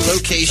generated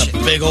location.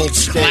 A big old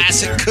steak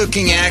classic there.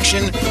 cooking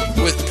action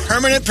with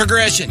permanent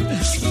progression.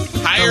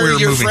 Hire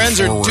your friends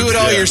or do it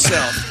all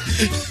yourself.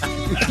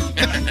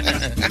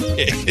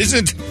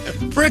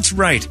 Brett's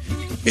right.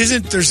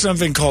 Isn't there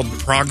something called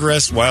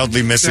progress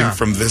wildly missing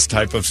from this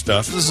type of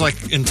stuff? This is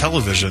like in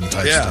television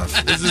type stuff.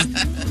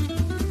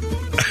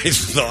 I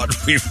thought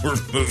we were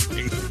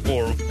moving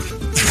forward.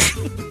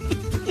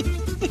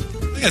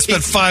 I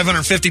spent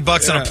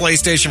 $550 on a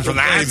PlayStation for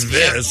that.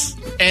 This.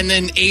 And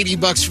then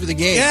 $80 for the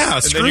game. Yeah,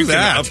 And screw then you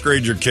that. can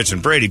upgrade your kitchen.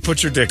 Brady,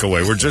 put your dick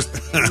away. We're just...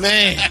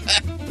 Man,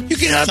 you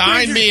can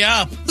sign me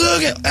up.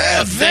 Look at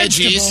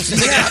veggies.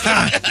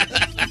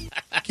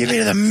 Give me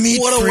the meat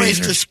What a freezer.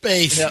 waste of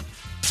space. Yep.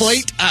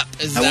 Plate Up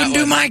is I that wouldn't do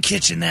one. my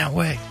kitchen that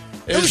way.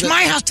 There's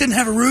My house didn't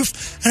have a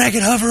roof, and I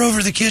could hover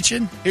over the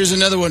kitchen. Here's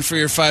another one for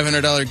your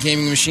 $500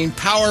 gaming machine,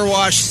 Power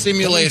Wash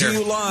Simulator.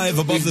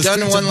 We've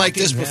done one like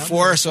this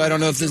before, so I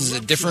don't know if this is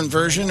a different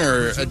version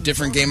or a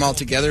different game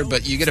altogether,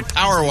 but you get to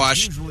power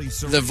wash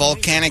the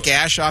volcanic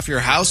ash off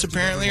your house,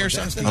 apparently, or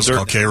something. That's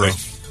called Cairo.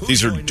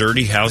 These are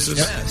dirty houses?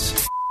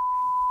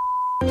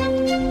 So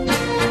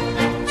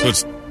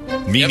it's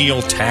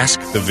Menial Task,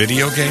 the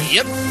video game?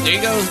 Yep, there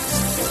you go.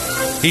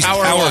 He's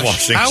power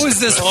washing. How is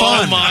this fun?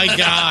 Oh, my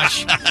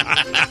gosh. What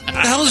the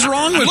hell is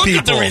wrong with Look people?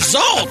 at the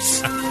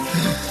results.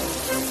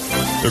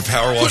 They're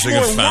power washing a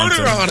Put more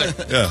fountain. water on it.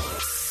 Yeah.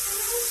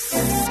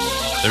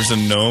 There's a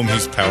gnome.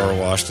 He's power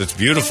washed. It's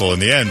beautiful in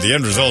the end. The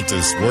end result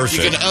is worth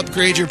You it. can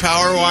upgrade your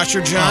power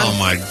washer, John. Oh,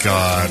 my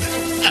God.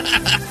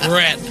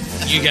 Brett,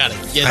 you got to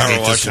get Power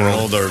it. washing an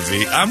old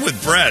RV. I'm with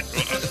Brett.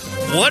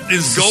 What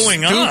is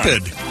going on?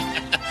 Stupid.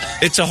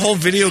 It's a whole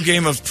video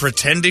game of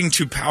pretending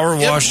to power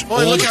wash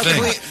Boy, old look how things.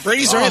 clean.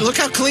 Brady's right. Look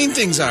how clean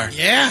things are.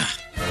 Yeah.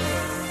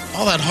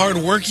 All that hard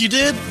work you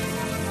did,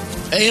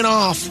 paying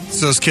off.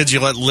 So those kids you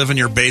let live in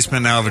your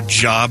basement now have a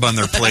job on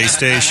their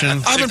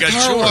PlayStation. I've been got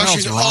power chores. washing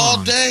What's wrong?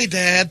 all day,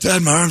 Dad.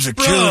 Dad, my arms are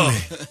killing me.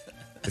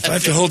 If I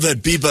have to hold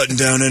that B button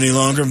down any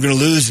longer, I'm going to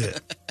lose it.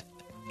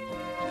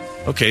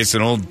 Okay, it's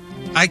an old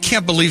I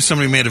can't believe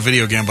somebody made a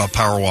video game about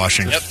power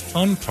washing.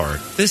 fun part.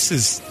 This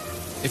is...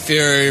 If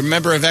you're a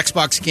member of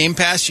Xbox Game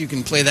Pass, you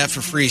can play that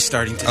for free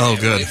starting today. Oh,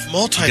 good.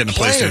 Multiplayer, Getting a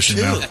PlayStation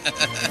too. now.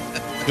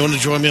 You want to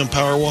join me on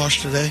Power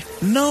Wash today?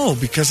 No,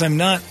 because I'm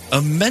not a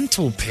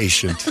mental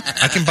patient.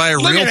 I can buy a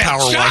Look real at that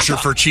power chopper. washer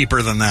for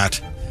cheaper than that.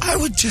 I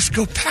would just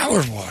go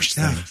power wash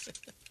things.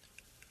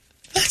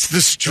 That's the That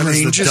is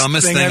strangest the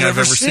dumbest thing I've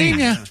ever seen.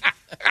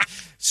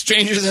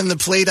 Stranger than the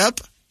Plate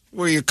Up?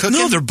 where you're cooking?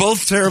 No, they're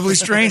both terribly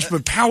strange,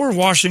 but power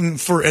washing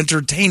for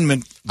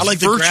entertainment I like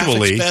the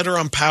virtually. graphics better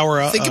on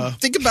Power Up. Think about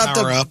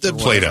the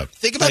Plate Up.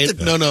 Think about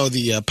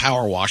the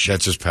Power Wash.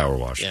 That's just Power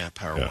Wash. Yeah,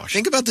 Power Wash.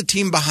 Think about the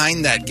team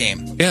behind that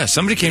game. Yeah,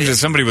 somebody came to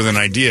somebody with an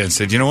idea and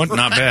said, you know what?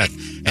 Not bad.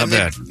 Not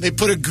bad. They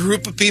put a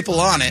group of people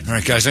on it. All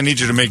right, guys, I need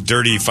you to make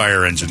dirty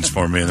fire engines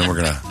for me, and then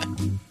we're gonna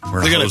They're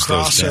going to hose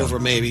those down.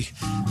 crossover, maybe.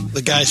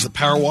 The guys, the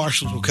power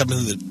washers, will come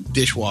into the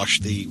dishwash,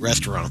 the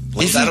restaurant.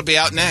 That'll be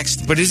out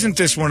next. But isn't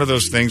this one of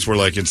those things where,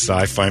 like in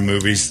sci-fi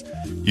movies,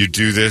 you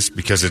do this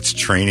because it's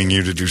training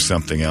you to do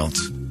something else?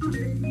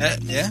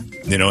 Yeah.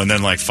 You know, and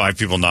then like 5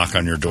 people knock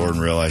on your door and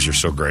realize you're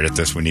so great at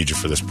this, we need you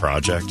for this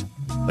project.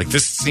 Like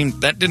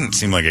that didn't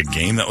seem like a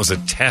game. That was a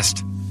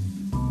test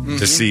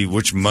to see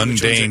which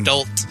mundane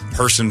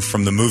person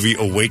from the movie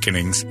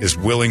Awakenings is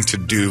willing to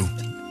do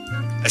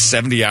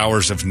 70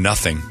 hours of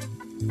nothing.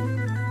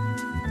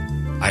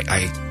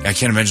 I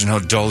can't imagine how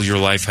dull your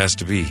life has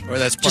to be. Or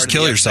that's part just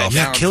kill yourself.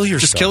 Yeah, kill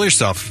yourself. Just kill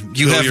yourself.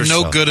 You have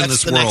no good in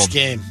this the world. next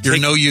game. You're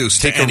no use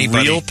to Take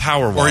anybody a real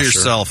power washer or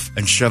yourself,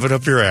 and shove it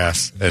up your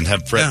ass, and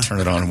have Brett turn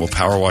it on, and we'll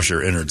power wash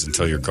your innards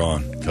until you're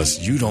gone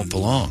because you don't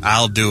belong.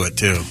 I'll do it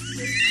too.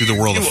 Do the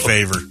world a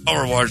favor.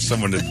 Power wash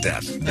someone to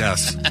death.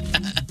 Yes.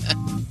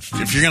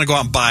 If you're going to go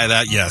out and buy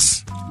that,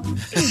 yes.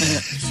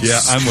 Yeah,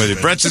 I'm with you.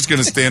 Brett's just going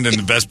to stand in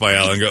the Best Buy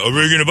aisle and go, "Are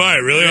we going to buy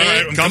it? Really? All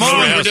right, Come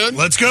on,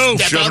 let's go."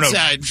 Step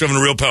outside. Shoving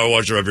a real power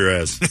washer up your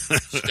ass.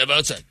 Step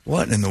outside.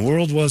 What in the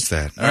world was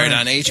that? All right,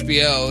 on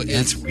HBO,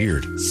 That's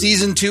weird.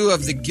 Season 2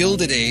 of The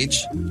Gilded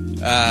Age.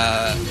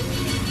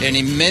 An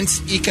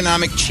immense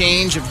economic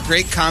change of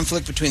great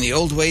conflict between the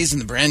old ways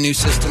and the brand new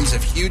systems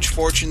of huge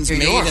fortunes New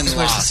made York and is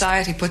where lost.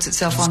 society puts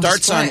itself on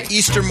Starts display. on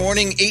Easter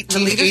morning, The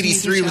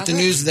leaders 1883, meet with the each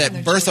news other, that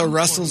and Bertha they're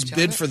Russell's each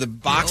bid other. for the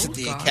box at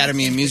the God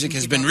Academy of Music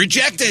has been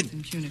rejected.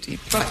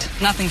 But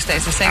nothing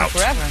stays the same Out.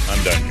 forever.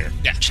 I'm done here.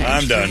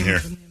 I'm done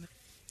here.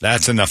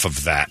 That's enough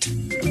of that.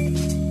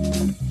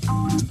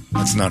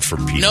 That's not for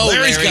people. No,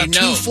 Larry's Larry, got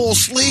no. 2 full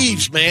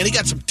sleeves, man. He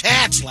got some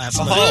tats last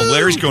night. Oh,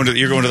 Larry's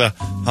you're going to the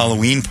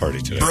Halloween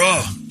party today.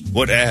 Bruh.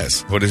 What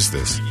is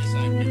this?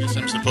 I guess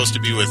I'm supposed to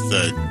be with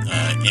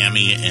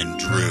Amy and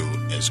Drew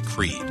as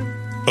Creed.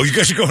 Oh, you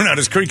guys are going out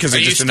as Creed because they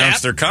Are you just announced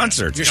Stapp? their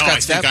concert. You're No,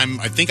 Scott Stapp?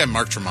 I think I'm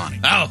Mark Tremonti.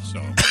 Oh. So,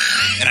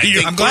 and I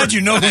think I'm glad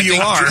you know who you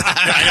are.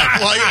 I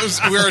know.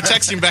 Well, we were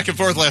texting back and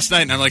forth last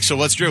night, and I'm like, "So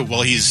what's Drew?"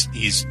 Well, he's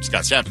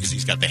Scott Stapp because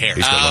he's got the hair.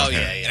 He's got long yeah,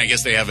 hair. yeah. And I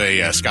guess they have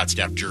a Scott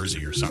Stapp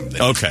jersey or something.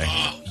 Okay.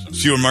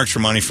 So you were Mark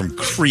Tremonti from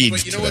Creed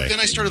But you know today. what? Then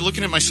I started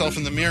looking at myself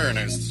in the mirror, and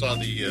I saw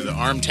the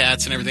arm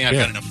tats and everything. I've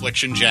got an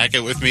Affliction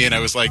jacket with me, and I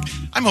was like,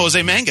 "I'm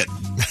Jose Mangan."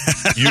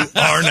 You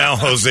are now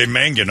Jose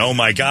Mangan. Oh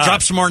my God!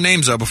 Drop some more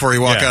names out before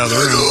you walk out of the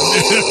room.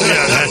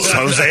 Yeah, that's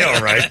Jose.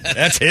 All right,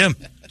 that's him.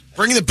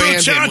 Bring the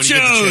band in when you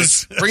get the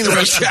chance. Bring the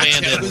rest of the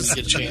band in when Muchachos.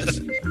 you get a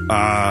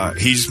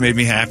chance. He just made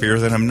me happier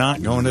that I'm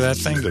not going to that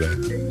thing today.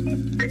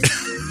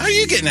 How are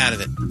you getting out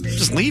of it?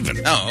 Just leaving.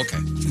 Oh, okay.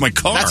 It's my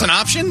car. That's an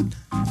option?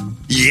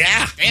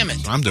 Yeah. Damn it.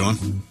 I'm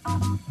doing.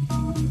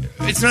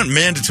 It's not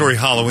mandatory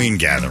Halloween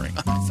gathering.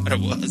 I thought it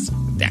was.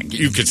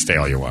 You could stay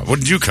all you want. What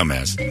did you come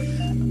as?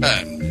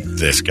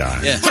 This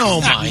guy. Yeah.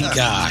 Oh, my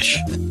gosh.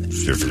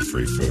 Here for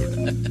free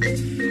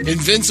food.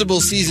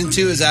 Invincible Season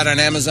 2 is out on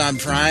Amazon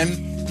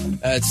Prime.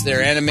 It's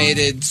their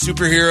animated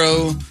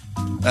superhero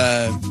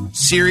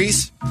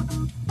series.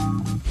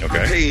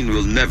 Okay. Pain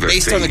will never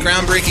Based on the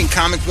groundbreaking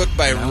comic book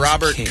by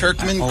Robert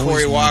Kirkman,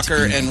 Corey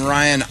Walker, and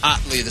Ryan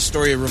Otley. The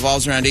story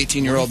revolves around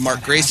 18-year-old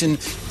Mark Grayson,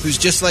 who's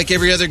just like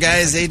every other guy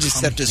his age,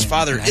 except his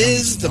father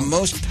is the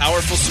most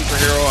powerful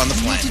superhero on the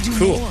planet.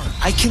 Cool.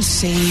 I can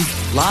save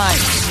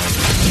lives.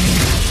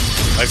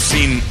 I've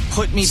seen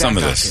Put me some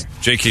back of out this. there.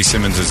 J.K.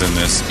 Simmons is in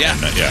this. Yeah.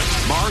 Yeah.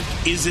 Mark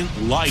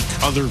isn't like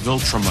other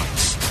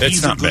Viltrumites. It's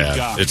He's not a good bad.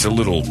 guy. It's a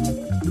little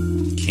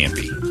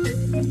campy.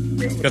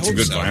 Got some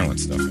good violent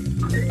stuff.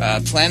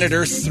 Planet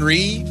Earth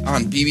 3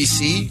 on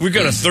BBC. We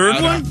got a third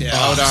out one?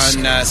 Out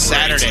on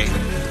Saturday.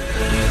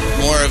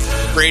 More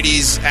of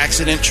Brady's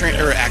accent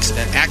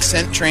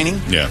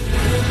training. Yeah.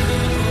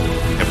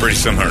 And Brady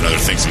somehow or another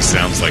thinks he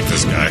sounds like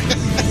this guy.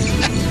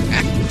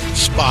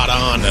 Spot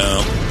on.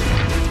 No.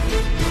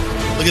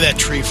 Look at that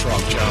tree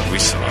frog, John. We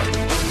saw it.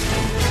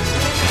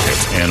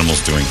 It's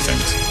animals doing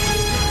things.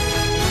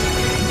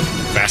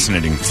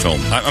 Fascinating film.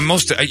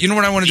 You know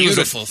what I want to do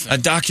Beautiful is film.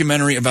 a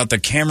documentary about the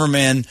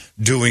cameraman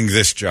doing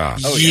this job.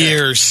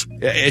 Years.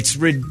 It's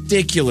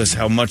ridiculous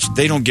how much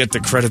they don't get the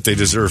credit they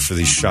deserve for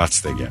these shots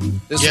they get.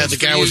 Yeah, the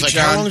guy was like,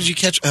 how long did you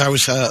catch? I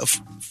was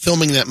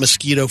filming that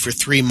mosquito for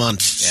 3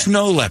 months.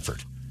 Snow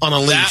leopard. On a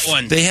leaf. That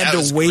one. They had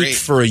That to wait great.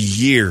 for a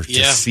year to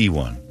Yeah. see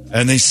one.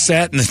 And they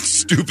sat in the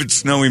stupid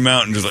snowy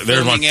mountain just like,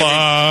 there's one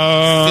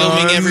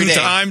Filming every day.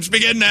 times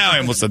begin now. I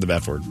almost said the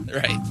bad word.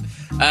 Right.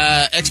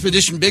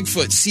 Expedition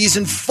Bigfoot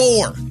Season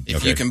 4,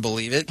 if you can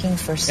believe it.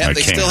 Yeah,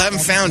 they still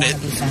haven't found it.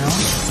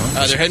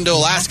 They're heading to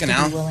Alaska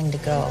now. Willing to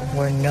go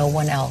where no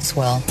one else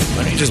will.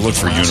 Why don't you just look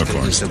for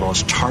unicorns? Is the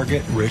most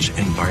target-rich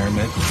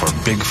environment for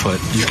Bigfoot.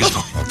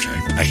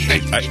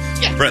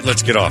 Okay. Brett,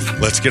 let's get off.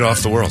 Let's get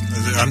off the world.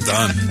 I'm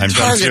done. I'm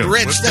done too.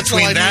 Rich, that's all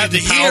I Between that need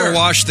and to power hear.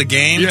 wash the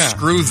game,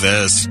 screw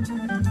this.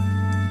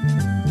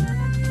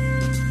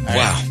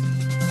 Wow.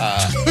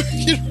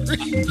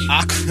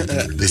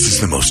 This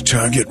is the most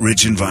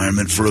target-rich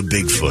environment for a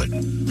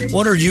Bigfoot.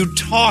 What are you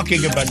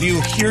talking about? Do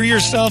you hear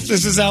yourself?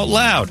 This is out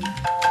loud.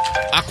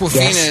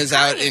 Aquafina is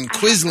out in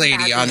Quiz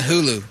Lady on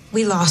Hulu.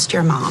 We lost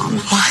your mom.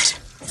 What?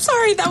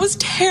 Sorry, that was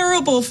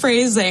terrible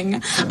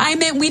phrasing. I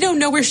meant we don't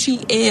know where she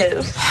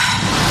is.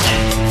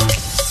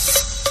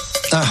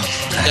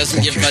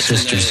 Doesn't give much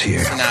sister's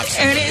here. synopsis.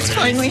 Annie, it's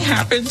finally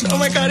happened. Oh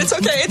my God, it's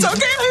okay. It's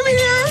okay. I'm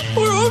here.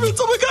 We're orphans.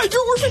 Oh my God,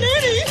 you're orphan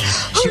Annie.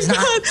 Oh She's my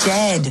not God.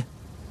 dead.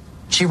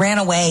 She ran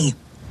away.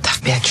 That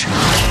bitch.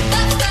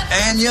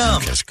 And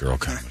yum. That's girl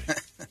comedy.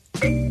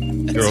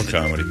 Girl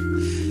comedy.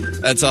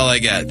 That's all I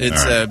got.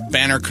 It's a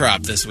banner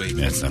crop this week.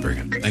 Yeah, it's not very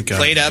good. Thank God.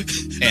 Played Up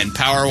and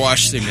Power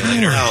Wash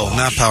Simulator. No,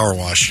 not power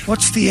wash.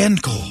 What's the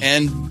end goal?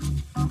 And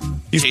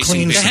You've Jason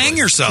cleaned. Bigfoot. Hang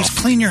yourself. Just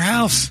clean your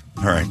house.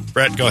 All right.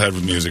 Brett, go ahead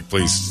with music,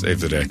 please. Save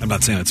the day. I'm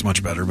not saying it's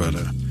much better, but...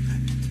 All right,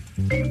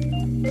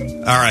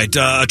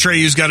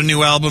 Atreyu's got a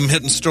new album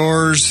hitting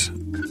stores,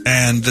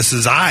 and this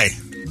is I.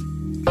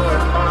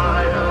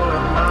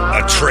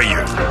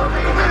 Atreyu.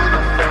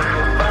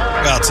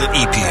 Well, it's an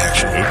EP,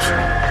 actually.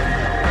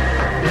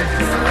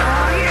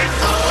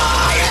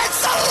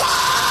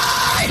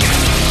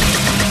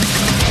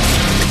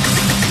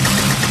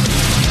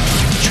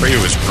 Atreyu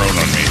has grown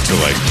on me until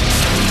I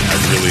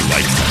really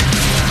like him.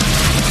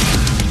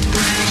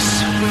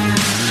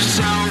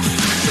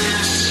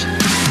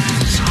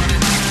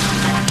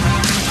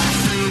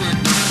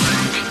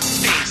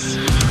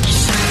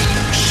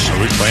 Are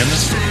we playing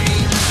this? I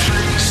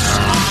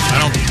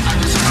don't...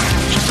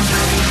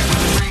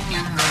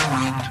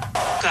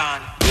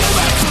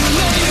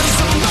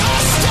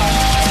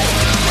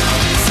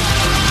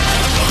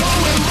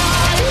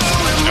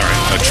 All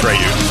right,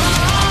 Atreyu.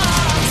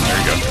 There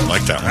you go. I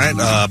like that one.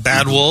 All right,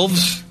 Bad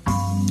Wolves.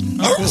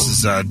 This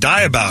is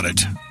Die About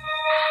It.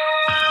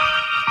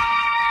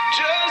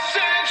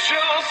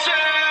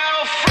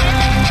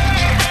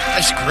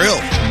 Nice grill.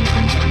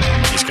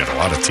 He's got a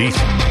lot of teeth.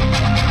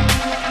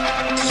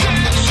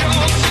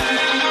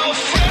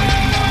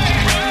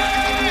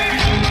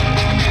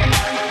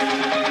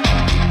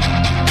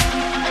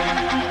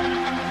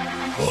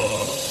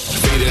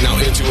 Fading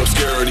out into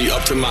obscurity,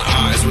 up to my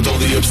eyes with all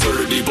the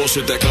absurdity,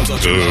 bullshit that comes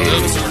up to me,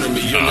 concerning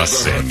me. You never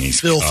heard.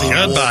 Filthy.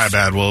 Goodbye,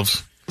 Bad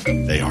Wolves.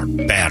 They are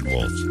bad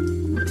wolves.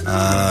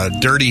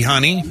 Dirty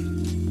Honey.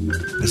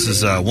 This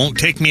is Won't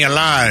Take Me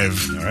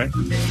Alive. All right. I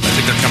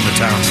think they're coming to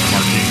town for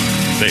Marquee.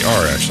 They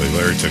are, actually.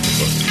 Larry took the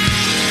book.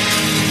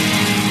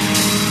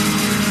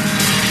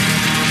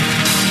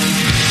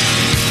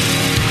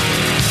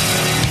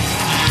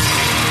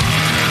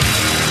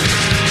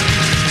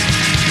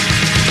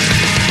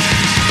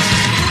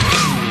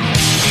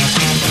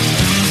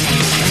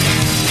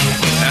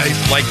 I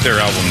like their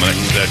album,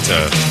 that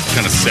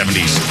kind of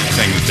 70s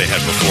thing that they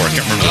had before. I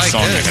can't remember the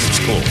song they had. It was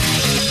cool.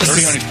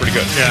 Dirty Honey's pretty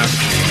good. Yeah.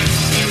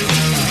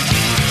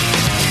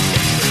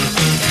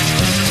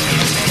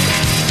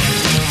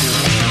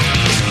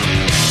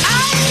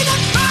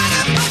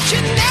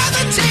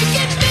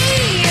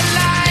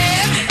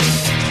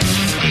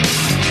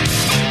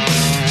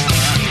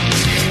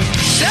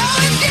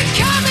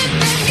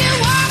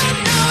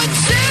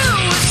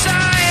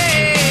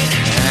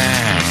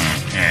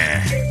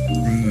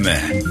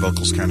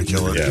 Vocals kind of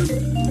kill it. Yeah.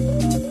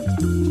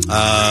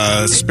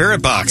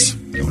 Spirit Box.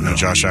 No,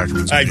 Josh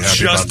Ackerman's gonna be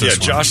happy about this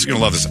one. Josh is going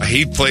to love this.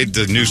 He played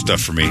the new stuff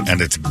for me,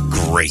 and it's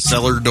great.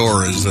 Cellar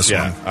Door is this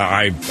one.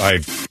 I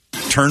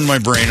turned my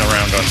brain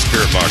around on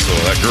Spirit Box,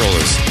 though. That girl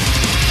is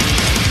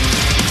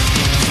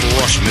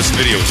crushing. This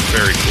video is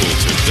very cool,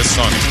 too. This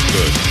song is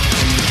good.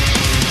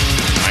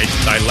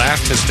 I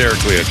laughed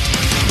hysterically at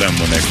them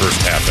when they first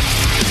happened.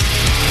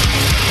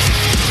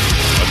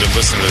 I've been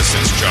listening to this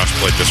since Josh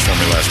played this for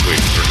me last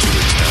week, for 2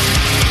 weeks now.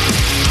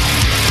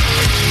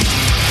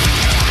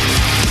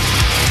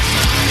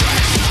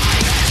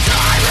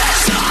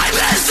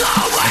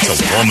 It's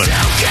a woman.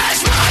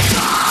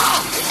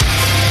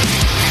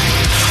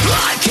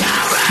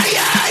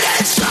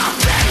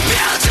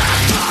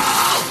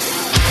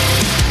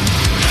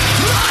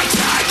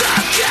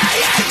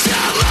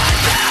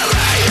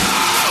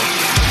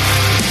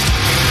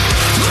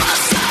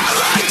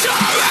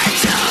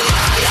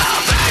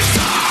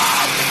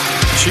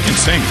 She can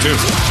sing, too.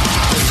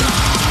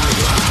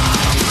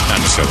 Not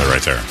necessarily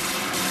right there.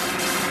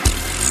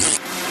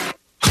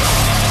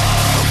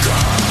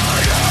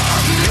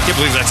 I can't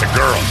believe that's a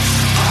girl.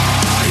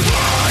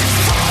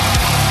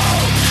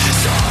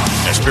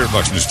 Yeah, Spirit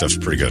Box new stuff's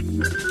pretty good.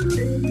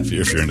 If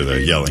you're into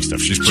the yelling stuff,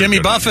 she's pretty Jimmy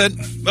good. Buffett.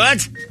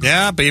 What?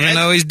 Yeah, but even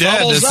though he's dead,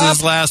 Bubbles this is Up.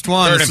 his last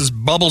one. Heard This him. is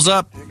Bubbles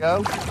Up. There you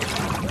go.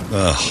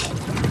 Ugh.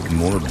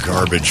 More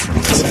garbage from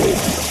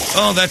this.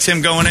 Oh, that's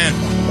him going in.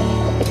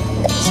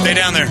 Stay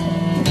down there.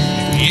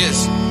 He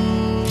is.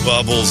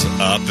 Bubbles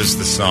Up is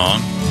the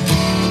song.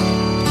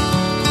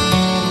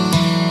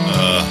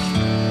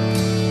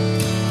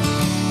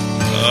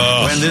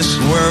 When this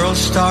world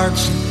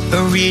starts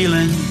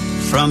a-reeling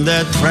from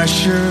that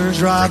pressure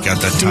drop Break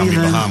out that Tommy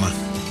feeling, Bahama.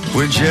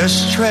 we're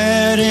just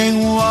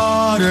treading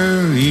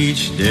water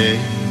each day.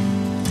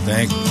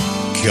 Thank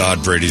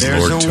God Brady's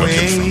There's Lord a took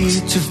him from way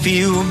us. to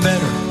feel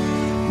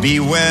better, be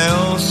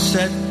well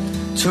set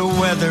to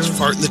weather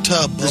Fart in the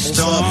tub. the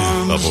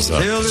storms Bubbles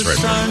up. till That's the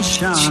right,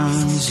 sun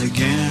shines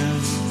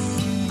again.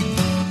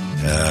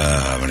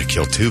 I'm going to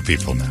kill 2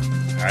 people now.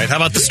 All right, how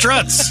about the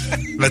Struts?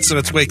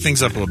 Let's wake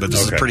things up a little bit.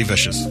 This is pretty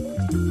vicious. All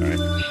right.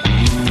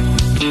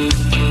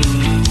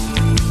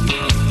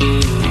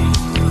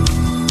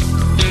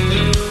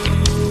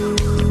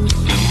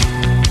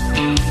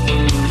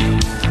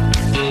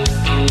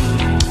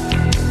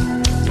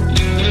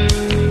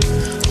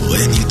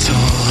 When you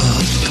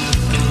talk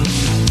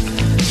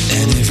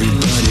and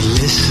everybody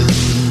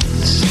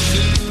listens,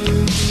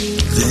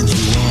 then you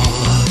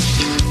walk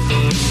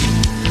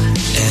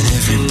and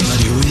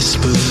everybody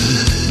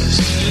whispers.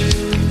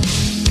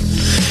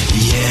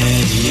 Yeah,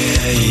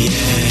 yeah,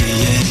 yeah,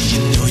 yeah.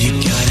 You know you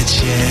got it,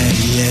 yeah.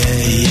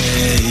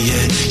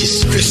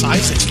 Chris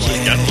Isaac's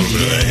playing. Got a little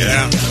bit of that,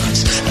 yeah.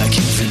 Dance like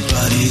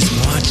everybody's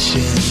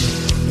watching.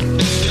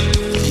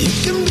 You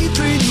can be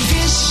pretty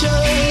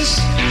vicious.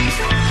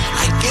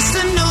 I guess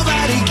that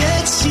nobody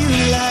gets you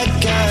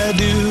like I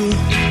do.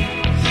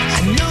 I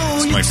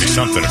know This might be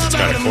something if it's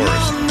got a chorus.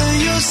 under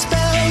your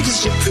spell,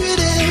 'cause you're pretty.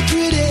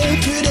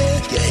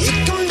 Yeah, you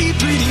can be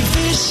pretty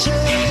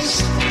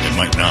vicious. It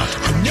might not.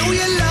 I know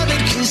you love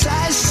it 'cause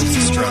I see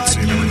Struts,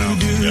 what you never know.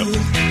 do. Yep.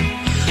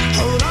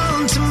 Hold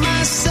on to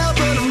myself,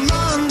 but I'm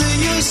under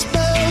your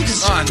spell.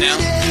 'Cause On you're now.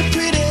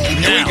 pretty.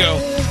 Here we go.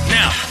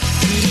 Now.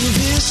 Pretty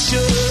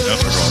vicious.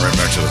 Nope, we're going right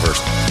back to the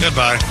verse.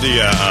 Goodbye.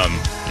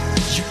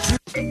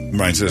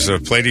 Ryan says,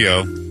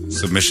 Play-Doh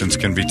submissions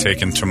can be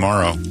taken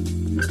tomorrow.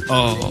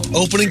 Oh.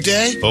 Opening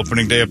day?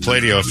 Opening day of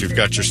Play-Doh if you've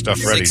got your stuff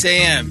ready. 6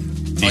 a.m.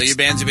 All you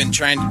bands have been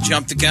trying to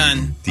jump the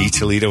gun.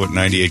 DToledo at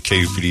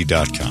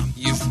 98KUPD.com.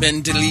 You've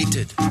been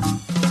deleted.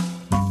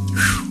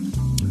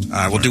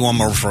 We'll do one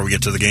more before we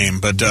get to the game.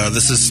 But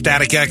this is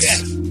Static X,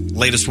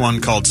 latest one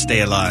called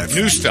Stay Alive.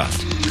 New stuff.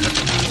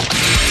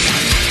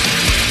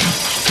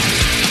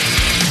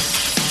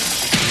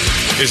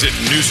 Is it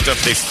new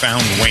stuff they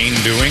found Wayne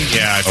doing?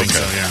 Yeah, I think so,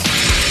 yeah.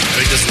 I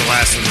think this is the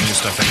last of the new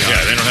stuff they got.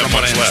 Yeah, they don't have from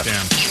what much I left.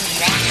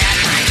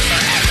 understand.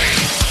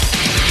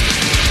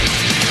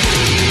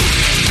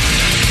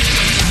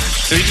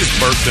 So he just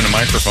burped in a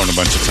microphone a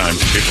bunch of times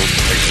and people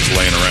like just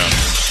laying around.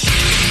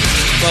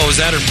 Well, was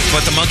that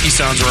but the monkey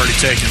sounds were already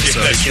taken, so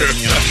that's they true.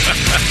 couldn't, you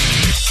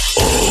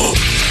know.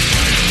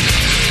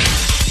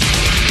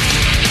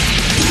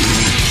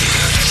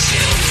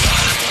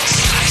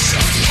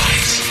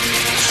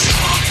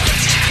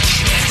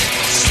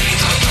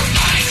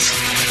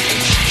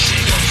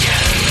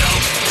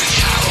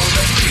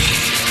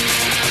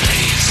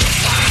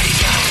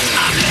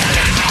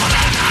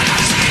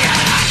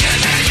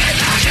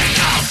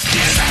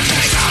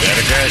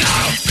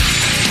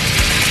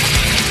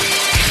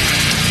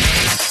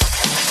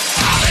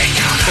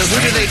 So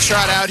who do they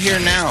trot out here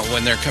now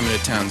when they're coming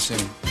to town soon?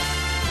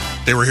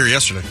 They were here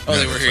yesterday. Oh,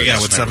 they were here Yeah,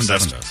 yesterday. with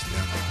 7 does.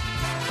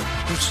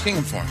 Who's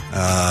singing for him?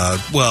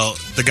 Well,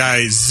 the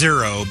guy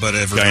Zero, but Guy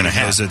in everyone a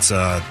hat. knows it's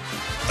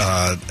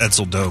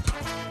Edsel Dope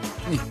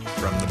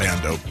from the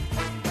band Dope.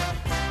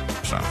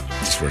 So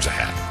Just wears a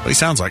hat. what he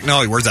sounds like.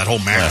 No, he wears that whole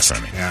mask. That's what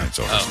I mean. Yeah. It's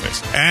over his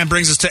face. And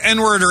brings us to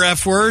N-word or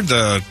F-word,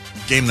 the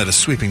game that is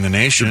sweeping the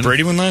nation. Did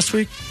Brady win last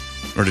week?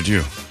 Or did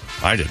you?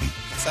 I didn't.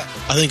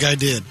 I think I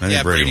did. I think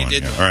Yeah, Brady won.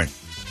 did. Yeah. All right.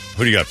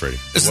 Who do you got, Brady?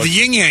 This is the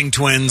Yin Yang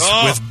Twins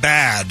Oh. with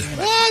Bad.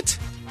 What?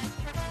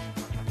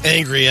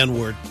 Angry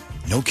N-word.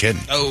 No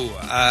kidding. Oh,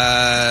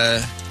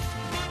 I'm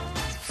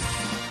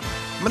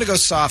going to go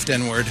soft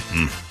N-word.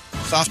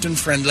 Soft and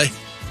friendly.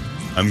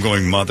 I'm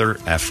going mother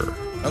effer.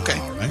 Okay.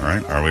 All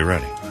right. Are we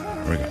ready?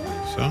 Here we go.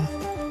 So,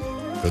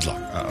 Good luck.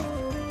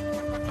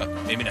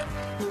 Maybe not.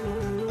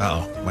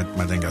 uh-oh, my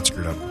thing got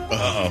screwed up.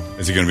 Uh-oh.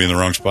 Is he going to be in the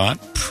wrong spot?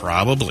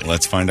 Probably.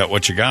 Let's find out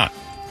what you got.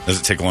 Does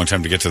it take a long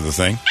time to get to the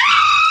thing?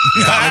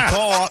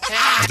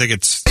 I think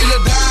it's... I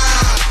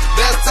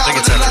think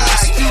it's after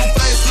this.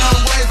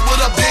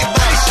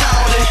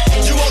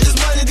 You want this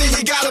money, then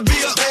you gotta be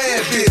a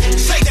bad bitch.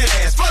 Shake that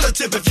ass, front the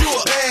tip if you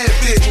a bad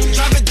bitch.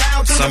 Drop it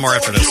down to Somewhere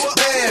the after floor this. if you a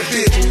bad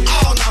bitch.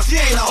 Oh, no, she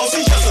ain't a hoe, she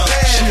just a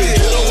bad bitch.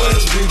 Ghetto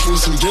ass bitch with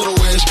some ghetto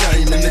ass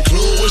game. In the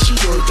club where she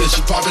work, that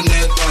she poppin'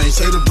 that thing.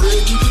 Say the bread,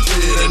 keep it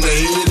dead, and the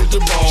head at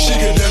the bone. She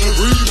can never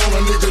breathe on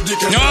a nigga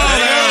dick and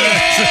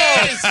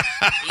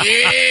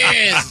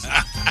Yes!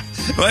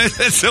 Why is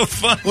that so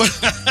fun?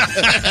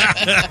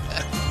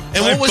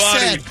 And My what was body.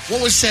 said?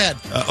 What was said?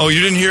 Oh, you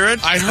didn't hear it?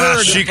 I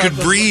heard. She could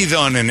breathe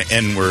on an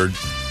N-word,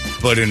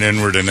 but an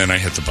N-word, and then I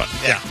hit the button.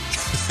 Yeah.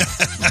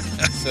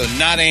 So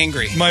not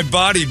angry. My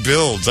body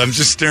builds. I'm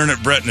just staring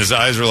at Brett, and his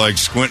eyes are like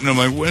squinting. I'm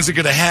like, when's it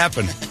going to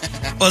happen?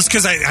 Well, it's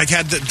because I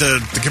had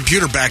the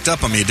computer backed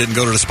up on me. It didn't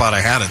go to the spot I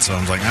had it, so I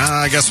was like,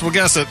 I guess we'll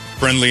guess it.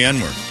 Friendly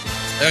N-word.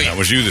 Oh, yeah. That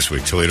was you this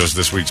week. Toledo's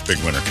this week's big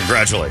winner.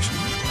 Congratulations.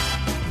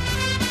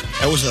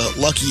 That was a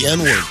lucky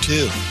N-word,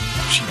 too.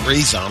 She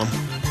breathes on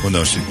him. Well,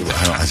 no,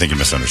 I think you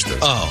misunderstood.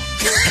 Oh.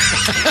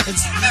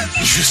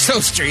 You're so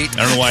straight.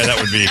 I don't know why that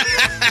would be.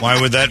 Why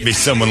would that be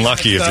someone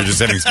lucky if you're just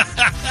having...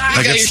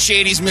 You got your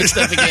shadies mixed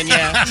up again,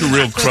 yeah. It's a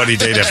real cruddy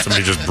day to have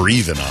somebody just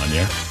breathing on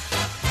you.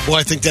 Well,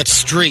 I think that's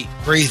street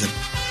breathing.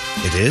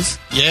 It is?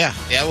 Yeah.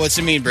 Yeah, what's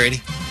it mean, Brady?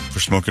 For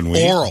smoking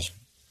weed? Oral.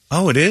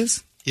 Oh, it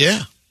is?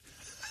 Yeah.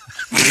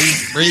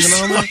 Breathing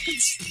on that?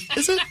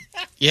 Is it?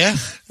 Yeah.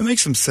 It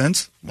makes some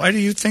sense. Why do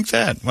you think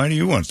that? Why do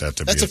you want that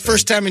to be That's a the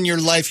first time in your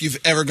life you've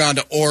ever gone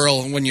to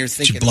oral when you're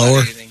thinking blow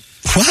about her? anything.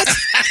 What?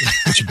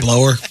 Did you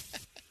blow her?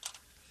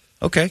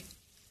 Okay.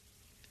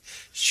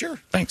 Sure.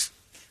 Thanks.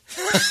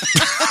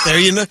 There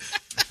you know.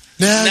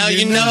 Now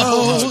you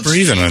know. I was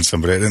breathing on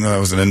somebody. I didn't know that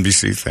was an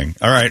NBC thing.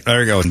 All right,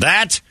 there you go. And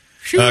that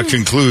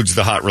concludes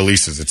the hot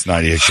releases. It's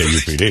 98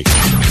 KUPD.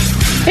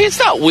 Hey, it's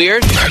not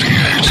weird.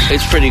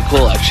 It's pretty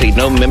cool, actually.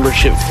 No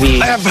membership fee.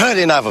 I have heard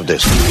enough of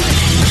this.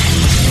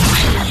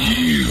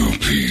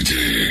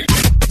 KUPD.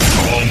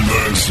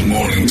 Holmbergs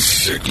Morning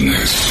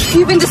Sickness.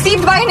 You've been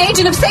deceived by an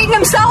agent of Satan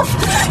himself.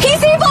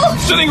 He's evil.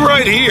 Sitting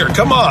right here.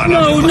 Come on.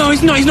 No,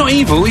 he's not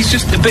evil. He's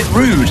just a bit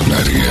rude.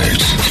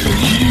 98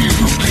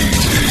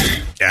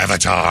 KUPD.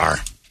 Avatar.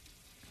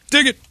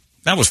 Dig it.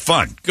 That was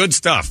fun. Good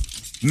stuff.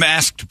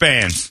 Masked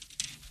bands.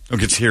 Don't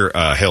get to hear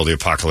Hail the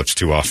Apocalypse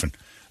too often.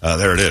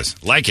 There it is.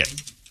 Like it.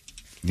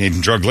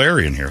 Need Drug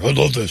Larry in here. I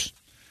love this.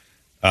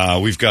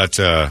 We've got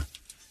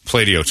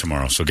Play-Doh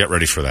tomorrow, so get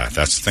ready for that.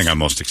 That's the thing I'm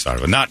most excited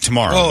about. Not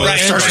tomorrow. Oh, that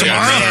starts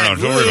tomorrow?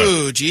 No, don't worry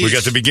about it. Geez. We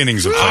got the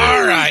beginnings of Play-Doh.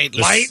 All right,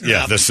 lighten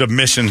up. The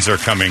submissions are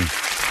coming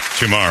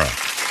tomorrow.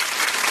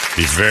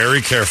 Be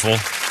very careful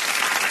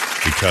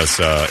because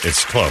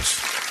it's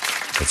close.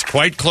 It's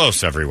quite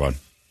close, everyone.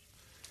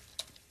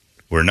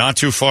 We're not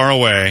too far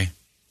away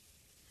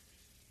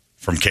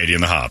from Katie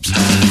and the Hobbs.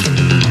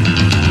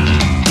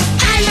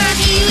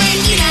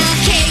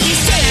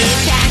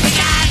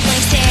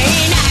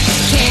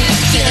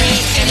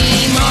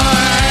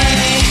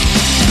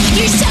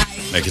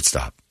 Make it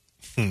stop.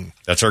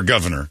 That's our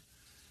governor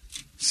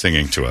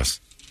singing to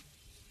us.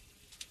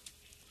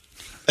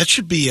 That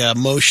should be a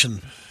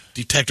motion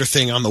detector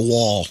thing on the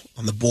wall,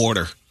 on the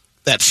border.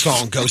 That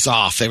song goes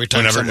off every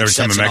time Every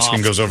time a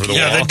Mexican goes over the wall.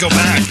 Yeah, they'd go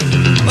back.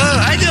 Well,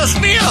 I just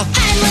feel.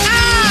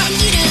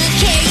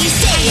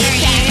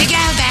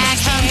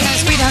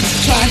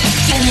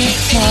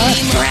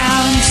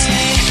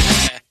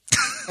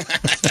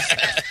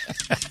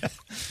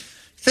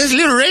 This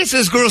little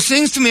racist girl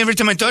sings to me every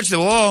time I touch the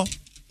wall.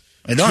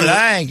 I don't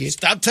like it.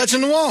 Stop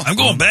touching the wall. I'm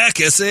going back,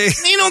 S.A.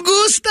 Me no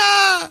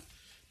gusta.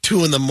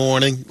 2 in the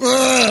morning.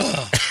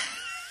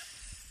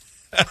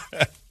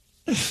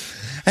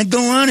 I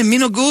don't want it. Me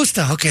no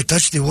gusta. Okay,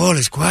 touch the wall.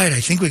 It's quiet. I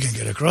think we can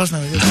get across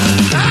now.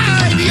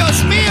 Ay,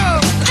 Dios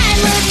mío. I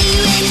love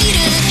you and you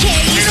don't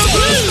care. Me no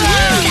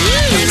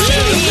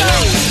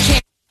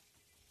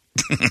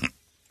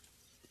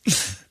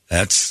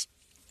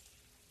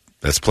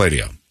That's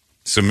Play-Doh.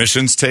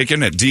 Submissions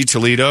taken at D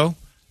Toledo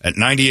at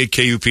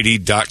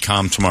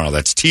 98KUPD.com tomorrow.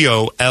 That's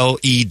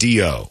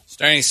TOLEDO.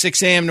 Starting at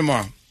 6 a.m.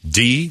 tomorrow.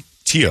 DTOLEDO.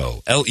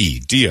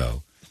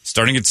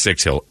 Starting at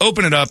 6. He'll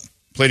open it up.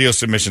 Play-Doh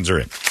submissions are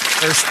in.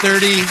 First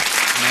 30, and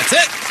that's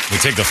it. We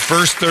take the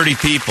first 30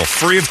 people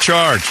free of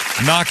charge.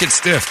 Knock it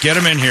stiff. Get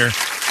them in here.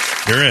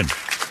 You're in.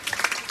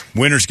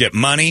 Winners get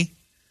money,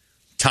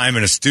 time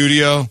in a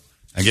studio,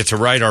 and get to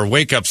write our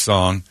wake-up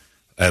song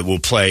that will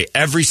play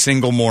every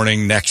single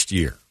morning next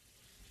year.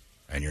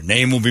 And your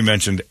name will be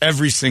mentioned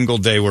every single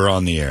day we're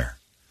on the air.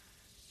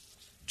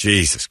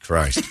 Jesus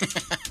Christ.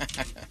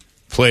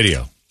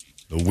 Play-Doh,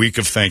 the week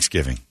of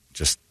Thanksgiving.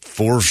 Just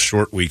 4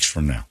 short weeks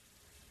from now.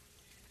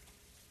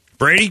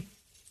 Brady,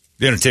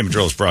 the entertainment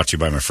drill is brought to you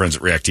by my friends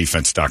at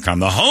reactdefense.com,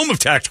 the home of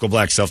tactical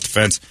black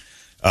self-defense.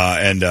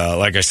 And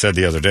like I said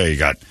the other day, you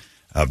got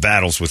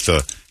battles with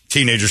the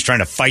teenagers trying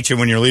to fight you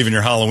when you're leaving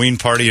your Halloween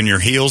party in your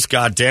heels.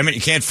 God damn it,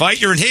 you can't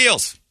fight, you're in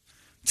heels.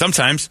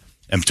 Sometimes,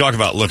 and talk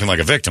about looking like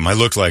a victim. I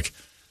look like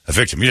a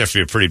victim. You'd have to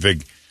be a pretty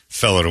big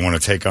fellow to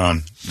want to take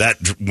on that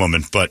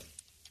woman. But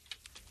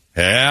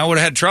yeah, I would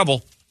have had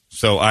trouble.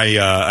 So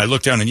I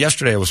looked down, and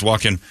yesterday I was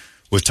walking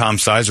with Tom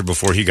Sizer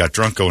before he got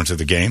drunk going to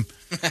the game.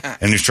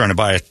 And he was trying to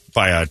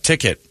buy a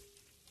ticket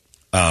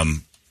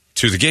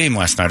to the game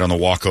last night on the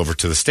walk over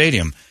to the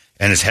stadium.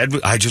 And his head,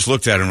 I just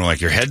looked at him and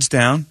like, your head's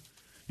down.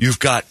 You've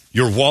got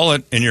your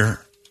wallet in your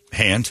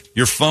hand,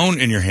 your phone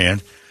in your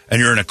hand, and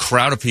you're in a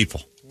crowd of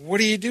people. What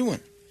are you doing?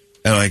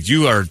 And like,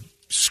 you are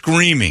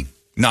screaming,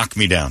 knock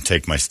me down,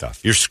 take my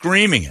stuff. You're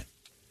screaming it.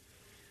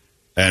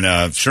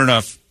 And sure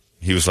enough,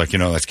 he was like,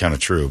 that's kind of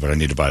true, but I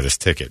need to buy this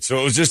ticket. So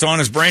it was just on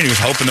his brain. He was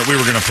hoping that we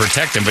were going to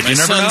protect him, but you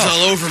never know. My son's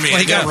all over me. Well,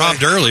 he got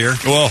robbed earlier.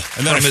 Well,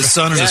 and then from his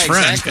son and his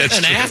friend. Exactly.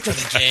 And after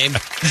the game.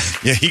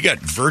 Yeah, he got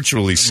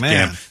virtually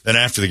scammed. Then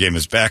after the game,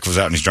 his back was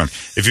out and he's drunk.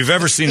 If you've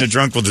ever seen a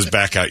drunk with his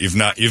back out, you've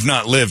not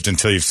lived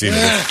until you've seen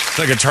it. It's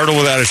like a turtle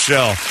without a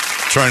shell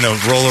trying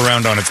to roll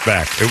around on its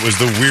back. It was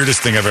the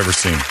weirdest thing I've ever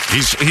seen.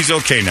 He's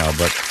okay now,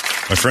 but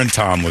my friend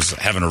Tom was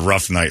having a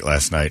rough night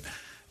last night.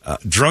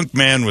 Drunk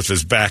man with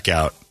his back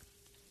out.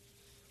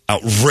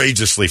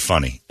 Outrageously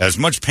funny. As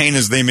much pain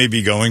as they may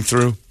be going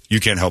through, you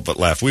can't help but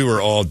laugh. We were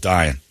all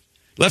dying.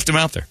 Left him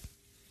out there.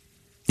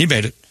 He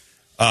made it.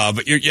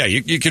 But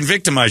you can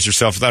victimize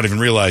yourself without even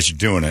realizing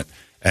you're doing it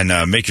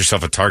and make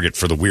yourself a target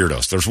for the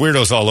weirdos. There's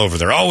weirdos all over.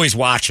 They're always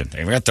watching.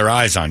 They've got their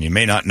eyes on you. You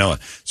may not know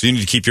it. So you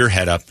need to keep your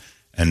head up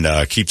and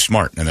keep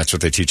smart. And that's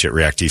what they teach at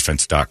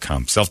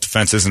reactdefense.com.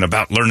 Self-defense isn't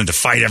about learning to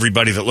fight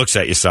everybody that looks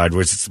at you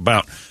sideways. It's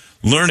about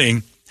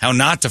learning how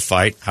not to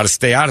fight, how to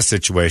stay out of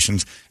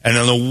situations, and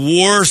in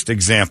the worst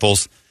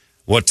examples,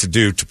 what to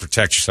do to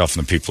protect yourself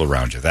and the people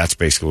around you. That's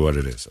basically what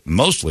it is.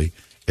 Mostly,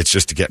 it's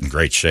just to get in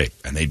great shape,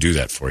 and they do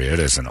that for you. It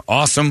is an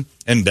awesome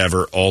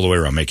endeavor all the way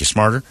around. Make you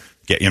smarter,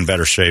 get you in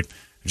better shape,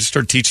 and just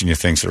start teaching you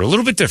things that are a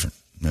little bit different.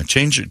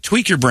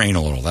 Tweak your brain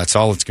a little. That's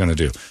all it's going to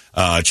do.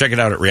 Check it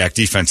out at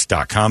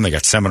reactdefense.com. They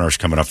got seminars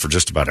coming up for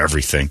just about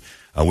everything.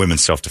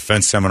 Women's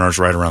self-defense seminars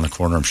right around the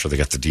corner. I'm sure they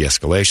got the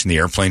de-escalation. The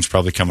airplane's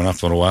probably coming up in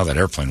a little while. That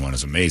airplane one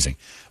is amazing.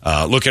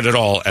 Look at it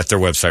all at their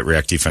website,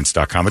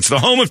 reactdefense.com. It's the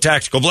home of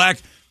Tactical Black.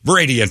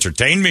 Brady,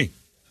 entertain me.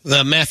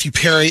 The Matthew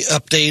Perry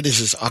update is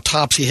his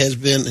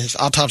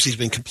autopsy's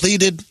been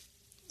completed,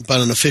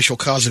 but an official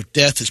cause of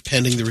death is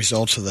pending the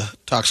results of the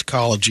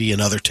toxicology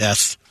and other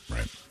tests.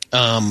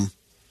 Right.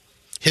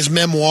 His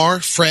memoir,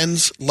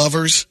 Friends,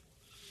 Lovers,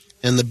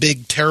 and the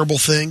Big Terrible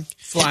Thing,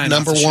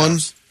 number one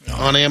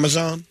on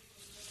Amazon.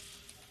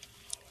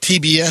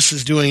 TBS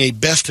is doing a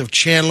Best of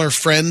Chandler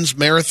Friends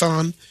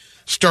marathon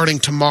starting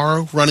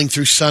tomorrow, running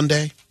through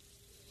Sunday.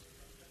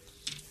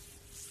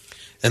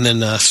 And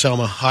then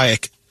Selma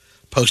Hayek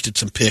posted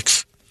some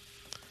pics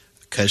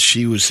because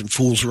she was in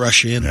Fool's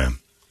Rush In.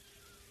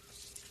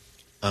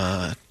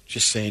 Yeah.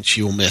 Just saying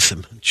she will miss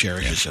him and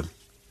cherishes him.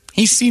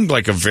 He seemed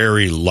like a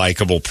very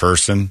likable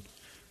person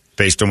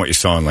based on what you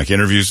saw in like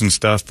interviews and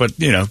stuff. But,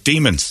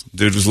 demons.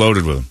 Dude was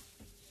loaded with them.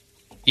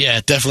 Yeah,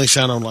 it definitely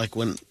sounded like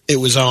when it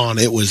was on,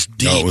 it was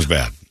deep. No, it was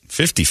bad.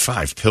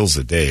 55 pills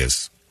a day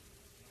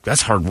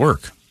that's hard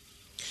work.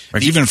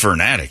 Like even for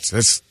an addict,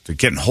 that's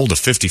getting hold of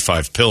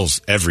 55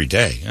 pills every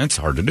day. That's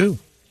hard to do.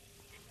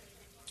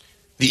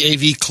 The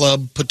AV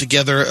Club put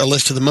together a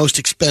list of the most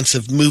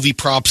expensive movie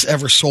props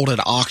ever sold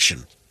at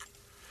auction.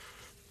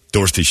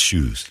 Dorothy's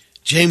shoes.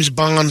 James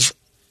Bond's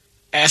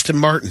Aston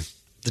Martin,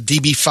 the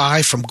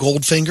DB5 from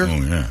Goldfinger.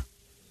 Oh, yeah.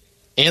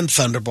 And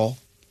Thunderball,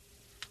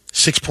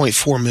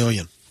 $6.4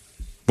 million.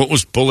 What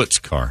was Bullett's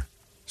car?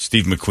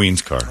 Steve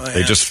McQueen's car. Oh, yeah.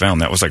 They just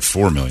found that was like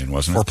 $4 million,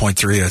 wasn't it?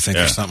 4.3, I think,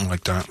 or something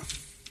like that.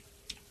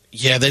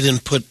 Yeah, they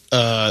didn't put.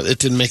 It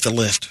didn't make the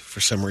list for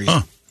some reason.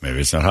 Huh. Maybe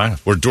it's not high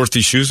enough. Were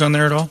Dorothy's shoes on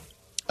there at all?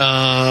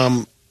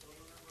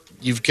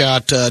 You've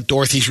got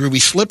Dorothy's ruby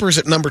slippers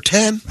at number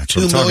 10. That's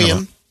 $2 million.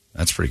 About.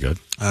 That's pretty good.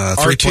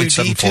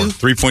 3.74.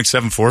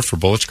 3.74 for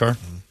Bullett's car.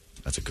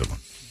 That's a good one.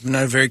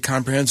 Not a very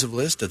comprehensive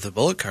list of the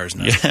Bullet cars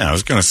now. Yeah, I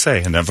was going to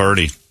say, and I've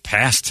already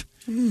passed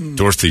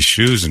Dorothy's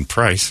shoes in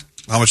price.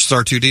 How much is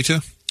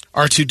R2-D2?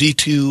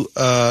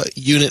 R2-D2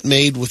 unit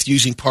made with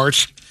using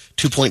parts,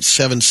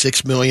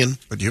 $2.76 million.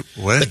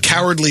 The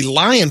Cowardly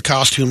Lion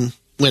costume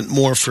went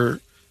more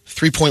for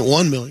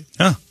 $3.1 million.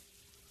 Huh.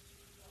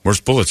 Where's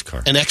Bullett's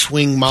car? An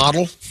X-Wing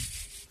model.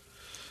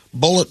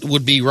 Bullet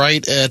would be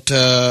right at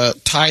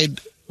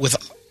tied with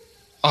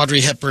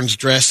Audrey Hepburn's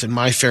dress in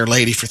My Fair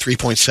Lady for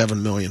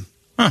 $3.7 million.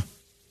 Huh.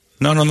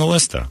 Not on the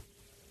list, though.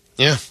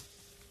 Yeah.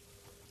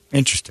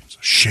 Interesting. It's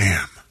a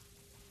sham.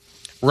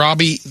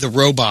 Robbie the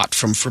Robot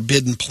from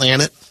Forbidden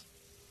Planet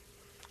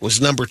was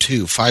number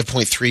 2,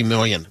 $5.3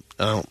 million.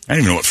 I don't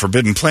even know what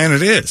Forbidden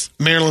Planet is.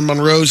 Marilyn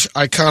Monroe's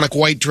iconic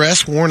white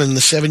dress worn in the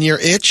 7-Year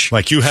Itch.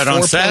 Like you had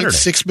on Saturday.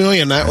 $4.6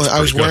 million. I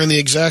was wearing the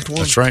exact one.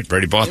 That's right.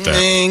 Brady bought that.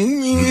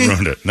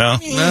 Ruined it. No.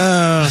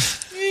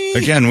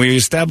 Again, we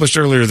established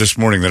earlier this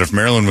morning that if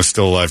Marilyn was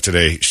still alive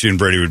today, she and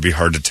Brady would be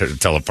hard to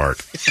tell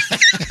apart.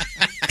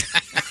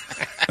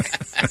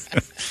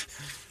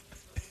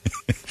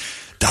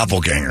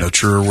 Doppelganger. No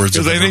truer words.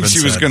 Because I think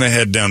she was going to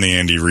head down the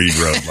Andy Reid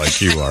road like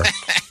you are.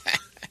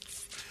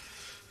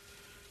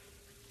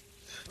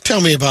 Tell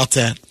me about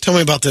that. Tell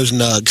me about those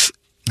nugs.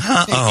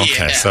 Oh,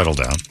 okay. Yeah. Settle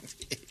down.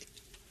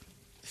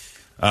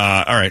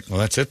 All right. Well,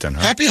 that's it then.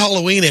 Huh? Happy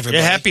Halloween, everybody.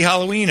 Yeah, happy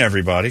Halloween,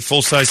 everybody.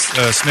 Full-size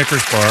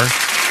Snickers bar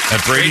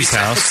at Brady's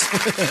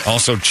house.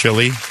 Also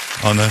chili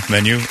on the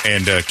menu.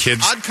 And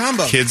kids. Odd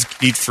combo. Kids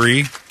eat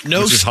free.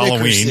 No which is Snickers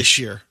Halloween this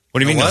year. What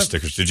do you mean no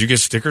stickers? Did you get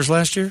stickers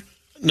last year?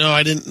 No,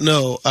 I didn't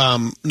know.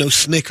 No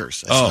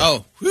Snickers.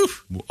 Oh,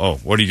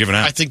 what are you giving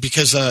out? I think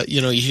because,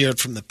 you hear it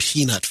from the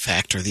peanut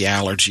factor, the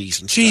allergies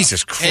and stuff.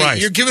 Jesus Christ. Hey,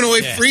 you're giving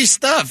away free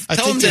stuff. I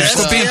Tell think them there's,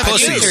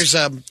 that.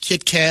 there's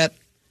Kit Kat,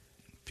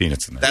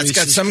 peanuts in there. That's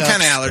got some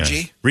kind of allergy.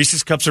 Yeah.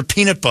 Reese's Cups are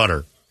peanut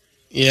butter.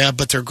 Yeah,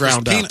 but they're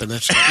ground up, and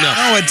that's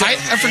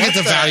I forget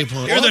the value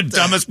point. You're the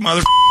dumbest mother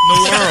in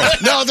the world.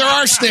 No, there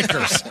are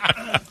Snickers.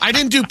 I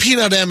didn't do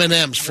peanut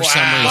M&Ms for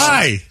some reason.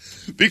 Why?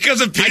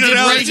 Because of peanut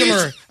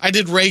allergies? I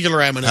did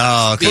regular M&Ms.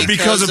 Oh, okay.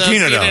 Because of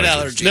peanut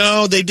allergies.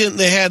 No, they didn't.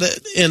 They had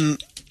it in.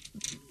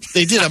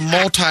 They did a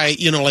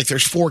multi. Like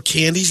there's 4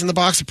 candies in the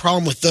box. The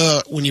problem with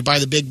when you buy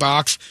the big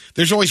box,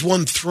 there's always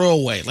one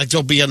throwaway. Like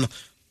there'll be an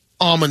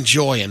Almond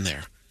Joy in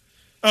there.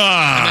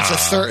 And that's a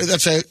third.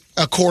 That's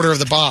a quarter of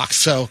the box.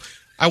 So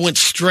I went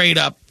straight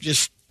up,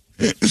 just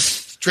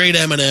straight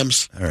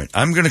M&Ms. All right,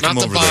 I'm going to come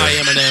over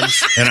buy there,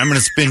 M&Ms, and I'm going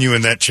to spin you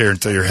in that chair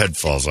until your head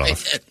falls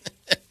off.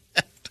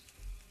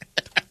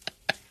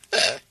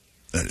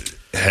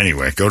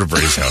 Anyway, go to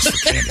Brady's house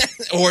for candy.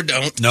 Or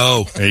don't.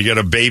 No. You got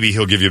a baby,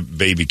 he'll give you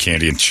baby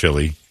candy and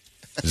chili.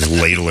 Just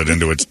ladle it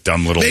into its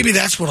dumb little Maybe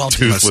that's what I'll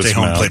do. Stay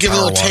home, play give it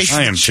a little taste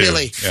I am of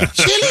chili. Too. Yeah.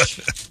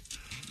 Chili?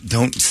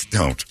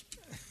 Don't.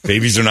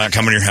 Babies are not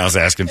coming to your house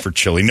asking for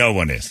chili. No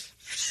one is.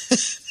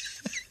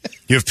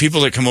 You have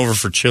people that come over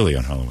for chili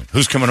on Halloween.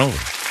 Who's coming over?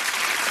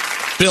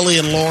 Billy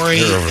and Lori.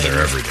 They're over there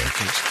every day.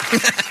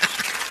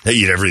 They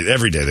eat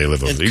every day. They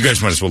live over there. You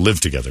guys might as well live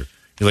together.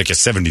 You're like a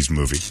 70s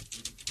movie.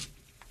 And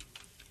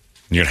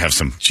you're going to have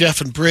some...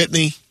 Jeff and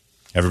Brittany.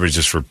 Everybody's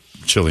just for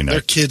chili night.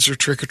 Their kids are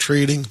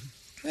trick-or-treating.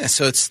 Yeah,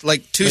 so it's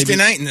like Tuesday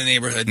night in the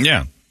neighborhood.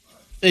 Yeah.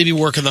 Maybe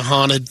working the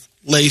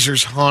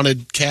Lasers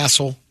haunted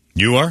castle.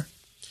 You are?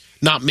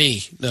 Not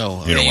me,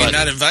 no. You're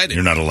not invited.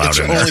 You're not allowed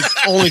in there.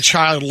 Only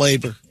child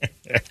labor.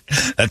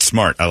 That's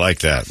smart. I like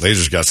that.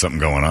 Laser's got something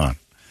going on.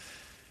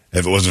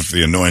 If it wasn't for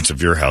the annoyance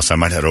of your house, I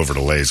might head over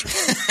to Laser.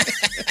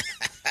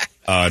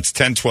 It's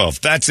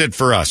 10:12. That's it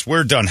for us.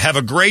 We're done. Have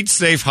a great,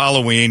 safe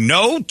Halloween.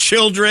 No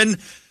children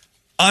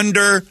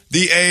under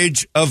the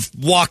age of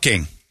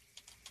walking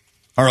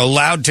are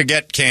allowed to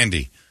get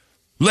candy.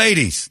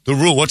 Ladies, the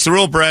rule. What's the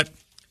rule, Brett?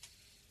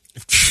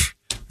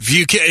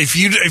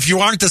 If you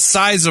aren't the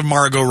size of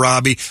Margot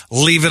Robbie,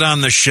 leave it on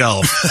the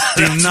shelf.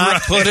 Do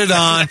not put it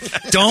on.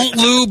 Don't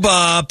lube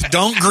up.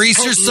 Don't grease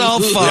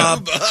yourself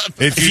up.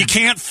 If you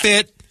can't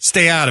fit,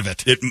 stay out of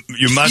it.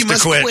 You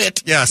must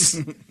quit. Yes.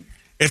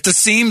 If the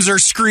seams are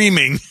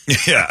screaming.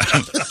 Yeah.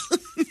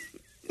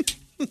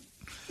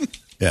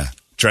 Yeah.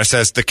 Dress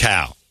as the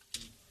cow.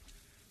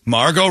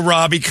 Margot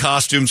Robbie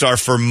costumes are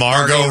for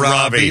Margot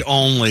Robbie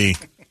only.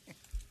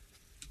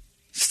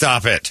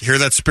 Stop it. Hear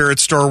that, spirit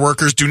store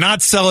workers? Do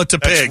not sell it to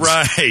pigs.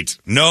 That's right.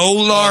 No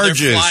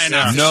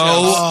larges.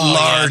 No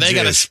larges. They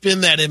got to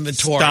spin that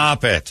inventory.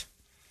 Stop it.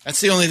 That's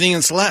the only thing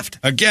that's left.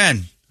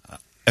 Again,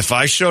 if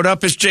I showed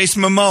up as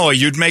Jason Momoa,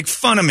 you'd make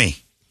fun of me.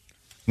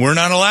 We're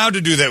not allowed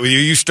to do that with you.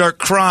 You start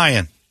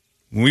crying.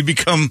 We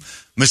become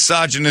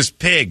misogynist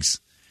pigs.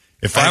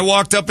 If I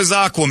walked up as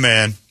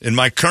Aquaman in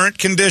my current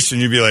condition,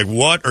 you'd be like,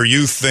 what are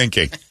you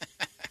thinking?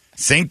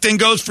 Same thing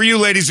goes for you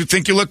ladies who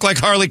think you look like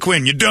Harley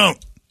Quinn. You don't.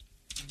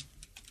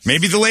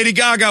 Maybe the Lady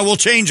Gaga will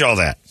change all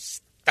that.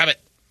 Stop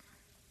it.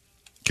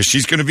 Because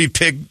she's going to be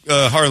pig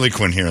Harley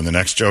Quinn here in the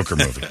next Joker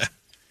movie.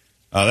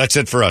 That's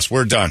it for us.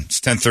 We're done. It's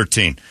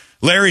 10:13.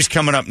 Larry's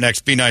coming up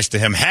next. Be nice to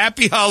him.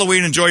 Happy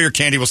Halloween. Enjoy your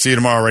candy. We'll see you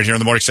tomorrow right here in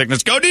the Morning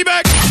Sickness. Go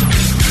D-back!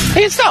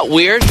 Hey, it's not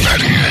weird.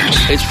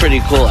 It's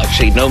pretty cool,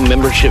 actually. No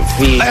membership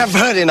fee. I have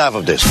heard enough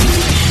of this.